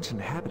Chodak once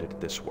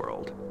inhabited this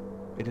world,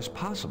 it is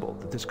possible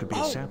that this could be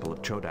a sample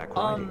of Chodak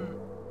writing.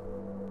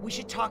 We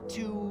should talk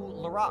to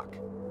Larock.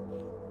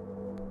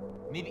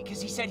 Maybe,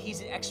 because he said he's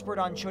an expert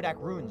on Chodak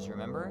runes,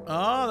 remember?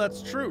 Oh,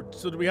 that's true.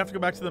 So do we have to go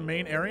back to the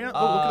main area?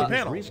 Oh, look at the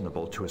panel. It is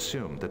reasonable to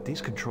assume that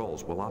these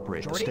controls will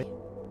operate Jordy?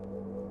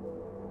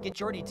 Get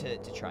Jordy to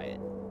try it.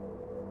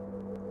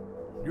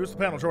 Use the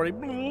panel, Jordy.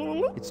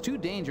 It's too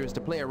dangerous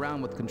to play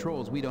around with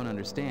controls we don't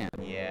understand.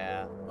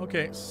 Yeah.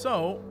 Okay,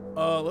 so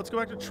let's go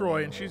back to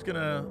Troy, and she's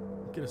gonna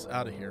get us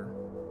out of here.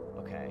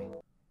 Okay.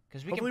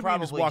 Because we Hopefully can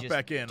probably just walk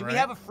back in, Do right? we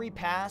have a free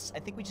pass? I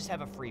think we just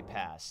have a free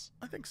pass.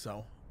 I think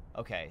so.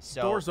 Okay,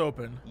 so Door's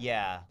open.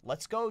 Yeah,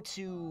 let's go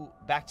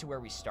back to where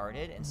we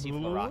started and see if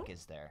Larock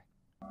is there.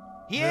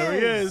 There he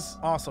is.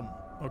 Awesome.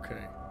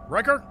 Okay.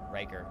 Riker,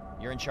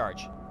 you're in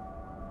charge.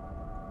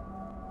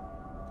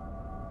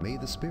 May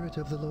the spirit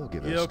of the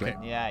lawgiver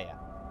Yeah.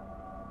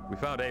 We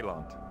found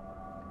Alant,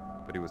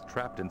 but he was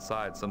trapped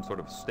inside some sort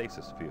of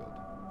stasis field.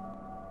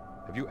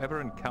 Have you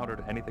ever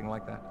encountered anything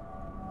like that?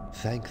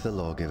 Thank the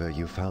lawgiver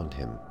you found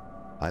him.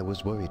 I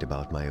was worried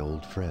about my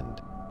old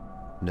friend.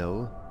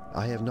 No,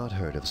 I have not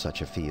heard of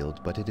such a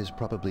field, but it is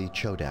probably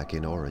Chodak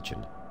in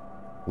origin.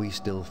 We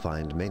still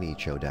find many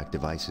Chodak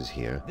devices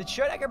here, The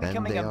Chodak are becoming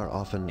and they are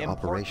often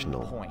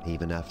operational,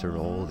 even after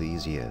all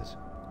these years.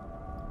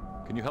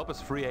 Can you help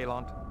us free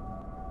Alant?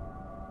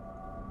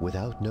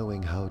 Without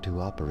knowing how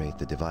to operate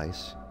the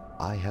device,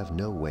 I have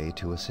no way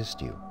to assist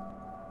you.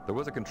 There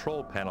was a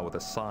control panel with a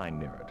sign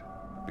near it.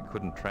 We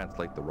couldn't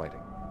translate the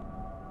writing.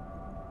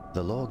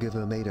 The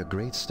lawgiver made a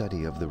great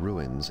study of the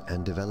ruins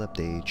and developed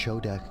a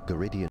Chodak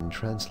Garidian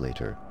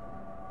translator.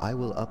 I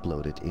will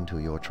upload it into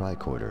your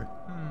tricorder.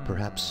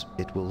 Perhaps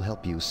it will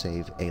help you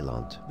save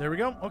Alant. There we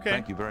go. Okay.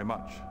 Thank you very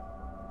much.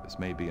 This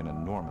may be an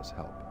enormous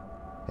help.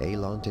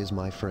 Alant is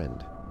my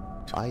friend.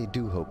 I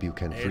do hope you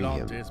can free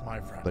him. Is my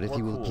friend. But if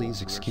you will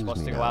please excuse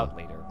me now,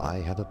 I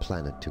have a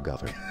planet to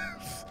govern.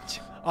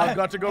 I've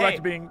got to go back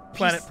to being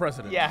planet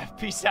president. Yeah,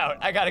 peace out.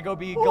 I gotta go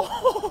be.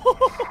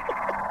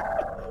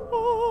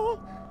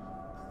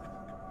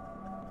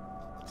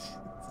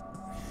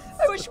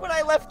 I wish when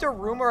I left a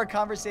room or a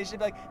conversation, I'd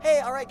be like, hey,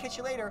 all right, catch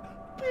you later.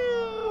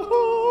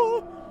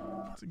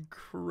 It's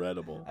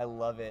incredible. I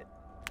love it.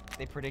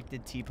 They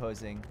predicted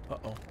T-posing.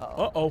 Uh-oh.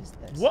 Uh-oh.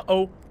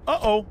 Uh-oh.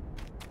 Uh-oh.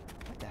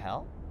 What the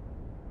hell?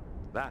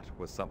 That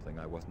was something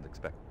I wasn't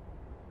expecting.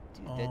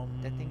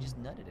 Dude, that thing just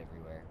nutted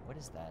everywhere. What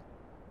is that?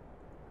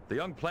 The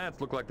young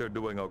plants look like they're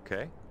doing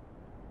okay.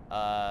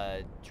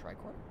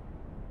 Tricorder?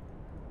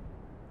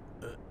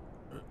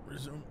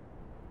 Resume.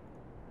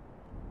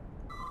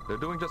 They're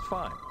doing just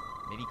fine.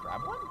 Maybe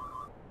grab one?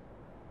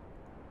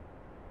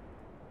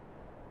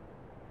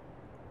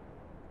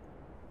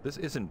 This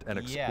isn't an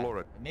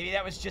explorer. Maybe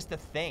that was just a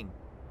thing.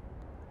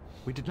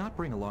 We did not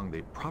bring along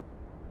the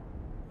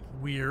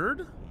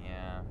Weird.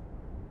 Yeah.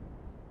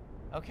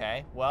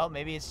 Okay, well,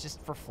 maybe it's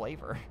just for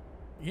flavor.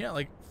 Yeah,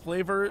 like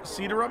flavor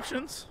seed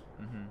eruptions?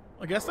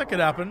 I guess that could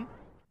happen.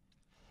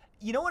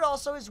 You know what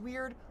also is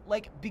weird?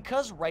 Like,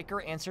 because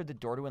Riker answered the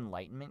Door to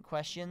Enlightenment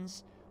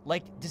questions,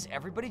 like, does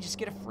everybody just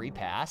get a free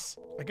pass?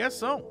 I guess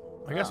so.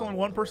 I guess only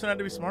one person had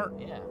to be smart.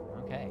 Yeah,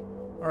 okay.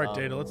 All right,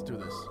 Data, let's do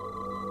this.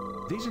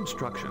 These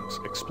instructions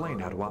explain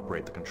how to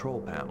operate the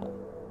control panel.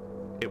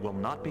 It will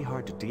not be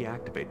hard to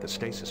deactivate the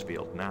stasis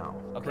field now.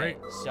 Okay,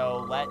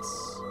 so let's...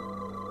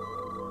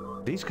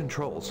 These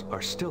controls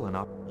are still in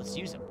Let's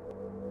use them.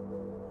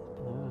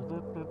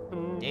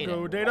 Data.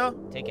 Go, Data.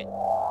 Take it.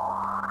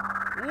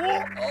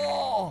 Whoa.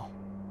 Oh!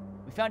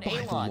 We found By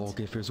the Alont.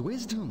 lawgiver's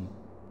wisdom.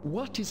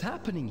 What is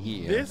happening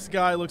here? This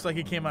guy looks like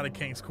he came out of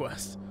King's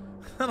Quest.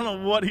 I don't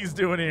know what he's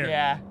doing here.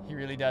 Yeah, he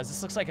really does.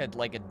 This looks like a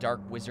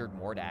dark wizard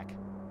Mordak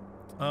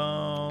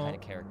kind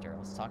of character.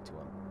 Let's talk to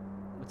him.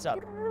 What's up?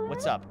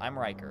 What's up? I'm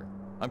Riker.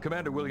 I'm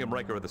Commander William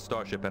Riker of the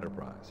Starship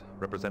Enterprise,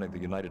 representing the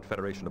United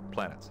Federation of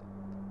Planets.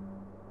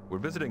 We're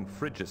visiting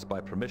Phrygia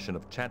by permission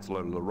of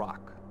Chancellor Larac.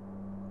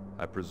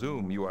 I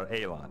presume you are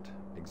Alont,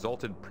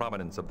 exalted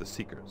prominence of the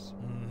Seekers.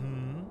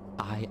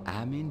 I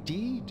am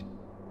indeed.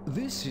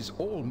 This is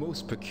all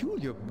most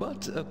peculiar,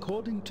 but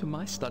according to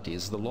my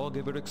studies, the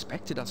lawgiver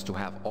expected us to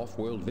have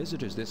off-world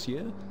visitors this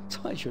year,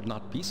 so I should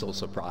not be so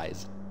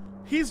surprised.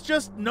 He's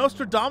just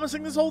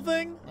Nostradamusing this whole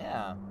thing?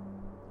 Yeah.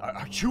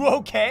 Are you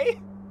okay?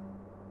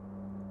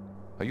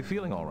 Are you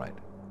feeling all right?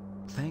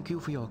 Thank you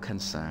for your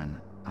concern.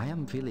 I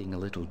am feeling a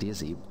little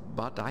dizzy,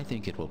 but I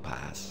think it will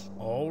pass.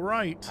 All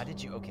right. How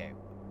did you... Okay.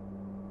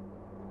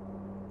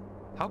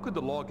 How could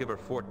the lawgiver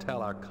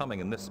foretell our coming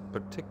in this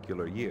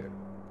particular year?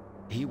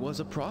 He was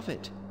a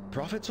prophet.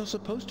 Prophets are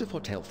supposed to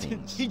foretell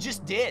things. He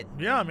just did.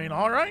 Yeah, I mean,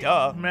 all right.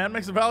 Duh. Man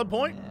makes a valid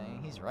point.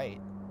 Yeah, he's right.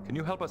 Can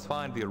you help us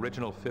find the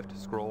original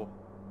 5th scroll?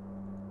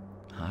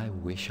 I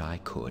wish I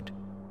could.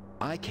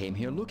 I came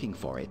here looking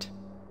for it.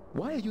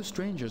 Why are you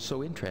strangers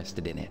so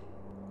interested in it?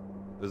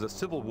 There's a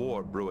civil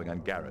war brewing on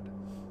Garrett.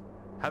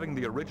 Having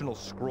the original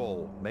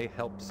scroll may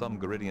help some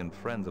Garidian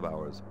friends of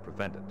ours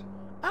prevent it.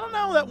 I don't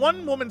know. That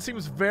one woman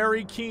seems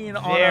very keen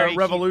on a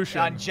revolution.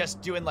 On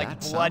just doing like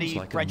That bloody sounds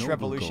like a French noble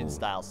Revolution goal.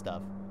 style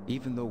stuff.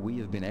 Even though we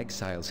have been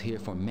exiles here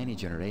for many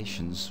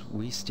generations,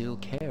 we still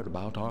care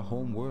about our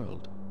home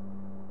world.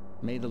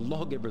 May the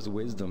lawgiver's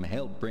wisdom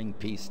help bring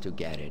peace to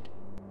Garrett.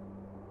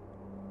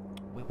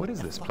 What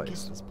is this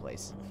place? This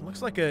place?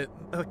 Looks like a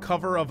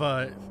cover of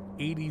a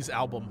 80s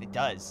album. It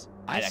does.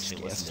 I'd I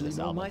actually listen to scarcely this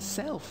know album.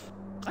 myself.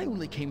 I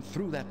only came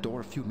through that door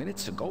a few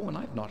minutes ago, and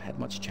I've not had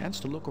much chance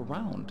to look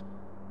around.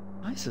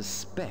 I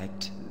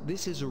suspect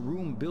this is a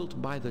room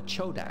built by the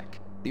Chodak,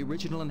 the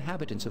original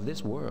inhabitants of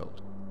this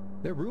world.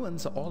 Their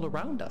ruins are all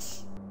around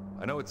us.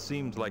 I know it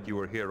seems like you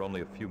were here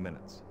only a few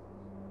minutes,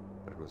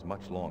 but it was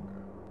much longer.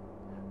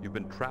 You've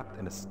been trapped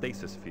in a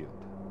stasis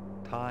field.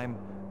 Time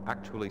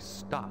actually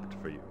stopped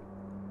for you.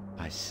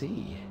 I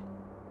see.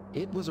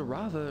 It was a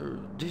rather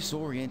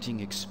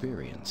disorienting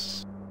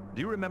experience.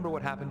 Do you remember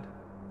what happened?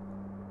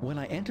 When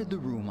I entered the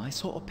room, I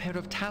saw a pair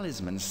of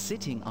talismans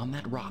sitting on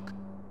that rock.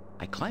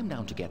 I climbed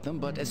down to get them,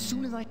 but as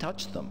soon as I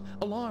touched them,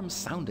 alarms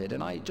sounded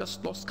and I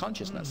just lost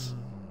consciousness.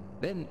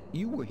 Then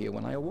you were here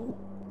when I awoke.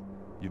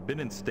 You've been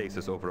in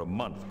stasis over a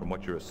month from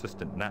what your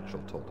assistant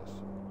Natural told us.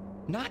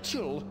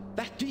 Natural?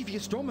 That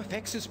devious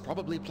Dromefex is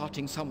probably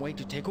plotting some way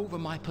to take over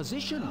my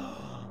position.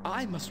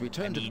 I must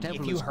return to the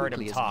temple as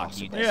quickly as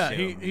possible. Yeah,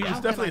 he's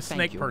definitely a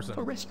snake you person.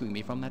 for rescuing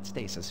me from that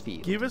stasis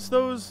field. Give us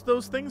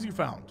those things you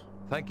found.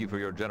 Thank you for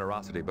your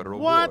generosity, but a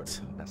reward What?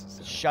 isn't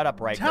necessary. Shut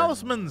up, Riker.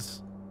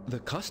 Talismans. The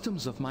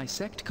customs of my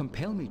sect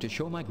compel me to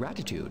show my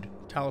gratitude.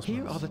 Talismans.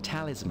 Here are the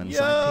talismans Yo!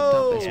 I picked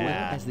up, as well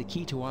Yeah. as the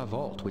key to our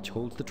vault, which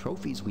holds the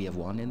trophies we have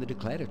won in the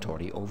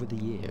declaratory over the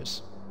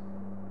years.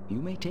 You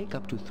may take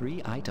up to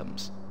 3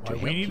 items. to We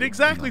help need you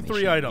exactly in my 3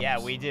 mission. items. Yeah,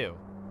 we do.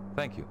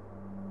 Thank you.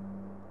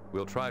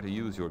 We'll try to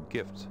use your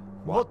gift.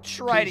 We'll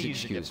try to Please use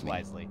the excuse gifts me.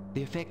 wisely.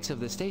 The effects of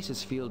the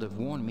stasis field have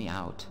worn me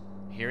out.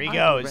 Here he I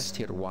will goes. rest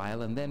here a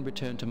while and then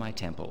return to my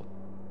temple.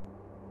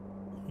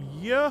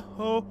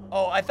 Yo-ho.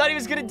 Oh, I thought he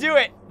was gonna do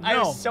it. I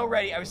No. was so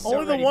ready. I was so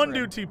Only the ready one for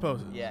him. dude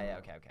T-poses. Yeah,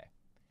 okay.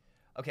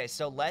 Okay,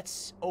 so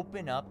let's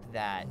open up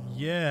that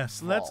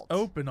Yes, let's vault.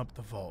 open up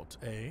the vault,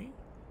 eh?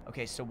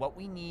 Okay, so what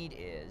we need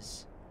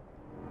is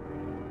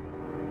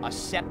a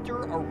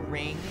scepter, a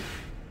ring,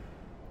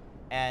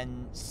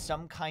 and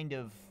some kind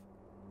of...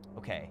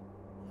 Okay.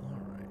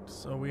 Alright,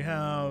 so we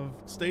have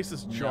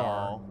stasis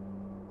jar. No.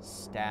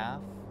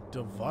 Staff.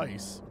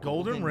 Device.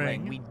 Golden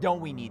ring.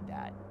 We need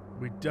that.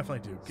 We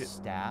definitely do. Get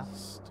Staff.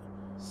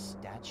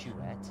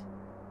 Statuette.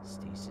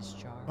 Stasis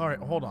jar. Alright,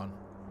 hold on.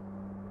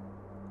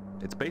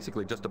 It's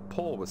basically just a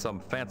pole with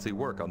some fancy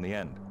work on the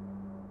end.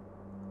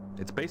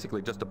 It's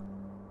basically just a...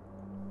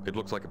 It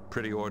looks like a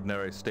pretty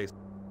ordinary stasis...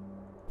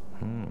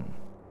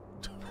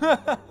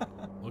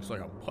 Looks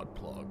like a butt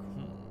plug.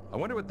 I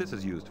wonder what this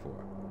is used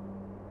for.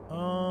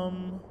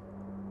 Can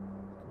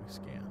we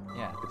scan?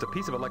 Yeah. It's a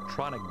piece of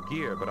electronic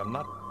gear, but I'm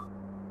not...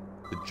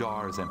 The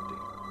jar is empty.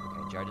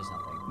 Okay, jar does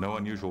nothing. No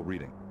unusual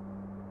reading.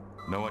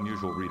 No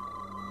unusual reading.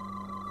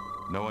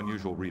 No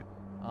unusual reading.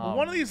 Oh,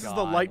 one of these is the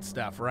God. light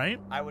staff, right?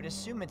 I would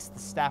assume it's the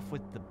staff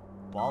with the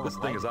ball This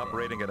of thing light is in it.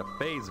 operating at a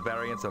phase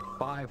variance of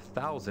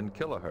 5,000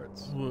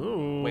 kilohertz.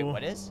 Ooh. Wait,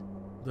 what is?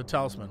 The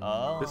talisman.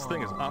 Oh. This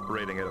thing is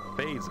operating at a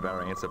phase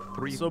variance of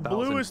 3,000 So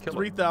blue is kilohertz.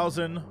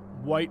 3,000,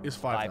 white is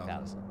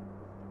 5,000.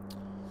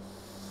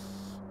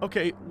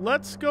 Okay,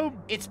 let's go.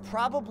 It's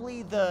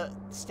probably the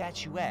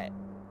statuette.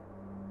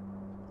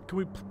 Can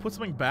we put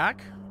something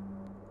back?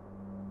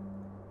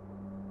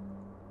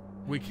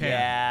 We can.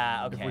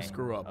 Yeah, okay. If we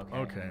screw up.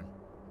 Okay.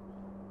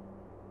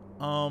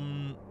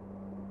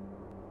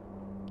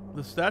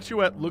 The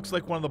statuette looks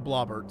like one of the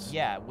Blobberts.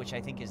 Yeah, which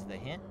I think is the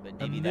hint, but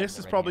maybe and that's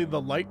this is probably the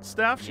light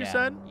staff, she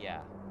said? Yeah.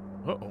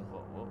 Uh-oh.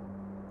 Whoa.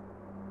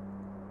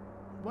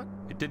 What?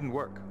 It didn't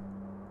work.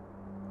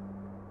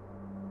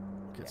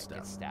 Get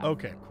staff.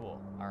 Okay.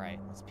 Cool. All right,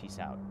 let's peace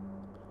out.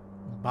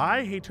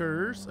 Bye,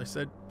 haters. I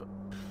said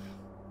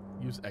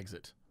use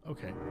exit.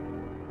 Okay.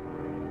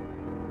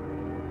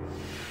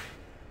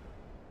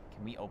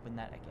 Can we open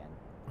that again?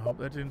 I hope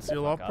that didn't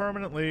seal off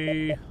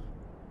permanently.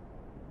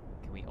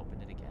 Can we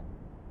open it again?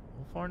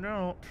 We'll find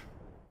out.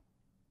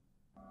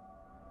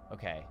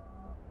 Okay.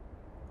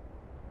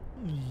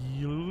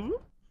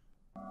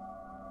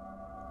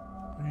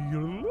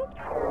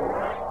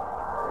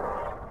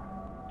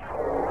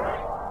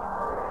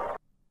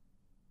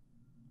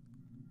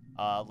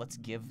 Let's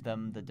give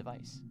them the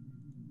device.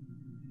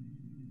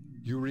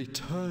 You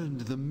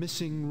returned the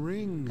missing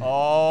ring.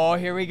 Oh,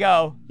 here we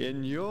go.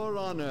 In your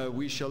honor,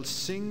 we shall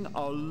sing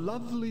our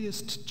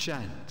loveliest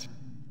chant.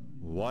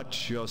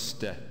 Watch your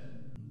step.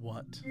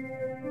 What?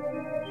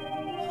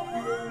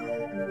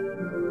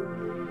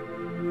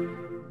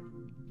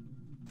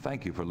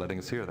 Thank you for letting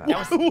us hear that.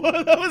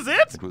 That was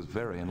it? It was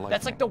very enlightening.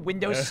 That's like the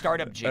Windows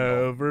startup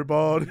jingle.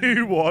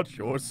 Everybody watch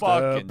your step.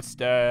 Fucking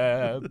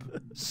step.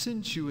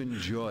 Since you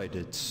enjoyed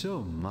it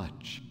so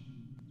much,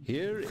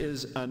 here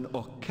is an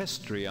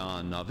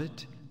orchestrion of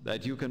it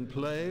that you can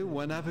play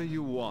whenever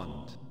you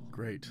want.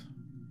 Great.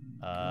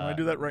 Can I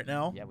do that right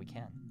now? Yeah, we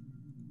can.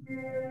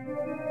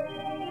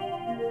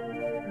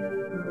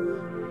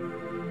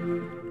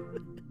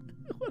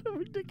 What a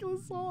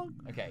ridiculous song.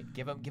 Okay,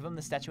 give him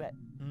the statuette.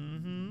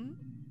 Mm-hmm.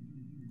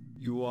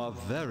 You are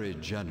very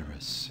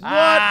generous.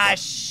 Ah,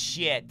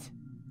 shit.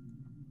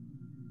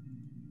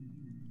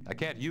 I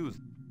can't use.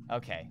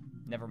 Okay,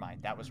 never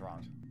mind. That was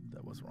wrong.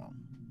 That was wrong.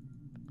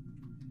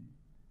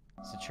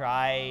 So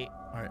try.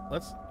 All right,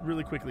 let's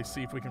really quickly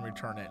see if we can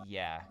return it.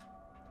 Yeah.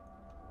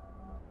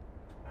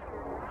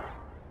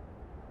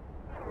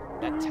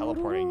 That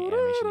teleporting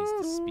animation needs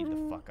to speed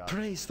the fuck up.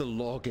 Praise the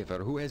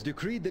lawgiver who has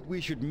decreed that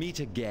we should meet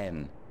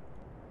again.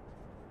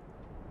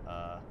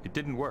 It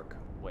didn't work.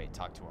 Wait,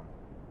 talk to him.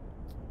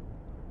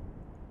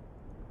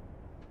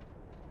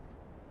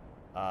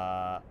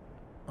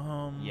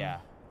 Yeah.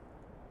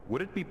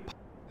 Would it be...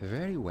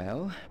 Very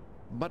well,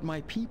 but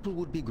my people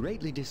would be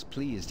greatly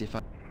displeased if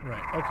I...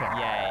 Right, okay.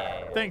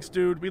 Yeah. Thanks,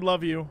 dude. We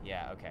love you.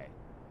 Yeah, okay.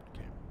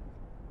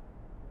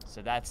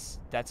 So that's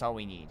all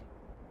we need.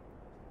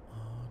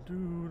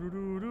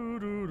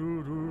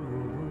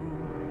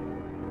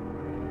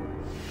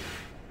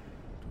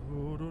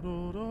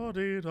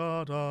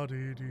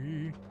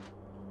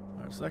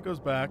 Alright, so that goes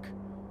back.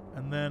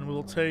 And then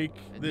we'll take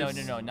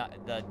this... No,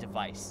 not the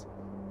device.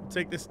 We'll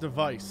take this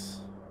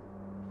device.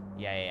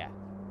 Yeah.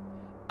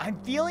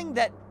 I'm feeling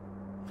that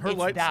her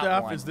light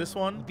staff is this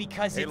one?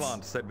 Because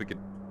Elon said we could...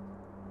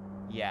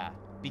 Yeah,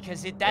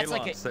 because that's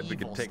Elon like said an we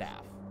could evil take...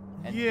 staff.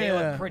 And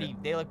yeah.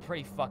 they look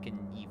pretty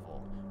fucking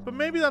evil. But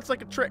maybe that's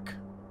like a trick.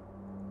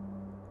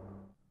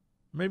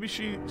 Maybe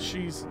she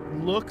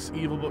looks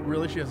evil, but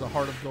really she has a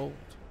heart of gold.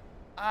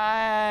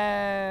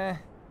 Her?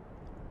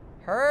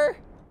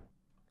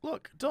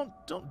 Look, don't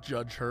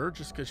judge her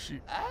just because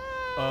she.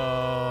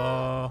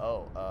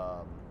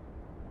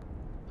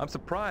 I'm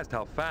surprised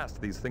how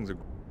fast these things are.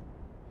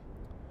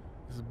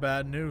 This is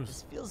bad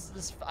news.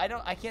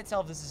 I can't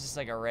tell if this is just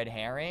like a red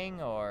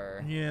herring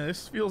or. Yeah,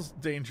 this feels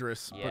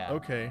dangerous. Yeah. But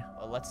okay.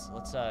 Well, let's go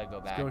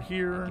back. Let's go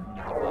here. Give him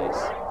the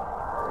device.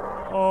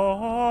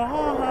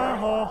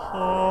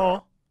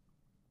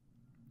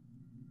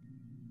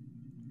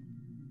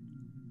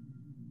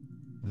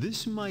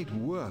 This might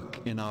work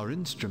in our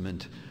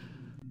instrument.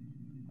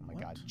 Oh my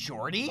God,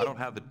 Jordy? I don't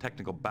have the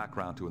technical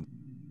background to.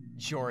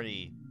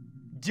 Jordy,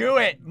 do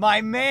it,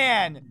 my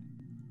man.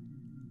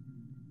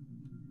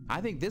 I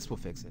think this will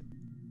fix it.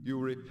 You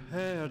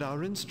repaired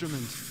our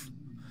instrument.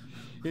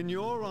 In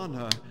your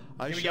honor,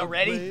 I shall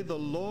ready? play the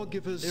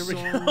lawgiver's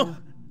song,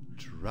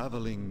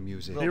 Traveling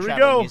Music. Here we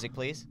traveling go. Music,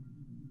 please.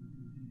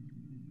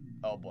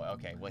 Oh boy.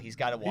 Okay. Well, he's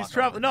got to walk. He's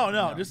traveling.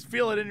 No. Just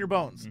feel it in your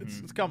bones.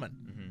 Mm-hmm. It's coming.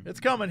 Mm-hmm. It's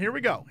coming. Here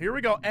we go.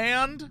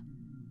 And.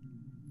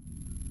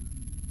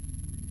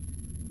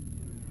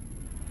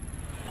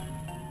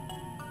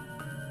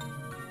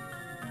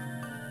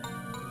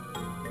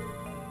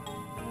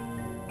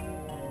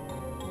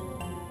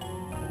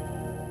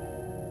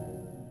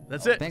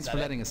 That's it. Thanks for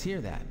letting us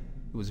hear that.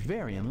 It was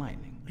very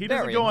enlightening. He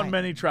doesn't go on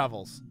many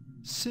travels.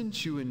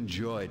 Since you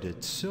enjoyed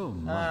it so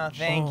much.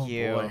 Thank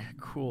you. Boy.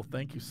 Cool.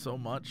 Thank you so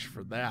much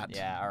for that.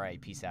 Yeah, all right.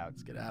 Peace out.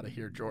 Let's get out of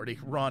here, Jordy.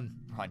 Run.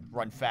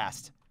 Run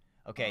fast.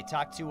 Okay,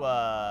 talk to,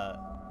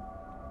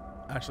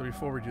 Actually,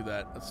 before we do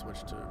that, let's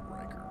switch to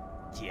Riker.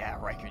 Yeah,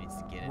 Riker needs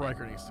to get in.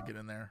 Riker needs to get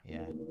in there.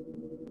 Yeah.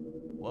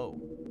 Whoa.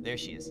 There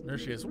she is. There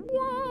she is.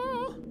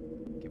 Whoa!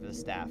 Give her the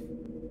staff.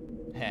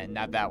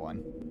 Not that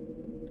one.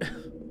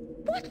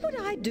 What would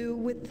I do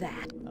with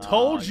that?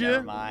 Told you.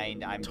 Never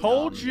mind. I'm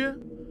told dumb.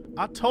 you.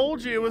 I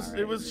told you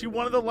it was she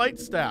wanted the light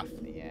staff.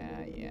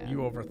 Yeah. You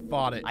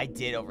overthought it. I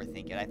did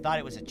overthink it. I thought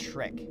it was a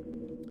trick.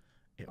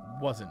 It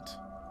wasn't.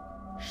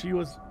 She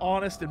was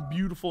honest and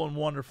beautiful and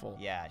wonderful.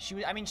 Yeah, she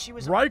was. I mean, she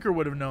was. Riker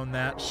would have known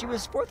that. She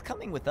was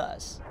forthcoming with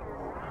us.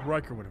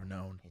 Riker would have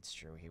known. It's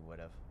true, he would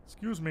have.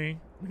 Excuse me.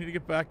 We need to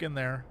get back in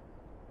there.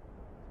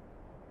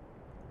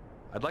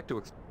 I'd like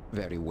to.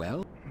 Very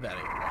well.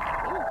 Very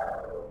well.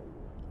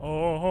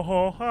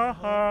 Oh.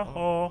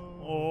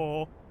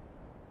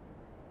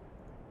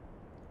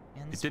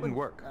 Man, It didn't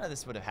work. None of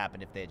this would have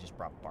happened if they had just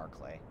brought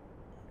Barclay.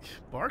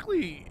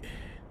 Barclay,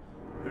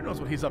 who knows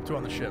what he's up to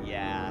on the ship?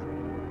 Yeah.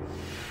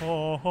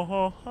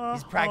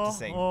 He's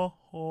practicing.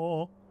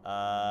 Okay,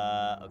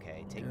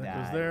 take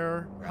that. Goes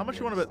there. How much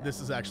you want to bet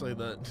this is actually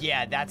the...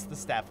 Yeah, that's the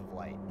Staff of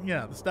Light.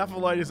 Yeah, the Staff of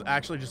Light is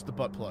actually just the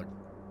butt plug.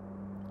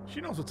 She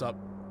knows what's up.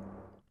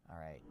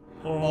 Alright.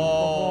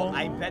 Oh,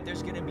 I bet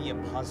there's going to be a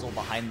puzzle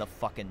behind the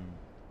fucking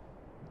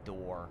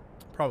door.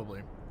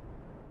 Probably.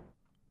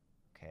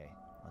 Okay,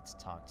 let's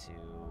talk to...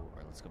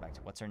 Or let's go back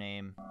to... What's her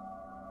name?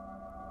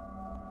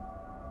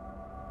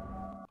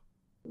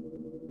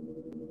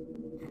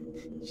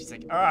 She's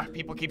like,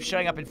 people keep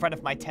showing up in front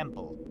of my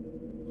temple.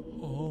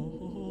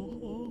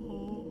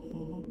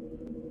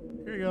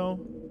 Here you go.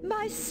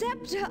 My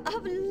scepter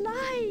of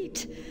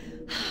light.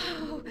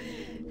 Oh,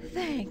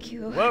 thank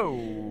you.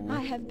 Whoa.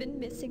 I have been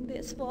missing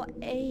this for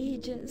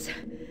ages.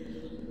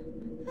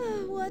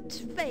 What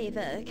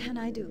favor can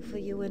I do for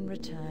you in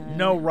return?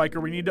 No,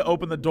 Riker, we need to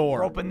open the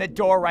door. Open the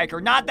door,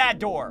 Riker. Not that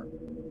door.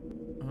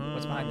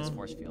 What's behind this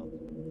force field?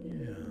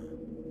 Yeah.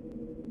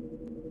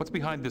 What's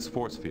behind this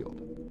force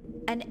field?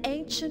 An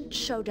ancient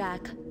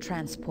Shodak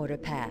transporter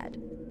pad.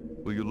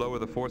 Will you lower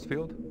the force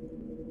field?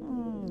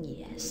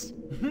 Yes.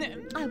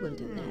 I will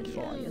do that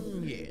for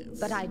you. Yes.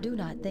 But I do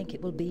not think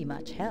it will be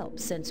much help,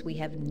 since we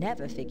have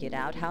never figured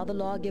out how the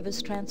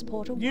Lawgiver's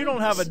transporter works. You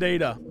don't have a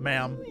data,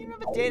 ma'am. You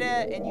don't have a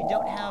data, and you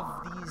don't have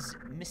these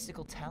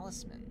mystical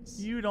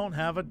talismans. You don't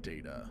have a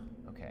data.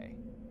 Okay.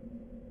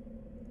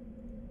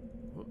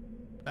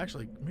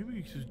 Actually, maybe we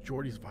use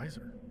Geordi's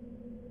visor.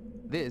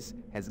 This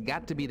has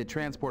got to be the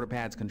transporter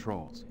pad's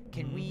controls.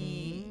 Can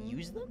we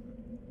use them?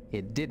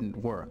 It didn't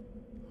work.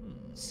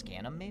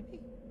 Scan them,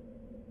 maybe?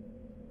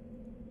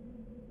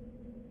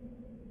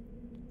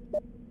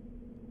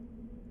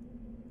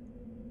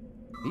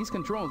 These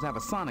controls have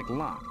a sonic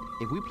lock.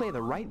 If we play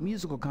the right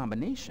musical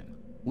combination,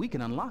 we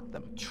can unlock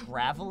them.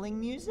 Traveling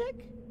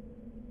music?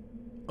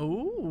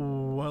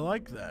 Oh, I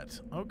like that.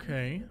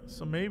 Okay,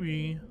 so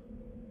maybe...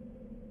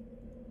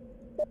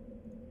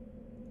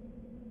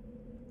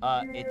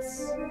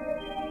 It's...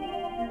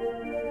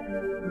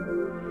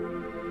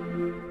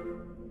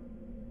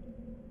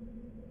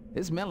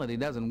 This melody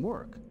doesn't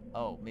work.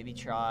 Oh, maybe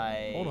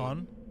try... Hold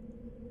on.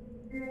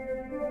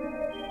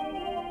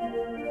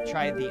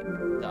 Try the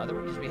other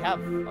one, because we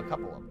have a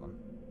couple of them.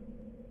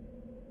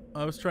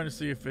 I was trying to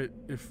see if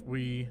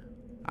we...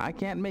 I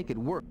can't make it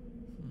work.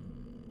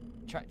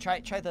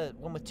 Try the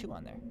one with 2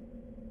 on there.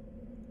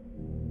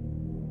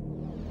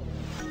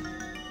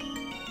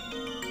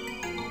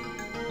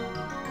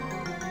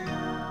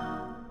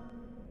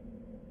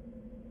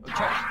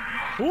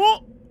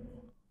 Oh!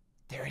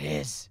 There it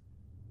is.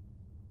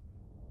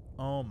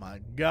 Oh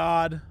my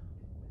god.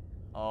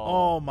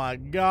 Oh my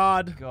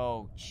god.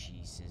 Go,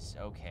 Jesus.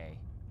 Okay.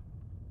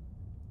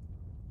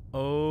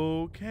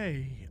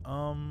 Okay.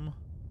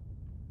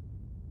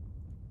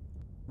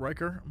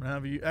 Riker, I'm gonna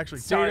have you... Actually,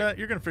 Sorry. Data,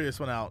 you're gonna figure this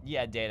one out.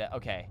 Yeah, Data.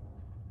 Okay.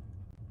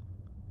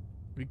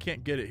 We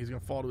can't get it. He's gonna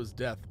fall to his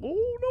death.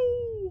 Oh,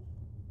 no!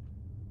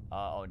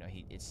 Oh, no.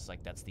 It's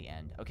like that's the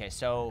end. Okay,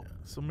 so...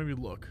 So maybe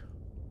look.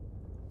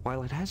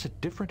 While it has a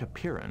different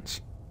appearance,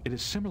 it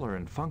is similar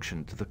in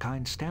function to the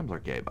kind Stambler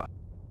gave us.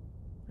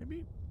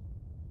 Maybe...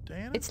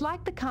 Diana? It's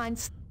like the kind...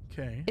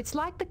 Okay. It's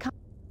like the kind...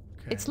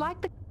 Okay. It's like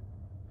the...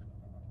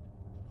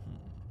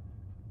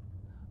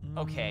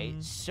 Okay,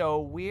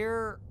 so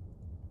we're...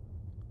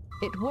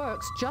 It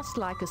works just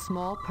like a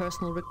small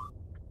personal...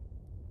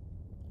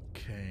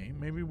 Okay,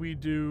 maybe we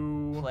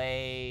do...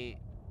 Play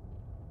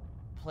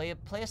a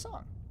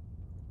song.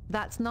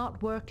 That's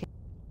not working.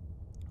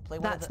 Play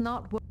one That's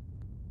not working.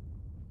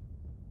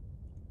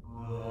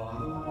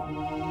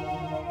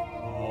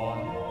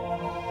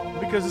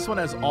 Because this one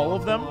has all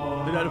of them.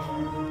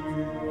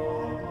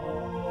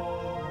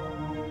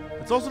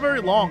 It's also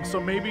very long, so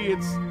maybe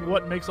it's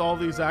what makes all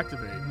these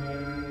activate.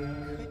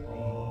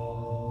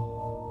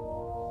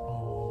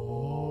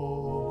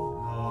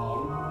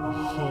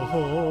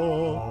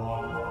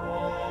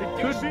 It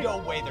could There's be. no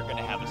way they're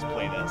gonna have us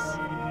play this.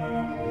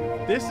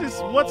 This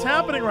is what's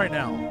happening right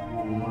now.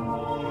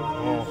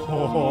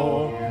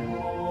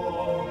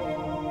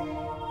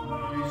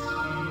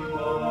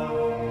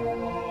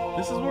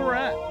 This is where we're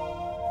at.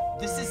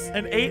 This is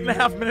an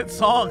 8.5 minute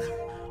song.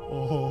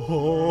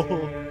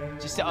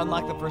 Just to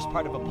unlock the first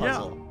part of a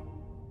puzzle. Yeah.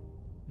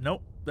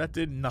 Nope, that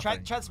did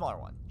nothing. Try the smaller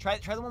one. Try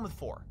the one with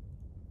 4.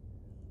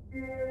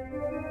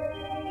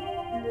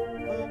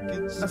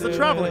 That's the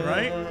traveling,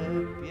 right?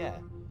 Yeah.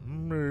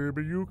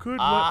 Maybe you could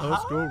let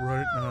us go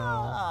right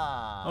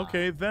now.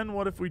 Okay, then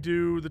what if we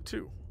do the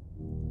 2?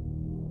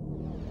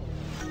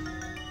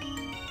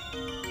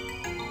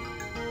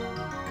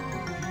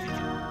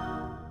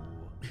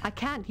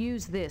 can't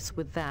use this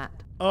with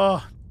that.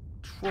 Troy.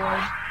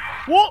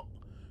 Whoa!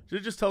 Did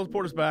it just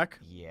teleport us back?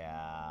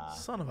 Yeah.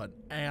 Son of an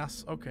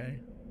ass. Okay.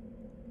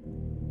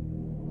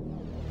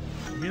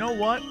 You know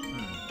what?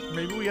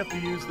 Maybe we have to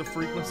use the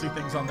frequency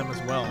things on them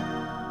as well.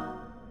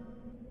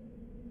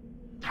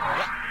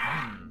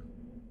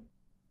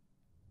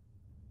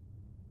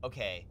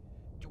 Okay.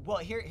 Well,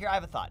 here I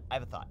have a thought.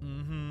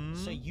 Mm-hmm.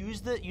 So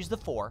use the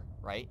 4,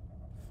 right?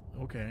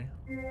 Okay.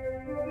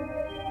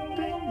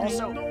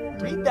 Also,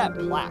 read that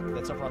plaque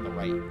that's over on the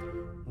right.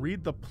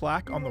 Read the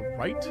plaque on the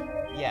right?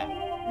 Yeah.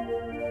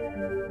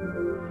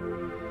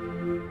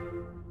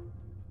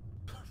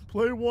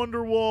 Play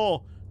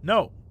Wonderwall.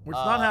 No, it's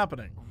not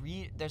happening.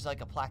 There's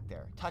like a plaque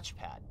there.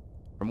 Touchpad.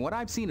 From what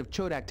I've seen of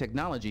Chodak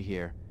technology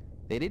here,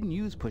 they didn't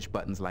use push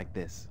buttons like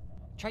this.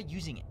 Try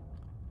using it.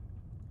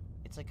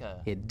 It's like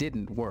a... It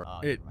didn't work.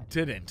 It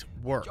didn't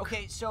work.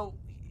 Okay, so...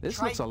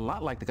 This looks a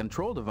lot like the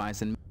control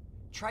device in...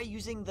 Try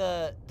using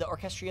the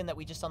orchestrion that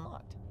we just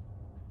unlocked.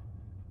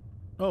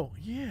 Oh,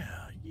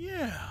 yeah.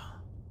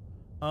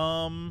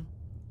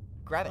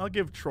 Grab it. I'll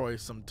give Troy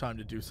some time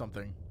to do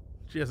something.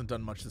 She hasn't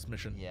done much this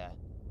mission. Yeah.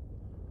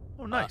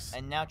 Oh, nice.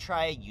 And now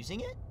try using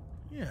it?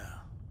 Yeah.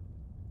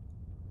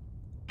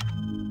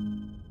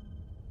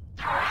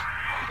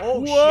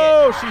 Oh,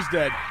 whoa, shit. She's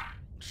dead.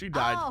 She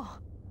died. Oh.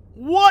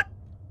 What?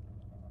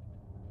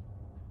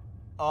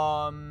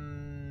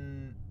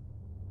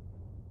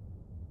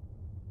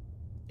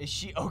 Is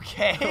she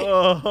okay? Did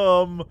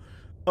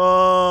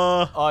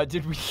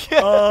we?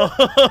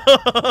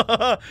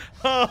 I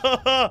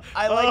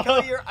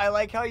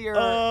like how you're.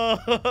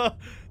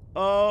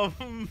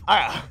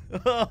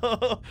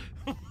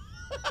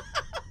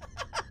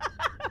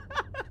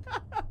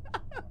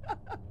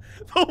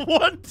 The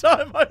one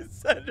time I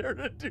send her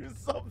to do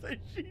something,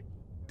 she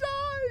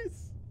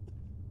dies.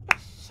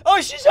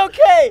 Oh, she's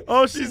okay.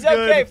 Oh, she's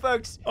okay, good.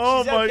 folks.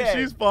 Oh she's my, okay.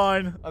 she's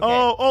fine. Okay.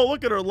 Oh,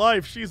 look at her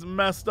life. She's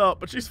messed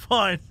up, but she's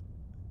fine.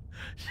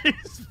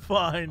 She's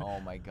fine. Oh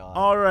my god.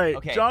 All right,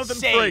 okay. Jonathan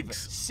Frakes.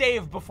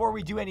 Save before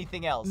we do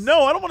anything else.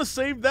 No, I don't want to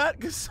save that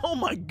because oh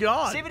my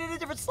god. Save it in a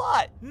different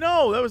slot.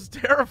 No, that was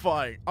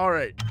terrifying. All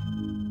right,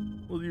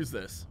 we'll use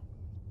this.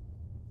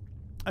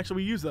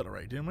 Actually, we used that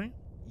already, didn't we?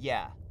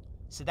 Yeah.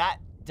 So that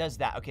does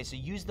that. Okay, so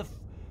use the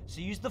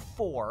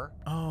 4.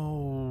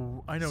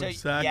 Oh, I know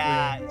exactly.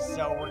 Yeah,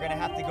 so we're gonna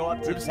have to go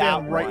up to that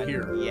stand right one.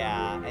 here.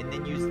 Yeah, and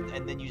then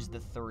use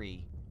the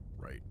 3.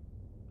 Right.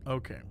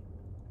 Okay.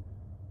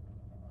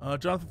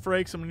 Jonathan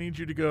Frakes, I'm gonna need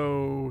you to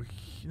go.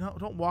 No,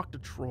 don't walk to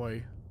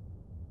Troy.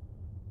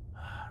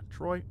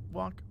 Troy,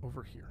 walk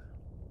over here.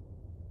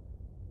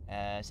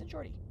 Send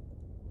Jordy.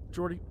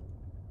 Jordy,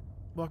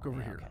 walk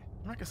over here. Okay.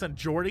 I'm not gonna send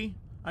Jordy.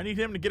 I need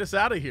him to get us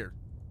out of here.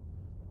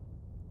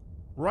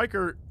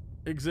 Riker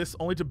exists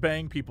only to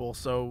bang people,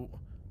 so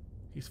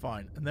he's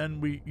fine. And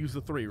then we use the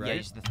 3, right? Yeah,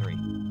 use the 3.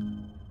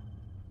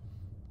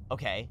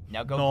 Okay,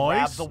 now go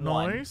grab the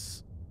 1.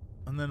 Nice.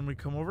 And then we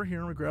come over here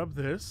and we grab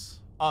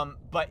this.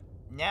 But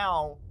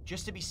now,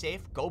 just to be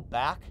safe, go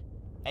back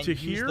and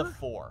use the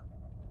 4.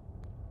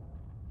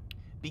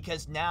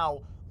 Because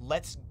now,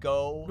 let's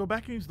go... Go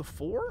back and use the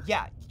 4?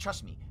 Yeah,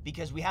 trust me.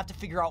 Because we have to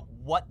figure out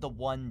what the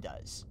 1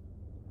 does.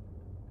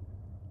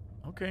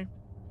 Okay.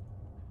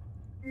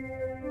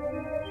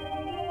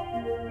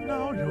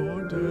 Now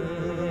you're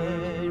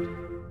dead.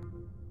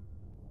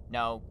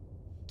 Now,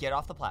 get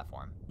off the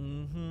platform.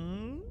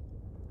 Mm-hmm.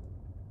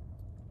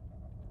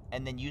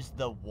 And then use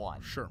the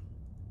 1. Sure.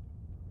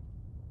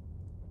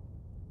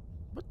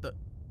 What the?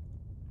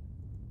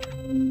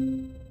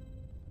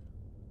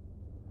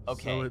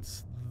 Okay. So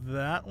it's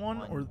that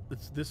one or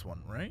it's this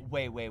one, right?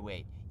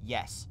 Wait.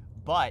 Yes,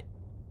 but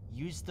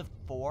use the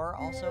 4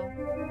 also.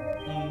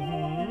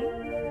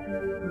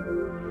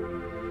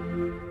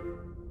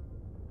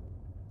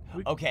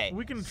 Okay.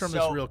 We can determine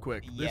this real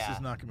quick. Yeah. This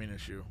is not gonna be an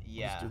issue.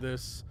 Yeah. Let's do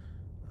this,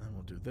 and then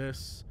we'll do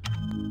this.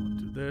 We'll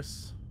do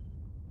this.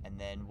 And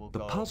then we'll go.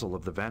 The puzzle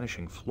of the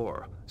vanishing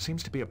floor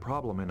seems to be a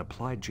problem in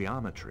applied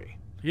geometry.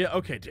 Yeah.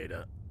 Okay,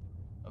 Data.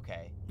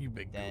 Okay. You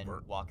big then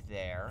goober. Walk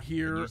there.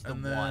 Here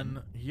and then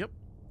 1. Yep.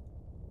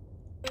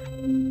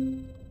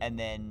 And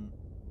then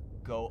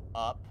go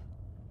up.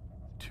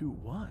 To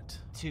what?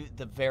 To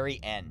the very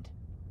end.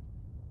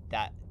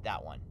 That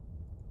one.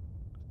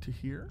 To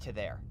here? To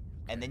there.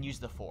 Okay. And then use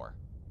the 4.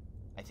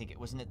 I think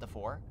wasn't it the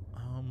 4?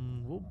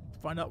 We'll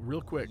find out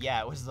real quick. Yeah,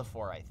 it was the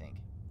 4, I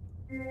think.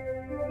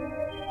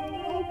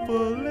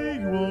 Hopefully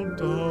you won't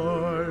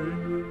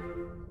die.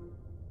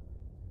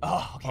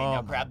 Oh, okay,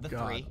 now grab the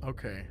 3.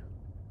 Okay.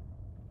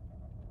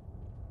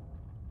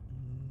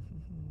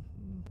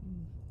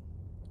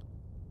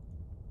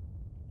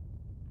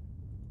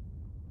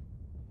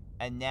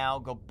 And now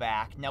go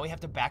back. Now we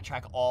have to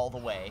backtrack all the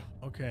way.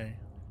 Okay.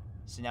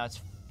 So now it's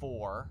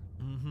 4.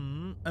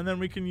 Mm-hmm. And then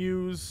we can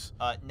use...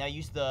 now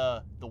use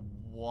the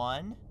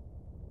 1.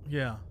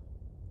 Yeah.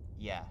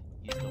 Yeah,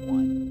 use the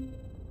 1.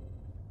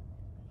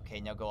 Okay,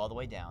 now go all the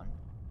way down.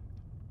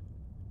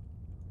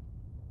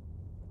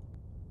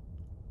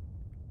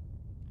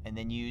 And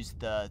then use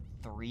the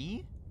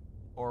 3?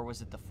 Or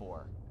was it the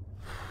 4?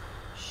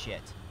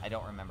 Shit, I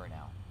don't remember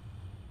now.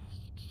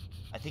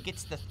 I think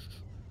it's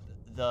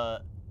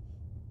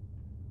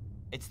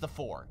it's the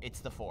 4. It's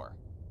the 4.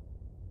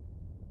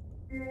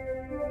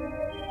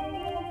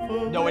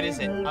 No, it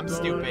isn't. I'm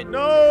stupid.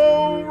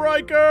 No,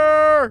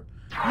 Riker!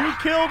 You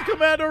killed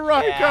Commander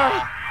Riker!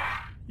 Yeah.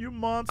 You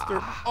monster.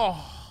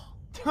 Oh.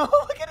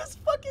 Look at his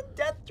fucking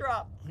death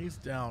drop. He's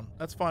down.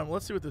 That's fine. Well,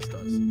 let's see what this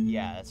does.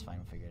 Yeah, that's fine.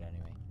 We'll figure it out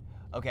anyway.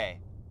 Okay.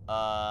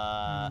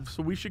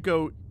 So we should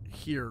go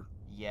here.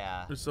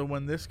 Yeah. So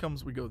when this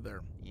comes, we go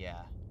there.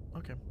 Yeah.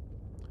 Okay.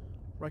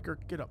 Riker,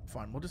 get up.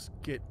 Fine. We'll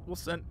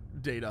send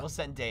Data. We'll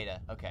send Data.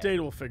 Okay.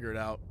 Data will figure it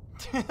out.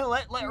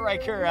 let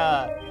Riker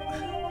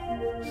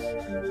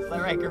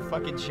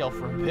fucking chill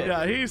for a bit.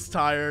 Yeah, he's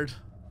tired.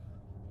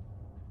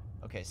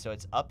 Okay, so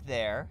it's up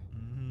there.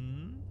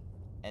 Mm-hmm.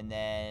 And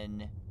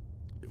then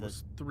it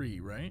was 3,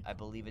 right? I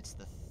believe it's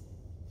the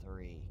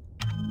 3.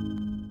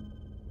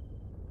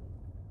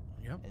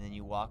 Yep. And then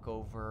you walk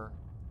over.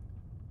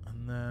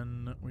 And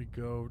then we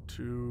go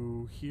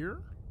to here?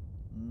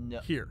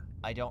 No. Here.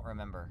 I don't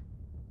remember.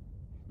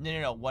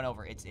 No. One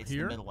over. It's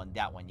here? The middle one.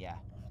 That one, yeah. Okay.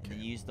 And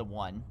then you use the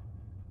 1.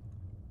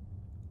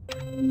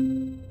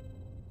 And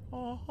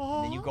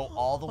then you go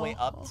all the way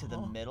up to the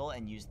middle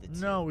and use the 2.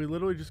 No, we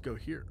literally just go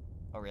here.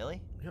 Oh,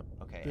 really? Yep.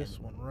 Okay. This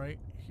one right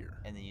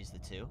here. And then use the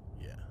 2?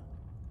 Yeah.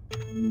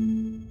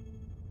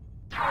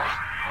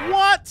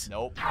 What?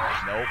 Nope.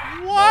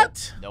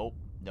 What?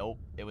 Nope.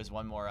 It was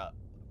one more up.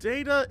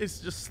 Data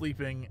is just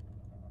sleeping.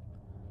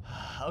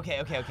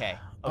 Okay.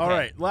 All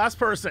right, last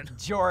person.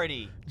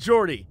 Geordi.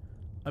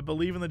 I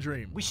believe in the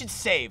dream. We should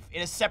save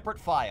in a separate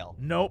file.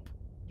 Nope.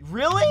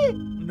 Really?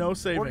 No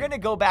saving. We're gonna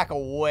go back a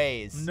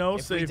ways. No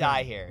if saving. we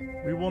die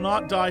here. We will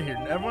not die here.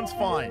 Everyone's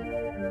fine.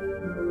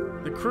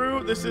 The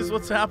crew, this is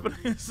what's happening.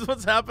 This is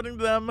what's happening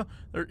to them.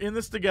 They're in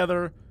this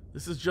together.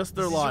 This is just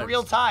their lives. This is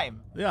real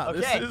time. Yeah,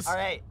 okay, this is all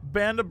right.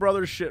 Band of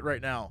Brothers shit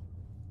right now.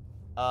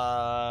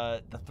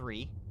 The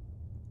 3.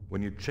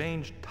 When you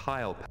change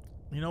tile...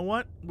 You know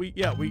what? We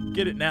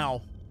get it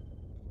now.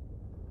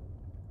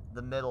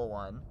 The middle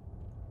one.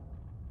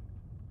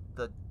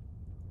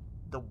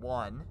 The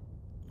 1.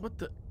 What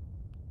the?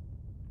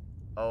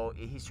 Oh,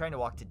 he's trying to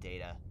walk to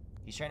Data.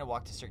 He's trying to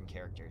walk to certain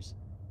characters.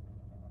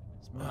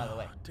 Let's move out of the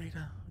way.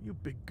 Data, you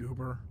big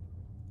goober.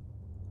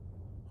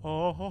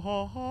 Oh.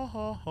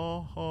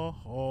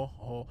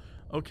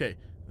 Okay,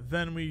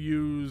 then we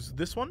use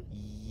this one?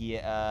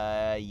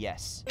 Yeah,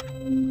 yes.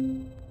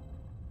 And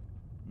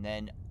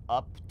then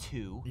up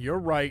 2. You're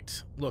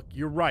right. Look,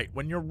 you're right.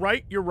 When you're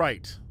right, you're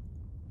right.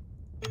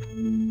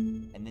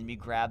 And then we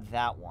grab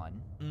that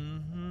one.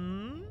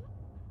 Mm-hmm.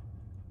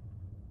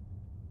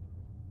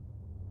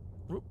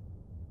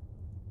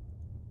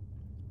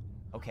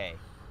 Okay.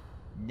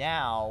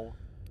 Now,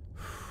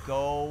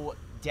 go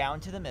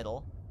down to the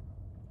middle.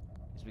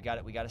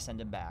 Because we got to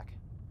send him back.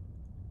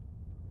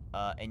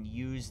 And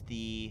use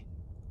the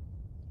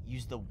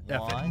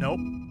 1. Nope.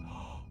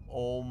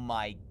 Oh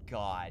my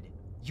god.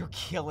 You're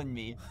killing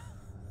me.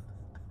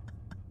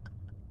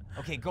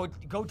 Okay, go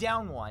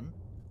down 1.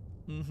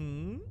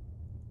 Mm-hmm.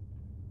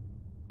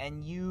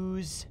 And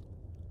use...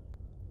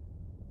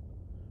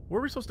 Where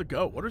are we supposed to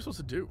go? What are we supposed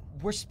to do?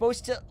 We're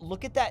supposed to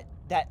look at that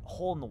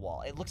hole in the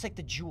wall. It looks like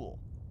the jewel.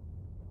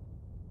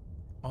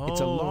 Oh.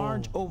 It's a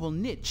large oval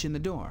niche in the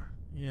door.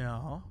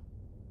 Yeah.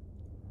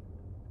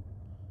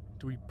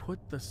 Do we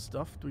put the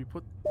stuff? Do we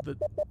put the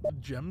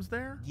gems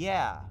there?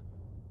 Yeah.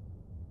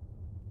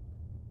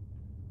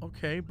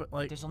 Okay, but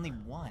like... There's only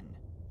 1.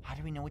 How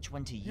do we know which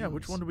one to use? Yeah,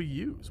 which one do we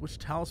use? Which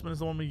talisman is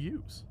the one we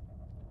use?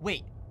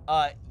 Wait,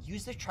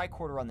 use the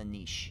tricorder on the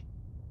niche.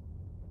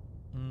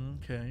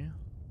 Okay.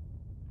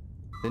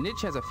 The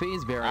niche has a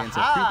phase variance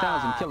of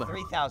 3,000 kilo.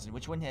 3,000.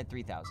 Which one had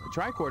 3,000? The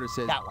tricorder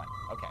says... That one.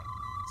 Okay.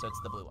 So it's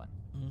the blue one.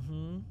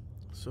 Mm-hmm.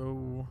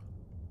 So...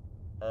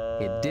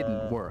 it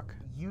didn't work.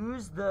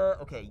 Use the...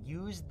 Okay,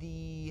 use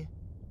the...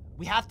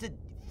 We have to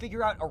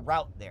figure out a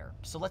route there.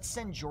 So let's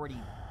send Geordi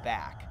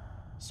back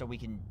so we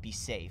can be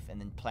safe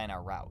and then plan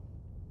our route.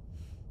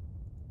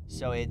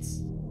 So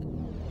it's...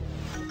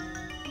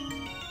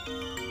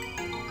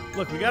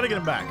 Look, we gotta get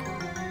him back.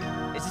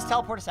 Is this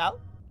teleport us out?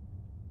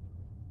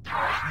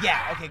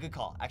 Yeah, okay, good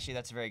call. Actually,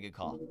 that's a very good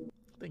call.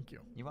 Thank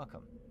you. You're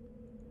welcome.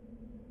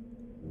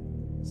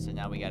 So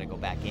now we gotta go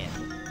back in.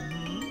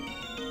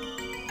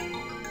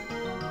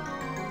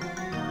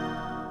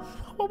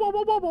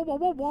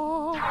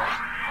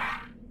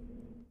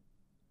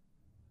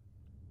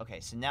 Okay,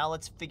 so now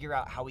let's figure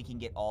out how we can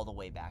get all the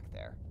way back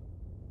there.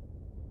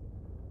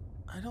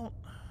 I don't...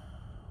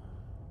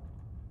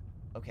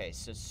 Okay,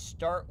 so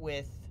start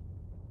with...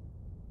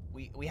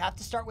 We have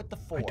to start with the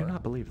 4. I do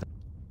not believe that.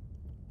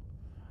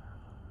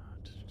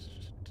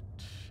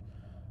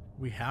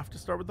 We have to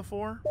start with the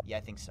 4? Yeah,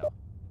 I think so.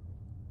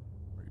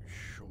 Are you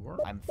sure?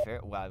 I'm fair...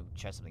 Well, I'll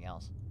try something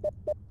else.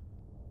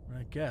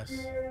 I guess.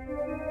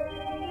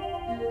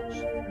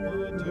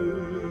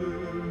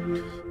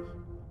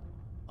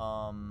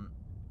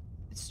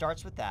 It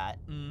starts with that.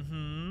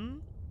 Mm-hmm.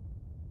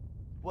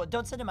 Well,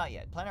 don't send him out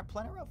yet. Plan our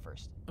route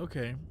first.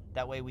 Okay.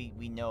 That way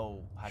we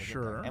know how to get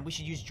there. And we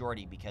should use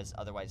Geordi because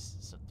otherwise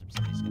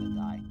somebody's gonna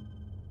die.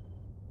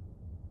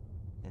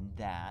 Then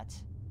that.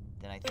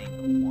 Then I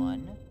think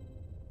 1.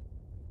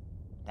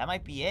 That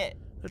might be it.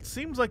 It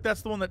seems like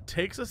that's the one that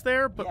takes us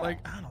there, but like,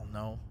 I don't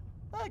know.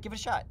 Give it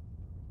a shot.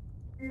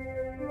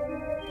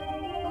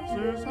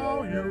 This is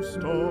how you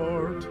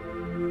start.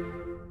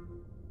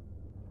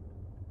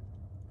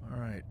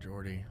 Alright,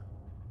 Geordi.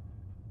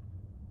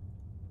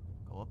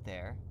 Go up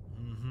there.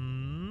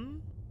 Mm-hmm.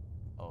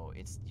 Oh,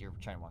 you're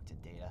trying to walk to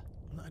Data.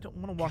 I don't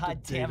want to walk to Data.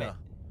 God damn it.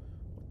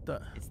 What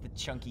the? It's the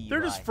chunky They're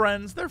UI. just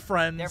friends. They're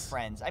friends. They're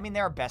friends. I mean,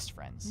 they're our best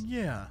friends.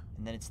 Yeah.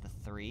 And then it's the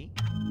 3.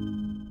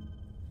 And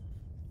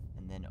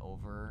then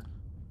over...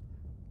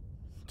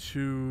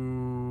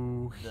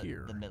 to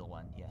here. The middle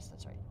one. Yes,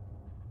 that's right.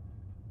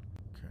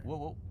 Okay. Whoa,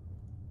 whoa.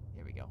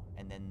 There we go.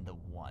 And then the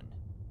 1.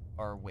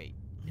 Or wait.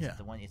 Is it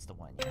the 1? It's the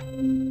 1, yeah.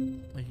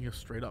 Like you go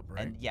straight up,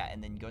 right? And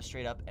and then go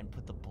straight up and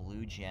put the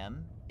blue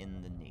gem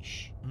in the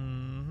niche.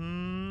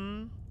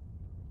 Mm-hmm.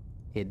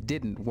 It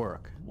didn't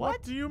work.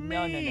 What do you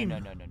mean? No.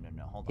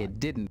 Hold on.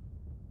 It didn't.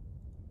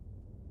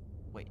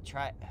 Wait,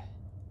 try...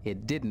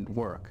 It didn't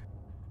work.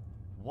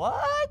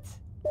 What?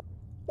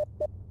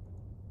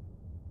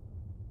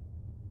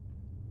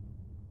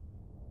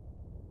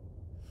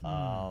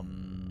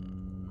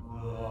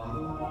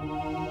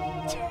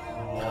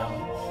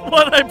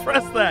 Why did I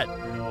press that?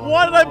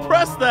 Why did I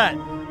press that?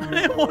 I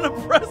didn't want to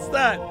press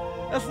that.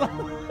 That's not...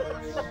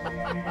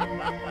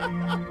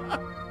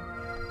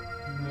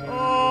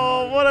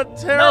 Oh, what a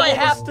terrible I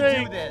have mistake.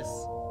 to do this.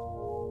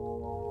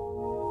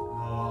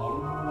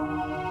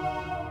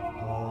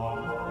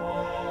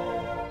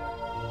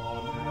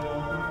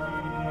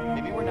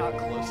 Maybe we're not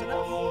close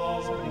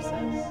enough, somebody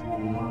says.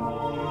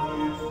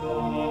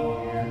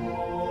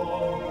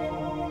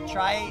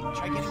 Try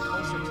getting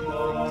closer to the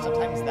thing.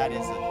 Sometimes that is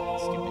a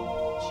stupid,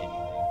 shitty thing.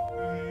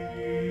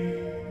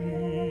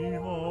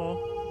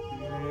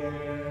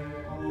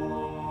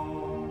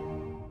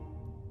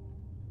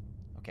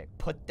 Okay,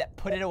 put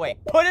it away.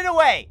 Put it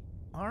away!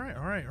 All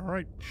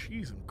right.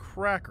 Cheese and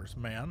crackers,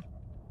 man.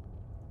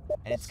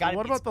 And it's got.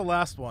 What about the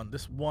last one?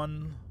 This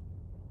one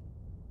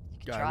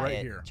guy right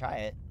here. Try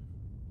it.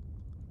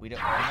 We don't.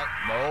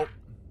 Nope.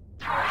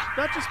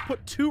 That just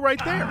put 2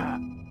 right there.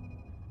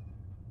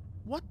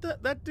 What the?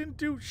 That didn't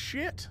do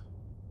shit.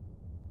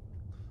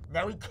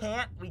 Now we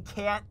can't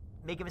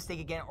make a mistake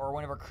again, or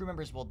one of our crew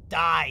members will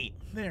die.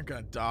 They aren't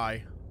gonna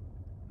die.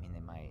 I mean, they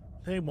might.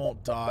 They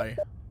won't die.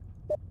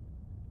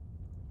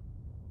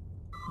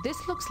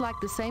 This looks like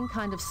the same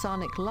kind of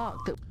sonic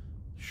lock that...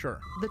 Sure.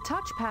 The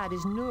touchpad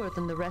is newer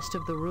than the rest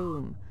of the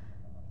room.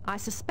 I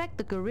suspect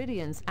the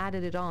Garidians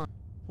added it on.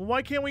 Well,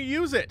 why can't we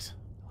use it?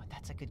 Oh,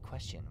 that's a good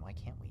question. Why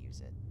can't we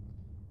use it?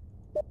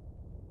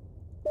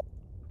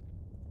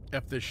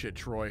 F this shit,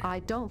 Troy. I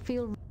don't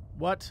feel...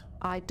 What?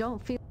 I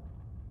don't feel...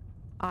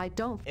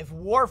 If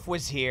Worf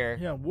was here...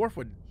 Yeah, Worf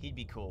would... He'd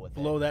be cool with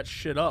blow that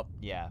shit up.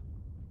 Yeah.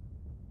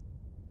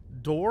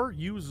 Door?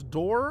 Use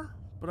door?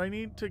 But I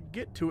need to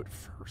get to it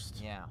first.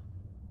 Yeah.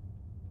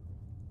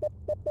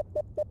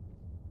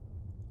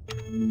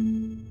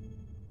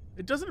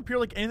 It doesn't appear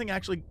like anything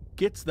actually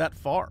gets that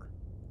far.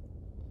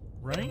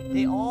 Right?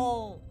 They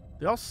all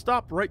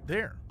stop right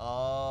there.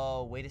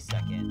 Oh, wait a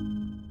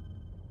second.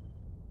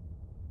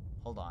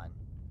 Hold on.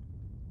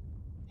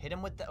 Hit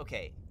him with the...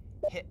 Okay.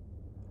 Hit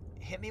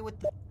me with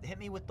the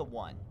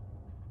 1.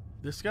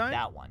 This guy?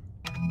 That one.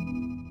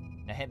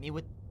 Now hit me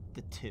with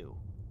the 2.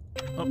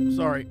 Oh,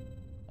 sorry.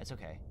 That's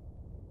okay.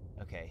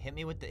 Okay, hit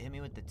me with the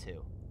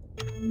 2.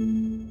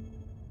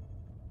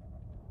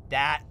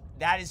 That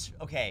is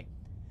okay.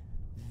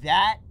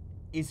 That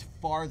is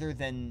farther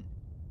than...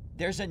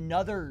 There's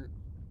another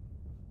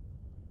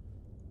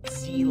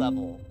Z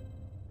level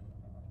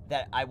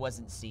that I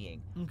wasn't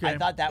seeing. Okay. I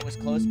thought that was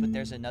close, but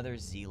there's another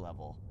Z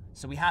level.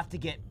 So we have to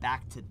get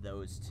back to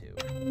those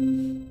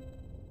 2.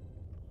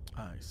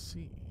 I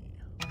see.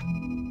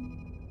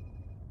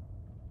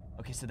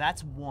 Okay, so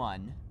that's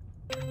 1.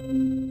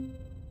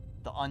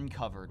 The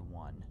uncovered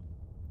one.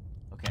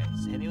 Okay,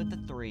 so hit me with the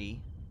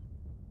 3.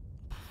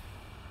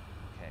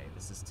 Okay,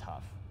 this is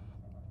tough.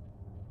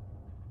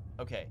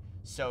 Okay,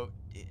 so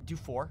do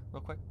 4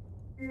 real quick.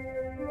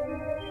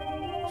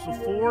 So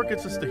 4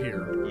 gets us to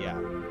here. Yeah.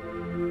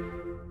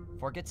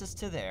 4 gets us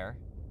to there.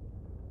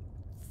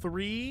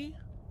 3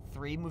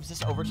 moves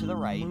us over to the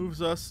right.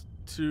 Moves us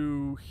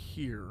to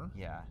here.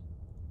 Yeah.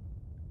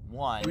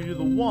 1. We do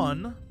the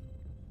 1.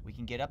 We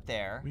can get up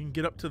there. We can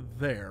get up to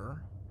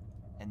there.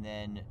 And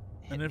then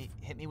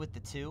hit me with the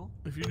 2.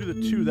 If you do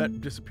the 2,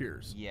 that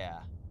disappears. Yeah.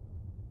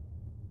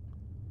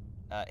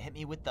 Hit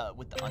me with the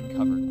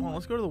uncovered one.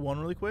 Let's go to the 1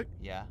 really quick.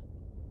 Yeah.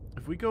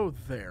 If we go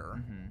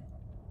there,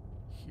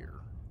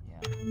 here. Yeah.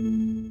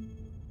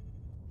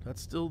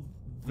 That's still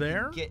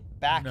there? We can get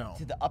back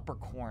to the upper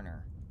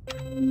corner.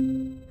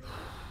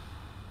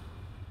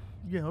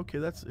 Yeah, okay,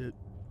 that's it.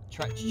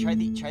 Try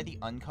the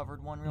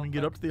uncovered one real quick. We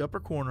can get up to the upper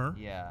corner.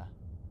 Yeah.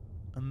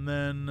 And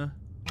then...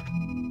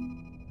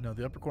 No,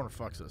 the upper corner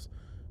fucks us.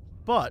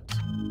 But...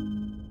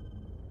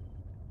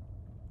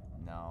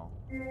 No.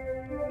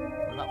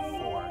 What about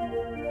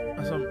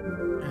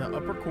 4? Yeah,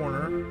 upper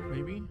corner,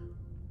 maybe?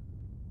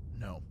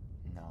 No.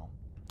 No.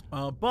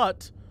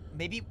 But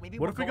maybe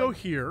what if we go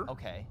here?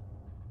 Okay.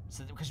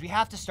 So because we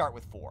have to start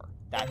with 4.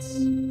 That's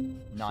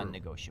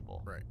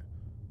non-negotiable. Right.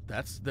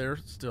 That's there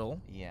still.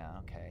 Yeah,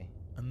 okay.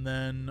 And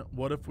then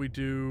what if we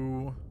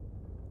do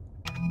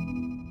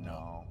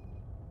No.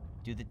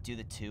 Do the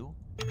 2?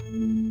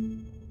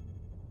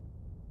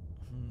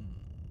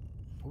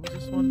 What was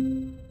this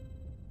one?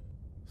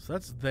 So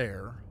that's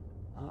there.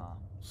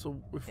 So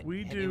if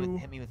we do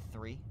hit me with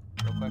 3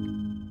 real quick.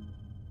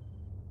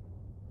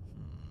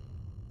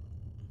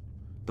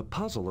 The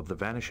puzzle of the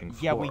vanishing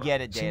floor Yeah, we get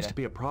it, Data. seems to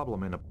be a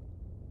problem in a...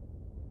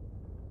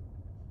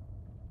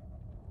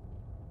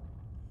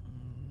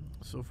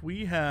 So if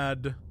we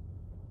had...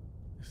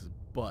 This is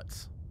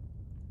butts.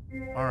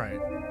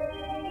 Alright.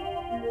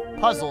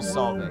 Puzzle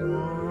solving.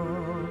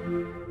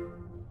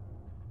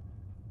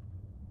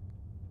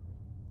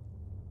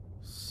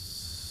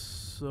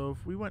 So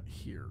if we went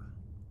here...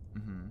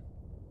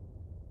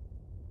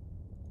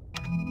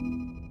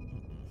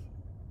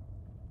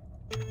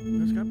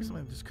 There's gotta be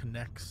something that just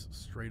connects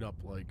straight up,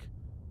 like...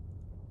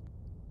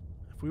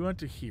 If we went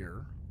to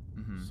here...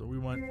 So we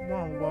went...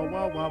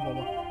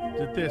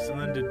 Did this, and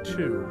then did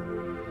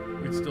 2.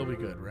 We'd still be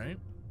good, right?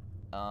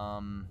 But I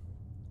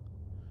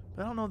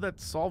don't know if that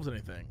solves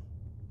anything.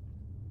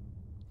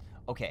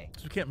 Okay.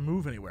 Because we can't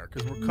move anywhere,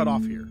 because we're cut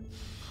off here.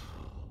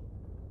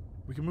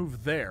 We can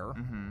move there.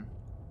 And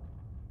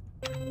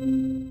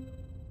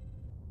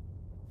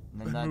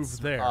then that's move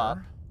there. Up.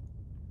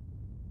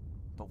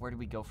 But where do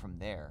we go from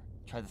there?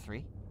 Try the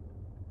 3?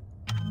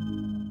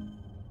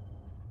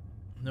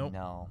 Nope.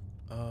 No.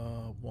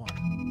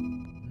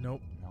 1.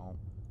 Nope. No.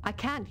 I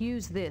can't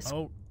use this.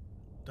 Oh,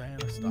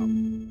 Diana, stop. We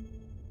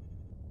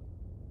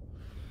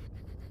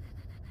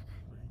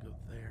can go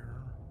there.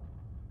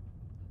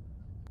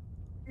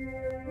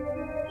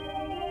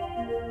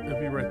 It'll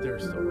be right there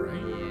still, right?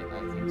 Yeah, I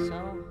think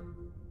so.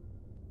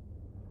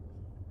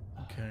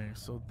 Okay,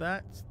 so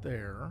that's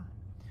there.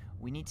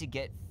 We need to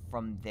get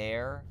from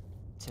there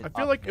to I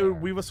feel like it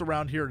would weave us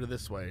around here to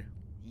this way.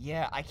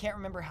 Yeah, I can't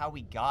remember how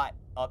we got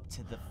up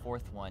to the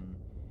 4th one.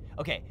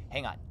 Okay,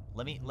 hang on.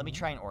 Let me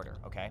try in order,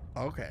 okay?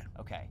 Okay.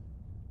 Okay.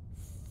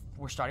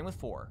 We're starting with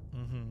 4.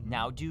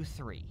 Now do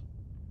 3.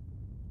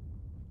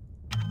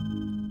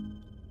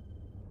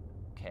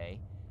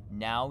 Okay.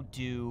 Now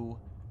do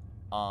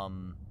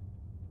 1.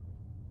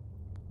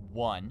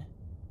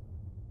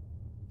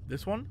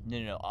 This one?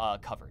 No,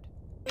 covered.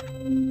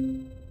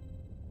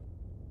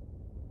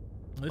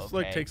 This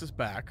like takes us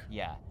back.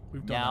 Yeah.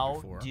 We've done now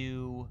that before.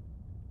 Do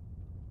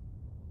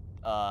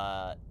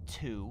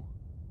 2.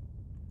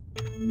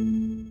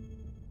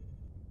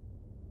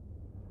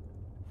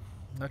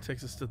 That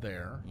takes us to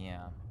there.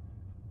 Yeah.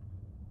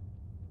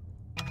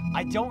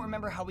 I don't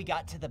remember how we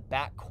got to the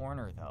back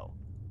corner though.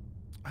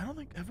 I don't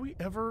think, have we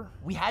ever?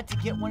 We had to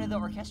get one of the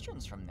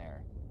orchestrons from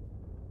there.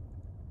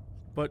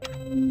 But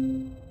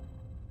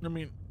I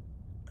mean,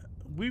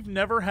 we've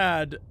never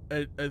had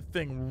a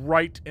thing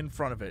right in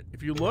front of it.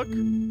 If you look,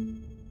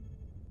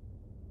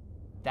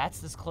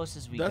 that's as close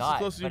as we got. That's as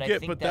close as you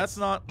get, but that's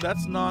not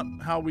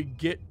how we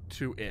get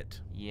to it.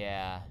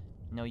 Yeah.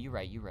 No, you're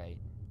right. You're right.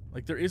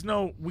 Like there is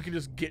no we can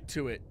just get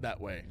to it that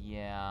way.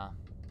 Yeah.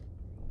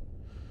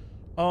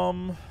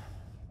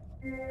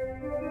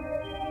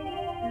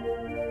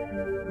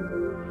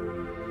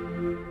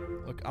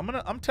 Look,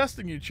 I'm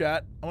testing you,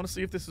 chat. I want to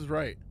see if this is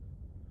right.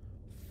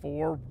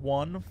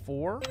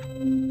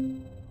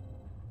 414.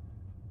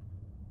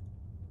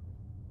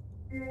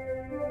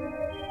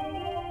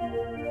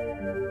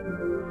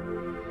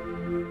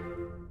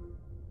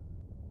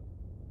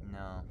 No.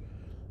 I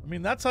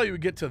mean, that's how you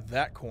would get to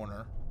that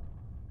corner.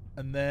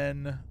 And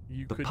then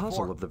you could... The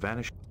puzzle of the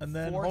vanish... And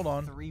then, hold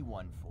on.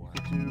 4314.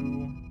 You could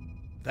do...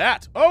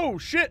 That! Oh,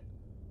 shit!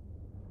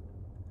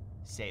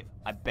 Save.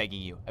 I'm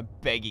begging you. I'm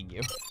begging you.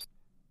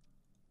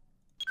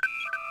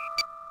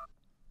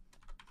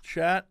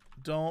 Chat,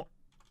 don't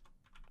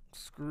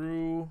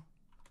screw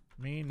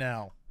me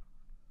now.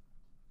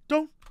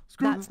 Don't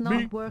screw That's not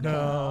me working.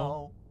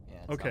 now. Yeah,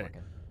 it's okay. not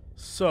working.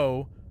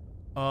 So,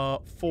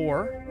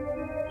 4.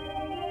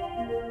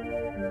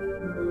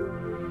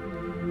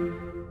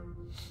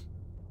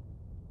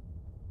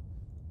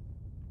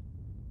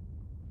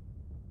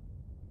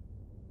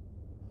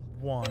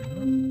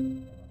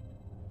 One.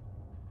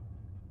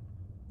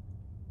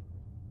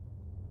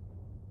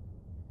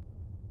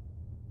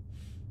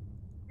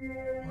 I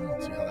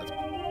don't see how that's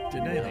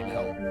did anything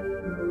help.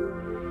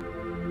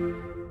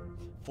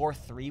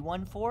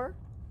 4314.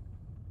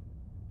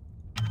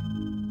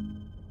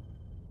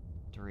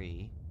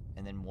 3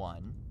 and then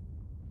 1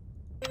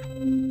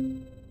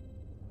 and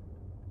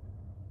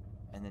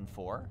then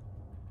 4.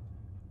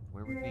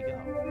 Where would we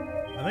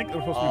go? I think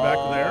we're supposed to be back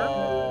there.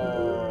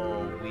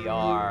 Oh, we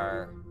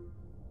are.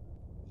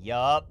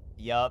 Yup.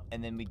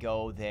 And then we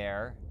go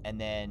there,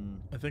 and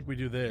then I think we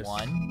do this.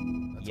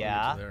 1. That's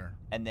yeah. There.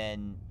 And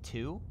then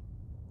 2.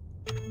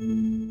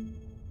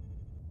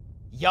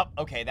 Yup.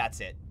 Okay, that's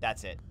it.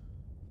 That's it.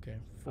 Okay.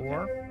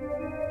 4.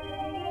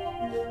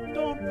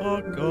 Don't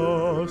fuck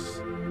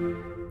us.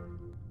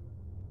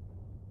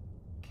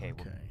 Okay,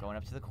 we're going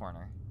up to the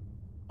corner.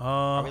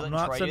 I'm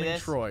not sending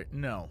Troy.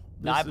 No.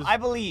 No, I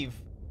believe.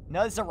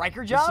 No, this is a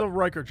Riker job? This is a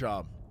Riker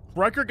job.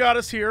 Riker got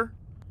us here.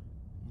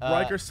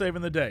 Riker's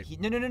saving the day.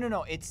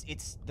 No.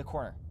 It's the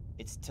corner.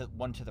 It's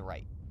one to the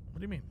right. What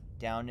do you mean?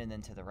 Down and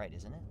then to the right,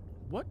 isn't it?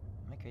 What?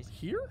 Am I crazy?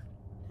 Here?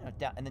 No,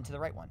 down and then to the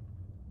right one.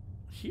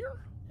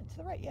 Here? And to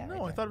the right, yeah. No,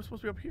 right I thought it was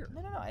supposed to be up here.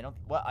 No. I don't.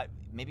 Well,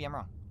 maybe I'm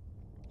wrong.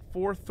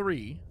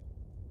 4-3.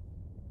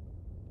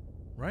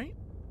 Right?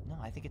 No,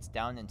 I think it's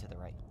down and to the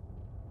right.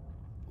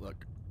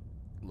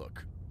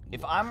 Look.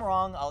 If I'm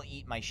wrong, I'll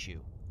eat my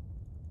shoe.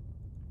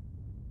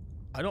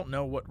 I don't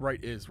know what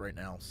right is right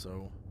now,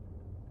 so.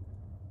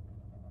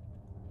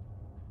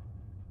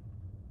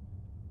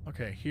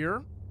 Okay,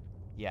 here.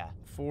 Yeah.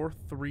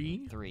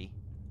 4-3. 3.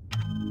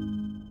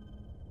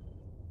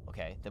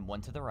 Okay, then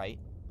 1 to the right.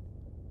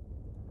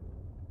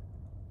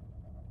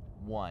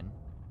 1.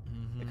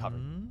 The cover.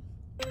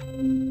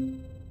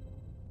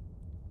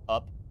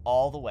 Up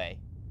all the way.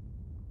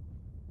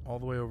 All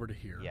the way over to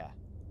here. Yeah.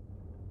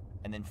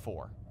 And then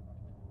 4.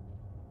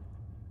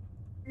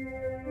 And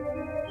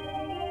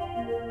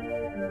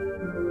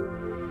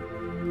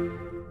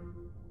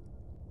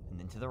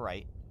then to the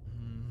right.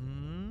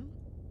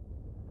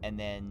 And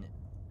then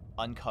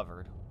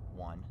uncovered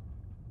 1.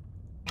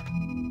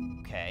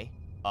 Okay.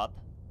 Up.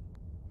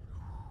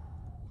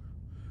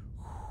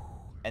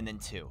 And then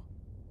 2.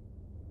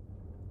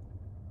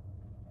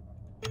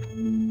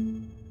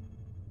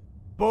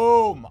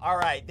 Boom!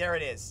 Alright, there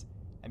it is.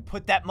 And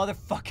put that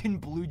motherfucking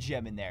blue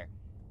gem in there.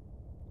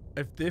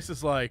 If this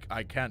is like,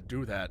 I can't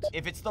do that.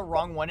 If it's the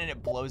wrong one and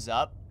it blows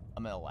up,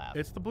 I'm gonna laugh.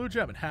 It's the blue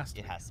gem. It has to be.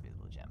 It has to be the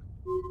blue gem.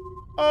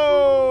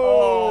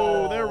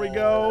 Oh! There we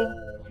go.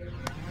 What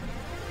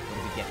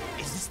do we get?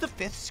 Is this the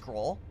 5th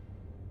scroll?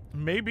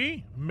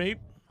 Maybe.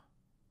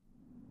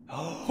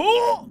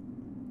 High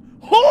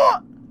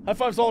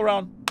fives all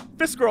around.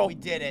 5th scroll. We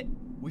did it.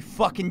 We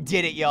fucking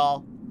did it,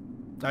 y'all.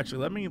 Actually,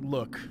 let me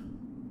look.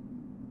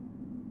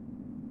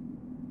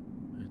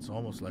 It's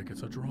almost like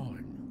it's a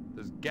drawing.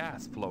 There's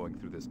gas flowing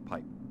through this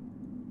pipe.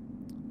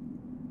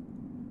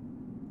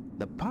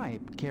 The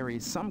pipe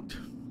carries some...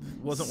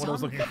 Wasn't what I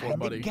was looking for,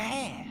 buddy.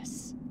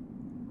 Gas.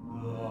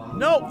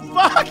 No,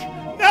 fuck!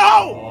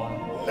 No!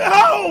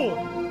 No!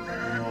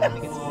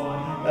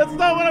 That's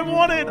not what I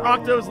wanted.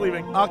 Octo's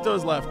leaving.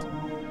 Octo's left.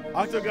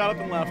 Octo got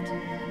up and left.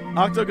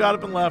 Octo got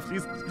up and left.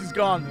 He's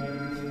gone.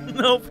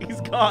 Nope,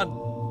 he's gone.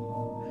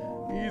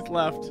 He's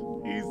left.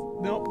 He's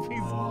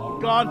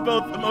gone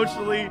both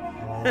emotionally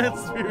and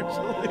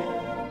spiritually.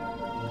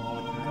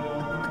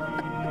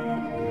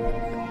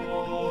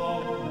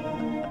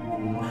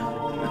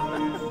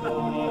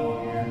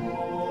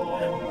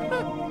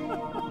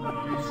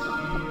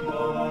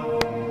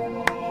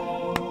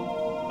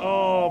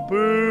 Oh,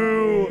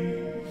 boo.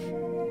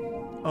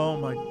 Oh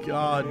my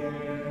god.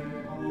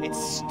 It's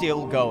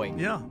still going.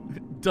 Yeah,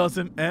 it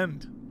doesn't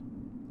end.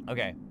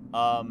 Okay.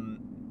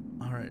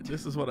 Alright,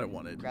 this is what I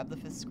wanted. Grab the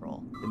 5th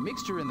scroll. The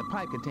mixture in the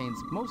pipe contains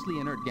mostly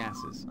inert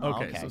gases.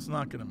 Okay, so it's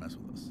not gonna mess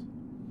with us.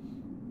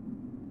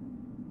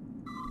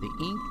 The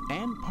ink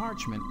and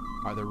parchment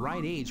are the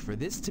right age for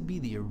this to be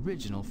the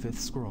original 5th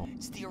scroll.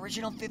 It's the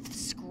original 5th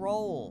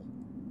scroll.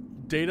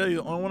 Data,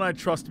 the only one I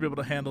trust to be able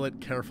to handle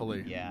it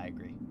carefully. Yeah, I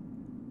agree.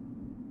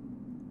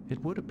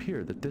 It would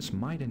appear that this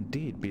might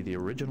indeed be the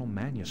original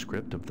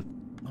manuscript of the...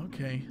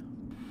 Okay.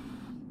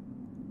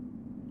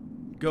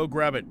 Go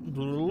grab it.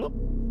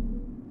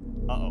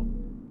 Uh-oh.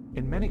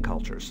 In many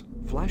cultures,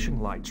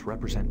 flashing lights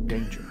represent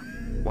danger.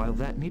 While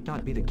that need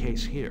not be the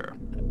case here,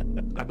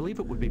 I believe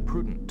it would be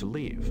prudent to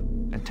leave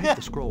and take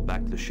the scroll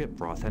back to the ship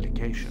for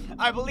authentication.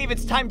 I believe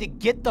it's time to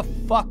get the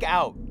fuck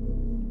out.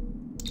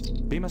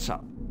 Beam us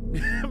up.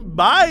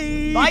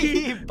 Bye!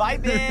 Bye,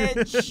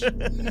 bitch!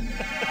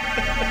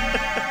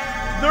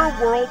 Their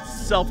world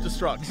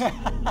self-destructs.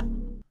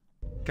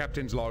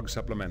 Captain's log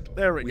supplemental.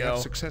 There we We go. have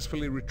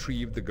successfully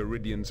retrieved the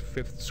Garidian's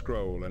 5th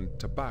scroll, and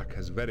Tabak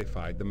has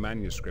verified the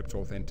manuscript's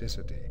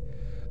authenticity.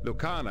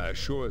 Lucana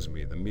assures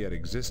me the mere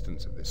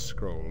existence of this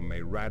scroll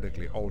may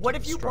radically alter What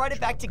if you brought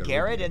it back to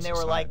Garrett and they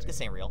were like,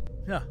 this ain't real?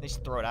 Yeah. They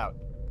should throw it out.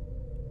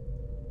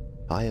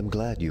 I am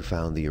glad you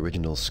found the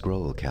original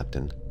scroll,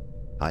 Captain.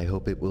 I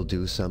hope it will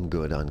do some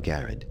good on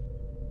Garrett.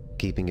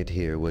 Keeping it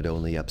here would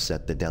only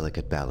upset the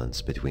delicate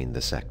balance between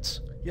the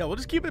sects. Yeah, we'll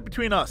just keep it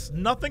between us.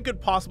 Nothing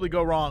could possibly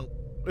go wrong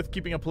with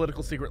keeping a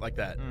political secret like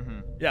that.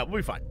 Yeah, we'll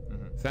be fine.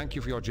 Thank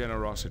you for your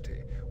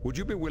generosity. Would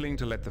you be willing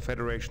to let the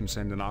Federation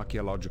send an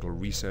archaeological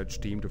research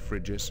team to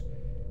Phrygia?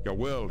 Your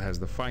world has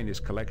the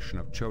finest collection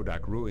of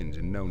Chodak ruins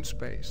in known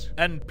space.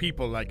 And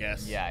people, I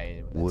guess.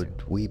 Yeah.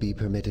 Would we be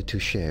permitted to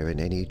share in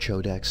any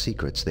Chodak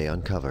secrets they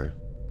uncover?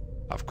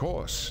 Of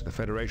course, the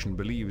Federation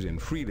believes in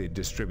freely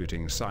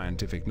distributing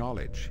scientific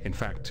knowledge. In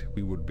fact,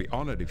 we would be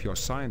honored if your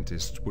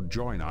scientists would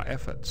join our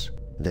efforts.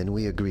 Then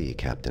we agree,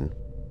 Captain.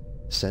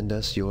 Send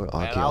us your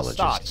archaeologists.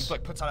 I'll stop.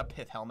 He puts on a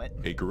pith helmet.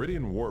 A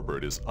Garidian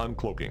warbird is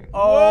uncloaking.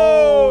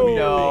 Oh, We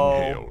no. are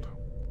being hailed.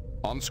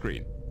 On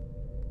screen.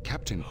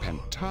 Captain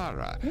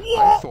Pantara, What?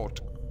 I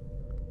thought...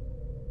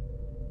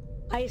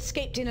 I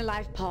escaped in a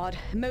life pod.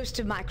 Most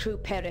of my crew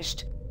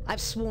perished. I've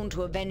sworn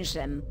to avenge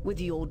them with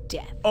your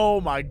death.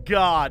 Oh my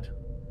god.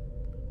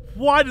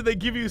 Why did they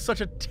give you such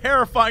a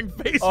terrifying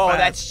face Oh, mask?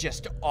 that's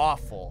just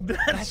awful.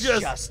 That's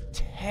just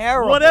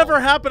terrible. Whatever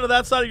happened to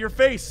that side of your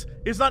face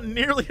is not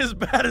nearly as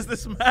bad as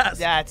this mask.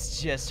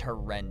 That's just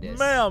horrendous.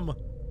 Ma'am,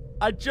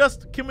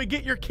 can we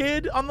get your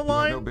kid on the You have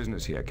line? no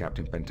business here,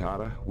 Captain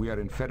Pantara. We are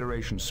in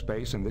Federation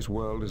space, and this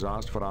world has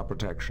asked for our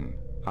protection.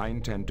 I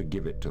intend to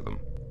give it to them.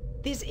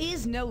 This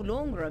is no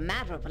longer a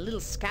matter of a little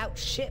scout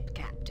ship,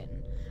 Captain.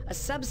 A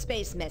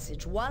subspace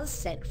message was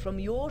sent from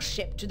your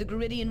ship to the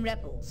Garidian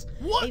rebels.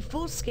 What? A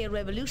full-scale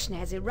revolution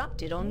has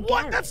erupted on What?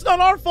 Garrett. That's not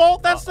our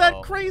fault. That's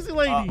that crazy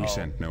lady. We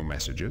sent no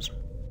messages.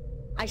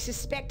 I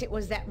suspect it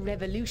was that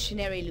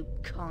revolutionary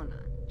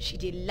Lucana. She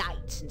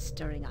delights in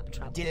stirring up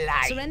trouble.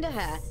 Delights. Surrender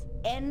her,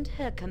 end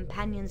her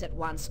companions at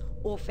once,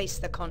 or face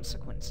the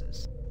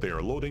consequences. They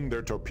are loading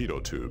their torpedo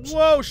tubes.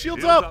 Whoa,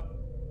 shields up!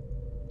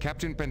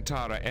 Captain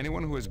Pantara,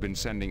 anyone who has been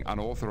sending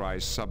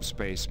unauthorized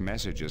subspace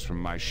messages from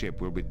my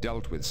ship will be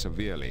dealt with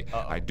severely.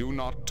 I do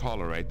not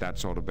tolerate that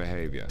sort of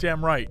behavior.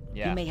 Damn right.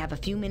 You may have a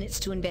few minutes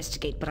to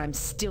investigate, but I'm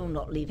still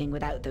not leaving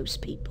without those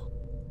people.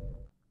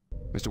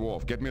 Mr.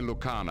 Worf, get me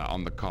Lucana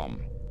on the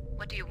comm.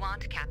 What do you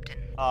want, Captain?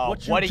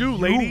 What do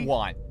you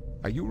want?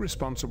 Are you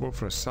responsible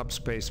for a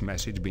subspace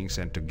message being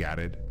sent to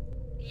Garrett?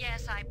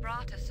 Yes, I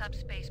brought a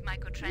subspace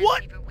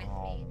microtransceiver with me.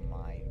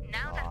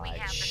 Now that we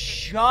have the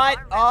Shut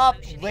up,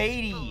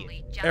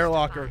 lady.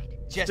 Airlocker.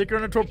 Stick her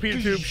in a torpedo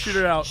tube, shoot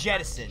her out.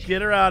 Jettison.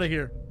 Get her out of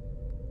here.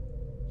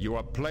 You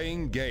are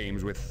playing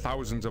games with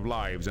thousands of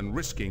lives and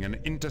risking an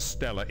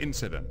interstellar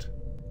incident.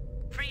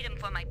 Freedom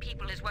for my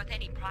people is worth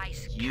any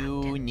price.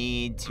 You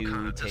need to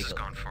Lucana, take this has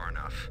gone far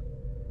enough.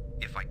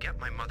 If I get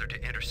my mother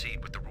to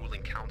intercede with the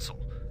ruling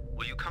council,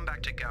 will you come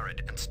back to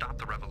Garrett and stop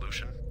the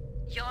revolution?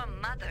 Your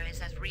mother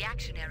is as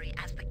reactionary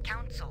as the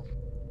council.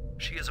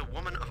 She is a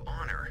woman of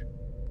honor.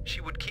 She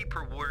would keep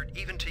her word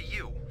even to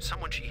you,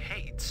 someone she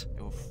hates.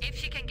 If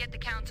she can get the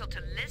council to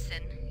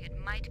listen, it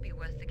might be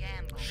worth the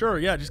gamble. Sure,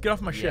 yeah, just get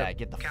off my ship. Yeah,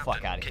 get the Captain,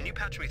 fuck out of can here. you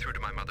patch me through to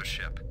my mother's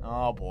ship?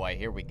 Oh boy,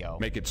 here we go.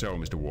 Make it so,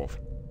 Mr. Worf.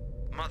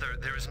 Mother,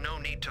 there is no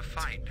need to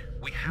fight.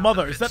 We have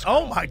Mother, the is fifth that?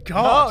 Oh scroll. my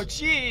god. Oh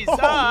jeez.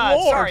 Oh,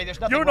 Lord. Sorry,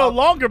 there's nothing You're wrong. no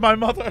longer my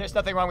mother. There's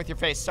nothing wrong with your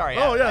face. Sorry.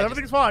 Oh yeah, I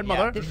everything's fine,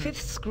 mother. The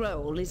fifth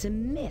scroll is a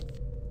myth.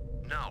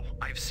 No,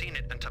 I've seen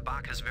it and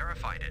Tabak has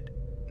verified it.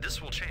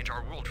 This will change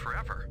our world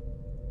forever.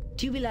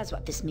 Do you realize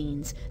what this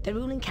means? The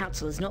ruling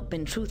council has not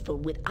been truthful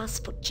with us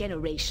for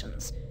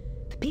generations.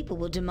 The people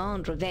will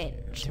demand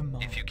revenge.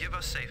 If you give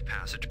us safe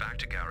passage back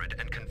to Garrett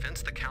and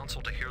convince the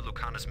council to hear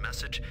Lucana's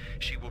message,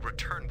 she will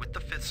return with the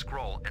fifth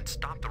scroll and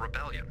stop the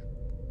rebellion.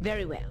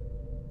 Very well.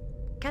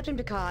 Captain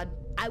Picard,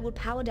 I will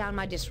power down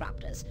my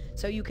disruptors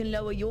so you can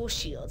lower your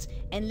shields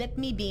and let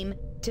me beam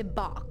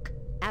Tabak,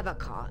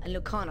 Avacar, and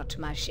Lucana to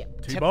my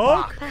ship.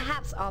 Tabak?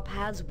 Perhaps our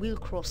paths will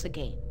cross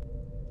again.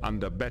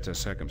 Under better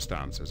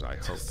circumstances, I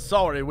hope.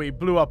 Sorry, we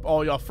blew up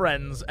all your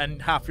friends and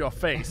half your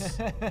face.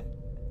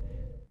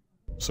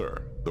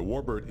 Sir, the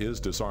warbird is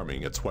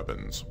disarming its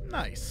weapons.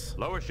 Nice.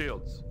 Lower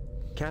shields.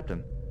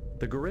 Captain,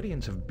 the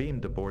Garidians have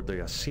beamed aboard the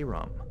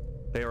Asiram.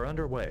 They are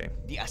underway.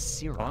 The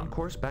Asiram? On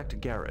course back to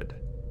Garrett.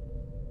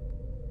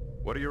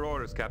 What are your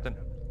orders, Captain?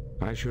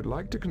 I should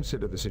like to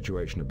consider the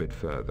situation a bit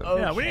further.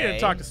 Okay. Yeah, we need to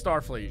talk to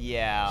Starfleet.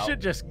 Yeah. Shit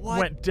just what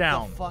went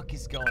down. What the fuck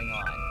is going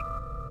on?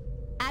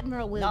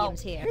 Admiral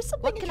Williams here. Here's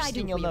something What can I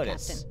do interesting for you'll you,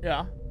 notice. Captain?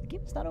 Yeah. The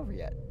game's not over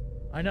yet.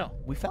 I know.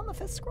 We found the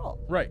fifth scroll.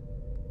 Right.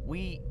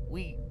 We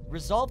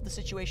resolved the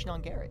situation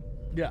on Garrett.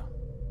 Yeah.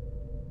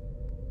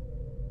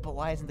 But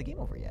why isn't the game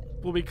over yet?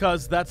 Well,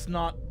 because that's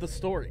not the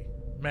story.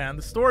 Man,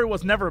 the story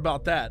was never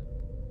about that.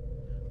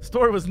 The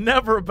story was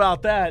never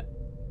about that.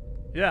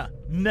 Yeah,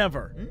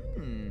 never.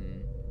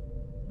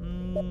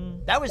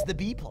 That was the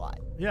B plot.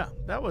 Yeah,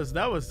 that was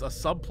a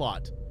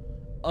subplot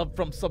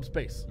from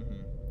subspace.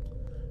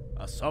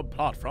 A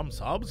subplot from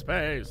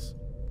subspace.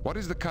 What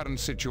is the current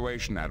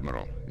situation,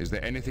 Admiral? Is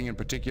there anything in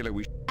particular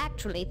we...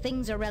 Actually,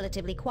 things are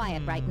relatively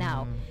quiet right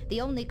now.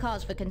 The only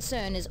cause for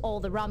concern is all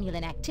the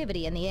Romulan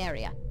activity in the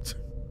area.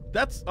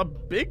 That's a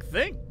big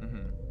thing.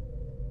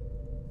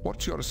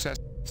 What's your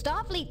assessment?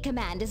 Starfleet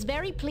Command is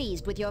very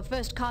pleased with your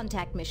first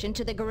contact mission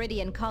to the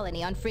Garidian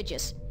colony on Phrygia.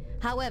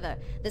 However,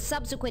 the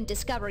subsequent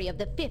discovery of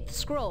the fifth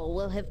scroll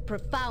will have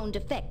profound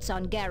effects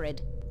on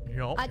Garrett.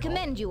 I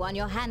commend you on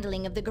your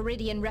handling of the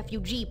Garidian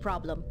refugee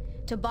problem.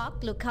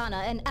 Tabak,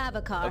 Lucana, and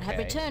Avacar have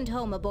returned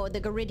home aboard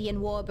the Garidian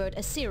warbird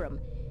Asiram.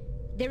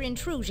 Their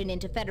intrusion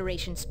into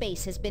Federation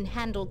space has been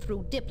handled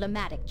through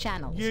diplomatic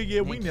channels.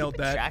 Yeah, we nailed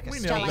that. We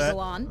nailed that. Shall I go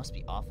on? Must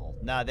be awful.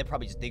 Nah, they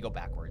probably they go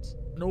backwards.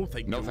 No,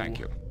 thank you. No, thank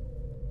you.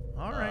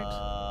 All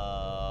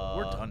right.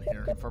 We're done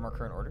here. Confirm our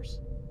current orders.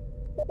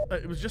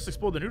 It was just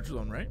explode the neutral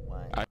zone, right?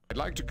 I'd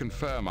like to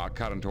confirm our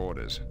current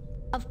orders.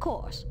 Of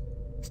course.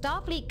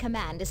 Starfleet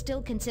Command is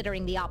still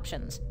considering the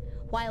options.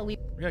 While we...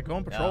 Yeah, go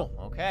on patrol.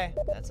 No. Okay,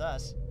 that's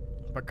us.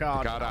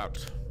 Picard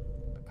out.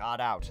 Picard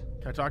out.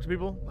 Can I talk to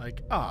people?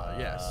 Like,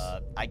 yes.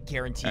 I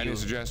guarantee you. Any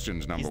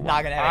suggestions, number he's one?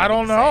 not gonna have I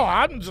don't anything to know. say.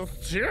 I'm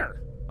just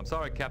here. I'm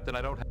sorry, Captain.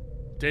 I don't have...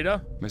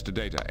 Data? Mr.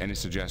 Data, any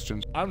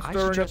suggestions? I'm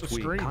staring at the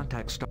screen.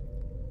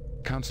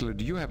 Counselor,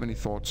 do you have any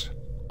thoughts?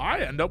 I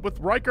end up with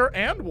Riker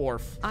and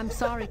Worf. I'm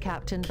sorry,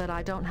 Captain, but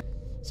I don't have...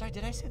 Sorry,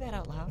 did I say that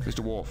out loud? Mr.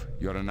 Worf,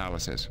 your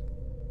analysis.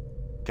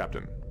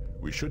 Captain,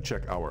 we should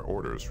check our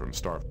orders from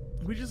Star...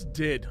 We just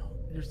did.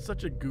 You're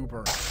such a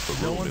goober. The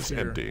room is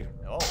empty.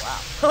 Oh, wow.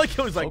 I like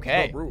how he's like,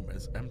 okay. The room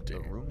is empty. The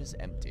room is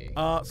empty.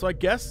 So I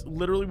guess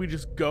literally we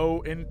just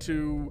go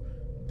into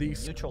the...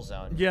 Neutral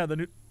zone. Yeah, the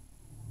new...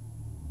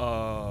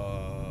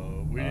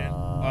 we didn't...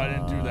 I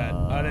didn't do that.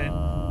 I didn't...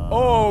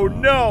 Oh,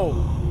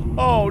 no!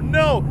 Oh,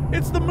 no!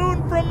 It's the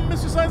moon from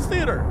Mr. Science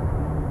Theater!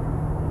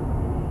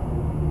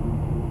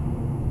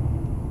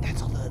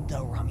 That's all the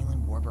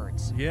Romulan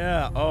warbirds.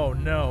 Yeah, oh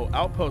no.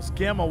 Outpost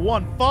Gamma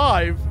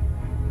 1-5.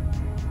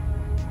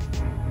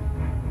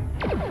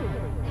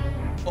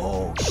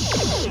 Oh,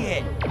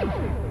 shit!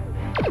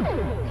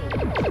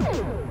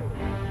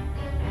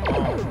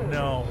 Oh,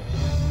 no.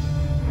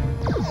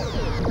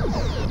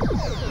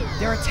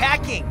 They're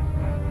attacking!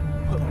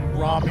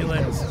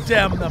 Romulans,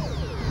 damn them.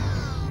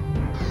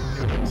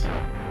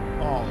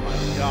 Oh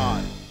my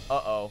god.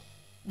 Uh-oh.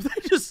 They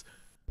just...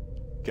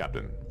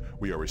 Captain,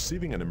 we are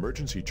receiving an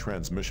emergency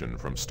transmission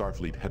from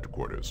Starfleet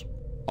headquarters.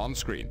 On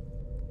screen.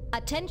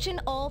 Attention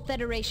all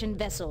Federation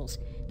vessels.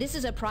 This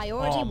is a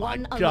priority Oh my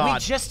 1 God. alert. We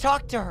just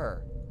talked to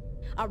her.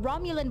 A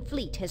Romulan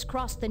fleet has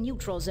crossed the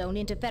neutral zone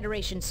into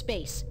Federation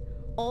space.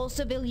 All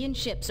civilian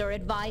ships are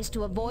advised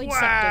to avoid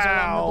sectors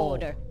along the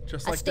border.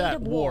 Just a like state that,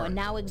 of war war.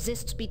 now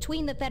exists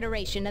between the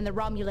Federation and the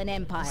Romulan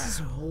Empire. This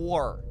is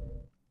war.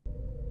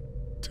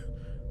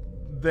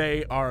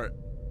 They are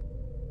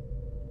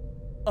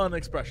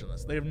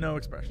unexpressionless. They have no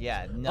expression.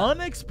 Yeah, no.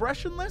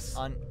 Unexpressionless?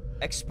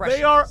 Unexpressionless.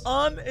 They are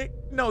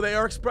No, they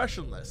are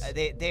expressionless.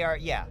 They are,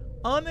 yeah.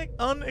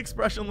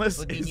 Unexpressionless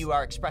Would mean you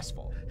are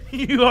expressful.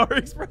 You are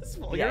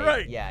expressful. Yeah, You're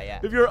right. yeah.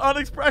 If you're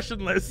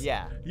unexpressionless,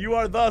 Yeah. you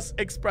are thus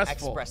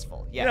expressful.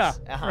 Expressful, yes.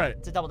 Yeah, right.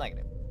 It's a double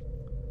negative.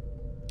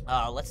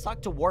 Let's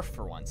talk to Worf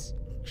for once.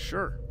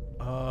 Sure.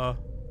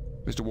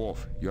 Mr.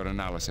 Worf, your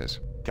analysis.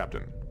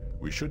 Captain,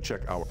 we should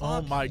check our...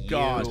 Oh my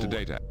god. Mr.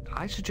 Data.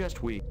 I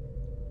suggest we...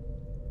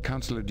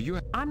 Counselor, do you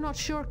have... I'm not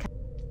sure,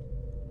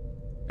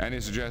 Any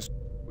suggestions?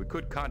 We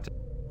could contact...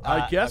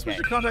 I guess we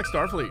should contact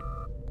Starfleet.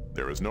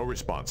 There is no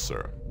response,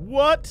 sir.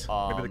 What?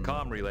 Maybe the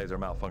comm relays are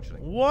malfunctioning.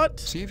 What?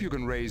 See if you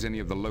can raise any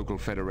of the local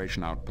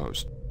Federation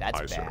outposts.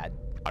 That's Aye, bad.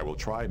 Sir. I will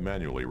try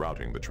manually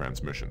routing the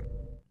transmission.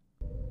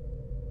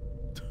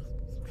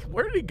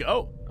 Where did he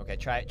go? Okay,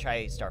 try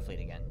Starfleet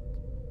again.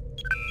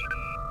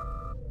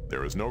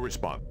 There is no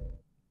response.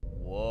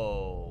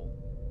 Whoa.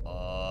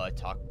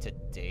 Talk to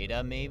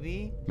Data,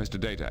 maybe? Mr.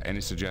 Data,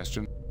 any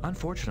suggestion?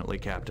 Unfortunately,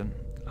 Captain,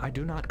 I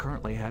do not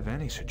currently have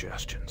any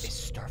suggestions. Is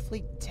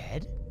Starfleet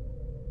dead?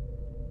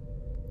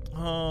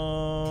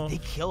 Did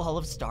they kill all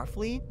of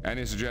Starfleet?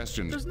 Any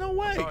suggestions? There's no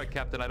way. Sorry,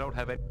 Captain, I don't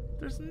have any...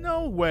 There's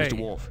no way. Mr.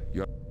 Worf,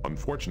 you're...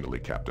 Unfortunately,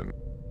 Captain.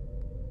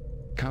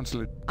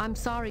 Counselor... I'm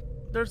sorry.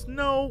 There's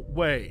no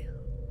way.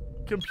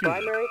 Computer.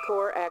 Primary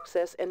core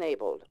access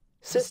enabled.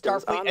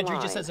 Systems Starfleet online. entry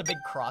just has a big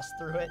cross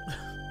through it.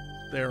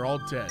 They're all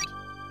dead.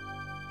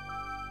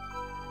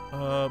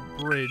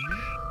 Bridge.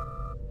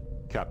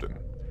 Captain,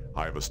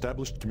 I have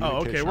established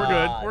communication... Oh, okay, we're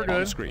good. We're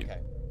good. On screen.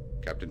 Okay.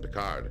 Captain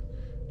Picard,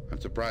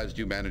 I'm surprised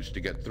you managed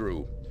to get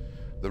through.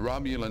 The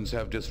Romulans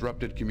have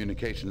disrupted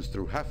communications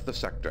through half the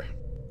sector.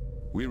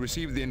 We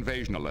received the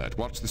invasion alert.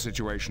 What's the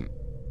situation?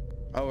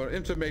 Our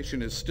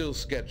information is still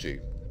sketchy,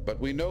 but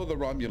we know the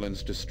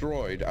Romulans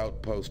destroyed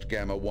Outpost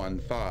Gamma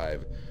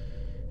 1-5.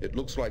 It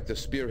looks like the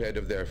spearhead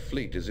of their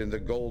fleet is in the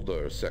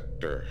Goldor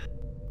sector.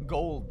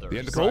 Goldor. The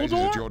Enterprise is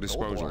at your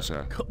disposal,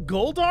 sir.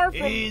 Goldar?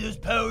 Hey, those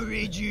Power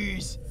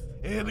Rangers!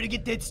 Hey, I'm gonna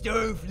get that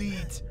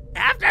Starfleet.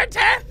 After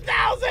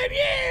 10,000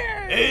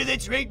 years! Hey,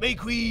 that's right, my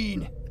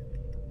queen.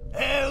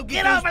 I'll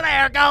Get over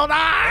there, Goldar!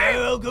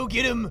 I'll go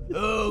get him.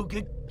 Oh,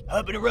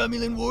 hop in a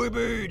Romulan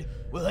warbird.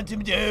 We'll hunt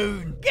him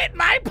down. Get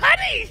my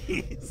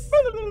putties!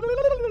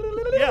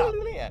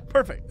 Yeah,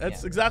 perfect.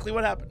 That's exactly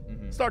what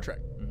happened. Star Trek.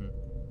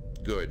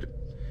 Good.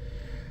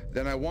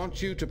 Then I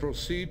want you to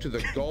proceed to the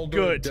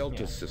Goldor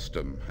Delta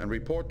system and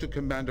report to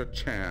Commander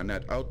Chan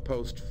at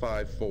Outpost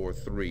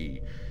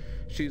 543.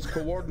 She's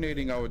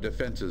coordinating our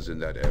defenses in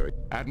that area.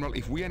 Admiral,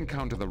 if we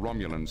encounter the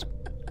Romulans...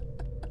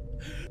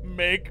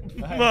 Make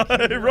my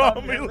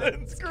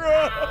Romulans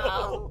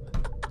grow!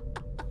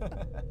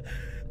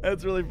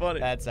 That's really funny.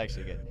 That's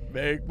actually good.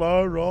 Make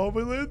my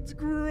Romulans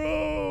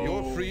grow!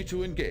 You're free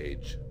to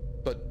engage,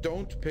 but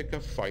don't pick a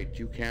fight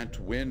you can't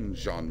win,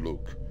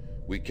 Jean-Luc.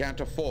 We can't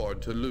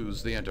afford to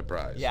lose the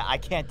Enterprise. Yeah, I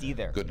can't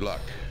either. Good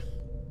luck.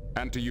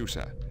 And to you,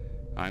 sir.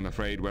 I'm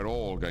afraid we're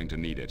all going to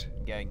need it.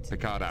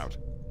 Picard out.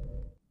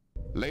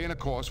 Lay in a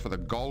course for the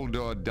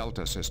Goldor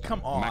Delta system.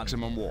 Come on.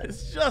 Maximum warp.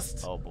 It's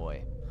just... Oh,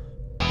 boy.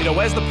 You know,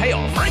 where's the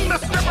payoff? Bring the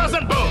strippers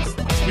and booze!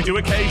 We do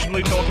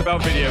occasionally talk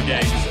about video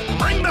games.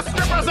 Bring the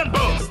strippers and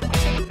booze!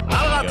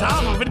 Not enough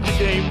time for video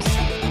games.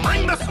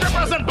 Bring the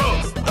strippers and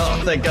booze.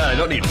 Oh, thank God I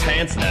don't need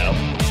pants now.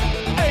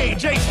 Hey,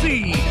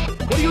 JC,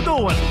 what are you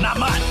doing? Not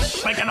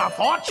much. Making a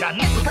fortune.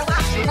 It's a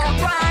promotional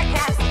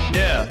broadcast.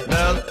 Yeah,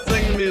 now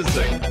sing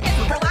music. It's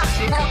a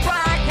promotional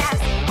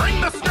broadcast. Bring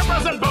the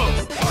strippers and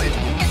booze.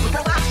 It's a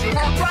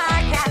promotional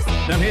broadcast.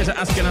 I'm here to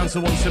ask and answer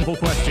one simple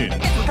question.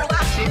 It's a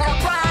promotional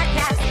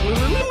broadcast.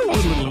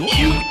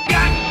 You